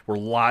 and we're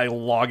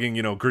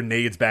logging,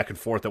 grenades back and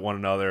forth at one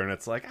another, and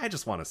it's like, I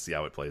just want to see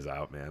how it plays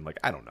out, man.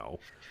 I don't know.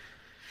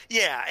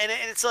 Yeah, and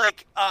it's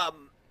like,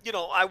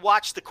 I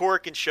watched the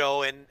Korakuen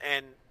show, and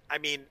I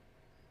mean,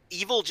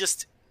 evil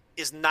just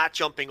is not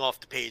jumping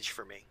off the page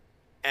for me.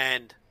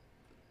 And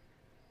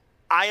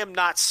I am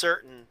not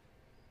certain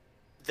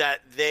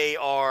that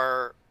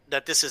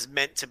this is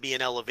meant to be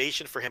an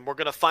elevation for him. We're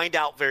going to find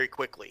out very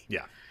quickly.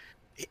 Yeah.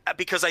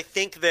 Because I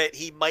think that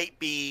he might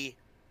be,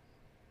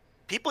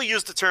 people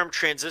use the term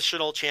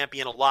transitional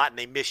champion a lot and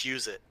they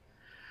misuse it.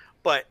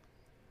 But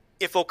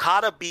if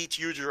Okada beats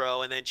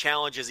Yujiro and then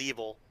challenges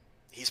Evil,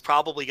 he's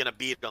probably going to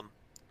beat him.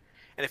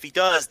 And if he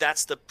does,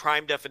 that's the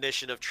prime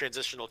definition of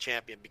transitional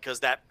champion,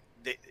 because that'll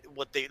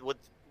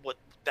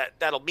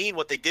mean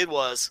what they did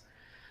was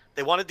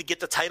they wanted to get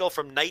the title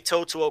from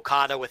Naito to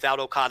Okada without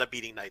Okada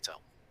beating Naito.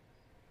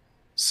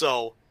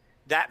 So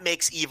that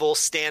makes Evil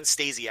Stan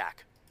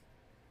Stasiak.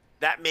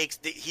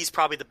 He's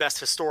probably the best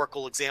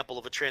historical example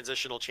of a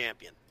transitional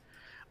champion.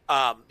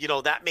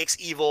 That makes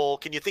Evil.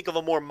 Can you think of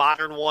a more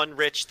modern one,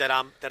 Rich, that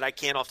I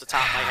can't off the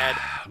top of my head?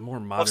 More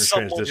modern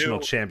transitional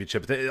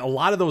championship. A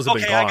lot of those have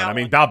been gone. I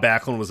mean, Bob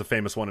Backlund was a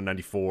famous one in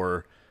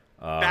 '94.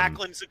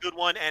 Backlund's a good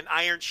one, and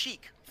Iron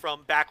Sheik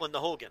from Backlund to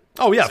Hogan.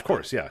 Oh yeah, of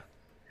course, yeah.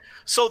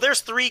 So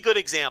there's 3 good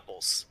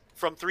examples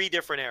from 3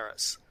 different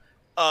eras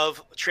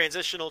of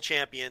transitional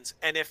champions,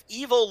 and if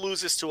Evil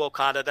loses to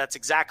Okada, that's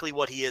exactly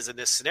what he is in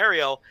this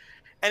scenario.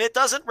 And it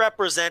doesn't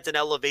represent an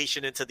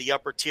elevation into the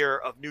upper tier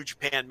of New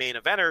Japan main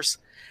eventers.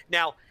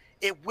 Now,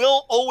 it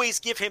will always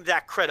give him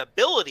that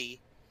credibility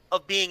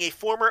of being a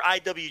former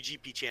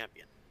IWGP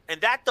champion.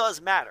 And that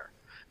does matter,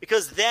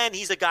 because then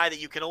he's a guy that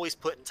you can always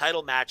put in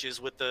title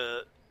matches with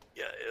the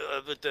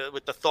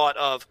thought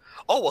of,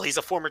 oh, well, he's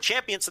a former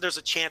champion, so there's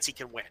a chance he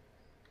can win.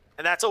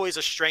 And that's always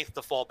a strength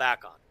to fall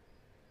back on.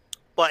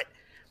 But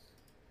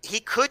he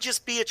could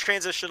just be a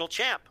transitional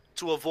champ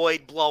to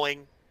avoid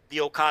blowing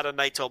the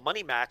Okada-Naito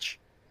money match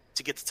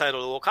to get the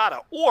title to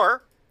Okada.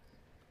 Or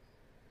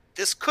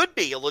this could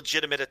be a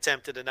legitimate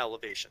attempt at an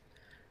elevation.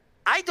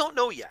 I don't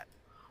know yet.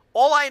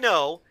 All I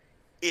know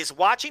is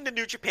watching the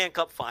New Japan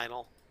Cup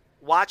final,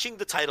 watching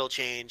the title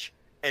change,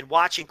 and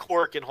watching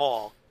Korakuen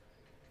Hall,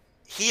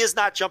 he is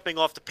not jumping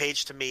off the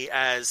page to me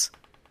as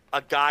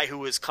a guy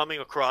who is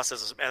coming across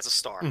as a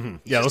star. Mm-hmm.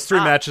 Yeah, those three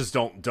matches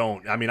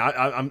don't. I mean,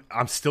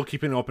 I'm still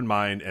keeping an open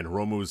mind, and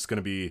Hiromu's going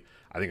to be,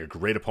 I think, a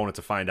great opponent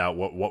to find out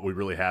what we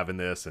really have in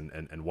this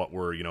and what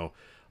we're,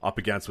 up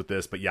against with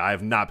this. But yeah, I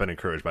have not been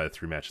encouraged by the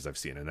three matches I've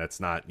seen, and that's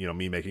not,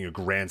 me making a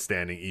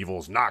grandstanding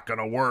Evil's not going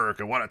to work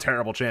and what a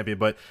terrible champion.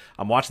 But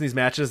I'm watching these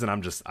matches, and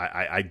I'm just,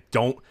 I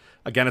don't.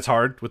 Again, it's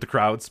hard with the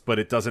crowds, but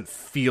it doesn't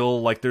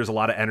feel like there's a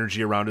lot of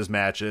energy around his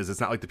matches.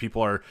 It's not like the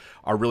people are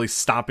really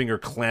stomping or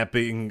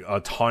clamping a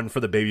ton for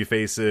the baby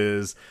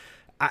faces.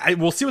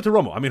 We'll see with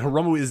Hiromu. I mean,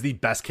 Hiromu is the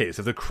best case.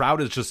 If the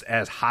crowd is just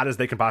as hot as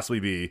they can possibly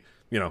be,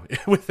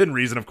 within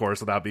reason, of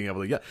course, without being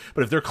able to get.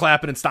 But if they're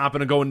clapping and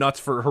stomping and going nuts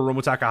for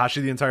Hiromu Takahashi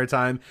the entire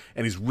time,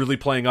 and he's really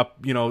playing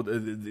up,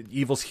 the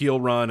Evil's heel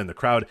run, and the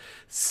crowd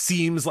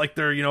seems like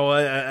they're,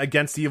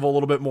 against Evil a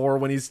little bit more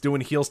when he's doing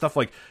heel stuff,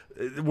 like,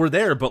 we're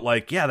there. But,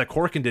 like, yeah, the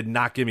Korakuen did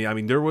not give me. I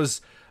mean, there was.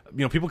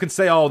 People can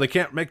say, oh, they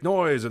can't make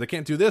noise or they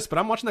can't do this, but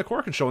I'm watching that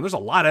Korakuen show, and there's a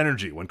lot of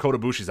energy when Kota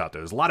Ibushi's out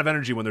there. There's a lot of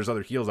energy when there's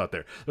other heels out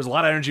there. There's a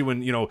lot of energy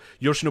when,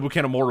 Yoshinobu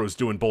Kanemaru's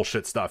doing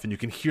bullshit stuff, and you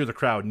can hear the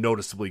crowd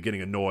noticeably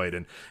getting annoyed.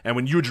 And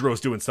when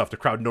Yujiro's doing stuff, the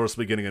crowd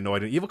noticeably getting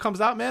annoyed. And Evil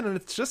comes out, man, and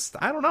it's just,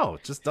 I don't know.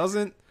 It just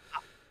doesn't,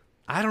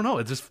 I don't know.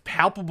 It's just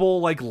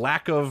palpable, like,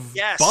 lack of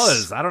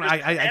buzz. I don't know.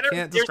 I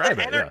can't describe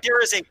it. Yeah.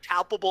 There is a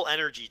palpable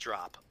energy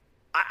drop.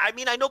 I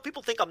mean, I know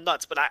people think I'm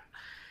nuts, but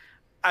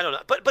I don't know.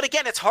 But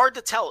again, it's hard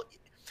to tell.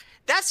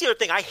 That's the other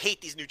thing. I hate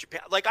these New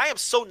Japan. Like, I am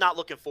so not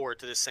looking forward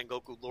to this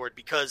Sengoku Lord,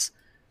 because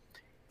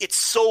it's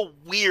so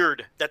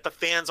weird that the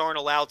fans aren't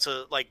allowed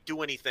to, like,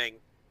 do anything.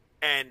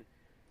 And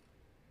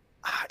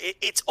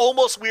it's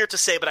almost weird to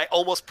say, but I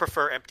almost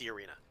prefer empty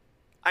arena.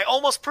 I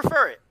almost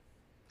prefer it.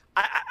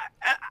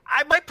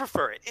 I might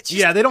prefer it. It's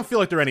just, they don't feel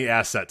like they're any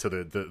asset to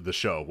the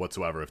show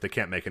whatsoever if they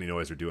can't make any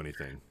noise or do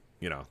anything.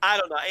 I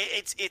don't know.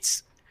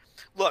 It's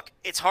look,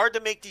 it's hard to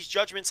make these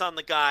judgments on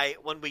the guy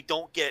when we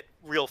don't get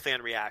real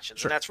fan reactions.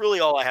 Sure. And that's really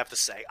all I have to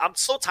say. I'm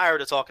so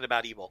tired of talking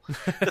about Evil.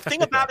 The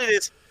thing about it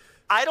is,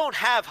 I don't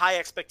have high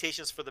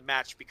expectations for the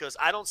match, because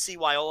I don't see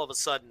why all of a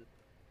sudden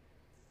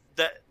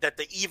that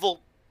the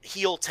Evil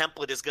heel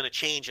template is going to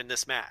change in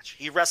this match.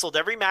 He wrestled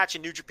every match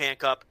in New Japan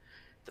Cup.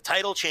 The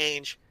title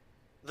change,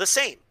 the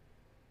same.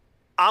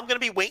 I'm going to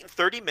be waiting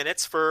 30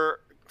 minutes for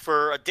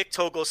a Dick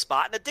Togo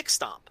spot and a Dick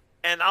Stomp.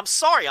 And I'm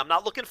sorry, I'm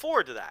not looking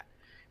forward to that.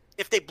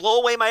 If they blow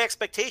away my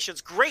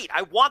expectations, great.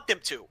 I want them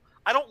to.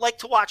 I don't like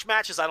to watch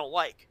matches I don't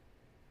like.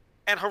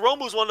 And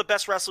Hiromu's one of the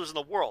best wrestlers in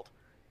the world.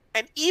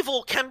 And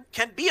Evil can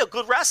be a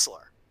good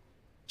wrestler.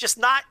 Just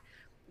not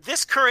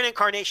this current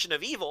incarnation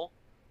of Evil.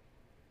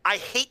 I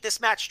hate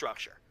this match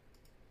structure.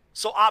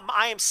 So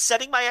I am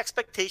setting my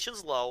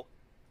expectations low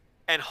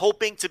and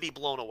hoping to be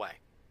blown away.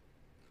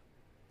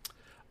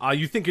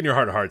 You think in your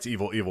heart of hearts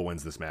Evil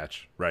wins this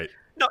match, right?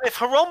 No, if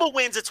Hiromu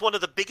wins, it's one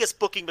of the biggest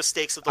booking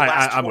mistakes of the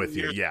last 20 years. I'm with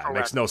you. Yeah, it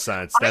makes no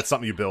sense. That's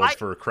something you build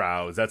for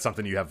crowds. That's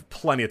something you have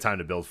plenty of time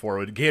to build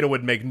for. Gato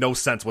would make no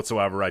sense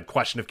whatsoever. I'd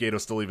question if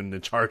Gato's still even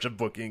in charge of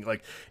booking.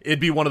 Like, it'd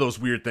be one of those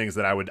weird things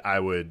that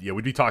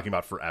we'd be talking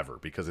about forever,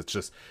 because it's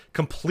just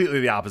completely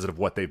the opposite of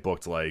what they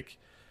booked. Like,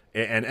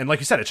 and like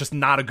you said, it's just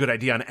not a good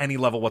idea on any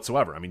level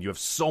whatsoever. I mean, you have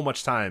so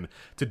much time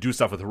to do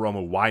stuff with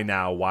Hiromu. Why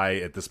now? Why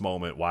at this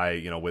moment?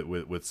 Why,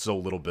 with so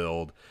little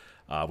build?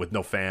 With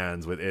no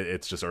fans, with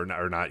it's just or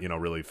not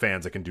really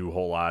fans that can do a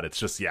whole lot. It's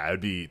just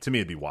it'd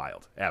be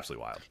wild,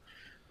 absolutely wild.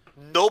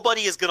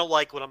 Nobody is gonna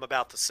like what I'm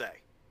about to say,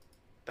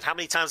 but how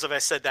many times have I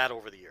said that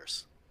over the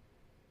years?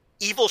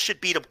 Evil should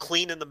beat him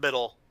clean in the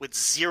middle with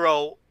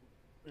zero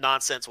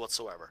nonsense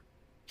whatsoever.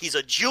 He's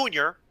a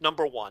junior,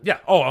 number one. Yeah.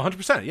 Oh,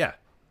 100%. Yeah.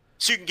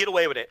 So you can get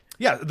away with it.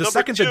 Yeah, the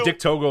second that Dick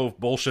Togo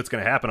bullshit's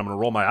going to happen, I'm going to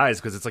roll my eyes,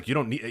 because it's like,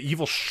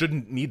 Evil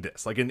shouldn't need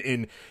this. Like,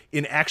 in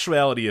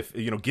actuality, if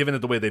given it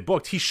the way they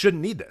booked, he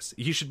shouldn't need this.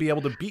 He should be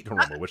able to beat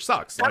Hiromu, which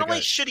sucks. Not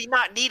only should he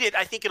not need it,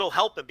 I think it'll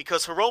help him,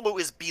 because Hiromu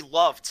is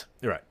beloved.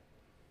 You're right.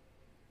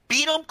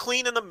 Beat him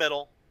clean in the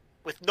middle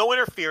with no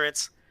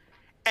interference,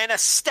 and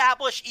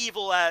establish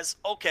Evil as,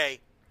 okay,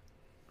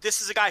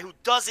 this is a guy who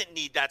doesn't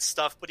need that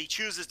stuff, but he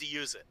chooses to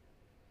use it.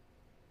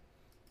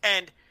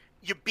 And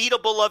you beat a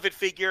beloved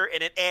figure,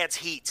 and it adds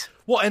heat.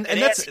 Well, and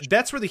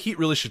that's where the heat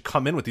really should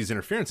come in with these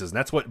interferences, and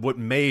that's what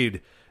made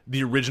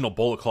the original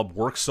Bullet Club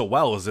works so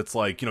well is it's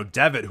like,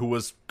 Devitt, who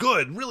was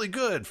good, really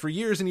good for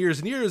years and years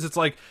and years. It's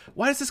like,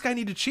 why does this guy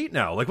need to cheat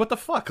now? Like, what the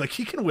fuck? Like,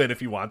 he can win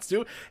if he wants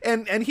to.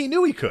 And he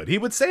knew he could. He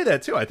would say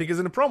that too. I think he's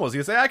in the promos. He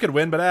would say, I could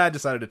win, but I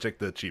decided to take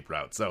the cheap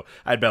route. So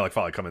I'd bet like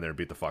Fale come in there and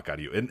beat the fuck out of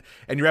you. And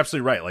you're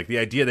absolutely right. Like, the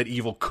idea that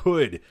Evil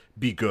could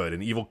be good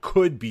and Evil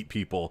could beat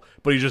people,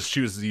 but he just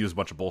chooses to use a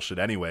bunch of bullshit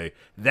anyway.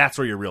 That's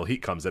where your real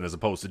heat comes in, as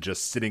opposed to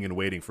just sitting and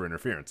waiting for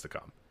interference to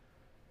come.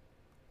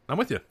 I'm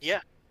with you.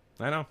 Yeah.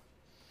 I know.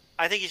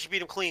 I think you should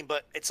beat him clean,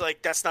 but it's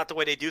like that's not the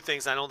way they do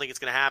things. I don't think it's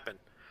going to happen.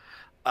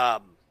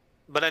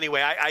 But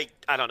anyway,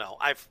 I don't know.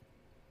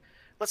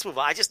 Let's move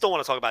on. I just don't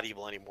want to talk about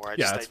Evil anymore.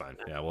 That's fine.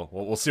 Yeah,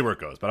 we'll see where it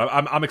goes. But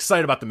I'm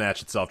excited about the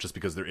match itself, just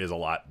because there is a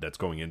lot that's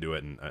going into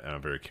it, and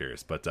I'm very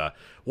curious. But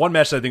one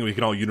match that I think we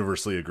can all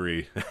universally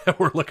agree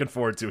we're looking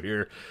forward to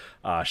here: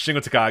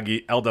 Shingo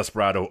Takagi, El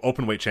Desperado,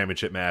 openweight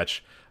championship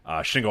match.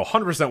 Shingo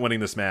 100% winning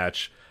this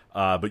match.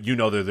 But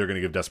that they're going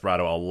to give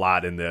Desperado a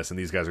lot in this, and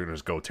these guys are going to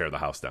just go tear the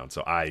house down.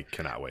 So I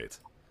cannot wait.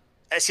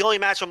 It's the only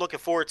match I'm looking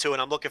forward to,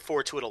 and I'm looking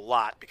forward to it a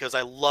lot because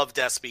I love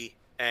Despy,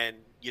 and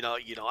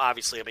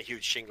obviously I'm a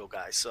huge Shingo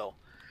guy. So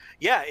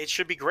yeah, it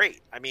should be great.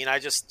 I mean, I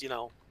just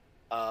can't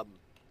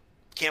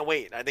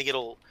wait. I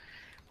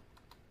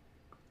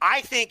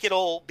think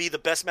it'll be the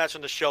best match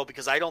on the show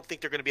because I don't think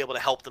they're going to be able to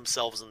help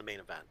themselves in the main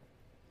event.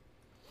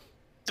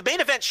 The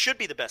main event should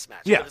be the best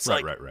match. Yeah, but it's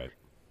right.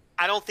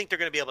 I don't think they're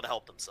going to be able to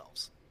help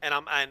themselves. And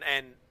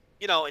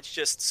it's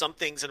just some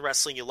things in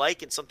wrestling you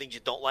like and some things you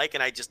don't like,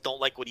 and I just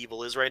don't like what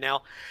Evil is right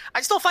now.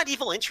 I just don't find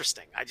Evil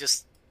interesting.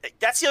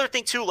 That's the other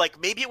thing too.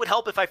 Like, maybe it would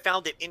help if I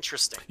found it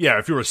interesting. Yeah,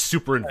 if you were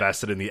super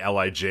invested in the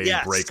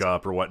LIJ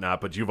breakup or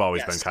whatnot, but you've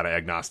always been kind of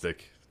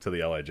agnostic to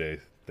the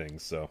LIJ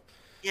things, so.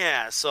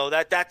 Yeah, so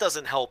that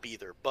doesn't help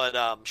either. But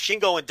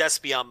Shingo and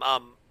Despy,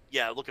 I'm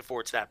looking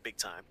forward to that big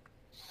time.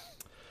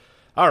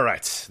 All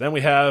right, then we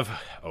have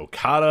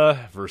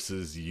Okada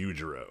versus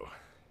Yujiro.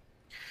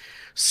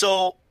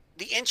 So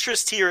the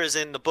interest here is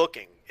in the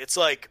booking. It's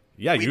like,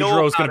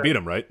 Yujiro's going to beat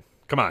him, right?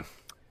 Come on.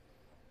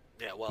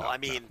 Yeah, well, no, I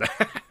mean,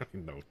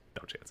 no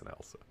chance in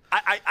hell. So.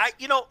 I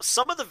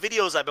some of the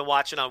videos I've been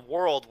watching on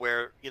World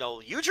where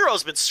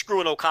Yujiro's been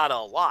screwing Okada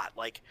a lot.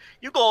 Like,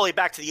 you go all the way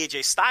back to the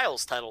AJ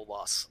Styles title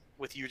loss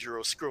with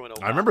Yujiro screwing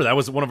Okada. I remember that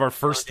was one of our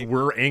first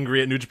 "We're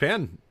Angry at New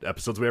Japan"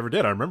 episodes we ever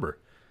did. I remember.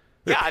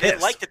 I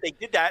didn't like that they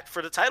did that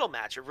for the title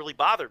match. It really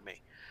bothered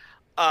me.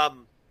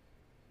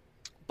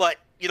 But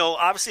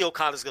obviously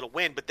Okada's going to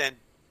win. But then,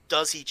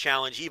 does he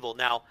challenge Evil?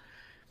 Now,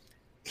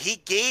 he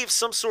gave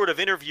some sort of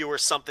interview or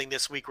something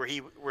this week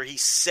where he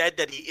said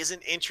that he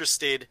isn't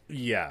interested.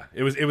 Yeah,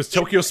 it was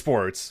Tokyo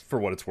Sports, for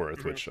what it's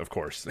worth, which of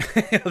course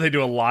they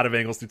do a lot of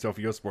angles through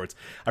Tokyo Sports.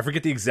 I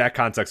forget the exact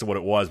context of what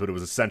it was, but it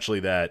was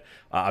essentially that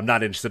I'm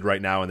not interested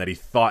right now, and that he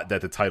thought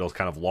that the titles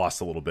kind of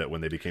lost a little bit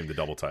when they became the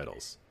double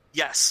titles.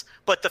 Yes,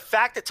 but the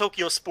fact that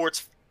Tokyo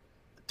Sports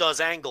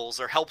does angles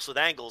or helps with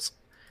angles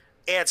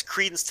adds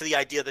credence to the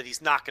idea that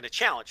he's not going to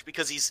challenge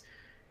because he's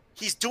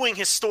doing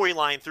his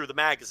storyline through the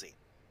magazine,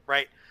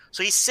 right?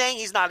 So he's saying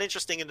he's not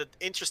interested in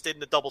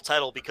the double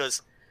title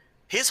because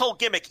his whole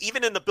gimmick,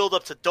 even in the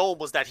build-up to Dome,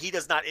 was that he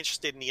is not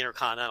interested in the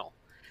Intercontinental.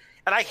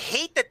 And I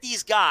hate that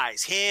these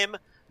guys, him,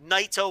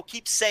 Naito,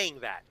 keep saying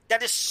that.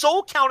 That is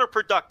so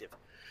counterproductive.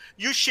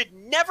 You should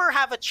never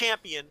have a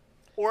champion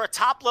or a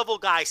top-level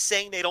guy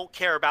saying they don't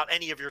care about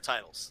any of your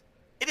titles.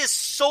 It is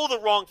so the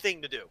wrong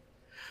thing to do.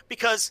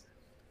 Because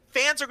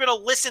fans are going to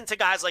listen to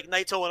guys like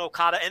Naito and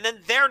Okada, and then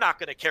they're not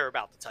going to care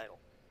about the title.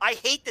 I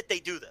hate that they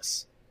do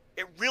this.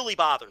 It really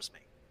bothers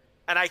me.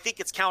 And I think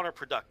it's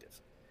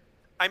counterproductive.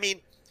 I mean,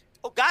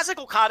 guys like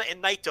Okada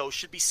and Naito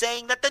should be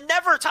saying that the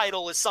Never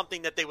title is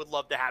something that they would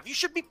love to have. You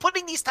should be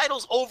putting these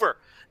titles over,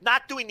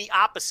 not doing the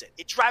opposite.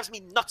 It drives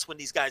me nuts when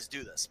these guys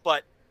do this.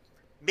 But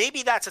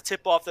maybe that's a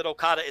tip-off that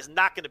Okada is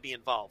not going to be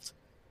involved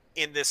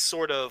in this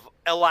sort of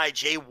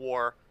LIJ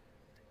war,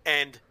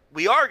 and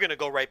we are going to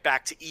go right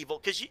back to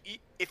Evil. Because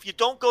if you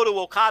don't go to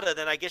Okada,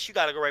 then I guess you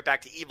got to go right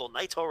back to Evil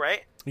Naito,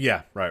 right?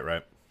 Yeah,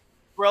 right.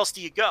 Where else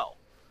do you go?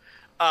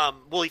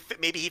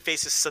 Maybe he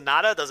faces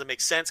Sonata. Doesn't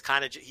make sense.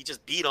 He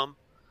just beat him.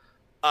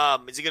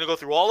 Is he going to go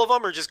through all of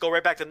them or just go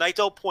right back to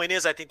Naito? Point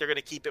is, I think they're going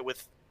to keep it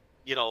with,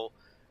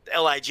 the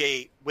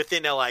LIJ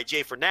within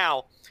LIJ for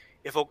now.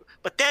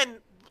 But then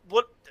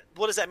what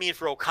does that mean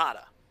for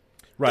Okada?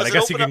 Right, I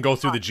guess he can go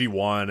through the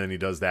G1 and he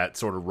does that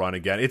sort of run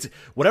again. It's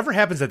whatever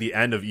happens at the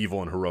end of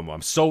Evil and Hiromu.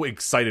 I'm so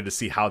excited to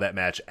see how that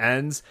match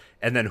ends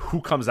and then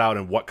who comes out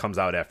and what comes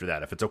out after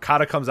that. If it's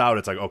Okada comes out,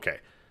 it's like, okay,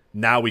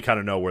 now we kind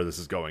of know where this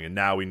is going, and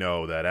now we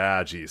know that,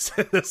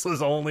 this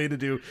was only to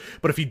do.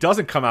 But if he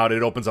doesn't come out,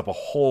 it opens up a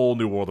whole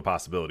new world of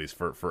possibilities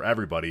for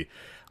everybody.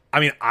 I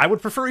mean, I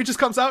would prefer he just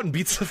comes out and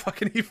beats the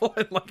fucking Evil,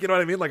 and you know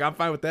what I mean? I'm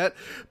fine with that.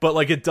 But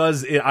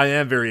I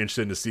am very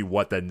interested to see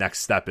what the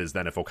next step is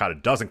then if Okada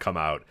doesn't come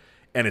out,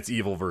 and it's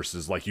Evil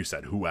versus, like you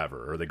said,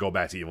 whoever, or they go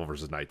back to Evil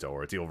versus Naito,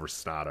 or it's Evil versus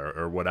Sonata,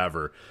 or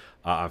whatever.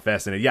 I'm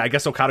fascinated. Yeah, I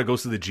guess Okada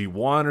goes to the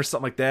G1 or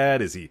something like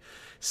that. Is he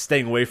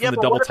staying away from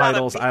the double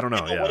titles? I don't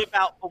know.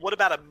 What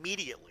about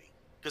immediately?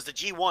 Because the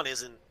G1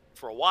 isn't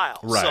for a while.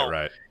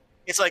 Right.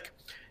 It's like,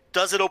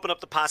 does it open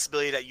up the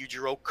possibility that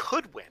Yujiro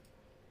could win?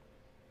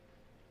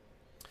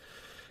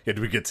 Yeah,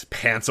 do we get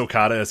Pants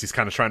Okada as he's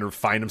kind of trying to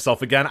find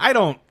himself again? I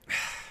don't.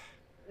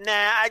 Nah,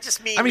 I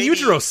just mean. I mean, maybe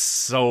Yujiro's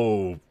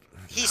so.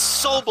 He's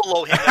so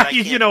below him that I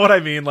can't. You know what I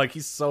mean? Like,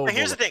 he's so. But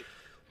here's the thing.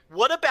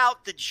 What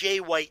about the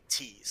Jay White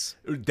tease?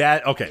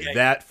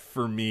 That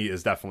for me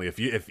is definitely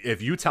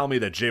if you tell me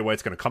that Jay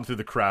White's going to come through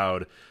the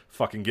crowd,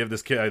 fucking give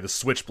this kid the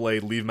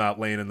switchblade, leave him out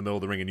laying in the middle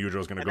of the ring, and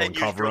Yujiro's going to go and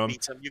cover him.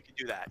 You can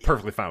do that. Yeah.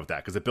 Perfectly fine with that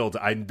because it builds.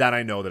 I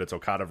know that it's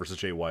Okada versus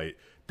Jay White.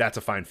 That's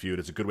a fine feud.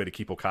 It's a good way to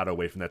keep Okada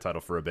away from that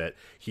title for a bit.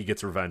 He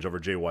gets revenge over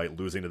Jay White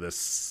losing to this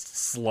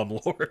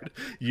slumlord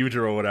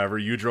Yujiro or whatever.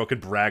 Yujiro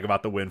could brag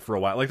about the win for a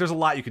while. Like, there's a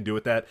lot you can do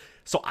with that.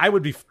 So I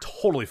would be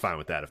totally fine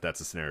with that if that's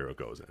the scenario it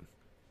goes in.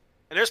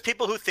 And there's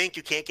people who think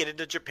you can't get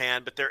into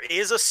Japan, but there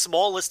is a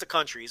small list of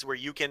countries where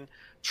you can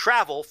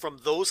travel from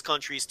those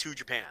countries to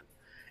Japan.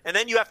 And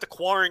then you have to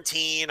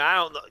quarantine. I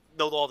don't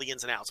know all the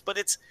ins and outs,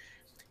 but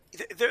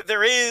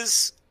there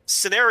is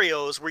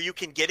scenarios where you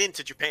can get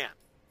into Japan.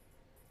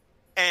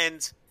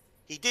 And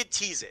he did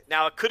tease it.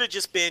 Now, it could have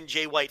just been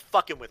Jay White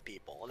fucking with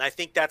people, and I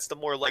think that's the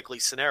more likely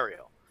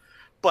scenario.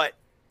 But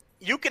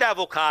you could have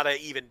Okada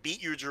even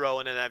beat Yujiro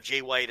and then have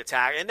Jay White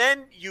attack, and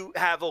then you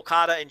have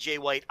Okada and Jay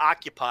White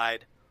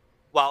occupied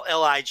while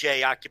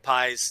LIJ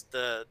occupies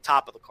the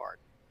top of the card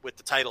with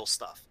the title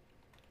stuff.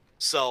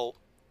 So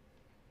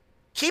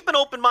keep an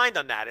open mind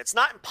on that. It's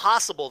not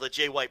impossible that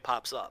Jay White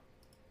pops up.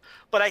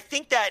 But I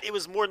think that it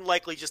was more than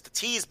likely just a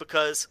tease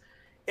because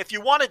if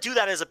you want to do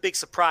that as a big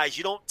surprise,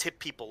 you don't tip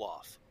people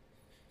off.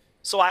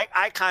 So I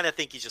kind of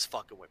think he's just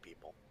fucking with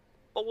people.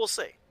 But we'll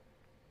see.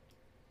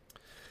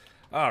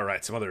 All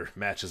right, some other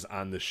matches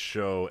on the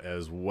show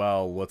as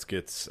well. Let's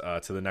get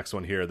to the next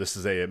one here. This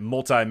is a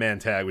multi-man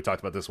tag. We talked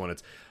about this one.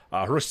 It's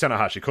Hiroshi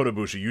Tanahashi, Kota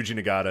Ibushi,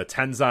 Yuji Nagata,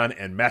 Tenzan,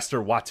 and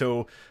Master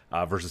Wato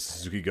versus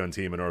Suzuki Gun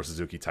Team, Minoru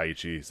Suzuki,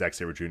 Taichi, Zack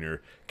Sabre Jr.,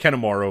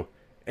 Kanemaru,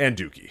 and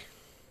Dookie.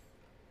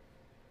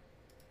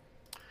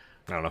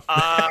 I don't know.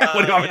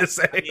 What do you want me to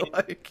say?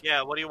 I mean,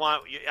 what do you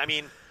want? I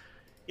mean,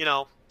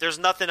 there's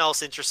nothing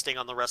else interesting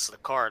on the rest of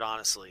the card,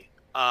 honestly.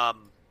 I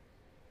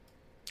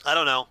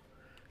don't know.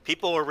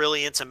 People were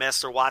really into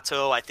Master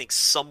Wato, I think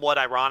somewhat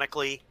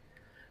ironically.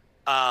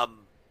 The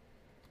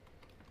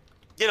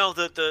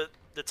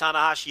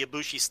Tanahashi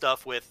Ibushi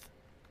stuff with,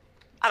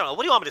 I don't know.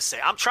 What do you want me to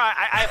say? I'm trying.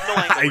 I have no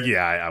idea.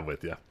 Yeah, I'm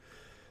with you.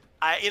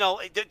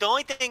 The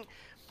only thing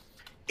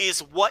is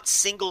what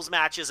singles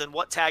matches and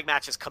what tag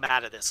matches come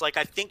out of this. Like,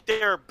 I think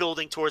they're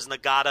building towards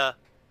Nagata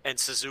and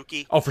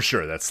Suzuki. Oh, for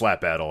sure. That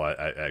slap battle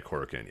at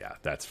Korakuen, yeah,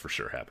 that's for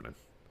sure happening.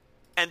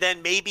 And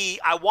then maybe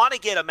I want to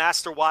get a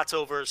Master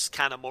Wato versus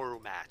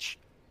Kanemaru match.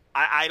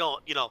 I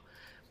don't,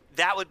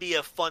 that would be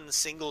a fun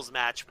singles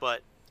match,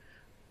 but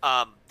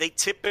they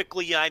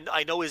typically,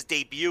 I know his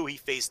debut, he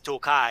faced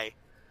Tokai,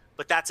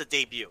 but that's a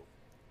debut.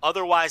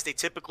 Otherwise, they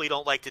typically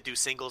don't like to do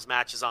singles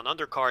matches on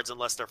undercards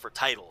unless they're for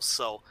titles.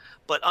 So,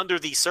 but under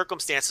these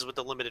circumstances with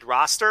the limited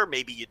roster,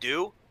 maybe you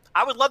do.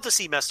 I would love to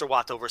see Master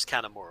Wato versus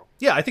Kanemaru.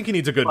 Yeah, I think he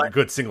needs a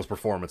good singles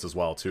performance as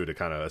well, too, to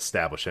kind of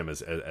establish him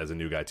as a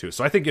new guy, too.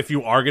 So I think if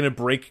you are going to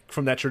break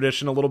from that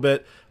tradition a little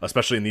bit,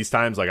 especially in these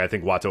times, like I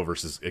think Wato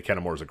versus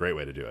Kanemaru is a great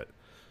way to do it.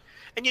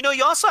 And, you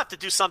also have to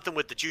do something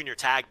with the junior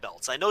tag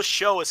belts. I know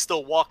Sho is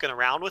still walking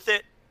around with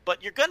it,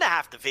 but you're going to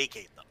have to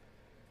vacate them.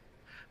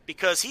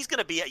 Because Yo's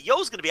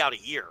going to be out a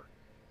year.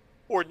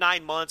 Or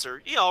 9 months,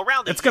 or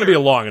around. It's going to be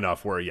long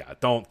enough where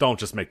don't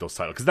just make those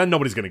titles, because then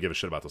nobody's going to give a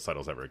shit about those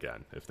titles ever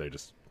again if they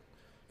just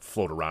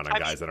float around on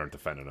guys that aren't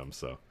defending them.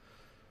 So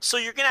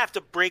you're going to have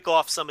to break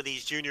off some of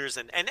these juniors,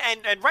 and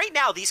right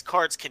now these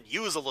cards can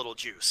use a little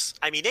juice.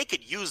 I mean, they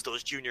could use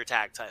those junior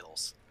tag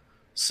titles.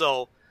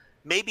 So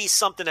maybe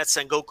something that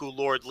Sengoku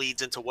Lord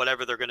leads into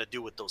whatever they're going to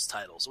do with those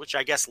titles, which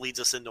I guess leads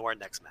us into our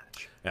next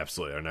match.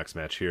 Absolutely, our next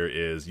match here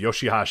is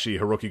Yoshihashi,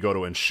 Hiroki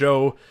Goto, and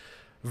Sho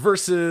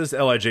versus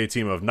LIJ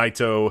team of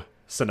Naito,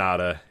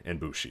 Sanada, and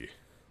Bushi.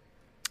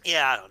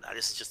 Yeah, I don't know.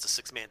 This is just a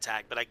 6-man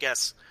tag, but I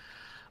guess,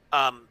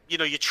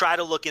 you try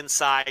to look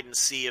inside and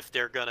see if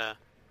they're going to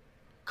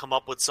come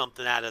up with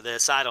something out of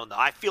this. I don't know.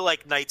 I feel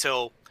like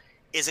Naito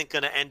isn't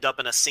going to end up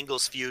in a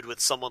singles feud with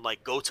someone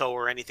like Goto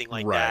or anything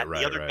like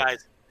that.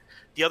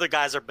 The other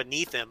guys are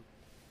beneath him.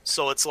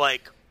 So it's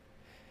like,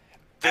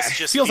 this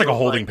just feels like a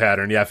holding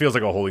pattern. Yeah, it feels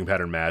like a holding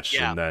pattern match.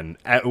 Yeah. And then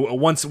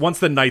once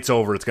the night's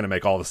over, it's going to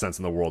make all the sense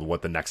in the world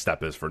what the next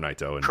step is for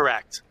Naito. And,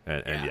 correct.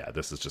 And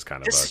this is just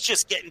kind of this is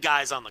just getting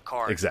guys on the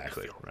card.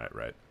 Exactly.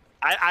 Right.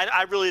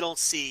 I really don't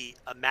see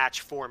a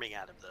match forming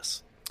out of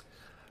this.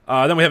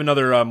 Then we have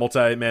another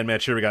multi-man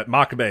match here. We got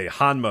Makabe,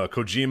 Hanma,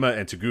 Kojima,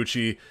 and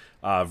Taguchi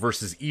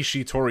versus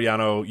Ishii,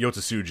 Toriano, Yota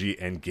Tsuji,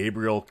 and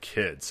Gabriel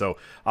Kidd. So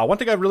one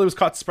thing I really was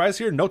caught surprised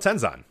here, no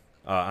Tenzan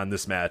on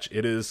this match.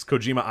 It is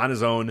Kojima on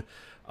his own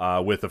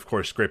with, of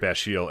course, Great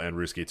Bash Heel and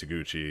Ryusuke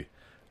Taguchi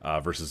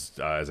versus,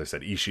 as I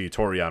said, Ishii,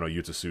 Toriano,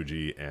 Yota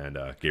Tsuji, and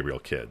Gabriel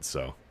Kidd.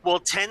 So, well,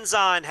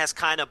 Tenzan has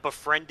kind of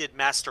befriended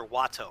Master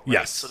Wato, right?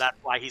 Yes. So that's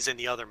why he's in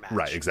the other match.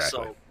 Right, exactly.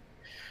 So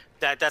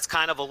that's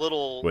kind of a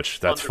little. Which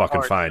that's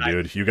fucking undercard fine, tonight.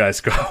 dude. You guys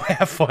go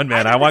have fun,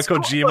 man. I want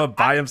Kojima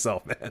by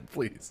himself, man.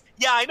 Please.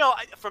 Yeah, I know.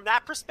 From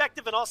that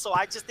perspective, and also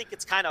I just think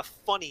it's kind of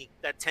funny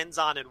that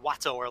Tenzan and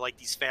Watto are like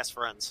these fast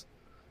friends.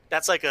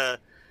 That's like a,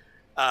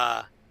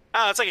 I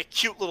don't know, it's like a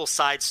cute little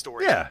side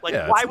story. Yeah, like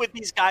yeah, why would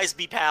these guys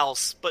be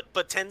pals? But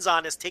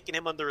Tenzan has taken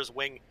him under his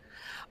wing.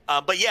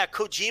 But yeah,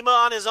 Kojima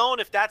on his own,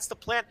 if that's the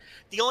plan.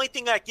 The only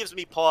thing that gives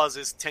me pause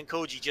is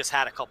Tenkoji just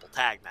had a couple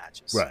tag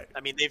matches. Right.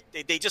 I mean,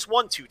 they just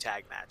won 2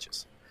 tag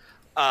matches.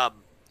 But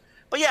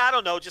yeah, I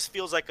don't know. Just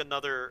feels like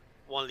another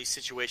one of these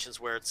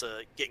situations where it's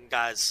getting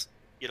guys,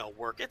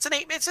 work. It's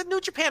a New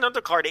Japan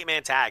undercard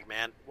 8-man tag,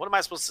 man. What am I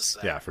supposed to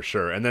say? Yeah, for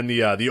sure. And then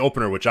the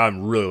opener, which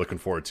I'm really looking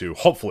forward to.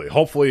 Hopefully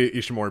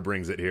Ishimori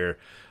brings it here.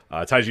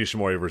 Taiji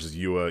Ishimori versus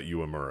Yua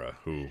Uemura,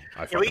 who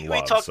I fucking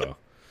love.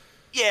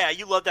 Yeah,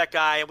 you love that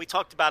guy, and we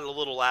talked about it a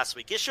little last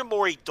week.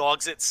 Ishimori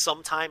dogs it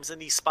sometimes in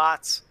these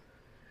spots.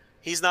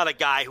 He's not a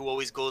guy who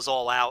always goes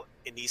all out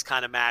in these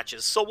kind of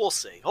matches, so we'll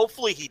see.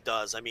 Hopefully he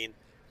does. I mean,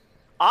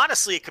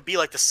 honestly, it could be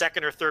like the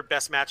second or third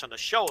best match on the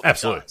show.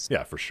 Absolutely.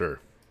 Yeah, for sure.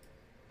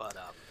 But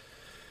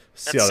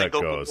see how that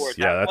goes.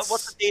 Yeah,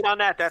 what's the date on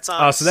that? That's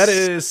on. So that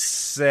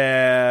is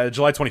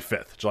July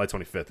 25th. July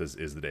 25th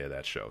is the day of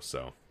that show.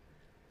 So,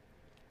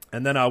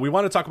 and then we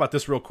want to talk about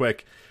this real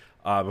quick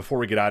before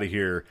we get out of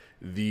here.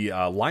 The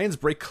Lions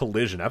Break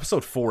Collision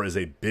episode 4 is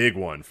a big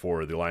one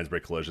for the Lions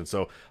Break Collision.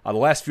 So the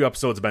last few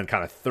episodes have been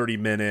kind of 30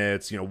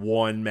 minutes.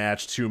 1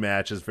 match, 2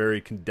 matches, very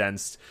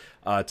condensed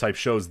type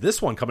shows.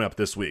 This one coming up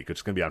this week, which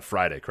is going to be on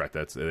Friday. Correct?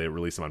 They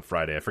release them on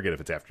Friday. I forget if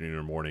it's afternoon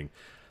or morning.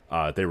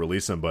 They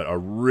release them, but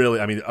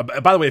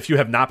by the way, if you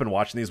have not been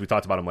watching these, we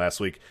talked about them last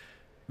week.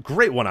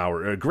 Great 1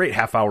 hour, a great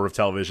half hour of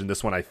television.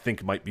 This one I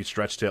think might be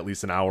stretched to at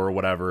least an hour or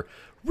whatever.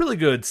 Really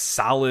good,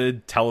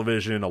 solid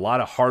television. A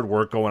lot of hard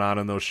work going on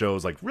in those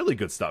shows. Like really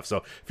good stuff. So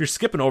if you're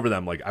skipping over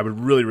them, like I would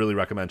really, really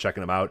recommend checking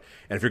them out.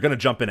 And if you're going to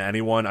jump into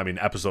anyone, I mean,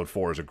 episode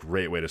 4 is a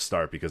great way to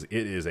start because it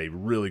is a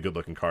really good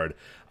looking card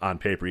on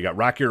paper. You got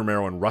Rocky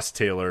Romero and Russ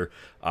Taylor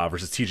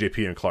versus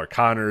TJP and Clark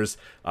Connors.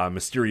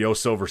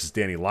 Mysterioso versus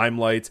Danny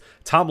Limelight.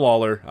 Tom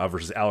Lawler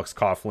versus Alex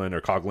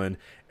Coughlin.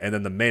 And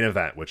then the main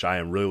event, which I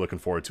am really looking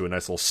forward to, a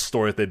nice little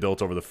story that they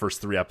built over the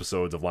first 3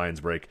 episodes of Lions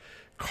Break.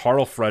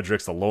 Carl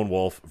Fredericks, the Lone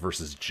Wolf,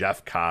 versus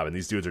Jeff Cobb. And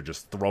these dudes are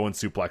just throwing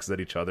suplexes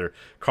at each other.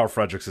 Carl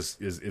Fredericks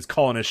is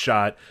calling his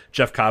shot.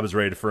 Jeff Cobb is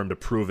ready for him to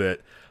prove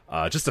it.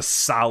 Just a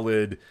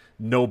solid,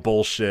 no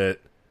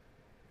bullshit,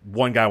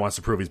 one guy wants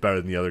to prove he's better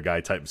than the other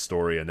guy type of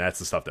story. And that's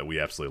the stuff that we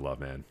absolutely love,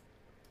 man.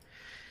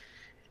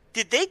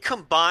 Did they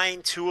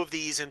combine 2 of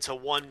these into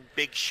one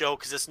big show?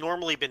 Because it's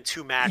normally been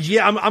 2 matches.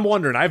 Yeah, I'm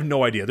wondering. I have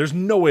no idea. There's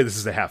no way this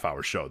is a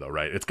half-hour show, though,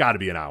 right? It's got to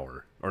be an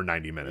hour or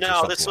 90 minutes.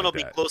 No, or this one will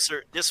like be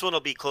closer. This one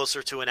will be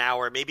closer to an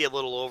hour, maybe a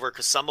little over,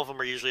 because some of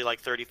them are usually like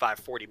 35,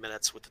 40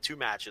 minutes with the 2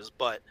 matches.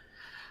 But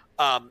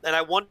and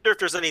I wonder if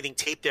there's anything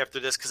taped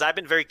after this, because I've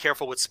been very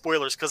careful with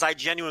spoilers, because I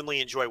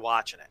genuinely enjoy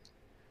watching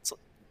it.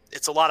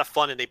 It's a lot of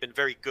fun, and they've been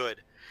very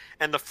good.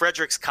 And the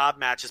Fredericks Cobb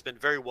match has been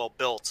very well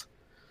built.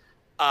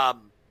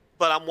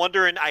 But I'm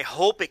wondering, I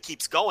hope it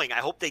keeps going. I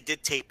hope they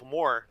did tape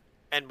more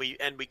and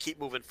we keep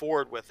moving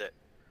forward with it.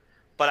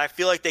 But I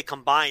feel like they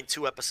combined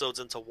 2 episodes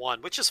into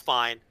one, which is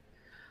fine.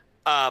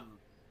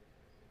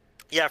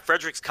 Yeah,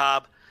 Fredericks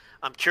Cobb.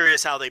 I'm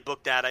curious how they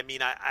booked that. I mean,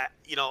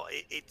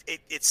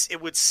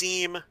 it would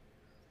seem.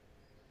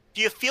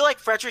 Do you feel like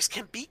Fredericks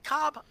can beat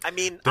Cobb? I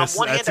mean, on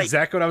one hand, that's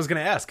exactly what I was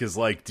going to ask. Is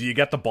like, do you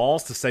get the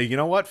balls to say, you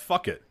know what,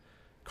 fuck it,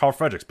 Carl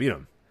Fredericks beat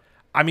him?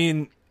 I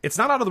mean, it's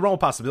not out of the realm of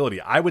possibility.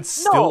 I would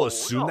still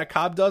assume that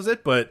Cobb does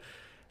it, but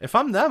if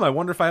I'm them, I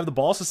wonder if I have the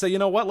balls to say, you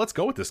know what, let's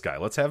go with this guy.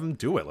 Let's have him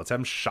do it. Let's have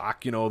him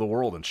shock, the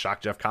world and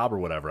shock Jeff Cobb or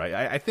whatever.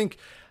 I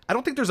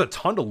don't think there's a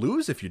ton to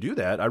lose if you do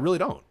that. I really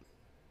don't.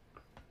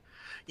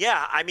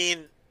 Yeah, I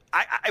mean,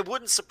 I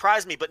wouldn't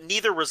surprise me, but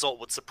neither result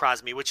would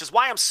surprise me, which is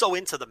why I'm so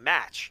into the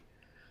match.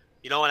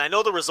 And I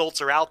know the results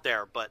are out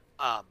there, but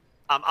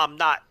I'm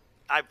not.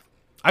 I've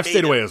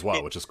stayed away as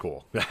well, which is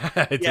cool.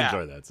 I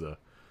enjoy that. So.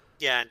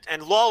 Yeah,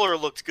 and Lawler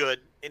looked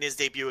good in his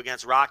debut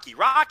against Rocky.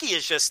 Rocky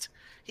is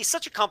he's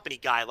such a company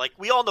guy. Like,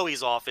 we all know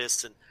he's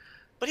office,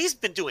 but he's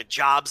been doing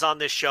jobs on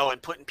this show and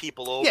putting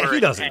people over. Yeah, he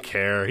doesn't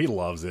care. He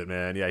loves it,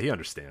 man. Yeah, he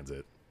understands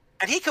it.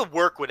 And he can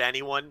work with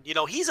anyone.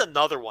 He's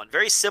another one,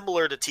 very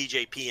similar to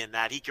TJP in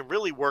that he can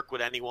really work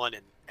with anyone,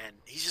 and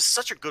he's just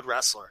such a good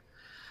wrestler.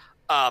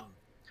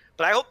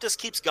 But I hope this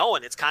keeps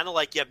going. It's kind of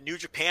like you have New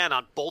Japan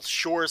on both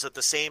shores at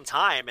the same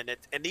time,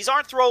 and these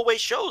aren't throwaway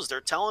shows.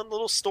 They're telling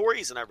little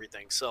stories and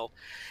everything. So,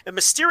 and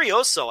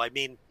Mysterioso, I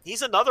mean,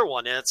 he's another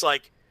one, and it's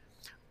like,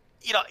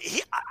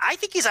 I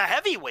think he's a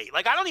heavyweight.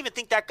 Like, I don't even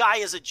think that guy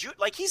is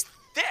he's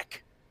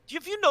thick.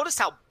 Have you noticed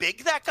how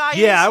big that guy is?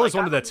 Yeah, I was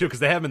wondering that too, because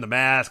they have him in the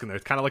mask, and they're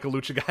kind of like a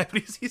lucha guy,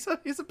 but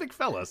he's a big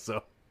fella.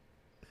 So.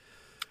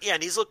 Yeah,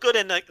 and he's looked good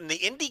in the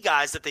indie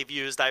guys that they've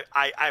used.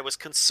 I was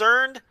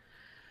concerned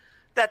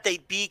that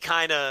they'd be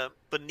kind of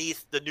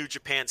beneath the New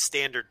Japan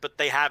standard, but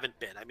they haven't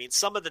been. I mean,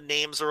 some of the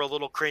names are a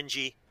little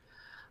cringy,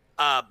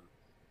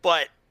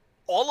 but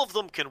all of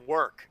them can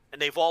work,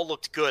 and they've all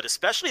looked good,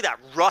 especially that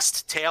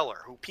Rust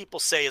Taylor, who people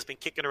say has been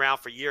kicking around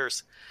for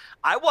years.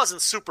 I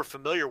wasn't super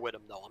familiar with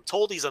him, though. I'm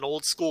told he's an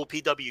old school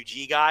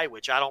PWG guy,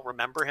 which I don't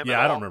remember him at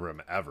all. I don't remember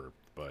him ever.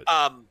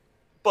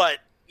 But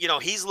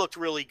he's looked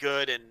really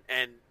good,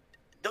 and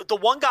the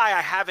one guy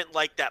I haven't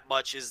liked that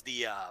much is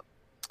the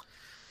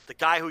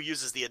guy who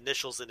uses the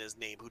initials in his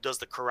name, who does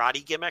the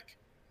karate gimmick.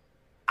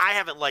 I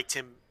haven't liked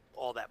him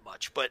all that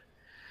much, but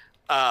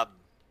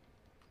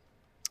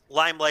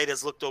Limelight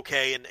has looked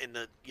okay in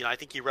the I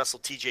think he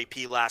wrestled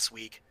TJP last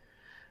week.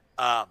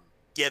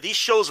 These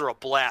shows are a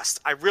blast.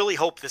 I really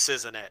hope this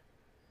isn't it.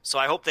 So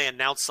I hope they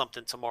announce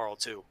something tomorrow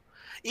too.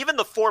 Even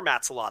the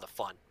format's a lot of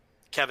fun.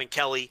 Kevin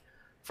Kelly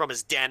from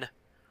his den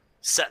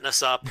setting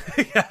us up.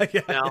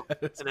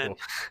 And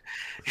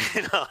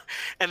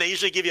they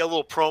usually give you a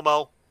little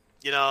promo.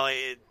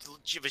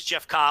 It was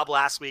Jeff Cobb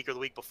last week or the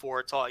week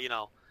before,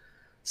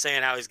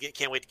 saying how he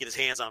can't wait to get his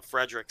hands on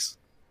Fredericks.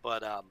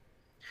 But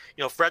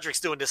Fredericks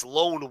doing this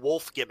lone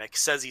wolf gimmick,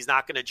 says he's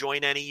not going to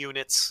join any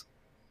units,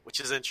 which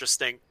is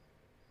interesting.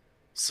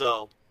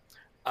 So,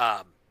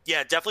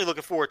 definitely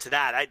looking forward to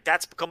that.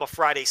 That's become a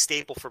Friday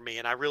staple for me,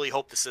 and I really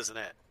hope this isn't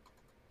it.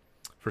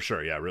 For sure,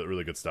 really,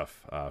 really good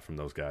stuff from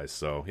those guys.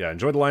 So,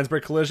 enjoy the Lions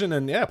Break Collision,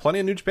 and plenty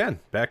of New Japan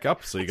back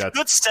up. So it's a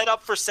good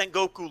setup for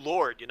Sengoku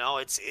Lord.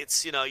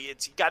 It's you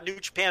got New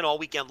Japan all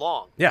weekend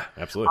long. Yeah,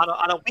 absolutely.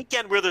 On a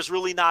weekend where there's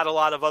really not a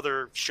lot of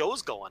other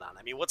shows going on.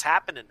 I mean, what's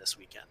happening this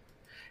weekend?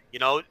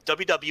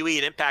 WWE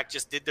and Impact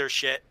just did their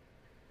shit,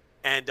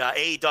 and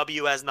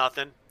AEW has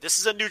nothing. This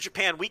is a New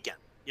Japan weekend.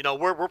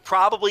 We're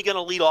probably going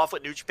to lead off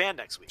with New Japan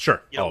next week.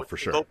 Sure. For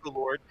sure. Goku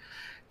Lord.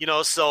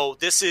 So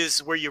this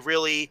is where you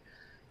really,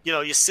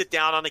 you sit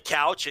down on the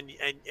couch and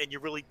you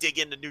really dig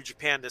into New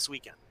Japan this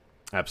weekend.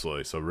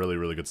 Absolutely. So really,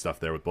 really good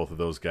stuff there with both of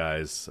those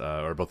guys,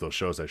 or both those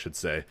shows, I should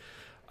say.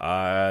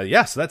 So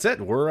that's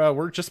it.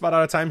 We're just about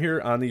out of time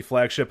here on the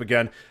flagship.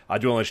 Again, I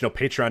do want to let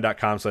you know,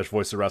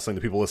 patreon.com/voice of wrestling.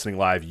 The people listening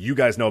live, you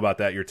guys know about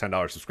that. You're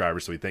 $10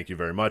 subscribers, so we thank you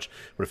very much.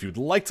 But if you'd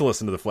like to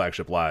listen to the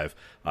flagship live,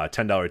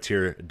 $10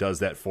 tier does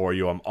that for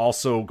you. I'm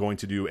also going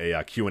to do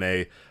a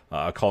Q&A,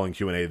 a call-in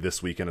Q&A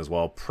this weekend as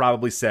well.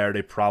 Probably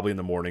Saturday, probably in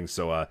the morning.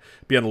 So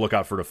be on the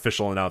lookout for an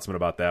official announcement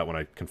about that when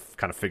I can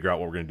kind of figure out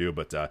what we're going to do.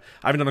 But I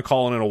haven't done a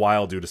call-in in a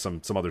while due to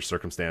some other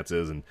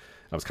circumstances, and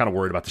I was kind of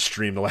worried about the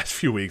stream the last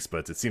few weeks,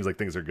 but it seems like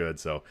things are good.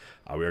 So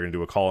we are going to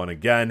do a call-in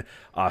again.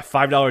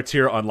 $5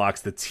 tier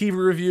unlocks the TV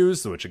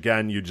reviews, which,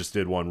 again, you just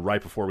did one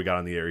right before we got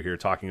on the air here,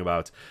 talking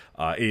about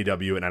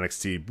AEW and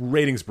NXT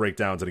ratings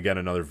breakdowns. And, again,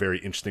 another very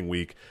interesting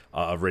week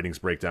of ratings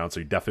breakdowns,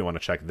 so you definitely want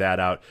to check that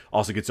out.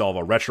 Also gets all of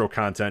our retro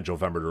content,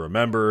 November to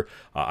Remember.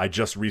 I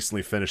just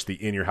recently finished the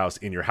In Your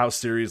House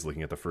series,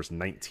 looking at the first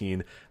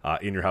 19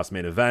 In Your House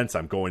main events.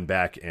 I'm going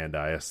back, and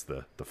I asked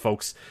the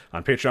folks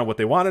on Patreon what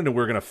they wanted, and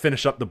we're going to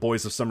finish up the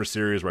Boys of Summer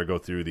series, where I go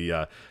through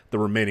the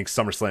remaining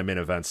SummerSlam main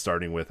events,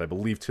 starting with, I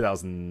believe,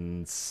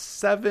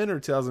 2007 or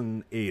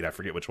 2008. I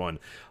forget which one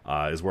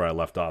is where I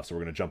left off. So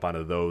we're going to jump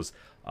onto those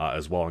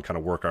as well and kind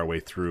of work our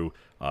way through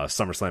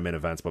SummerSlam main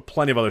events. But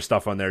plenty of other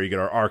stuff on there. You get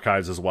our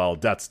archives as well,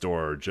 Death's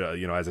Door,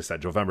 as I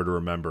said, November to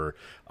Remember,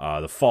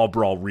 the Fall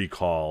Brawl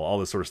Recall, all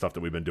this sort of stuff that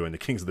we've been doing, the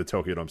Kings of the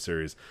Tokyo Dome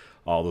series,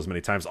 all those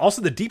many times.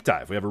 Also the deep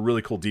dive. We have a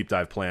really cool deep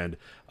dive planned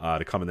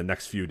to come in the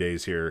next few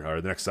days here,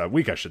 or the next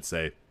week, I should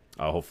say.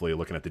 Hopefully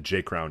looking at the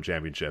J-Crown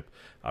Championship,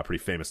 a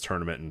pretty famous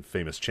tournament and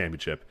famous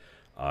championship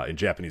in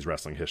Japanese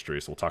wrestling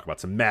history. So we'll talk about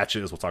some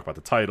matches, we'll talk about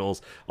the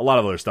titles, a lot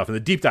of other stuff. And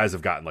the deep dives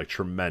have gotten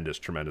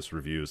tremendous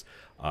reviews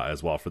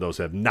as well. For those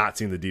who have not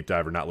seen the deep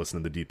dive or not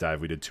listened to the deep dive,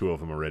 we did 2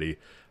 of them already.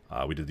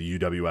 We did the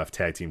UWF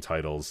tag team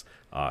titles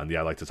and the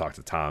I Like to Talk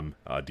to Tom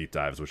deep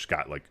dives, which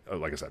got, like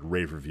I said,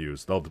 rave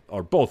reviews. They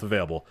are both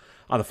available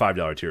on the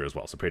 $5 tier as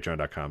well. So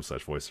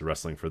patreon.com/voice of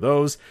wrestling for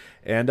those,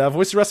 and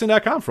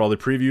voiceofwrestling.com for all the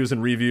previews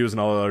and reviews and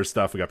all the other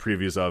stuff. We got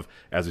previews of,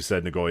 as we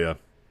said, Nagoya,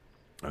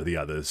 or the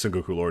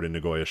Sengoku Lord in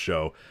Nagoya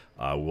show.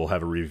 We'll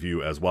have a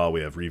review as well.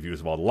 We have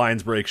reviews of all the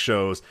Lions Break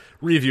shows,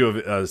 review of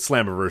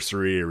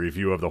Slammiversary, a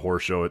review of the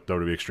horse show at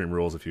WWE Extreme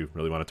Rules if you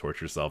really want to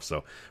torture yourself.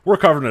 So we're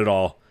covering it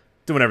all,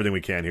 doing everything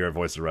we can here at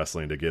Voice of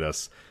Wrestling to get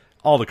us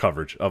all the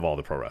coverage of all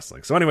the pro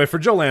wrestling. So anyway, for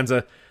Joe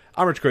Lanza,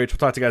 I'm Rich Craich. We'll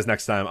talk to you guys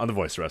next time on the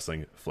Voice of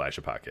Wrestling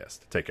Flagship Podcast.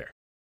 Take care.